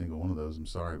act in a single one of those. I'm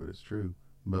sorry, but it's true.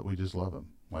 But we just love him.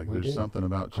 Like We there's do. something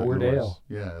about Chuck Cordell. Norris.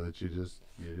 Yeah, that you just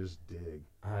dig.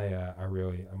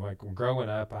 I'm like growing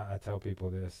up. I tell people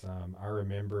this. I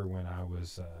remember when I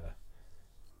was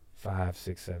 5,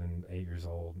 6, 7, 8 years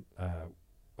old.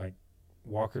 Like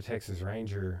Walker Texas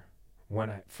Ranger, when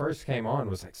I first came on,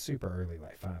 was like super early,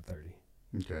 like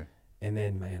 5:30. Okay. And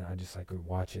then man, I just like would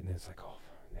watch it, and it's like, oh,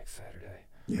 next Saturday.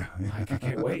 Yeah. Like I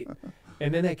can't wait.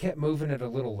 And then they kept moving it a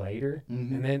little later,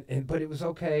 Mhm. and then but it was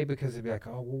okay because it'd be like,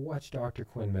 oh, we'll watch Dr.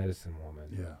 Quinn Medicine Woman,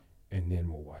 Yeah. and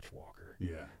then we'll watch Walker.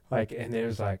 Yeah. Like, and then it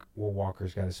was like, well,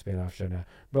 Walker's got a spin-off show now.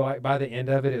 But like by the end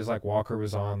of it, it was like Walker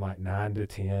was on like 9 to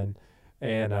 10,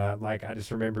 and like I just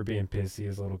remember being pissy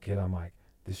as a little kid. I'm like,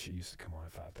 this shit used to come on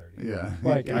at 5:30. Yeah.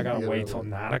 Like I gotta Yeah, wait till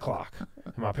 9 o'clock.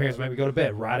 And my parents make me go to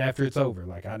bed right after it's over.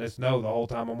 Like I just know the whole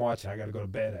time I'm watching, I gotta go to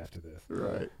bed after this.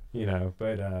 Right. You know,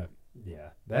 but yeah,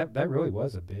 that really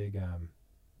was a big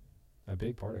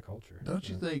part of culture. Don't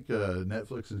you think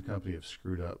Netflix and company have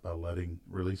screwed up by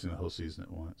releasing a whole season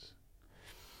at once?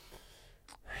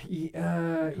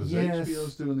 Because Yes.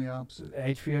 HBO's doing the opposite.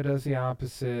 HBO does the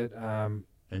opposite.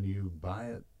 And you buy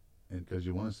it and because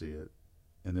you want to see it,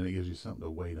 and then it gives you something to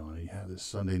wait on. And you have this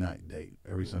Sunday night date.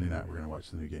 Every Sunday night we're going to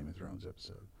watch the new Game of Thrones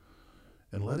episode.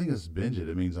 And letting us binge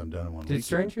it means I'm done in one week. Did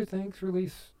Stranger Things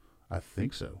release? I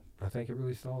think so. I think it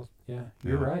released all. Yeah,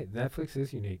 you're Yeah. right. Netflix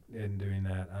is unique in doing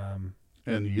that.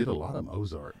 And you get a lot of them.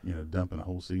 Ozark, dumping a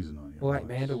whole season on you. Well, like at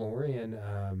once.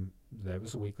 Mandalorian, that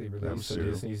was a weekly was release. So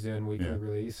serial. Disney's doing weekly Yeah.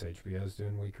 release. HBO's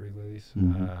doing weekly release.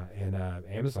 Mhm. And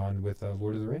Amazon with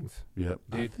Lord of the Rings. Yep.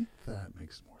 I Dude. think that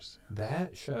makes more sense.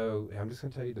 That show. I'm just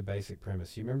gonna tell you the basic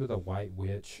premise. You remember the White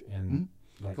Witch and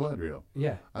like Galadriel.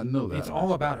 yeah, I know that. it's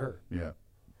all about her. Yeah.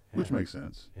 Which Yeah. makes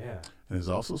sense. Yeah. And is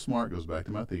also smart, goes back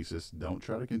to my thesis. Don't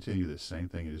try to continue the same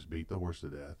thing and just beat the horse to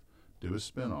death. Do a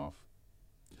spinoff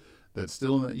that's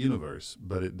still in that universe,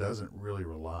 but it doesn't really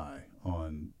rely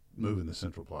on moving the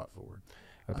central plot forward.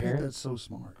 I think Apparently, that's so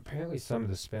smart. apparently, some of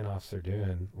the spin-offs they're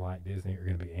doing, like Disney, are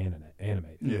going to be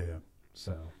animated. Yeah.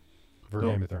 So, for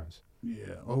Don't- Game of Thrones,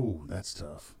 Yeah. Oh, that's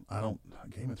tough.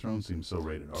 Game of Thrones seems so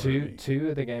rated R. to me. two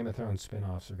of the Game of Thrones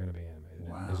spin-offs are going to be animated.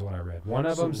 Wow. Is what I read. One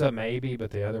of So- them's a maybe,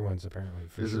 but the other one's apparently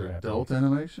for Is sure. it happening. adult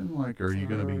animation? Like, are you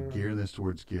going to be Uh, gearing this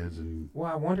towards kids? And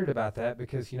Well, I wondered about that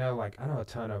because like I know a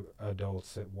ton of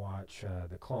adults that watch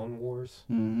the Clone Wars,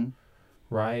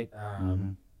 right?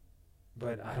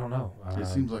 But I don't know. it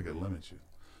seems like it limits you.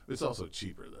 It's also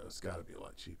cheaper, though. It's got to be a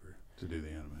lot cheaper to do the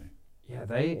anime. Yeah,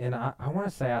 I want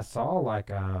to say I saw like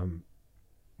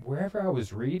wherever I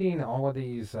was reading all of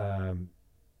these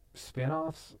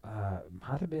spin-offs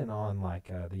might have been on like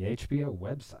the HBO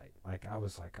website. Like I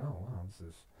was like, oh wow, this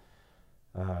is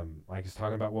like it's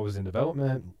talking about what was in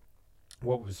development,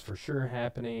 what was for sure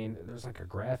happening. There's like a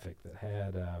graphic that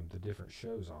had the different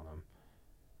shows on them,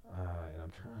 and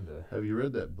I'm trying to. Have you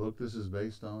read that book this is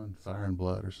based on, Fire and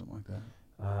Blood or something like that?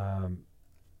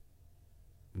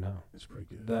 No, It's pretty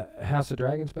good. the House of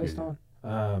Dragons based Yeah.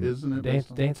 on. Isn't it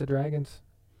based on? Dance of Dragons?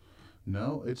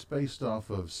 No, it's based off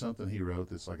of something he wrote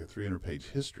that's like a 300-page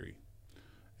history,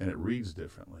 and it reads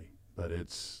differently. But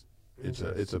it's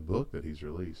a book that he's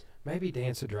released. Maybe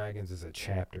Dance of Dragons is a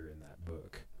chapter in that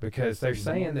book because they're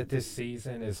saying that this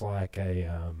season is like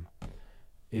I'm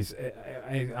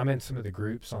in some of the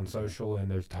groups on social and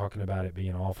they're talking about it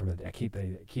being all from they keep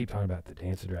talking about the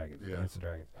Dance of Dragons. Yeah. Dance of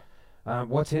Dragons.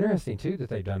 What's interesting too that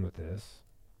they've done with this.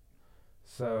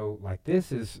 So like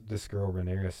this is this girl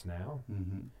Rhaenyra now.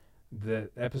 Mm-hmm. The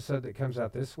episode that comes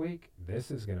out this week,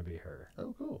 this is going to be her.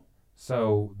 Oh, cool.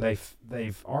 So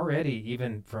they've already,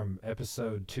 even from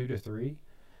episode 2 to 3,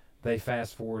 they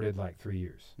fast forwarded like 3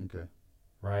 years. Okay.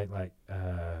 right? Like,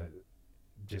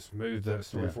 just move the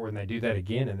story Yeah. forward, and they do that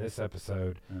again in this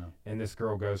episode, Yeah. and this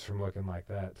girl goes from looking like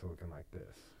that to looking like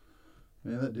this.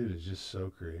 Man, that dude is just so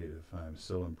creative. I'm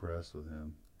so impressed with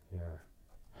him. Yeah,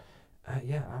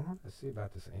 I want to see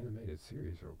about this animated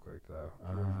series real quick though.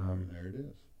 There it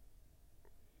is.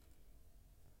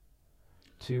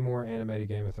 2 more animated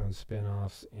Game of Thrones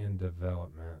spin-offs in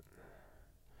development.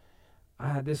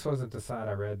 This wasn't the site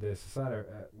I read this. The site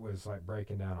was like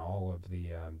breaking down all of the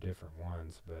different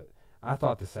ones, but I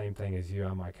thought the same thing as you.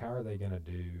 I'm like, how are they going to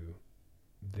do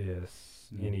this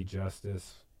any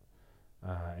justice?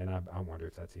 And I wonder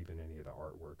if that's even any of the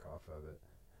artwork off of it.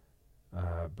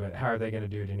 But how are they going to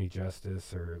do it any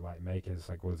justice, or like make it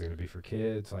like, what is it going to be for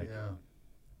kids? Like, yeah.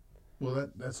 Well,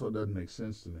 that's what doesn't make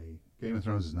sense to me. Game of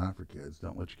Thrones is not for kids.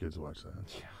 Don't let your kids watch that.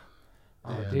 yeah.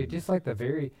 Oh, dude, just like the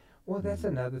very that's Mhm.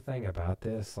 another thing about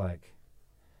this. Like,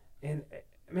 and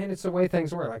I mean, it's the way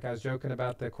things were. Like I was joking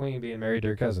about the queen being married to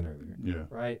her cousin earlier, Yeah.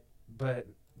 right? But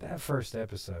that first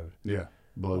episode, Yeah.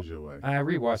 Blows you away. I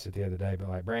rewatched it the other day. But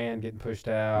like Bran getting pushed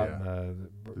out, Yeah. and,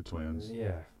 The twins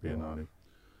yeah, being naughty.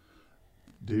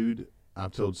 Dude,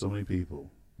 I've told so many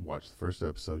people, watch the first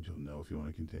episode. You'll know if you want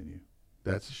to continue.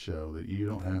 That's a show that you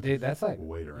don't have dude, to that's like.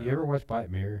 wait around. You ever watch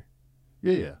Bite Mirror?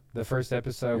 Yeah. The first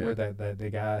episode Yeah. where that the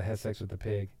guy has sex with the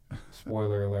pig.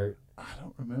 Spoiler alert. I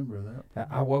don't remember that.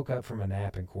 I woke up from a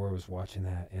nap and Cora was watching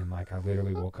that, and like I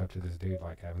literally woke up to this dude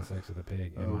like having sex with a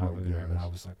pig in Oh my my living room, and I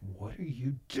gosh. was like, "What are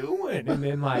you doing?" And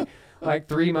then like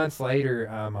 3 months later,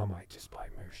 I'm like, "This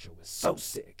Black Mirror show was so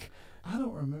sick." I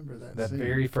don't remember that. The scene.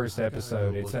 very first I gotta go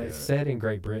episode, look at it's it. set in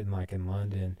Great Britain, like in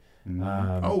London.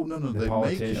 Mhm. Oh no, The they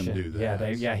politician, make him do that. yeah,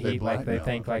 they like they blackmail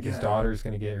think him. like his Yeah. daughter's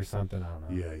gonna get or something. I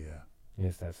don't know. Yeah. He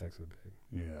has to have sex with a pig.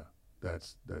 Yeah.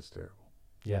 That's terrible.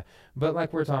 But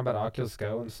like we were talking about Oculus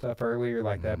Go and stuff earlier,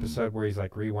 like the Mhm. episode where he's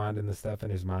like rewinding the stuff in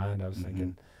his mind. I was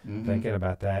thinking Mhm.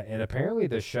 about that, and apparently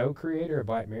the show creator of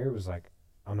Black Mirror was like,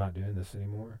 "I'm not doing this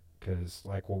anymore," because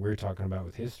like what we were talking about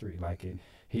with history, like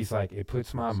he's like, it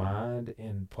puts my mind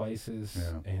in places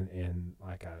Yeah. and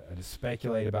like I just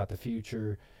speculate about the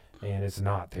future, and it's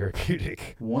not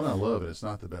therapeutic. One I love, and it's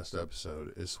not the best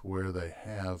episode, is where they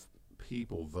have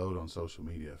people vote on social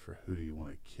media for who do you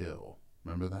want to kill.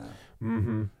 Remember that?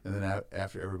 Mm-hmm. And then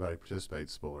after everybody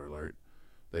participates, spoiler alert,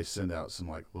 they send out some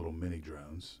like little mini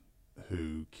drones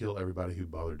who kill everybody who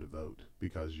bothered to vote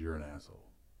because you're an asshole.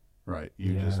 Right?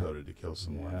 You just Yeah. voted to kill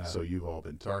someone. Yeah. So you've all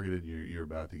been targeted. You're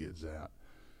about to get zapped.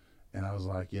 And I was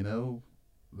like,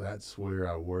 that's where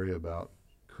I worry about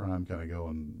crime kind of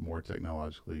going more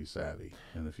technologically savvy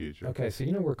in the future. Okay, so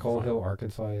you know where Coal Fine. Hill,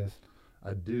 Arkansas is?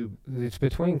 I do. It's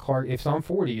between Clark. If it's on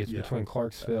 40, it's Yeah. between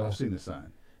Clarksville. I've seen the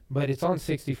sign. But it's on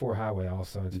 64 highway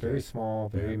also. It's very Okay. small,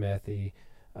 very methy.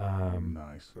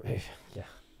 Nice. Yeah.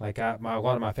 Like a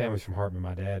lot of my family's from Hartman.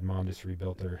 My dad and mom just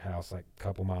rebuilt their house like a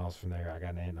couple miles from there. I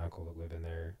got an aunt and uncle that live in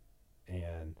there.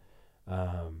 And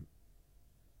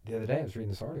the other day I was reading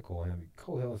this article, and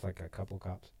Coal Hill is like a couple of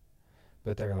cops.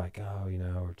 But they're like, oh,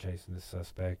 we're chasing this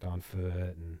suspect on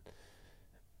foot, and,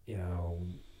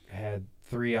 had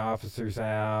 3 officers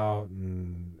out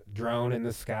and drone in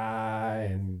the sky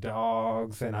and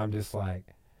dogs. And I'm just like,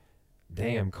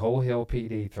 damn, Coal Hill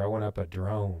PD throwing up a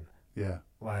drone. Yeah.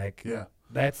 Like, Yeah.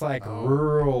 that's like Oh.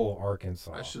 rural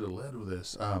Arkansas. I should have led with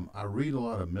this. I read a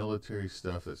lot of military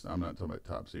stuff. I'm not talking about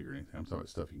top secret or anything. I'm talking about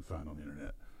stuff you can find on the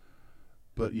internet.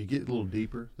 But you get a little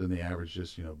deeper than the average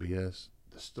just, BS.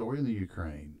 The story in the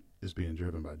Ukraine is being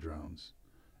driven by drones.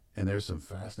 And there's some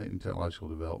fascinating technological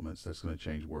developments that's going to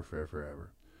change warfare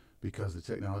forever. Because the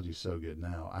technology is so good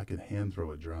now, I can hand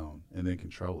throw a drone and then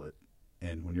control it.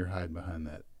 And when you're hiding behind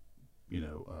that,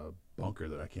 bunker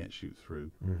that I can't shoot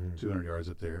through, 200 yards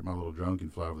up there, my little drone can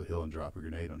fly over the hill and drop a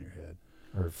grenade on your head.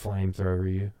 Or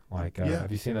flamethrower you. Like, Yeah.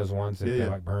 have you seen those ones that they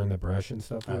like burn the brush and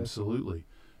stuff with? Absolutely.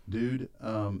 Dude,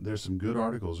 there's some good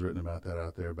articles written about that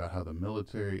out there, about how the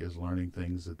military is learning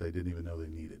things that they didn't even know they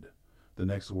needed. The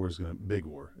next war big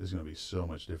war is going to be so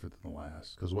much different than the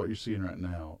last. Because what you're seeing right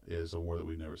now is a war that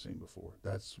we've never seen before.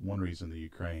 That's one reason the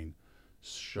Ukraine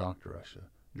shocked Russia.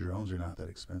 Drones are not that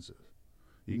expensive.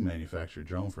 You can manufacture a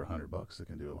drone for $100 that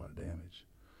can do a lot of damage.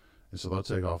 And so they'll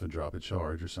take off and drop a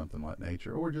charge or something like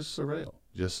nature, or just surveil.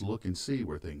 Just look and see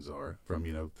where things are from,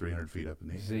 300 feet up in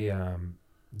the air. See,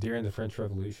 during the French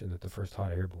Revolution that the first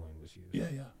hot air balloon was used.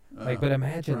 Yeah. But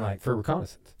imagine, right. like, for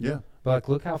reconnaissance. Yeah. But, like,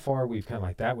 look how far we've come.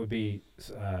 Like, that would be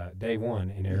day one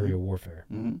in aerial warfare.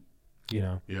 Mm-hmm.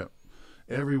 Yeah.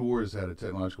 Every war has had a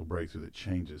technological breakthrough that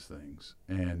changes things.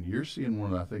 And you're seeing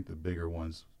one of, I think, the bigger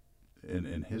ones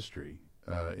in history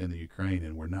in the Ukraine,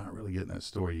 and we're not really getting that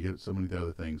story. You get so many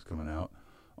other things coming out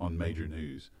on major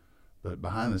news. But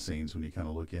behind the scenes, when you kind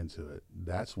of look into it,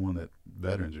 that's one that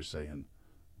veterans are saying,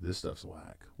 this stuff's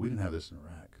whack. We didn't have this in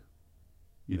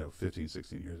Iraq, 15,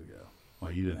 16 years ago.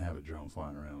 Like, you didn't have a drone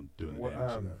flying around doing the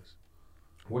damage to those.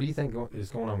 What do you think is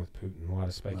going on with Putin? A lot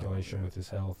of speculation with his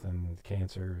health and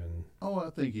cancer and. Oh, I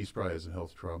think he's probably has some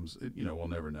health problems. We'll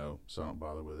never know, so I don't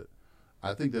bother with it.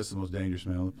 I think that's the most dangerous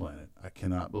man on the planet. I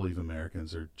cannot believe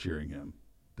Americans are cheering him.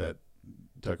 That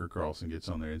Tucker Carlson gets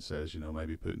on there and says,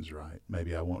 maybe Putin's right.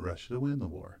 Maybe I want Russia to win the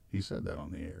war. He said that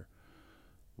on the air.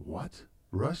 What?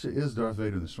 Russia is Darth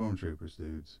Vader and the Stormtroopers,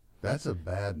 dudes. That's a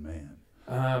bad man.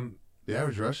 The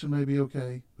average Russian may be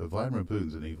okay, but Vladimir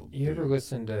Putin's an evil dude. You ever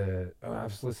listen to,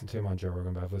 I've listened to him on Joe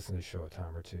Rogan, but I've listened to the show a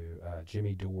time or two,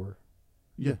 Jimmy Dore?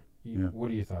 Yeah. What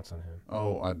are your thoughts on him?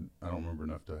 Oh, I don't remember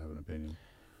enough to have an opinion.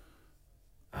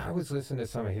 I was listening to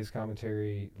some of his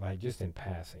commentary, like just in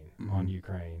passing, on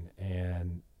Ukraine,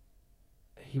 and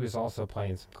he was also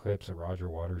playing some clips of Roger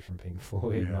Waters from Pink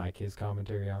Floyd, like his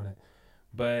commentary on it.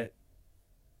 But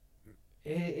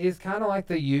it's kind of like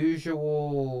the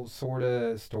usual sort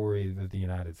of story of the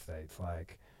United States.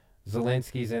 Like,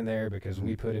 Zelensky's in there because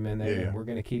we put him in there, and we're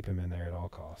going to keep him in there at all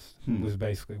costs, was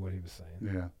basically what he was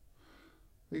saying. Yeah.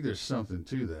 I think there's something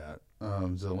to that.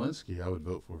 Zelensky, I would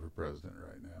vote for president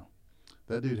right now.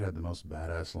 That dude had the most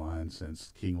badass line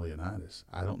since King Leonidas.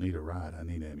 I don't need a ride, I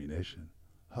need ammunition.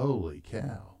 Holy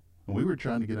cow. And we were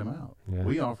trying to get him out. Yeah.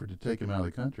 We offered to take him out of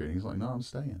the country, and he's like, no, I'm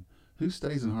staying. Who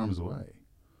stays in harm's way?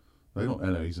 I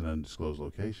know he's in an undisclosed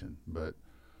location, but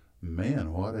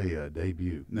man, what a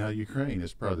debut. Now, Ukraine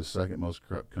is probably the second most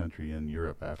corrupt country in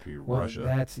Europe after Russia.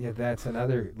 That's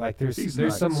another, like,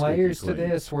 there's some layers to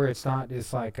this where it's not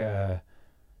just like they're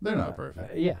not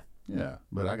perfect. Yeah. Yeah,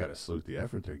 but I got to salute the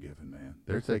effort they're giving, man.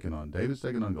 David's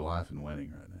taking on Goliath and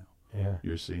winning right now. Yeah.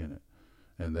 You're seeing it.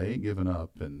 And they ain't giving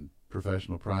up, and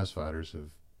professional prize fighters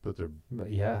have put their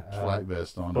flight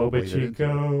vest on.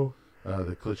 Bobachico.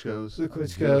 The Klitschko's. The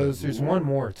Klitschko's. There's one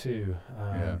more, too.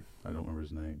 I don't remember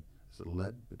his name. Is it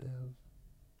Ledbedev?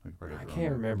 I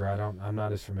can't remember. I'm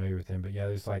not as familiar with him, but yeah,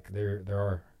 there's like there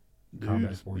are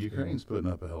combat sports. Ukraine's putting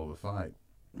up a hell of a fight,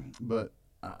 but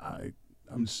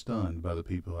I'm stunned by the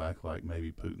people who act like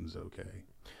maybe Putin's okay.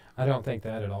 I don't think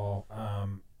that at all.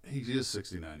 He is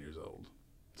 69 years old,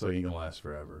 so he ain't gonna last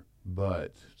forever.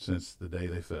 But since the day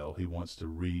they fell, he wants to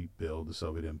rebuild the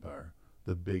Soviet Empire.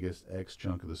 The biggest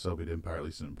chunk of the Soviet Empire, at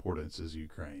least in importance, is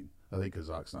Ukraine. I think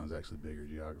Kazakhstan's actually bigger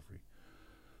geography.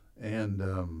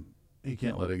 And he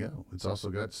can't let it go. It's also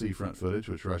got seafront footage,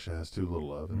 which Russia has too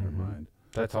little of in their mind.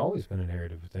 That's always been a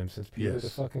narrative with them since Peter the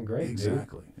fucking Great.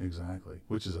 Exactly.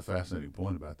 Which is a fascinating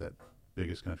point about that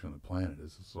biggest country on the planet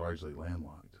is it's largely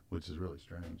landlocked, which is really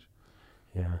strange.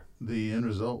 Yeah. The end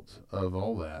result of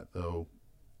all that, though,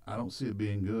 I don't see it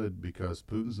being good because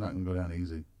Putin's not going to go down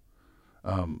easy.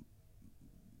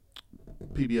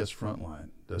 PBS Frontline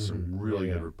does some really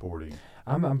good reporting.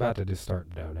 I'm about to just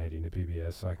start donating to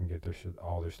PBS so I can get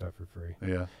all their stuff for free.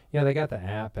 Yeah. Yeah, they got the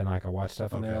app and like I watch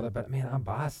stuff on there. But man, I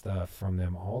buy stuff from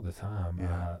them all the time.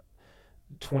 Yeah.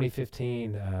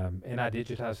 2015, and I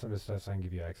digitize some of the stuff so I can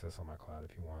give you access on my cloud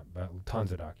if you want. But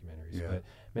tons of documentaries. Yeah. But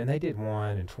man, they did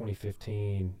one in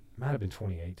 2015. Might have been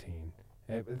 2018.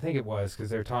 I think it was because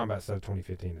they were talking about stuff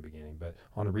 2015 in the beginning, but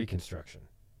on the reconstruction.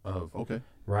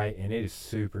 Right, and it is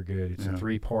super good. It's a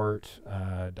 3-part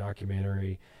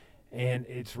documentary, and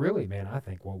it's really, man, I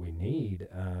think what we need.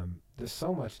 There's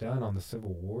so much done on the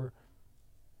Civil War,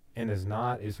 and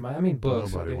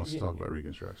books. Nobody wants to talk about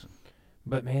Reconstruction.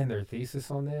 But man, their thesis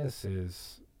on this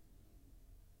is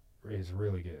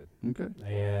really good. Okay.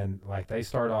 And like they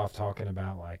start off talking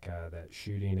about like that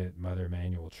shooting at Mother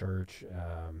Emanuel Church.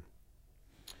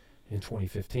 In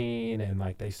 2015, and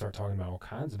like they start talking about all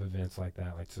kinds of events like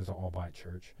that, like this is an all-white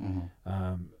church,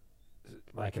 and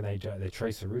they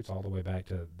trace the roots all the way back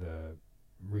to the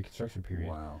Reconstruction period.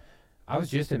 Wow! I was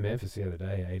just in Memphis the other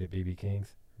day. I ate at BB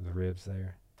King's, the ribs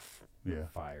there,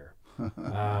 fire.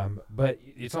 But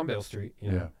it's on Beale Street,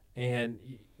 and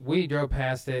we drove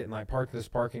past it and like parked in this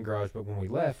parking garage. But when we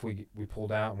left, we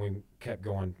pulled out and we kept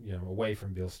going, away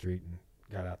from Beale Street and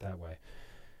got out that way.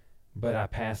 But I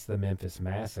passed the Memphis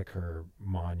Massacre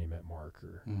monument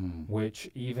marker,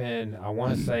 which even, I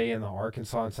want to say in the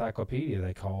Arkansas Encyclopedia,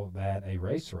 they call that a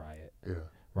race riot. Yeah.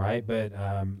 Right? But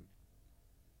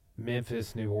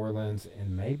Memphis, New Orleans,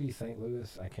 and maybe St.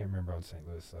 Louis. I can't remember on St.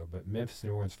 Louis, though. But Memphis,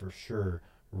 New Orleans for sure,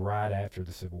 right after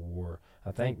the Civil War.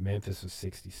 I think Memphis was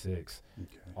 66.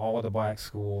 Okay. All of the black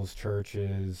schools,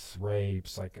 churches,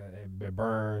 rapes, like it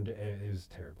burned. It was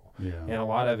terrible. Yeah. And a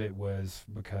lot of it was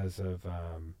because of...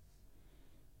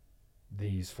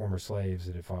 these former slaves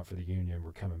that had fought for the Union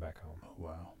were coming back home. Oh,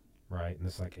 wow. right? And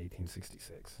it's like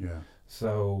 1866. Yeah.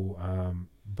 So,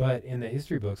 but in the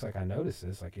history books, like I noticed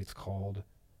this, like it's called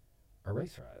a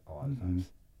race riot a lot of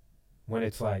times. When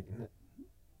it's like,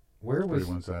 where was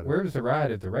the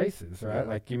riot of the races, right? Yeah.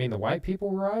 Like, you mean the white people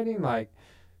were rioting? Like,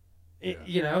 Yeah.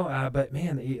 you know, but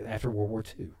man, after World War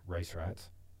II, race riots.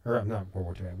 Or not World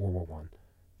War II, World War One.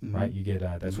 Right, you get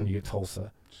that's when you get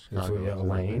Tulsa,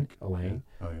 Elaine, Oh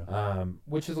yeah.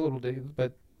 Which is a little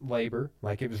but labor,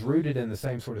 like it was rooted in the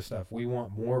same sort of stuff. We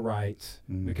want more rights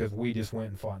because we just went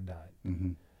and fought and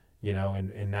died, you know,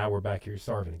 and now we're back here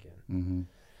starving again.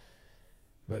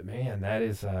 But man, that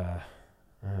is yeah,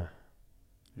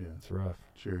 it's rough.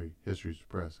 Cherry history's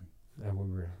depressing. And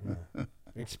we were,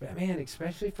 man,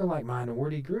 especially for like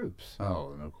minority groups.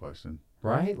 Oh, no question.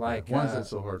 Right, like why is that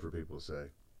so hard for people to say?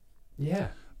 Yeah.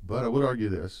 But I would argue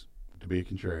this, to be a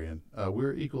contrarian,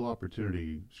 we're equal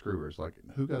opportunity screwers. Like,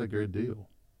 who got a good deal?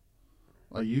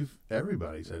 Like,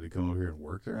 everybody's had to come over here and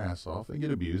work their ass off and get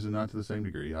abused, and not to the same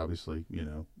degree. Obviously, you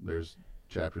know, there's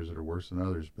chapters that are worse than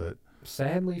others, but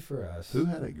sadly for us, who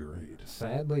had it great?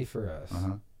 Sadly for us.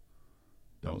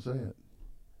 Don't say it.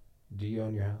 Do you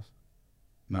own your house?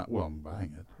 Not well. I'm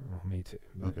buying it. Well, me too.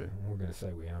 Okay. We're gonna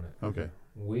say we own it. Okay.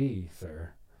 We,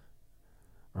 sir,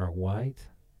 are white.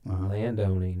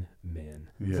 Landowning men.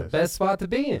 Yes. It's the best spot to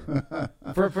be in.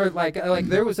 for like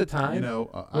there was a time, you know,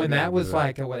 when that was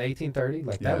like 1830.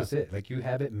 Like that Yeah. was it. Like you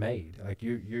have it made. Like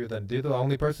you're the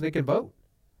only person that can vote.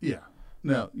 Yeah.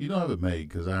 Now you don't have it made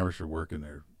because Irish are working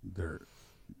their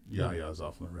yayas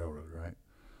off on the railroad, right?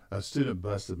 A student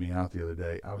busted me out the other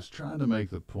day. I was trying to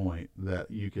make the point that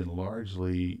you can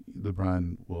largely, the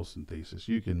Brian Wilson thesis,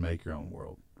 you can make your own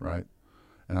world, right?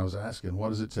 And I was asking, what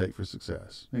does it take for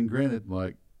success? And granted,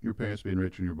 like, your parents being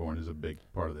rich when you're born is a big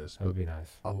part of this. That would be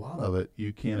nice. A lot of it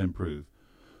you can improve.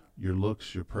 Your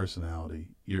looks, your personality,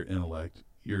 your intellect,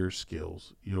 your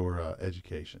skills, your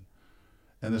education.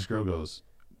 And this girl goes,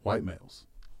 white males.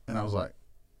 And I was like,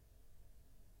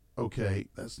 okay,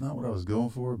 that's not what I was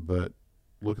going for, but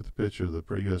look at the picture of the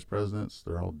U.S. presidents.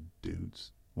 They're all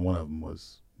dudes. One of them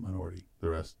was minority,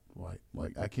 the rest white.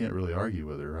 Like, I can't really argue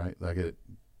with her, right? Like,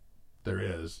 there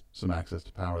is some access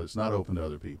to power that's not open to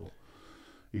other people.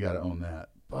 You got to own that.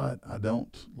 But I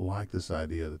don't like this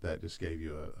idea that just gave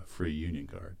you a free union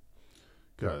card.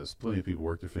 Because plenty of people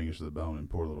work their fingers to the bone in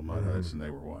poor little mud huts and they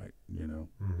were white, you know.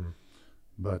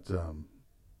 But,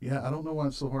 yeah, I don't know why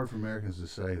it's so hard for Americans to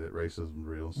say that racism is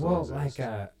real. Well, like,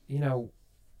 you know,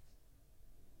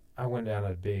 I went down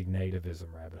a big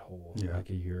nativism rabbit hole like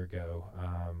a year ago.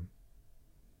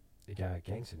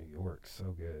 Gangs of New York,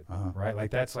 so good, right?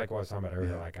 Like that's like what I was talking about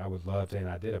earlier. Like I would love to, and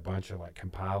I did a bunch of like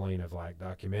compiling of like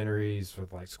documentaries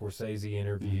with like Scorsese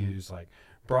interviews, like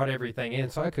brought everything in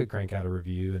so I could crank out a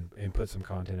review and put some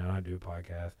content out. I do a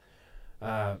podcast,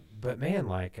 but man,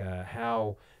 like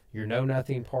how your Know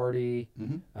Nothing Party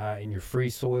and your Free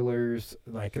Soilers,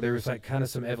 like there was like kind of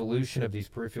some evolution of these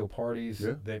peripheral parties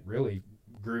that really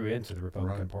grew into the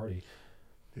Republican Party.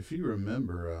 If you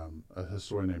remember, a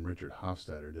historian named Richard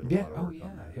Hofstadter did a lot of work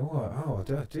on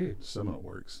that. Dude. Seminal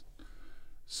works.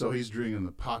 So he's drinking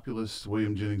the populist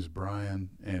William Jennings Bryan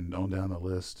and on down the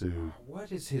list to...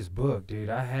 What is his book, dude?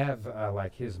 I have,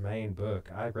 like, his main book.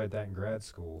 I read that in grad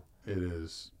school. It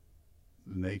is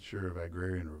The Nature of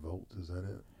Agrarian Revolt. Is that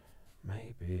it?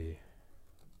 Maybe.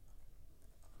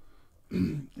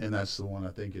 And that's the one,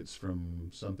 I think it's from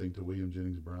something to William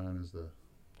Jennings Bryan is the...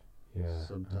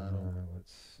 subtitle.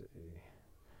 Let's see.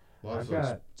 A lot of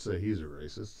folks say he's a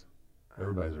racist.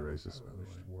 Everybody's a racist, by the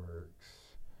way. Works.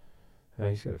 Yeah,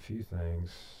 he's got a few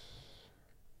things.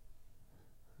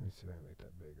 Let me see if I can make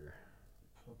that bigger.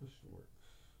 Published works.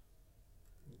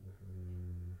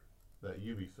 That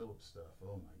UB Phillips stuff.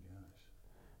 Oh my gosh.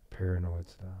 Paranoid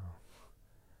Style.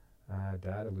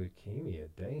 Died of leukemia.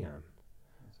 Damn.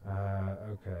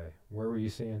 Okay. Where were you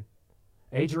seeing?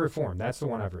 Age of Reform. That's the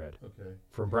one I've read. Okay.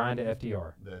 From Bryan to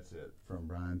FDR. That's it. From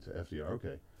Bryan to FDR.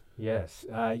 Okay. Yes.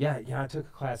 Yeah. I took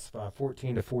a class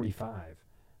 14 to 45.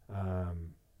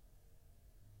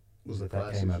 Was the that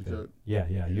class came you up in? took? Yeah.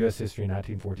 U.S. History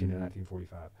 1914 to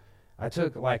 1945. I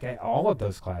took like all of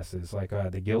those classes, like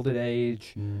the Gilded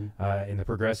Age, in the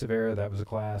Progressive Era. That was a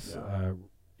class.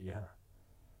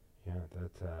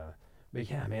 But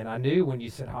yeah, man, I knew when you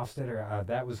said Hofstadter,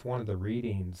 that was one of the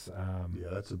readings. Yeah,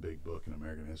 that's a big book in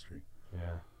American history.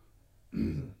 Yeah.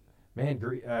 Man,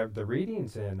 the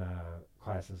readings in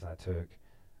classes I took,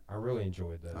 I really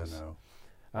enjoyed those. I know.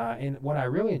 And what I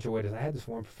really enjoyed is I had this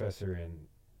one professor in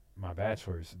my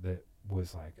bachelor's that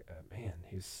was like, man,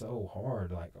 he's so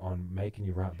hard, like on making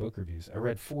you write book reviews. I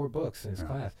read 4 books in his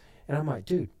class, and I'm like,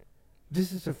 dude,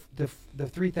 this is the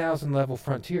 3,000 level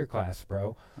frontier class,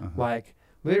 bro. Uh-huh. Like,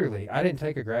 literally, I didn't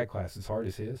take a grad class as hard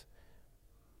as his,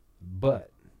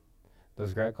 but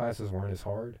those grad classes weren't as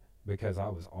hard because I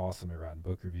was awesome at writing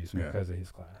book reviews Yeah. because of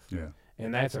his class. Yeah.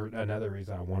 And that's another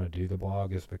reason I want to do the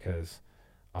blog is because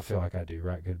I feel like I do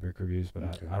write good book reviews, but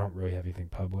Okay. I don't really have anything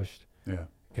published. Yeah.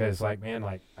 Because, like, man,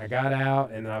 like, I got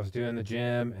out, and then I was doing the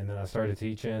gym, and then I started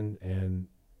teaching, and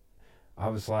I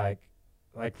was like,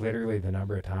 literally the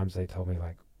number of times they told me,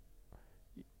 like,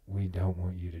 we don't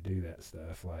want you to do that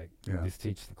stuff. Like, Yeah. just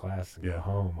teach the class and Yeah. go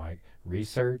home. Like,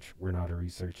 research, we're not a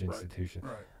research Right. institution.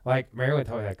 Right. Like, Marilyn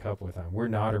told me that a couple of times. We're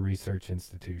not a research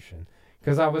institution.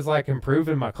 Because I was, like,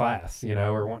 improving my class, you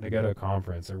know, or wanting to go to a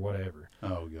conference or whatever.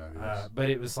 Oh, God. Yes. But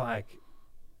it was like,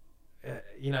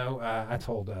 I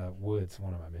told Woods,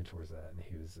 one of my mentors, that, and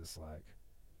he was just like,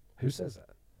 who says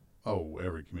that? Oh,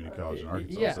 every community college in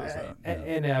Arkansas Yeah, says that.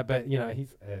 and but, you know,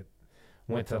 he's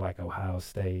went to, like, Ohio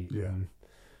State. Yeah. And,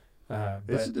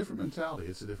 It's a but different mentality.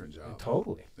 It's a different job.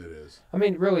 totally. It is. I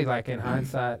mean, really, like, in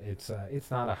hindsight,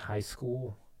 it's not a high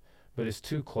school, but it's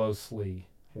too closely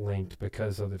linked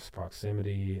because of its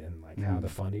proximity and, like, how the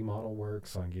funding model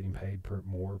works on getting paid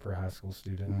more per high school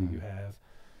student that you have.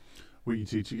 Will you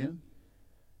teach again?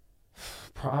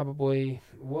 Probably.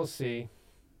 We'll see.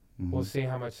 Mhm. We'll see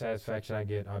how much satisfaction I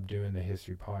get of doing the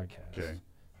history podcast. Okay.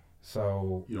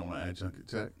 So You don't want to adjunct at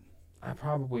Tech? I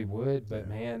probably would, but Yeah.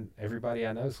 man, everybody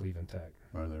I know is leaving tech.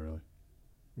 Are they really?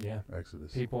 Yeah.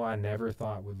 Exodus. People I never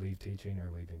thought would leave teaching are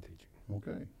leaving teaching.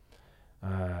 Okay.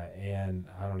 And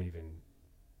I don't even,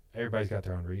 everybody's got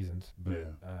their own reasons, but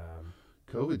Yeah.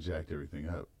 COVID jacked everything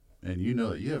up. And you know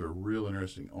that you have a real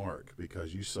interesting arc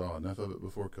because you saw enough of it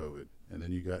before COVID, and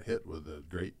then you got hit with a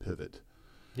great pivot.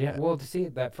 yeah, well, to see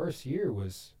it, that first year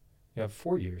was,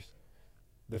 4 years.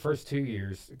 The first 2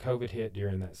 years, COVID hit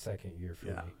during that second year for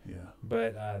me. Yeah.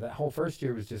 But that whole first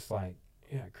year was just like,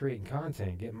 creating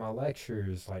content, getting my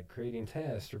lectures, like creating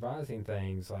tests, revising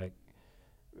things, like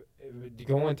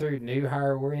going through new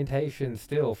hire orientation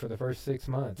still for the first 6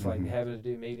 months, like Mhm. having to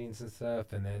do meetings and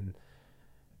stuff. And then,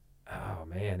 oh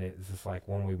man, it's just like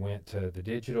when we went to the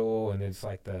digital and it's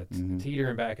like the Mhm.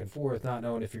 teetering back and forth, not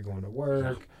knowing if you're going to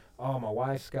work. Oh, my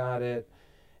wife's got it.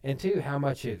 And two, how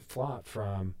much it flopped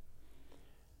from,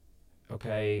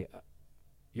 okay,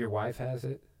 your wife has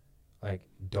it, like,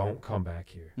 don't come back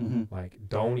here. Mm-hmm. Like,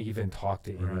 don't even talk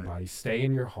to Right. anybody. Stay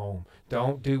in your home.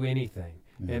 Don't do anything.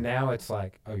 Yeah. And now it's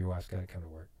like, oh, your wife's got to come to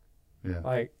work. Yeah.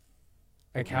 Like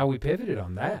how we pivoted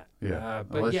on that. Yeah.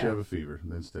 But Unless yeah, you have a fever,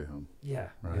 then stay home. yeah,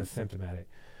 Right. it's symptomatic.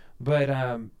 But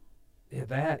yeah,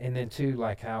 that, and then too,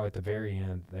 like how at the very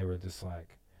end they were just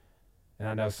like, and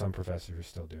I know some professors are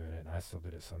still doing it, and I still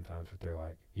did it sometimes, but they're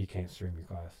like, you can't stream your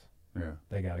class. Yeah.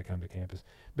 They got to come to campus.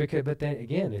 But then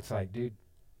again, it's like, dude,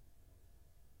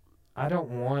 I don't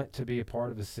want to be a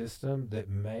part of a system that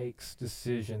makes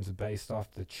decisions based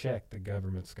off the check the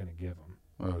government's going to give them.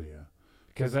 Oh, yeah.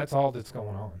 Because that's all that's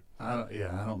going on. I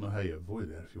don't know how you avoid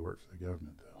that if you work for the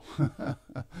government, though.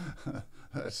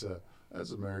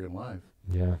 That's American life.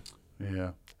 Yeah.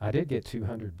 Yeah. I did get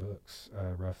 200 books,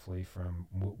 roughly, from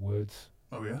Woods.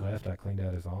 Oh, yeah. Left. I cleaned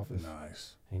out his office.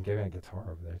 Nice. And gave me a guitar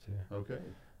over there, too. Okay.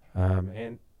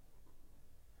 And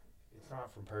it's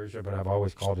not from Persia, but I've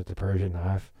always called it the Persian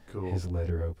knife. Cool. His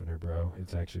letter opener, bro.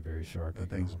 It's actually very sharp. That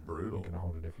thing's brutal. You can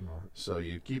hold it if you want. So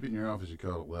you keep it in your office. You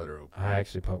call it letter opener. I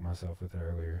actually poked myself with it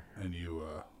earlier. And you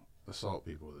assault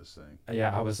people with this thing.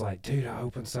 Yeah, I was like, dude, I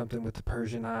opened something with the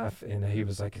Persian knife, and he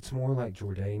was like, it's more like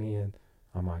Jordanian.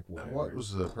 I'm like, Now, whatever. what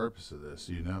was the purpose of this?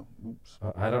 Do you know? Oops.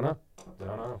 I don't know.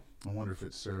 Don't know. I wonder if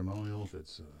it's ceremonial, if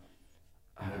it's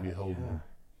maybe holding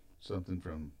something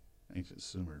from ancient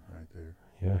Sumer right there.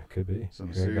 Yeah, could be. Some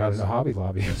Got it in serious- a Hobby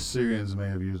Lobby. The Syrians may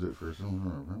have used it for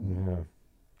some.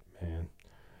 Yeah, man.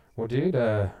 Well, dude,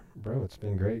 bro, it's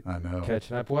been great I know.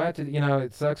 catching up. We'll have to,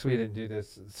 it sucks we didn't do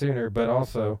this sooner, but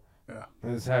also, Yeah.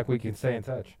 this is how we can stay in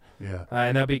touch. Yeah.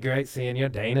 And that'd be great seeing you.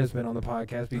 Dana's been on the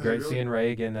podcast. Be Oh, great really? seeing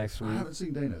Ray again next I week. haven't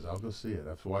seen Dana's. I'll go see it.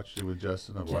 I've watched it with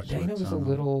Justin. I've watched it Dana with was a Tom.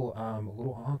 little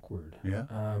awkward. Yeah.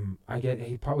 I get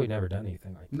he probably never done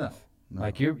anything like No. this. No.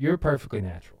 Like you're perfectly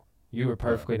natural. You were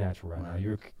perfectly natural right now. Right. You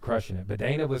were crushing it. But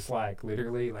Dana was like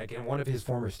literally like, and one of his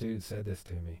former students said this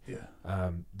to me. Yeah.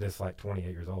 This like 28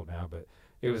 years old now, but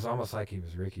it was almost like he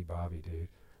was Ricky Bobby, dude.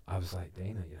 I was like,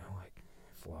 Dana, like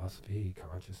philosophy,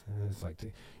 consciousness, like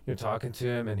you're talking to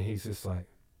him, and he's just like,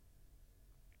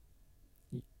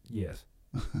 yes.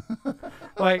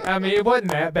 Like, I mean, it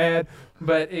wasn't that bad,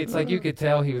 but it's like you could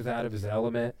tell he was out of his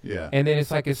element. Yeah. And then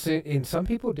it's like as soon, and some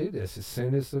people do this. As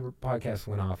soon as the podcast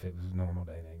went off, it was normal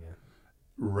Dana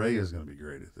again. Ray is going to be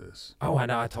great at this. Oh, I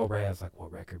know. I told Ray, I was like,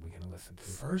 what record we going to listen to?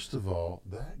 First of all,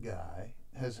 that guy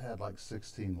has had like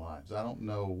 16 lives. I don't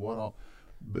know what all,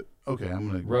 but okay, I'm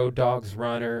going to Road Dogs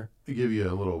Runner. give you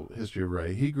a little history of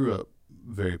Ray. He grew up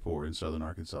very poor in southern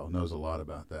Arkansas, knows a lot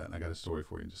about that, and I got a story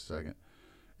for you in just a second.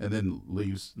 And then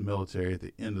leaves the military at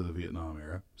the end of the Vietnam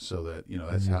era, so that,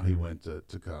 that's how he went to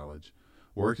college.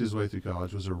 Worked his way through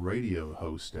college, was a radio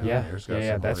host down there. It's got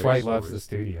some That's great why he loves the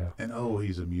stories. studio. And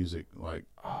he's a music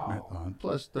marathon.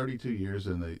 Plus 32 years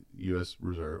in the U.S.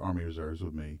 Army Reserves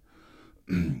with me.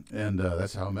 And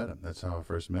that's how I met him. That's how I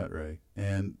first met Ray.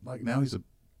 And like now he's a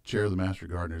chair of the Master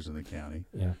Gardeners in the county.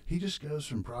 Yeah. He just goes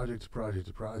from project to project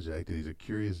to project, and he's a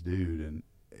curious dude. And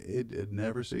it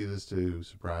never ceases to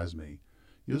surprise me.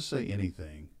 You'll say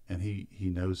anything, and he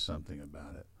knows something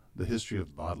about it. The history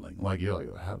of bottling. Like, you're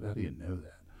like, how do you know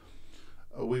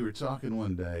that? We were talking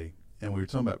one day, and we were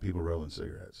talking about people rolling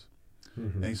cigarettes.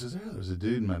 Mm-hmm. And he says, there's a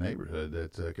dude in my neighborhood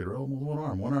that could roll them with one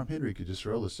arm. One arm Henry could just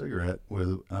roll a cigarette with.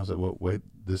 And I was like, well, wait,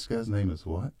 this guy's name is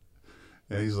what?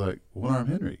 And he's like, One Arm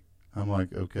Henry. I'm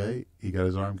like, okay, he got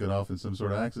his arm cut off in some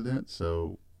sort of accident,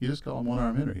 so you just call him One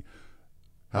Arm Henry.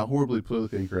 How horribly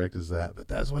politically incorrect is that? But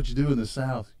that's what you do in the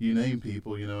South. You name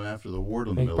people, after the word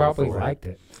on the He middle probably of the forehead. liked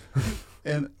it.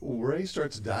 And Ray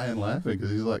starts dying laughing because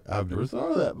he's like, I've never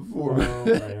thought of that before. Oh,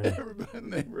 man. Everybody in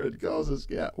the neighborhood calls this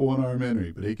guy One Arm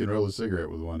Henry, but he can roll a cigarette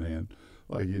with one hand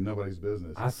like nobody's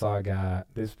business. I saw a guy,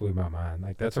 this blew my mind.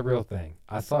 Like, that's a real thing.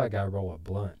 I saw a guy roll a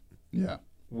blunt Yeah.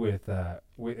 with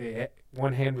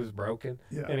one hand was broken.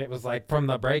 Yeah. And it was like from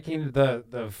the breaking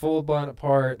the full blunt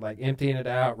apart, like emptying it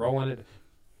out, rolling it,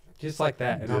 just like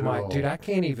that. And Did I'm it like, all. dude, I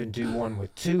can't even do one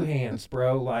with two hands,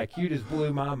 bro. Like, you just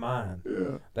blew my mind.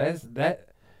 Yeah. That's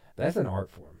an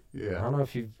art form. I Yeah. don't know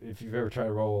if you've ever tried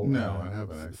to roll No, I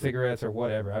haven't actually. cigarettes or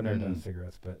whatever. I've never done Mhm.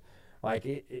 cigarettes, but like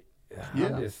it Yeah.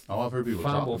 I'm just I've heard people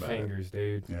fumble talk about fingers,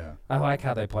 dude. it. Yeah. I like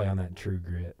how they play on that in True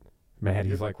Grit.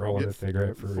 Maddie's Yep, like rolling yep. a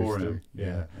cigarette for For his him. Yeah.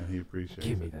 Yeah. And he appreciates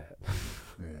Give it. me that.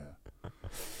 Yeah.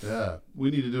 Yeah. We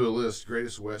need to do a list.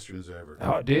 Greatest Westerns ever.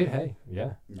 Oh, dude, hey,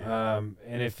 yeah. Yeah.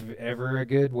 And if ever a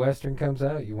good Western comes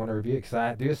out, you want to review it, because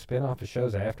I do a spin-off of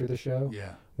shows after the show,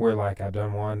 Yeah. where, like, I've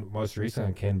done one most recently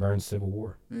on Ken Burns' Civil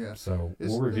War. Yeah. So we'll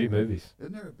Isn't review there- movies.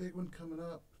 Isn't there a big one coming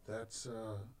up? That's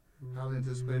highly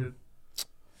anticipated.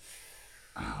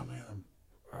 Oh, man.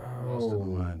 I'm lost in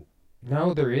my mind.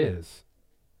 No, there is.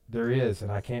 There is, and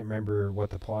I can't remember what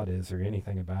the plot is or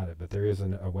anything about it, but there is a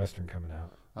Western coming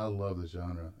out. I love the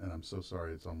genre, and I'm so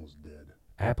sorry it's almost dead.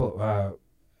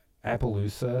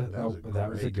 Appaloosa, That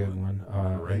was a good great one.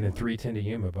 Great And then one. 310 to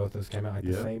Yuma, both those came out like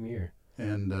the Yeah. same year.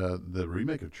 And the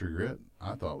remake of True Grit,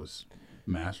 I thought was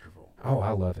masterful. Oh,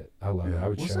 I love it. I love it. I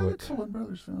would was show that it. a Coen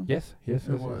Brothers film? Yes, yes,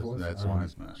 It yes, was. That's why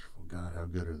it's masterful. God, how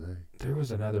good are they? There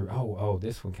was another.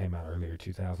 This one came out earlier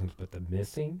 2000s, but The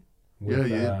Missing. With,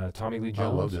 Yeah. Tommy Lee I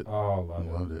Jones. loved it. Oh, I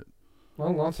loved it.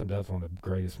 Well, Lonesome Dove's one of the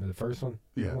greatest. The first one,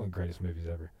 Yeah, one of the greatest movies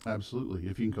ever. absolutely.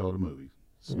 If you can call it a movie.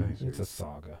 It's a Yeah, miniseries. it's a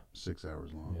saga. 6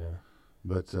 hours long. Yeah.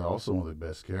 But also one of the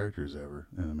best characters ever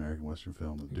in an American Western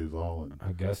film with Duvall. And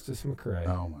Augustus McRae.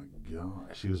 oh my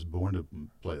gosh, she was born to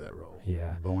play that role.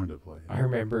 Yeah. Born to play it. I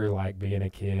remember like being a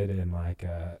kid and like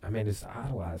just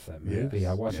idolized that movie.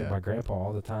 Yes, I watched it yeah. with my grandpa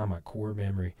all the time, like core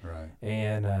memory. Right.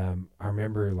 And I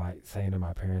remember like saying to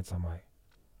my parents, I'm like,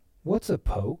 "What's a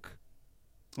poke?"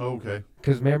 Oh, okay.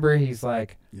 Because remember he's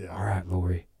like, Yeah. "All right,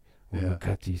 Lori, we're Yeah. gonna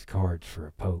cut these cards for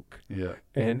a poke." Yeah.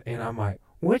 And I'm like,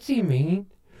 "What's he mean?"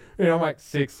 And I'm like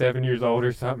 6, 7 years old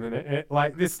or something, and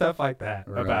like this stuff like that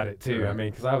Right, about it too. I right. mean,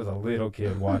 because I was a little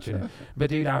kid watching it. But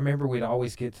dude, I remember we'd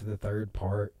always get to the third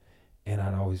part, and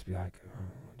I'd always be like,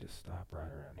 just stop right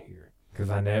around here, because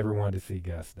I never wanted to see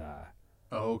Gus die.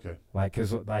 Oh, okay. Like,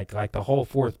 cause like the whole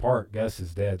fourth part, Gus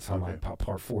is dead. So I'm Okay. like,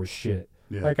 part 4 is shit.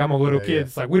 Yeah. Like I'm a little Yeah, kid. yeah.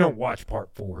 It's like we don't watch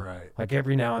part 4. Right. Like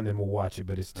every now and then we'll watch it,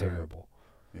 but it's Right. terrible.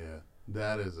 Yeah.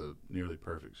 That is a nearly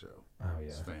perfect show. Oh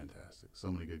It's yeah. fantastic. So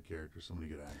many good characters, so many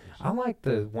good actors. I like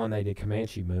the one they did,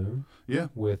 Comanche Moon, Yeah.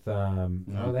 with Yeah.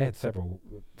 they had several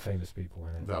famous people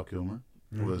in it. Val Kilmer.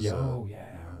 Mm, was, yeah,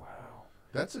 yeah. wow.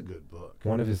 That's a good book.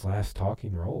 One of his last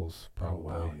talking roles, Oh, probably.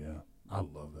 wow. Yeah. I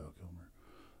love Val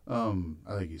Kilmer.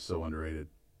 I think he's so underrated.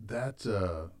 That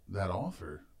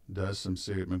author does some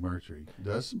serious, McMurtry,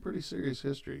 does some pretty serious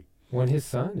history. When his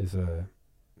son is a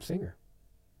singer.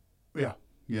 Yeah.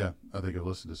 Yeah. I think I've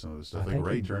listened to some of his stuff. I I think think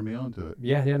Ray he- turned me on to it.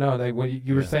 Yeah, no,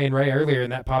 you were Yeah. saying Ray earlier,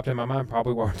 and that popped in my mind.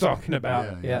 Probably what we're talking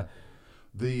about. Yeah.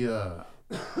 The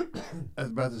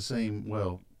about the same.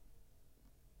 Well,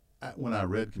 when I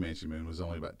read Comanche Moon was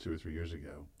only about 2 or 3 years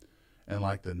ago, and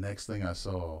like the next thing I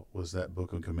saw was that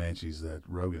book on Comanches that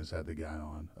Rogan's had the guy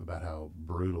on about how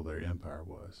brutal their empire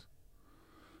was.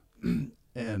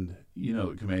 And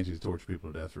Comanches torture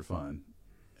people to death for fun,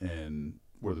 and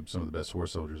were some of the best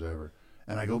horse soldiers ever.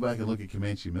 And I go back and look at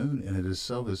Comanche Moon, and it is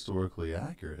so historically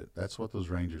accurate. That's what those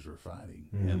Rangers were fighting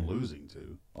and losing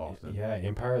to often. Yeah,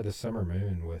 Empire of the Summer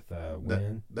Moon with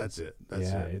Wynn. That's it.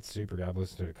 It's super. I've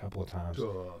listened to it a couple of times.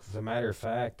 As a matter of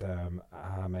fact,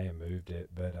 I may have moved it,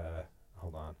 but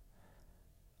hold on.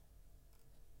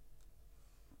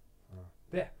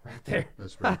 Yeah, right there.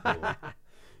 That's pretty cool.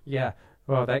 Yeah.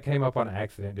 Well, that came up on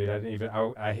accident, dude. I didn't even.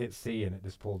 I hit C and it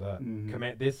just pulled up.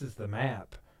 Mhm. This is the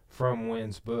map from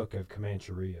Wynn's book of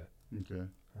Comancheria. Okay.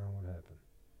 Oh, what happened?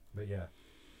 But yeah,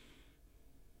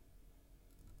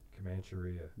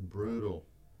 Comancheria. Brutal.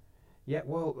 Yeah.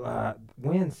 Well,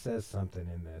 Wynn says something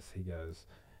in this. He goes,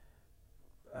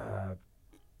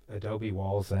 Adobe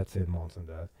Walls. That's in Lonesome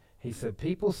Dove. He said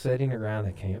people sitting around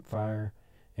a campfire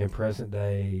in present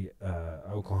day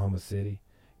Oklahoma City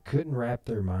couldn't wrap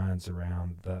their minds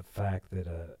around the fact that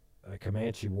a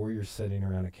Comanche warrior sitting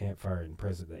around a campfire in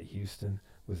present day Houston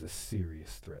was a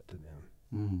serious threat to them.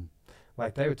 Mm.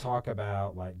 Like they would talk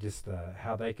about like just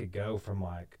how they could go from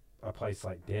like a place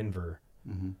like Denver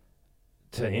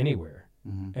to anywhere,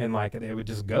 and like they would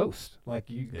just ghost. Like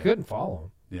you couldn't follow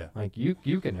them. Yeah. Like you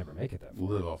could never make it that far.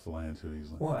 Live off the land too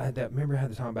easily. Well, remember how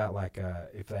they talking about like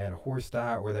if they had a horse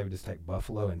diet where they would just take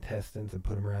buffalo intestines and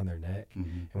put them around their neck,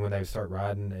 and when they would start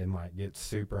riding and like get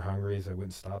super hungry as they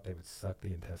wouldn't stop, they would suck the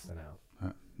intestine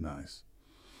out. Nice.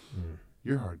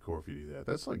 You're hardcore if you do that.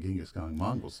 That's like Genghis Khan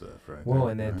Mongol stuff, right? Well,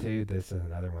 there, and then right? too, this is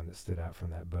another one that stood out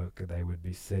from that book. They would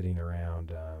be sitting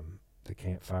around the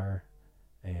campfire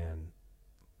and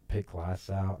pick lice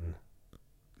out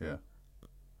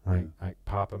and like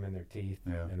pop them in their teeth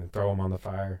and then throw them on the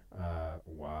fire.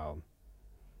 Wild.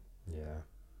 Yeah.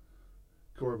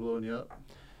 Cora blowing you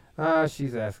up?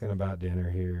 She's asking about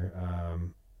dinner here.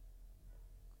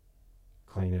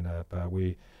 Cleaning up.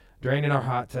 We draining our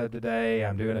hot tub today.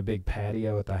 I'm doing a big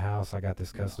patio at the house. I got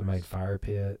this custom-made fire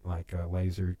pit, like a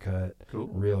laser cut. Cool.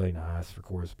 Really nice for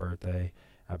Cora's birthday.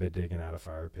 I've been digging out a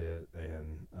fire pit,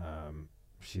 and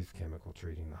she's chemical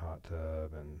treating the hot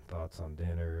tub, and thoughts on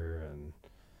dinner, and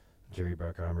Jerry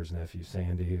Bruckheimer's nephew,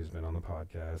 Sandy, who's been on the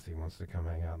podcast, he wants to come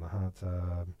hang out in the hot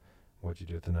tub. What you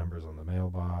do with the numbers on the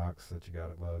mailbox that you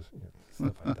got at Lowe's,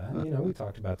 stuff like that. We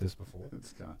talked about this before.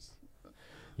 It's constant.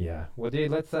 Yeah. Well,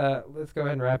 dude, let's go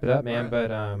ahead and wrap it up, man. Right.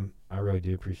 But I really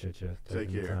do appreciate you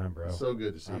taking the time, bro. So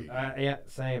good to see you. Yeah,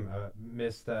 same.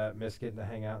 Missed getting to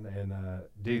hang out and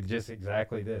do just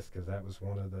exactly this, because that was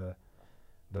one of the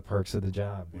perks of the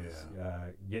job. Was,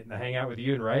 getting to hang out with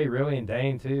you and Ray, really, and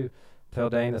Dane too. Tell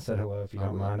Dane I said hello if you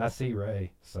don't mind. I see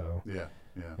Ray, so yeah.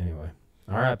 Anyway,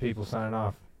 all right, people, signing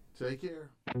off. Take care.